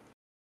for,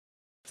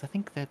 'cause I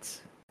think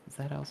is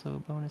that also a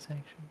bonus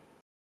action?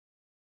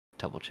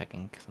 Double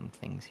checking some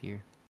things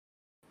here.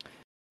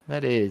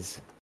 That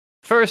is.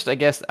 First, I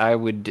guess I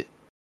would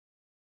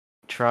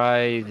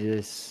try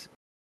this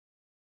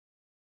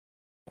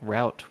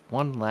route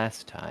one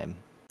last time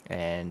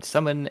and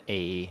summon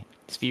a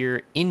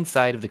sphere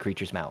inside of the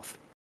creature's mouth.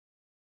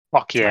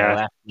 Fuck It's my yeah.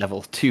 last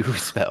level 2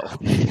 spell.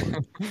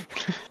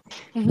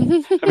 I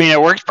mean,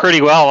 it worked pretty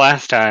well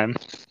last time.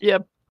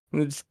 Yep.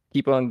 Let's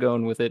keep on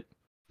going with it.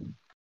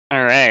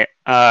 All right.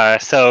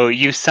 So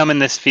you summon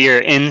the sphere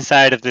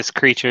inside of this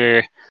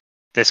creature's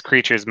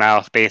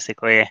mouth,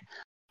 basically,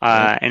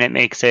 and it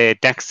makes a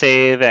dex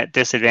save at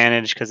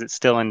disadvantage because it's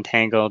still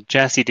entangled.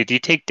 Jesse, did you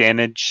take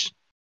damage?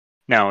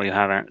 No, you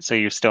haven't. So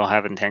you still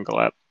have entangle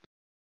up.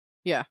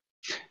 Yeah.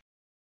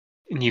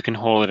 And you can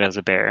hold it as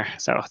a bear,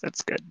 so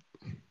that's good.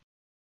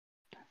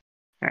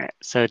 All right.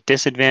 So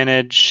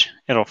disadvantage,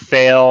 it'll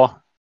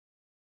fail.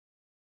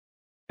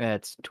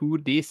 That's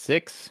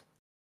 2d6.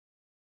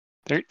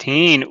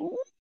 13. Ooh.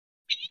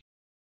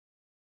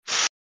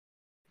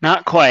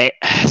 Not quite.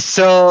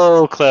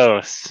 So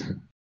close.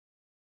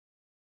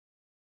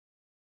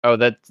 Oh,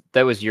 that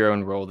was your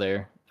own roll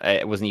there.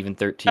 It wasn't even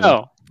 13.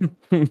 Oh,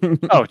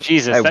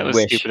 Jesus, I that was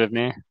wish. stupid of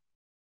me.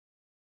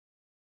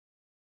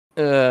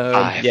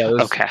 5. Yeah,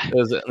 Okay. it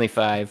was only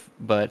 5,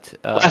 but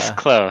Less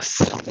close.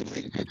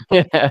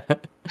 yeah,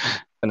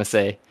 gonna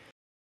say.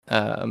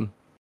 And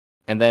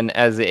then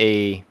as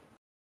a,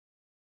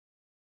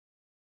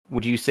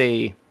 would you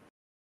say?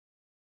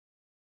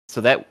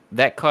 So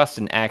that costs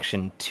an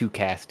action to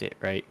cast it,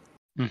 right?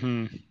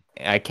 Mm-hmm.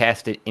 I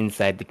cast it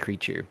inside the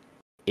creature.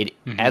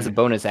 As a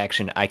bonus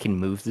action, I can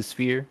move the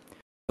sphere.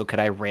 So could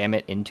I ram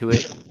it into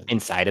it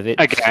inside of it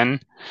Again?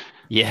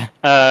 Yeah.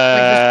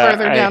 Like just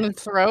further down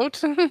its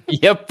throat?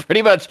 Yep,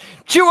 pretty much.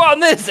 Chew on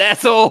this,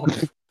 asshole!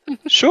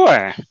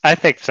 Sure, I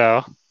think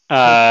so.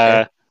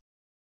 Okay.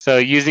 So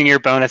using your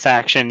bonus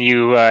action,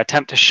 you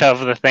attempt to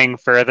shove the thing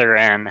further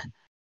in,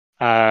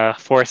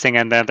 forcing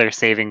another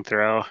saving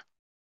throw,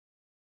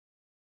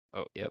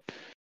 Oh, yep.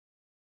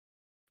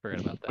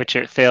 Forgot about that. which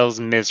it fails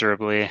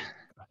miserably.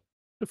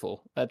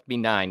 Beautiful. That'd be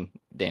 9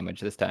 damage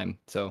this time,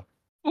 so.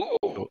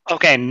 Ooh,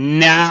 okay,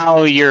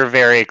 now you're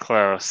very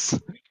close.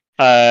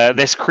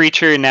 This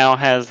creature now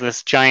has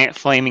this giant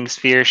flaming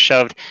sphere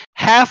shoved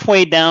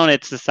halfway down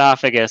its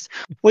esophagus,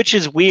 which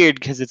is weird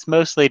because it's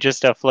mostly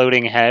just a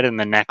floating head and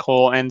the neck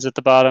hole ends at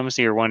the bottom,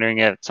 so you're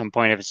wondering at some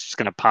point if it's just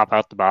going to pop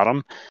out the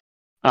bottom.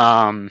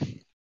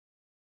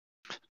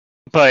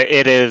 But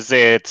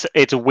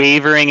it's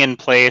wavering in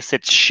place,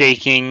 it's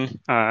shaking.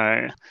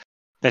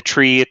 The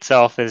tree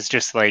itself is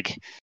just like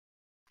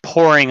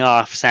pouring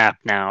off sap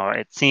now.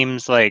 It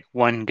seems like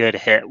one good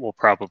hit will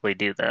probably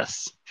do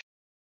this.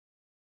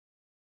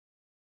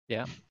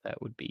 Yeah,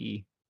 that would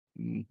be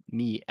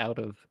me out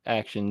of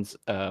actions.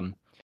 I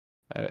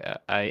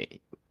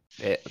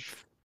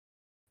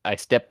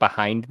step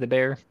behind the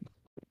bear.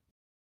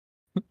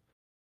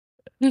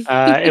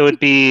 It would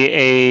be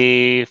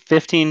a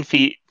 15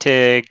 feet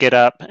to get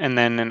up, and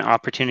then an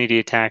opportunity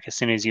attack as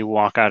soon as you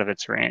walk out of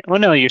its range. Well,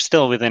 no, you're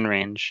still within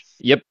range.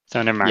 Yep.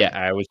 So never mind. Yeah,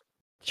 I was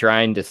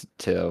trying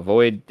to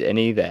avoid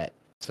any of that.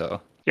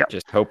 So Yep.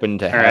 just hoping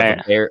to All have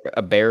right.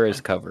 a bear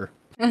as cover.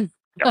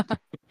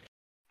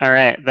 All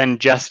right, then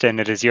Justin,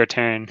 it is your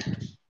turn.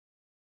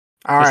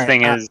 All This right,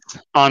 thing is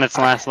on its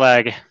last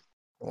leg.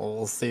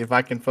 we'll see if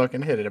I can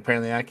fucking hit it.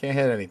 Apparently, I can't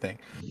hit anything.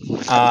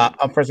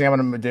 First thing I'm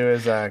gonna do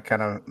is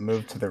kind of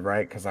move to the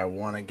right because I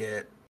want to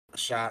get a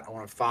shot. I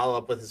want to follow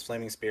up with his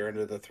flaming spear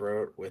into the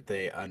throat with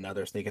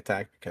another sneak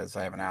attack because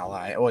I have an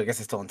ally. Oh, I guess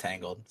it's still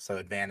entangled, so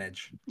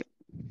advantage.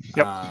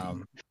 Yep.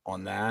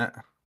 On that.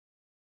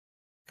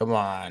 Come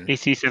on.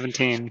 AC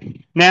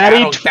 17. Natty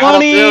That'll do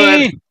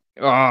 20! it.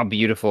 Oh,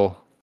 beautiful.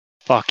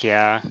 Fuck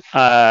yeah.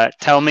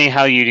 Tell me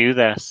how you do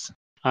this.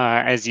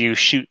 As you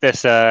shoot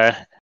this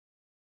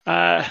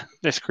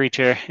this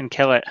creature and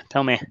kill it.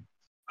 Tell me.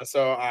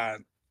 So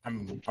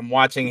I'm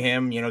watching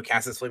him,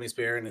 cast his flaming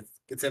spear, and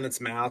it's in its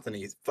mouth, and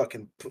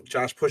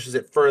Josh pushes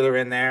it further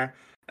in there,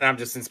 and I'm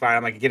just inspired.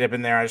 I'm like, get up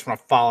in there. I just want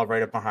to follow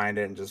right up behind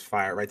it and just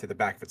fire it right through the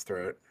back of its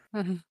throat.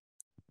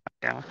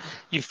 Yeah.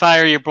 You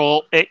fire your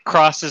bolt. It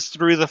crosses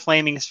through the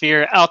flaming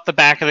sphere out the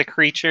back of the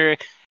creature.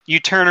 You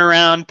turn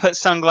around, put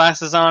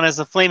sunglasses on as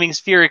the flaming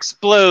sphere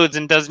explodes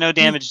and does no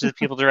damage to the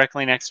people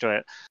directly next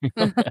to it.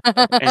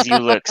 As you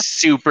look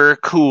super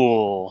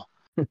cool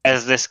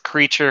as this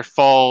creature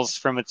falls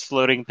from its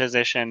floating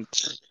position,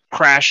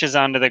 crashes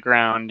onto the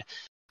ground,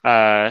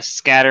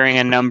 scattering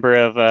a number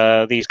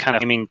of these kind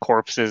of flaming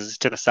corpses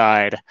to the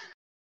side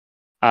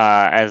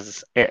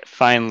as it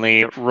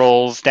finally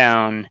rolls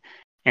down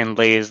and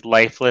lays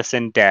lifeless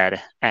and dead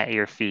at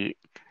your feet.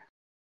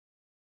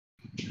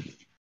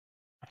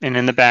 And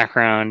in the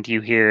background,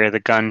 you hear the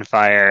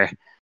gunfire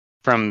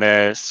from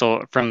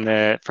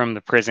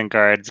the prison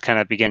guards kind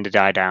of begin to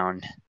die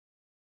down.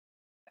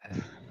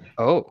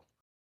 Oh,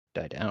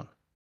 die down.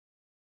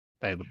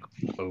 I look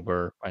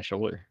over my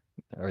shoulder.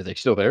 Are they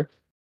still there?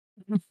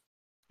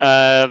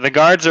 The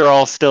guards are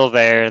all still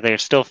there. They're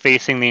still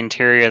facing the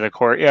interior of the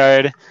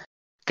courtyard.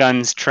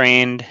 Guns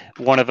trained.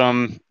 One of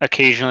them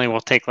occasionally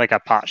will take like a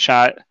pot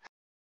shot,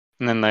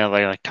 and then they're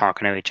like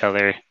talking to each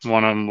other.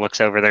 One of them looks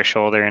over their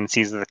shoulder and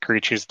sees that the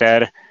creature's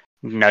dead,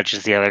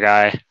 nudges the other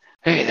guy.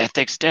 Hey, that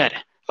thing's dead.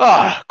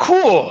 Ah,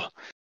 cool.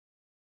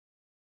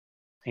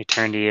 They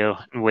turn to you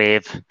and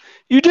wave.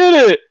 You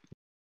did it!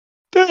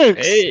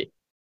 Thanks! Hey.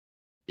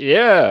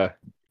 Yeah.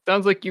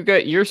 Sounds like you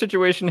got your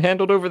situation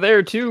handled over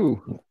there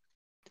too.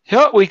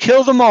 Yep, we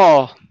killed them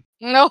all.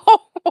 No,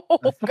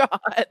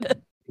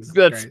 God.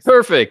 That's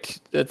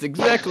perfect. That's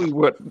exactly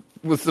what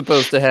was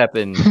supposed to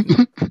happen.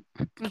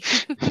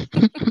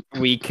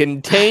 We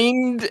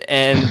contained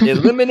and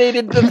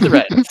eliminated the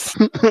threats.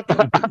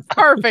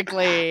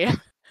 Perfectly.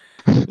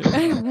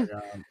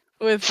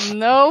 With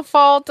no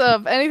fault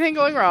of anything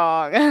going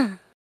wrong.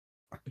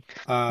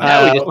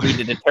 Now we just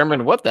need to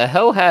determine what the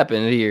hell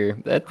happened here.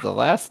 That's the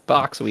last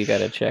box we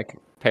gotta check,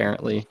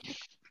 apparently.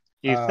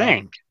 You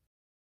think?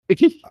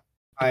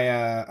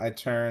 I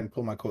turn,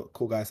 pull my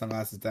cool guy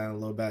sunglasses down a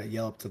little bit,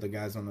 yell up to the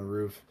guys on the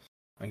roof.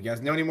 You guys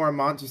know any more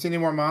monsters? You see any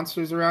more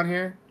monsters around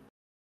here?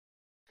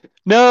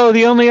 No,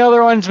 the only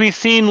other ones we've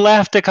seen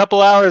left a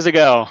couple hours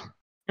ago.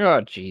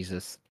 Oh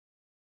Jesus!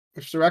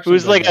 Which direction? It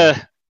was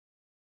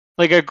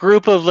like a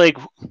group of like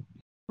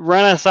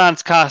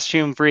Renaissance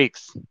costume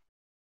freaks.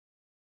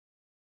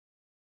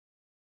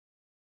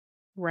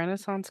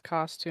 Renaissance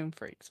costume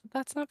freaks.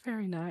 That's not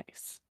very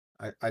nice.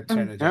 I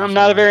turn to Josh. I'm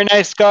not a very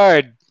nice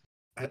guard.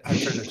 I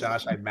turn to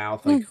Josh. I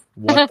mouth like,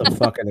 "What the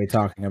fuck are they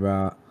talking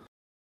about?"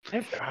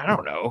 I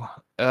don't know.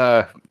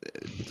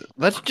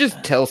 Let's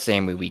just tell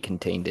Sammy we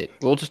contained it.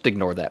 We'll just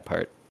ignore that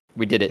part.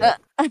 We did it.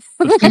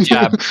 Good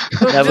job.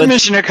 Now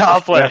Mission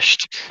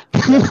accomplished.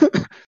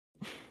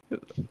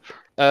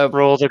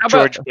 Roll the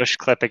George Bush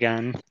clip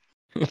again.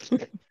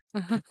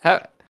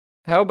 How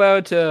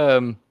about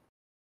do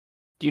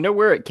you know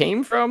where it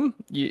came from?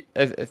 We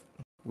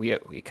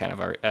kind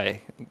of are.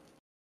 I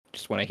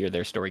just want to hear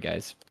their story,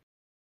 guys.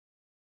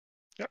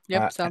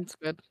 Yep, sounds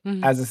good.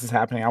 As this is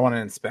happening, I want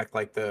to inspect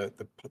like the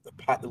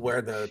pot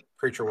where the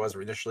creature was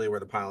initially, where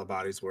the pile of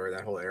bodies were,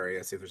 that whole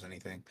area, see if there's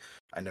anything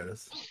I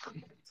noticed.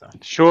 So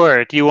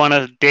Sure. Do you want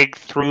to dig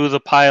through the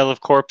pile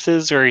of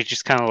corpses, or are you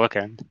just kind of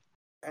looking?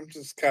 I'm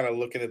just kind of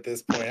looking at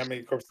this point. How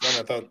many corpses?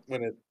 I thought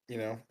when it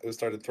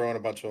started throwing a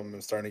bunch of them, it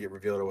was starting to get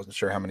revealed. I wasn't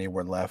sure how many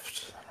were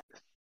left.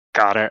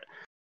 Got it.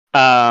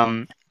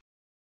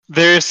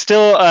 There's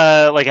still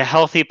like a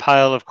healthy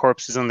pile of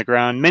corpses on the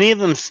ground. Many of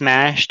them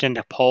smashed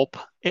into pulp,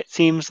 it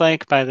seems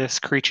like, by this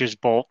creature's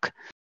bulk.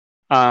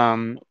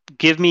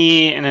 Give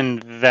me an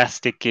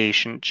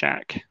investigation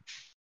check.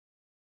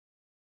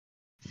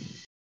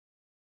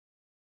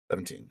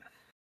 17.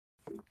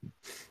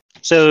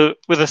 So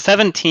with a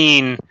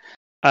 17,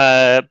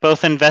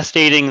 both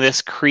investigating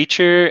this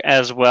creature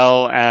as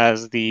well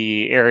as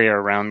the area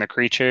around the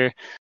creature,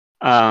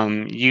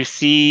 you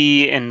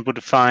see and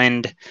would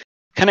find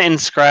kind of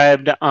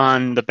inscribed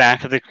on the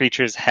back of the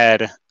creature's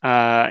head,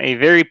 a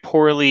very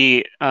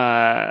poorly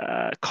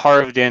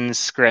carved in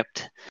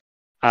script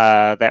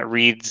that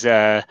reads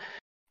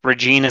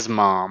Regina's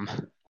mom.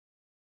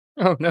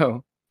 Oh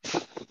no.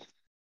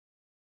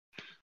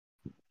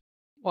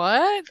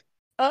 What?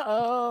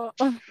 Uh-oh.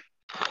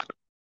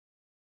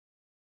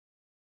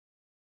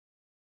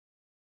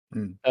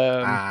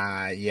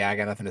 Yeah, I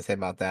got nothing to say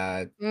about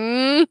that.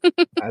 Mm.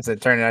 I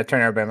said, turn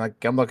everybody. I'm like,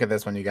 come look at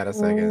this when you got a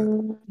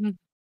second.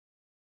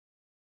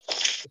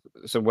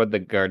 So what'd the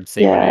guard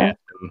say when you Yeah. asked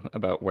him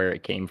about where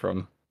it came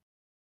from?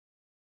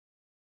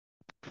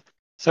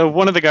 So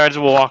one of the guards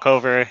will walk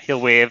over.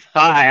 He'll wave.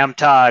 Hi, I'm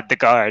Todd, the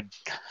guard.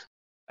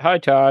 Hi,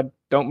 Todd.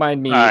 Don't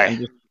mind me. Hi. I'm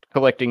just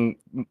collecting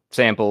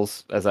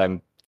samples as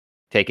I'm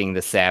taking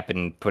the sap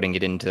and putting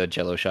it into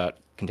Jello shot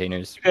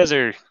containers. You guys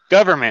are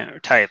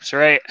government types,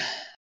 right?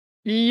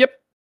 Yep.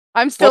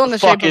 I'm still What in the the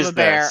shape fuck of is a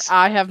bear. this?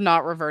 I have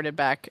not reverted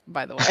back,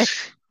 by the way.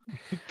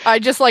 I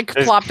just like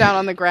There's- plop down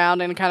on the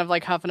ground and kind of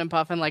like huffing and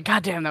puffing, like,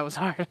 God damn, that was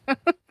hard.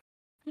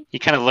 He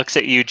kind of looks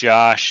at you,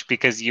 Josh,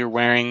 because you're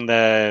wearing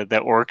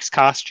the orc's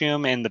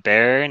costume and the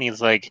bear, and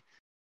he's like,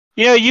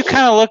 you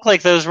kind of look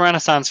like those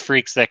Renaissance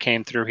freaks that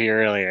came through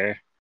here earlier.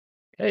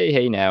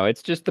 Hey, now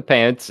it's just the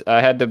pants.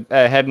 I had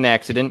an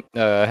accident.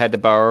 Had to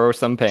borrow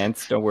some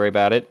pants. Don't worry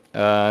about it.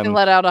 I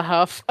let out a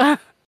huff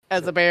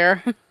as a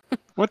bear.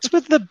 What's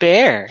with the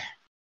bear?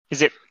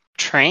 Is it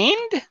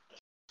trained?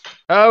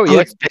 Oh Good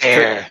yes,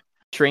 bear.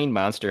 trained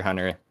monster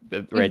hunter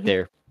right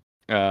there.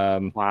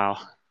 Wow.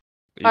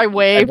 I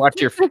wave.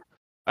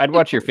 I'd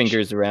watch your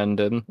fingers around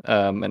them,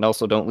 and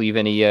also don't leave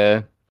any.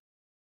 What's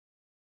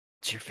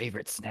your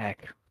favorite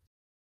snack?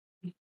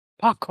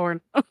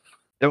 Popcorn.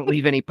 Don't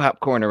leave any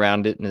popcorn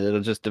around it, and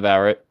it'll just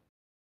devour it.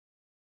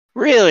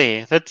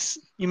 Really?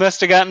 You must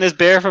have gotten this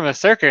bear from a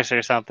circus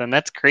or something.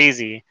 That's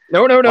crazy.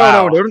 No,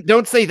 Wow.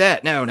 don't say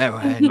that. No, Oh.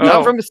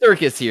 not from the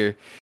circus here.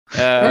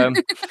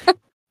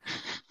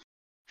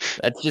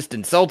 That's just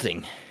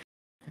insulting.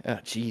 Oh,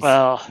 jeez.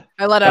 Well,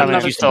 I let out I'm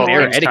another you some insulting.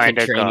 bear snort. It's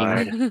etiquette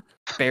kinda training,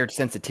 bear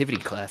sensitivity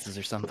classes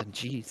or something.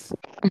 Jeez.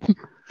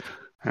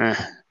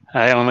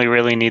 I only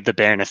really need the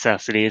bare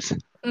necessities.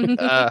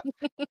 Okay,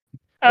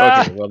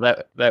 well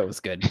that was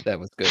good. That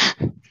was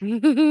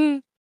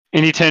good.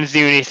 And he turns to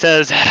you and he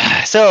says,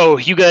 "So,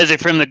 you guys are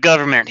from the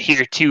government,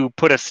 here to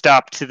put a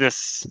stop to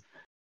this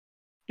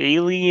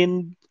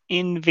alien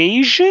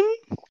invasion?"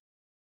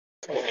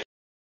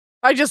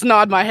 I just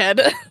nod my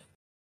head.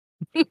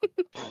 Yeah.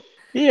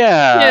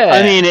 Yeah.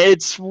 I mean,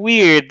 it's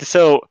weird.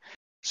 So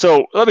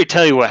let me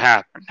tell you what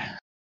happened.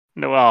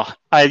 Well,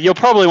 you'll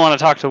probably want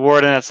to talk to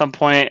Warden at some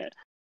point,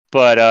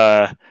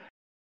 but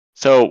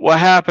so what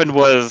happened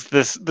was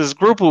this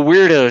group of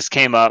weirdos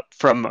came up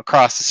from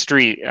across the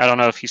street. I don't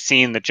know if you've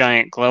seen the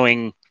giant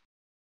glowing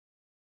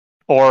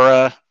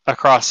aura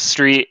across the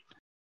street,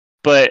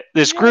 but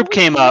this group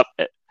came up.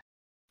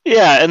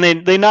 Yeah, and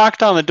they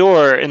knocked on the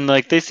door and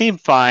like they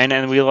seemed fine,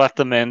 and we let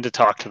them in to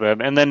talk to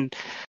them. And then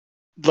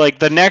like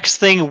the next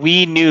thing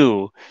we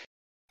knew,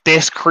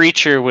 this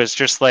creature was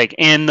just like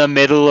in the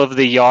middle of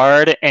the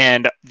yard,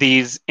 and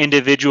these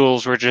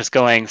individuals were just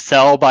going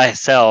cell by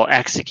cell,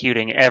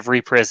 executing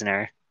every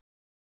prisoner,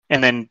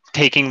 and then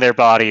taking their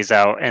bodies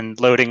out and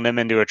loading them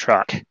into a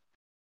truck.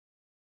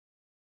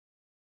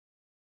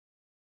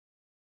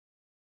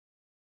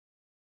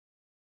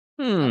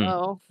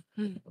 Oh.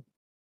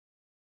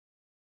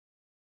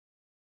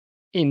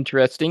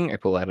 Interesting. I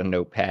pull out a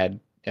notepad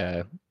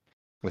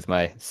with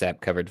my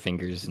sap-covered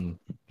fingers and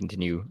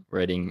continue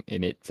writing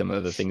in it some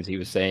of the things he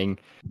was saying.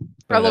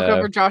 I look But,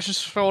 over Josh's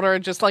shoulder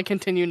and just like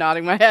continue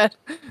nodding my head.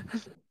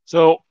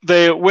 So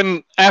they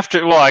went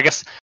after. Well, I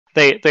guess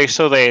they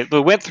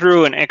went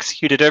through and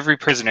executed every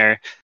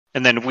prisoner,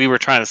 and then we were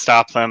trying to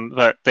stop them,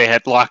 but they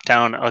had locked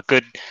down a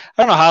good. I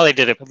don't know how they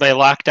did it, but they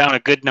locked down a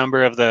good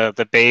number of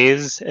the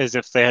bays as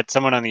if they had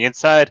someone on the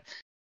inside.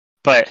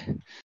 But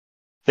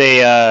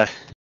they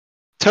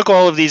took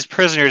all of these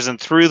prisoners and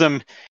threw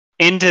them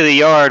into the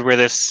yard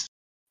where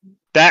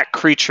that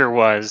creature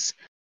was,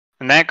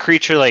 and that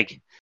creature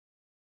like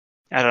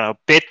I don't know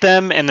bit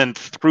them and then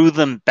threw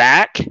them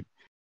back.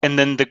 And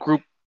then the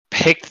group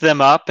picked them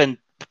up and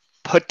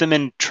put them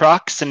in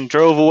trucks and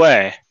drove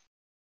away.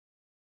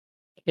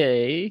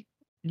 okay.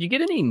 Did you get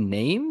any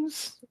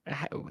names?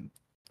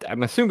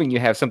 I'm assuming you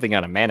have something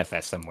on a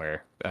manifest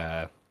somewhere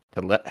to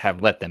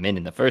let them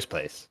in the first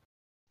place.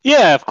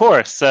 Yeah, of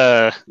course.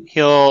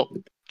 He'll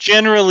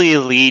generally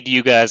lead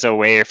you guys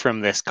away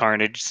from this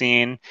carnage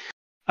scene.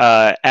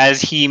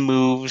 As you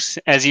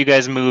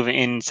guys move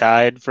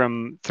inside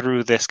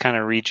through this kind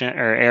of region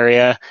or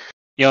area,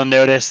 you'll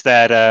notice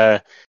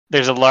that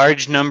there's a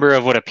large number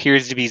of what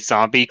appears to be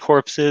zombie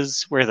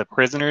corpses where the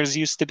prisoners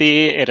used to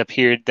be. It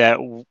appeared that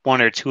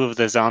one or two of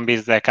the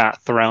zombies that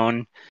got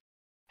thrown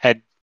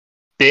had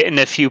bitten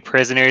a few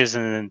prisoners,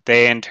 and then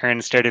they in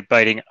turn started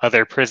biting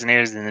other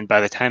prisoners. And then by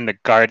the time the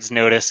guards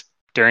noticed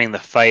during the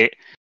fight,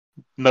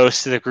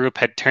 most of the group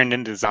had turned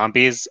into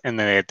zombies, and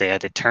then they had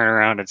to turn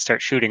around and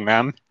start shooting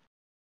them.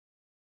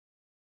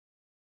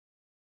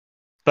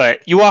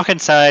 But you walk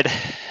inside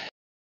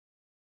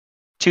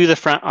to the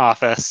front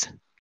office,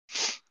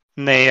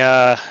 and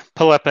they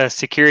pull up a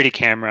security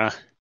camera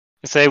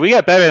and say, "We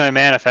got better than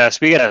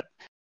Manifest. We got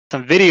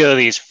some video of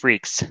these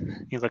freaks."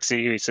 He looks at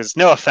you. He says,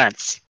 "No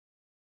offense,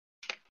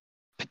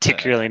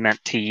 particularly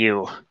meant to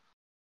you."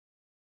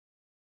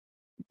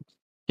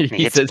 And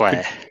he hits says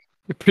play.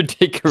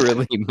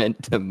 particularly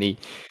meant to me.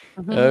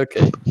 Mhm.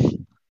 Okay.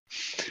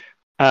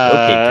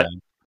 Uh,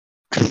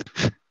 Time.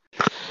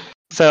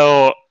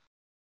 So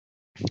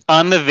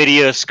on the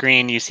video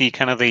screen, you see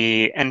kind of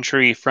the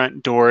entry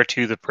front door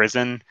to the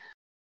prison.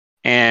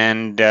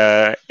 And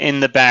in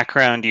the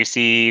background, you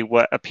see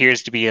what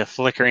appears to be a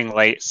flickering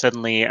light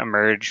suddenly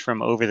emerge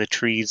from over the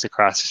trees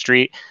across the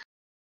street.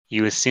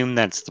 You assume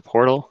that's the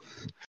portal.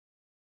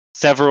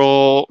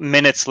 Several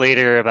minutes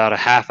later, about a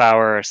half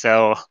hour or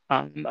so,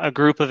 a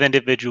group of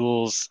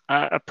individuals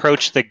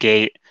approach the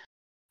gate.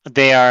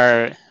 They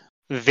are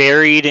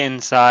varied in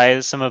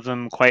size, some of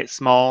them quite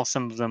small,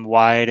 some of them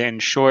wide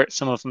and short,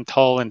 some of them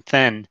tall and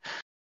thin.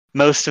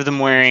 Most of them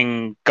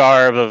wearing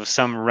garb of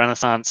some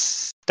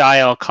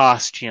Renaissance-style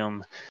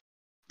costume.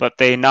 But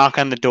they knock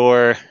on the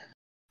door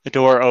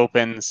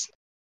opens,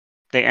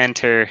 they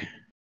enter,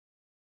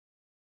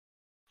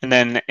 and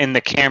then in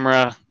the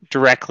camera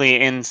directly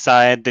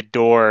inside the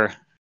door,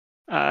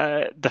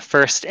 the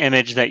first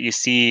image that you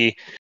see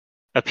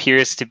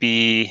appears to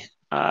be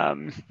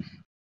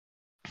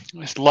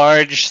this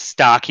large,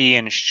 stocky,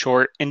 and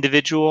short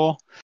individual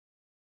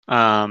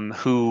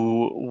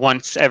who,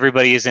 once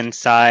everybody is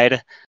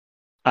inside,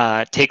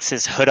 takes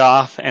his hood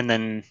off, and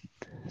then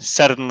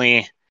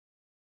suddenly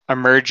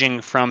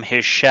emerging from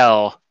his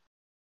shell,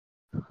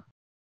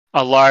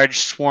 a large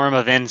swarm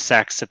of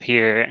insects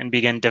appear and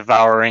begin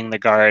devouring the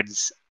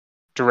guards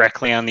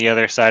directly on the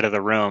other side of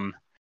the room.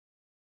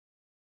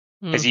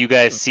 As you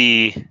guys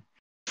see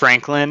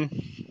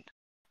Franklin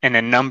and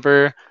a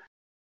number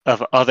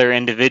of other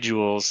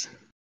individuals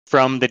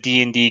from the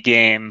D&D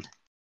game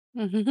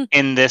Mhm.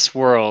 in this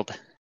world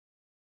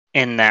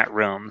in that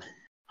room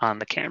on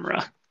the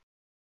camera.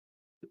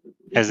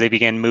 As they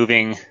begin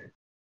moving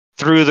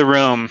through the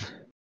room,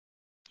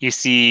 you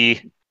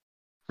see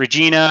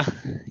Regina,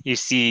 you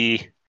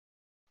see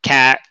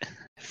Kat,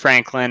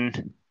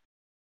 Franklin,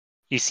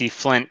 you see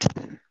Flint,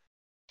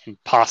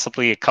 and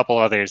possibly a couple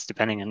others,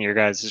 depending on your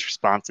guys'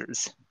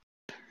 responses.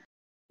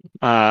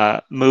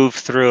 Move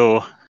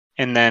through,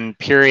 and then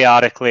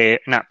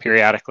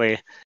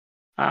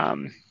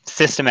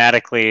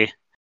systematically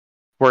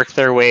work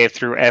their way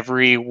through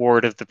every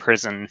ward of the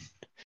prison,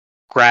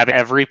 grab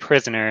every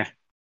prisoner,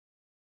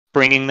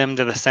 bringing them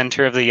to the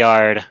center of the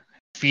yard,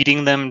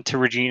 feeding them to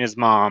Regina's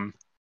mom,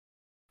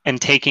 and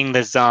taking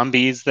the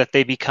zombies that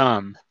they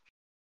become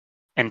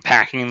and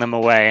packing them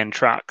away in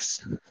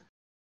trucks.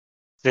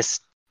 This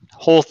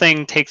whole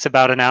thing takes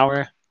about an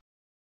hour.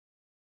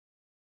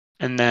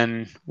 And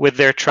then with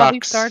their All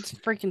these trucks, guards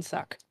freaking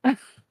suck.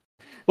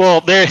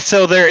 well,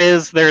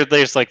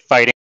 there's like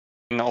fighting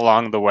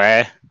along the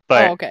way,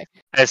 but Oh, okay.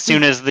 as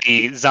soon as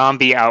the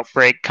zombie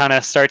outbreak kind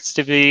of starts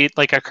to be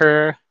like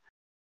occur,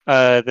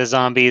 the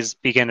zombies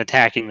begin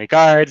attacking the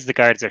guards. The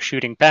guards are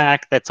shooting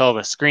back. That's all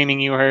the screaming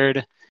you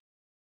heard.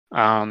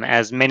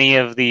 As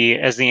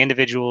the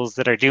individuals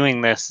that are doing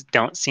this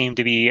don't seem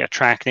to be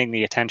attracting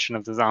the attention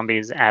of the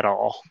zombies at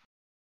all.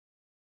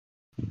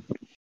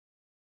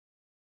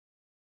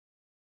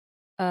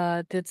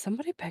 Did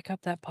somebody pick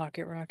up that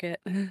pocket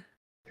rocket?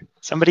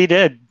 Somebody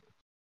did.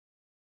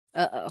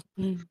 Uh-oh.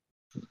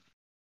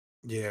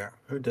 Yeah.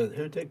 Who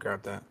did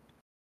grab that?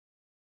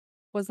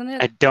 Wasn't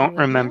it? I don't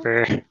Olivia?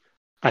 remember.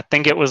 I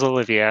think it was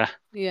Olivia.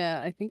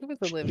 Yeah, I think it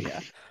was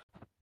Olivia.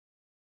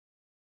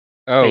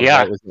 Oh, yeah.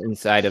 that was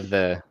inside of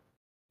the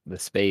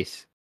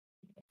space.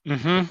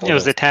 Mm-hmm. It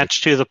was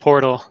attached to the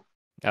portal.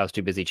 I was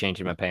too busy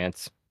changing my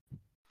pants.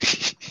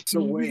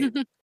 So wait,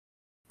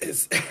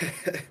 is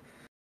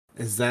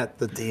that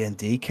the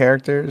D&D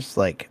characters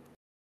like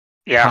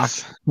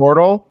Yes.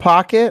 portal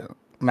pocket?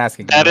 I'm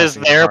asking. That I'm is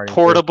asking their Mario,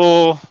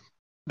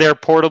 too.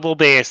 portable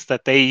base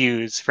that they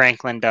use.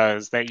 Franklin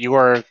does that you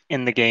are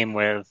in the game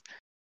with,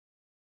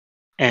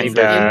 and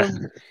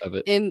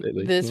in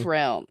this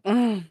realm.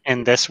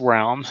 in this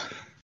realm,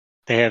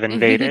 they have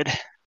invaded.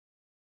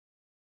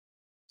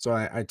 So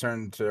I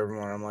turned to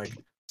everyone. I'm like,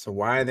 so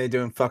why are they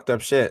doing fucked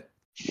up shit?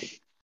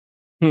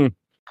 They're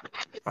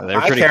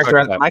pretty fucked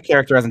up. My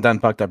character hasn't done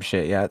fucked up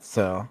shit yet.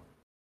 So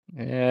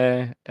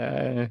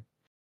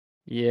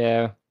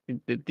yeah.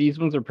 These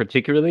ones are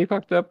particularly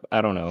fucked up.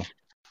 I don't know.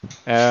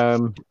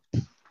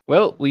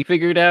 Well, we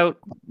figured out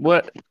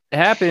what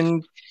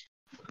happened,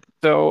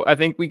 so I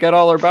think we got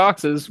all our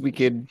boxes. We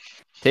could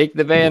take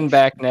the van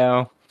back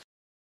now.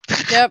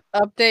 Yep,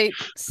 update.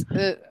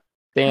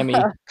 Sammy.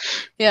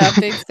 Yeah,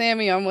 update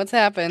Sammy on what's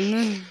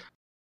happened.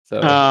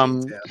 So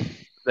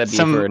that'd be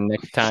some- for a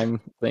next time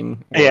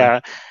thing. or- Yeah.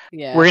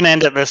 Yeah. We're gonna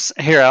end it this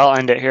here. I'll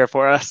end it here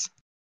for us.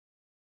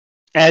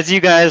 As you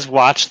guys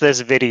watch this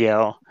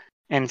video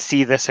and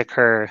see this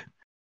occur,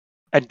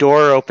 a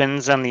door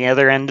opens on the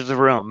other end of the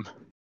room,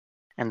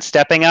 and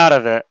stepping out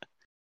of it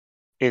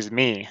is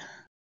me.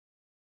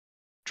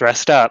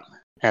 dressed up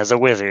as a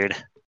wizard.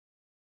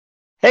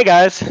 Hey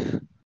guys!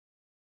 And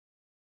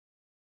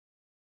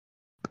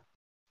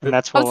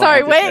that's what I'm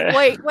sorry. we'll end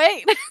it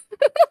Wait.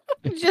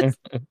 Just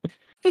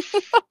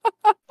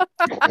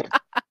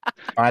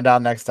Find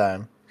out next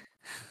time.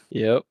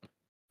 Yep.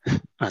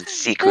 on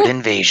Secret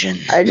Invasion.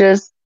 I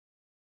just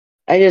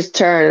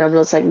turn and I'm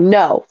just like,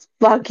 no,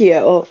 fuck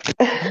you.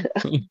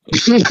 I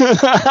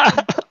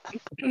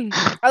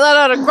let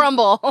out a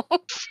grumble.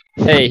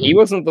 Hey, he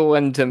wasn't the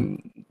one to.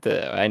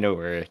 I know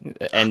we're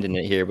ending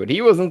it here, but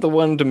he wasn't the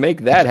one to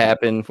make that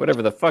happen.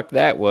 Whatever the fuck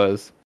that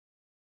was.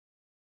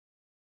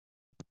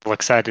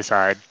 Look side to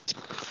side.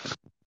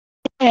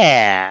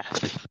 Yeah.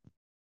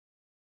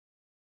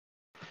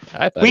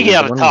 I thought We he was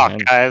gotta the one talk,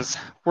 behind. guys.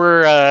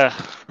 We're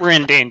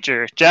in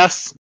danger.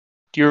 Jess,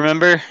 do you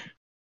remember?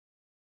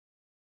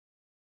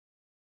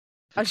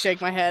 I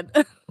shake my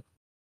head.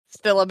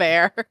 Still a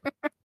bear.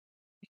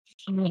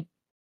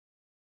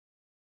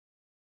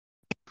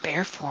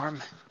 Bear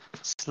form.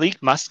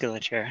 Sleek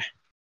musculature.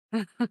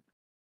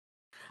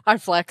 I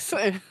flex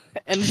and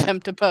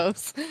attempt to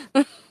pose.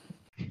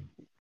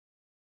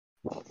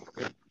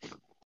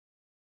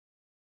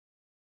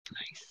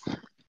 Nice.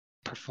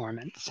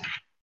 Performance.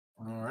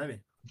 Alrighty.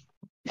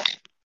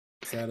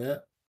 Is that it?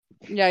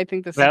 Yeah, I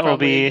think this That is will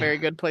probably be- a very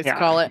good place yeah. to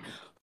call it.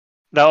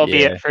 That will be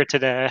Yeah. it for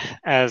today,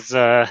 as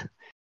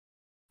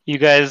you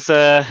guys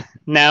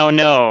now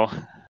know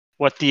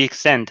what the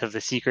extent of the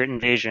secret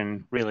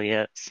invasion really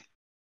is.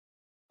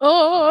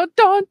 Oh,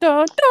 dun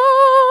dun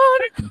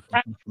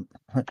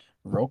dun!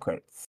 Roll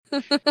credits.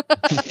 All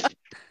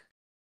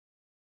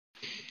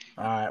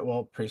right. Well,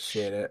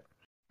 appreciate it.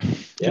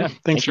 Yeah, Thanks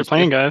thank for you,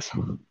 playing, sir. guys.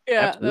 Yeah,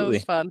 Absolutely. that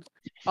was fun.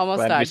 Almost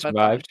Glad we died, but fun.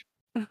 survived.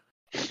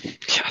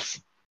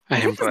 Yes, I I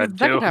am think this is glad the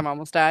second too. time I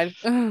almost died.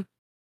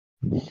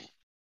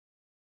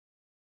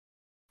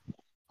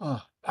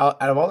 Oh,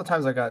 out of all the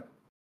times I got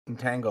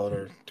entangled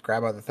or to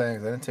grab other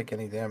things, I didn't take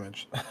any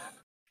damage.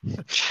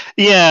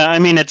 Yeah, I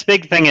mean, its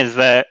big thing is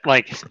that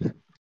like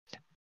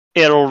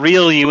it'll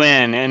reel you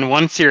in, and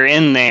once you're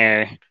in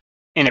there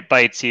and it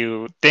bites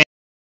you, then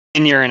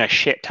you're in a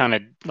shit ton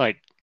of like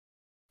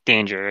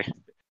danger.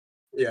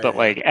 Yeah. But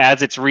like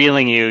as it's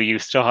reeling you, you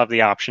still have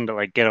the option to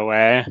like get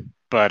away.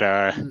 But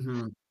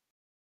Mm-hmm.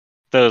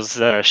 those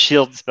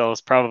shield spells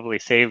probably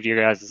saved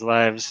your guys'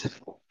 lives.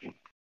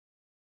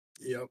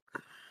 Yep.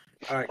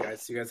 All right,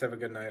 guys. You guys have a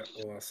good night.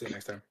 We'll see you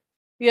next time.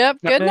 Yep,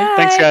 good night.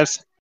 Thanks,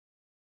 guys.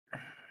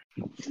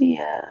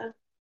 Yeah.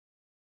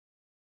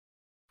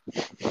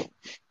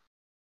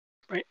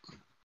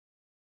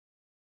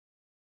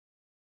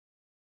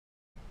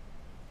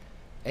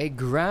 A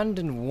grand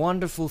and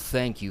wonderful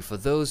thank you for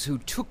those who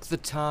took the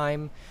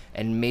time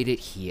and made it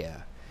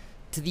here,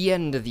 to the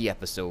end of the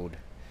episode,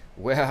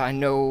 where I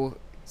know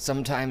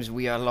sometimes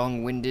we are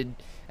long-winded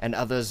and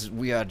others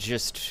we are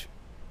just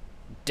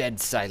dead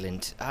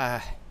silent.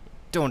 I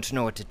don't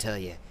know what to tell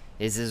you.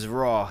 This is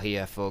raw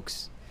here,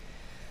 folks.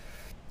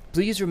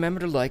 Please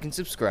remember to like and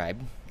subscribe,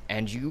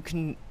 and you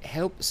can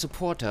help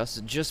support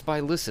us just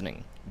by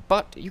listening.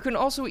 But you can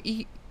also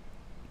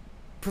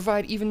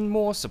provide even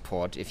more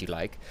support, if you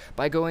like,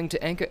 by going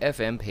to Anchor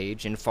FM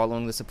page and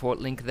following the support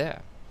link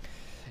there.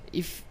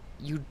 If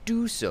you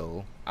do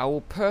so, I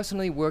will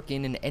personally work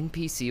in an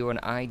NPC or an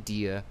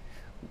idea,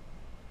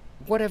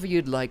 whatever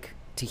you'd like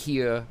to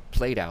hear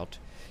played out.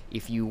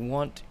 If you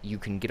want, you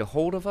can get a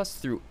hold of us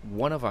through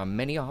one of our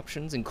many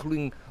options,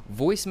 including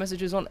voice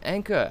messages on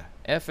Anchor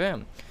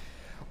FM,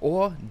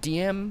 or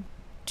DM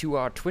to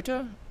our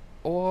Twitter,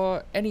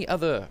 or any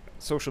other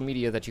social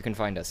media that you can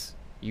find us,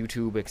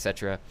 YouTube,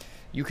 etc.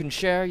 You can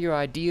share your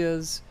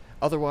ideas,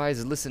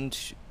 otherwise listen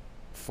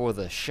for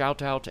the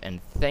shout out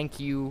and thank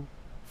you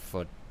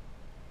for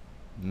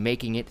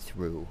making it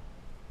through.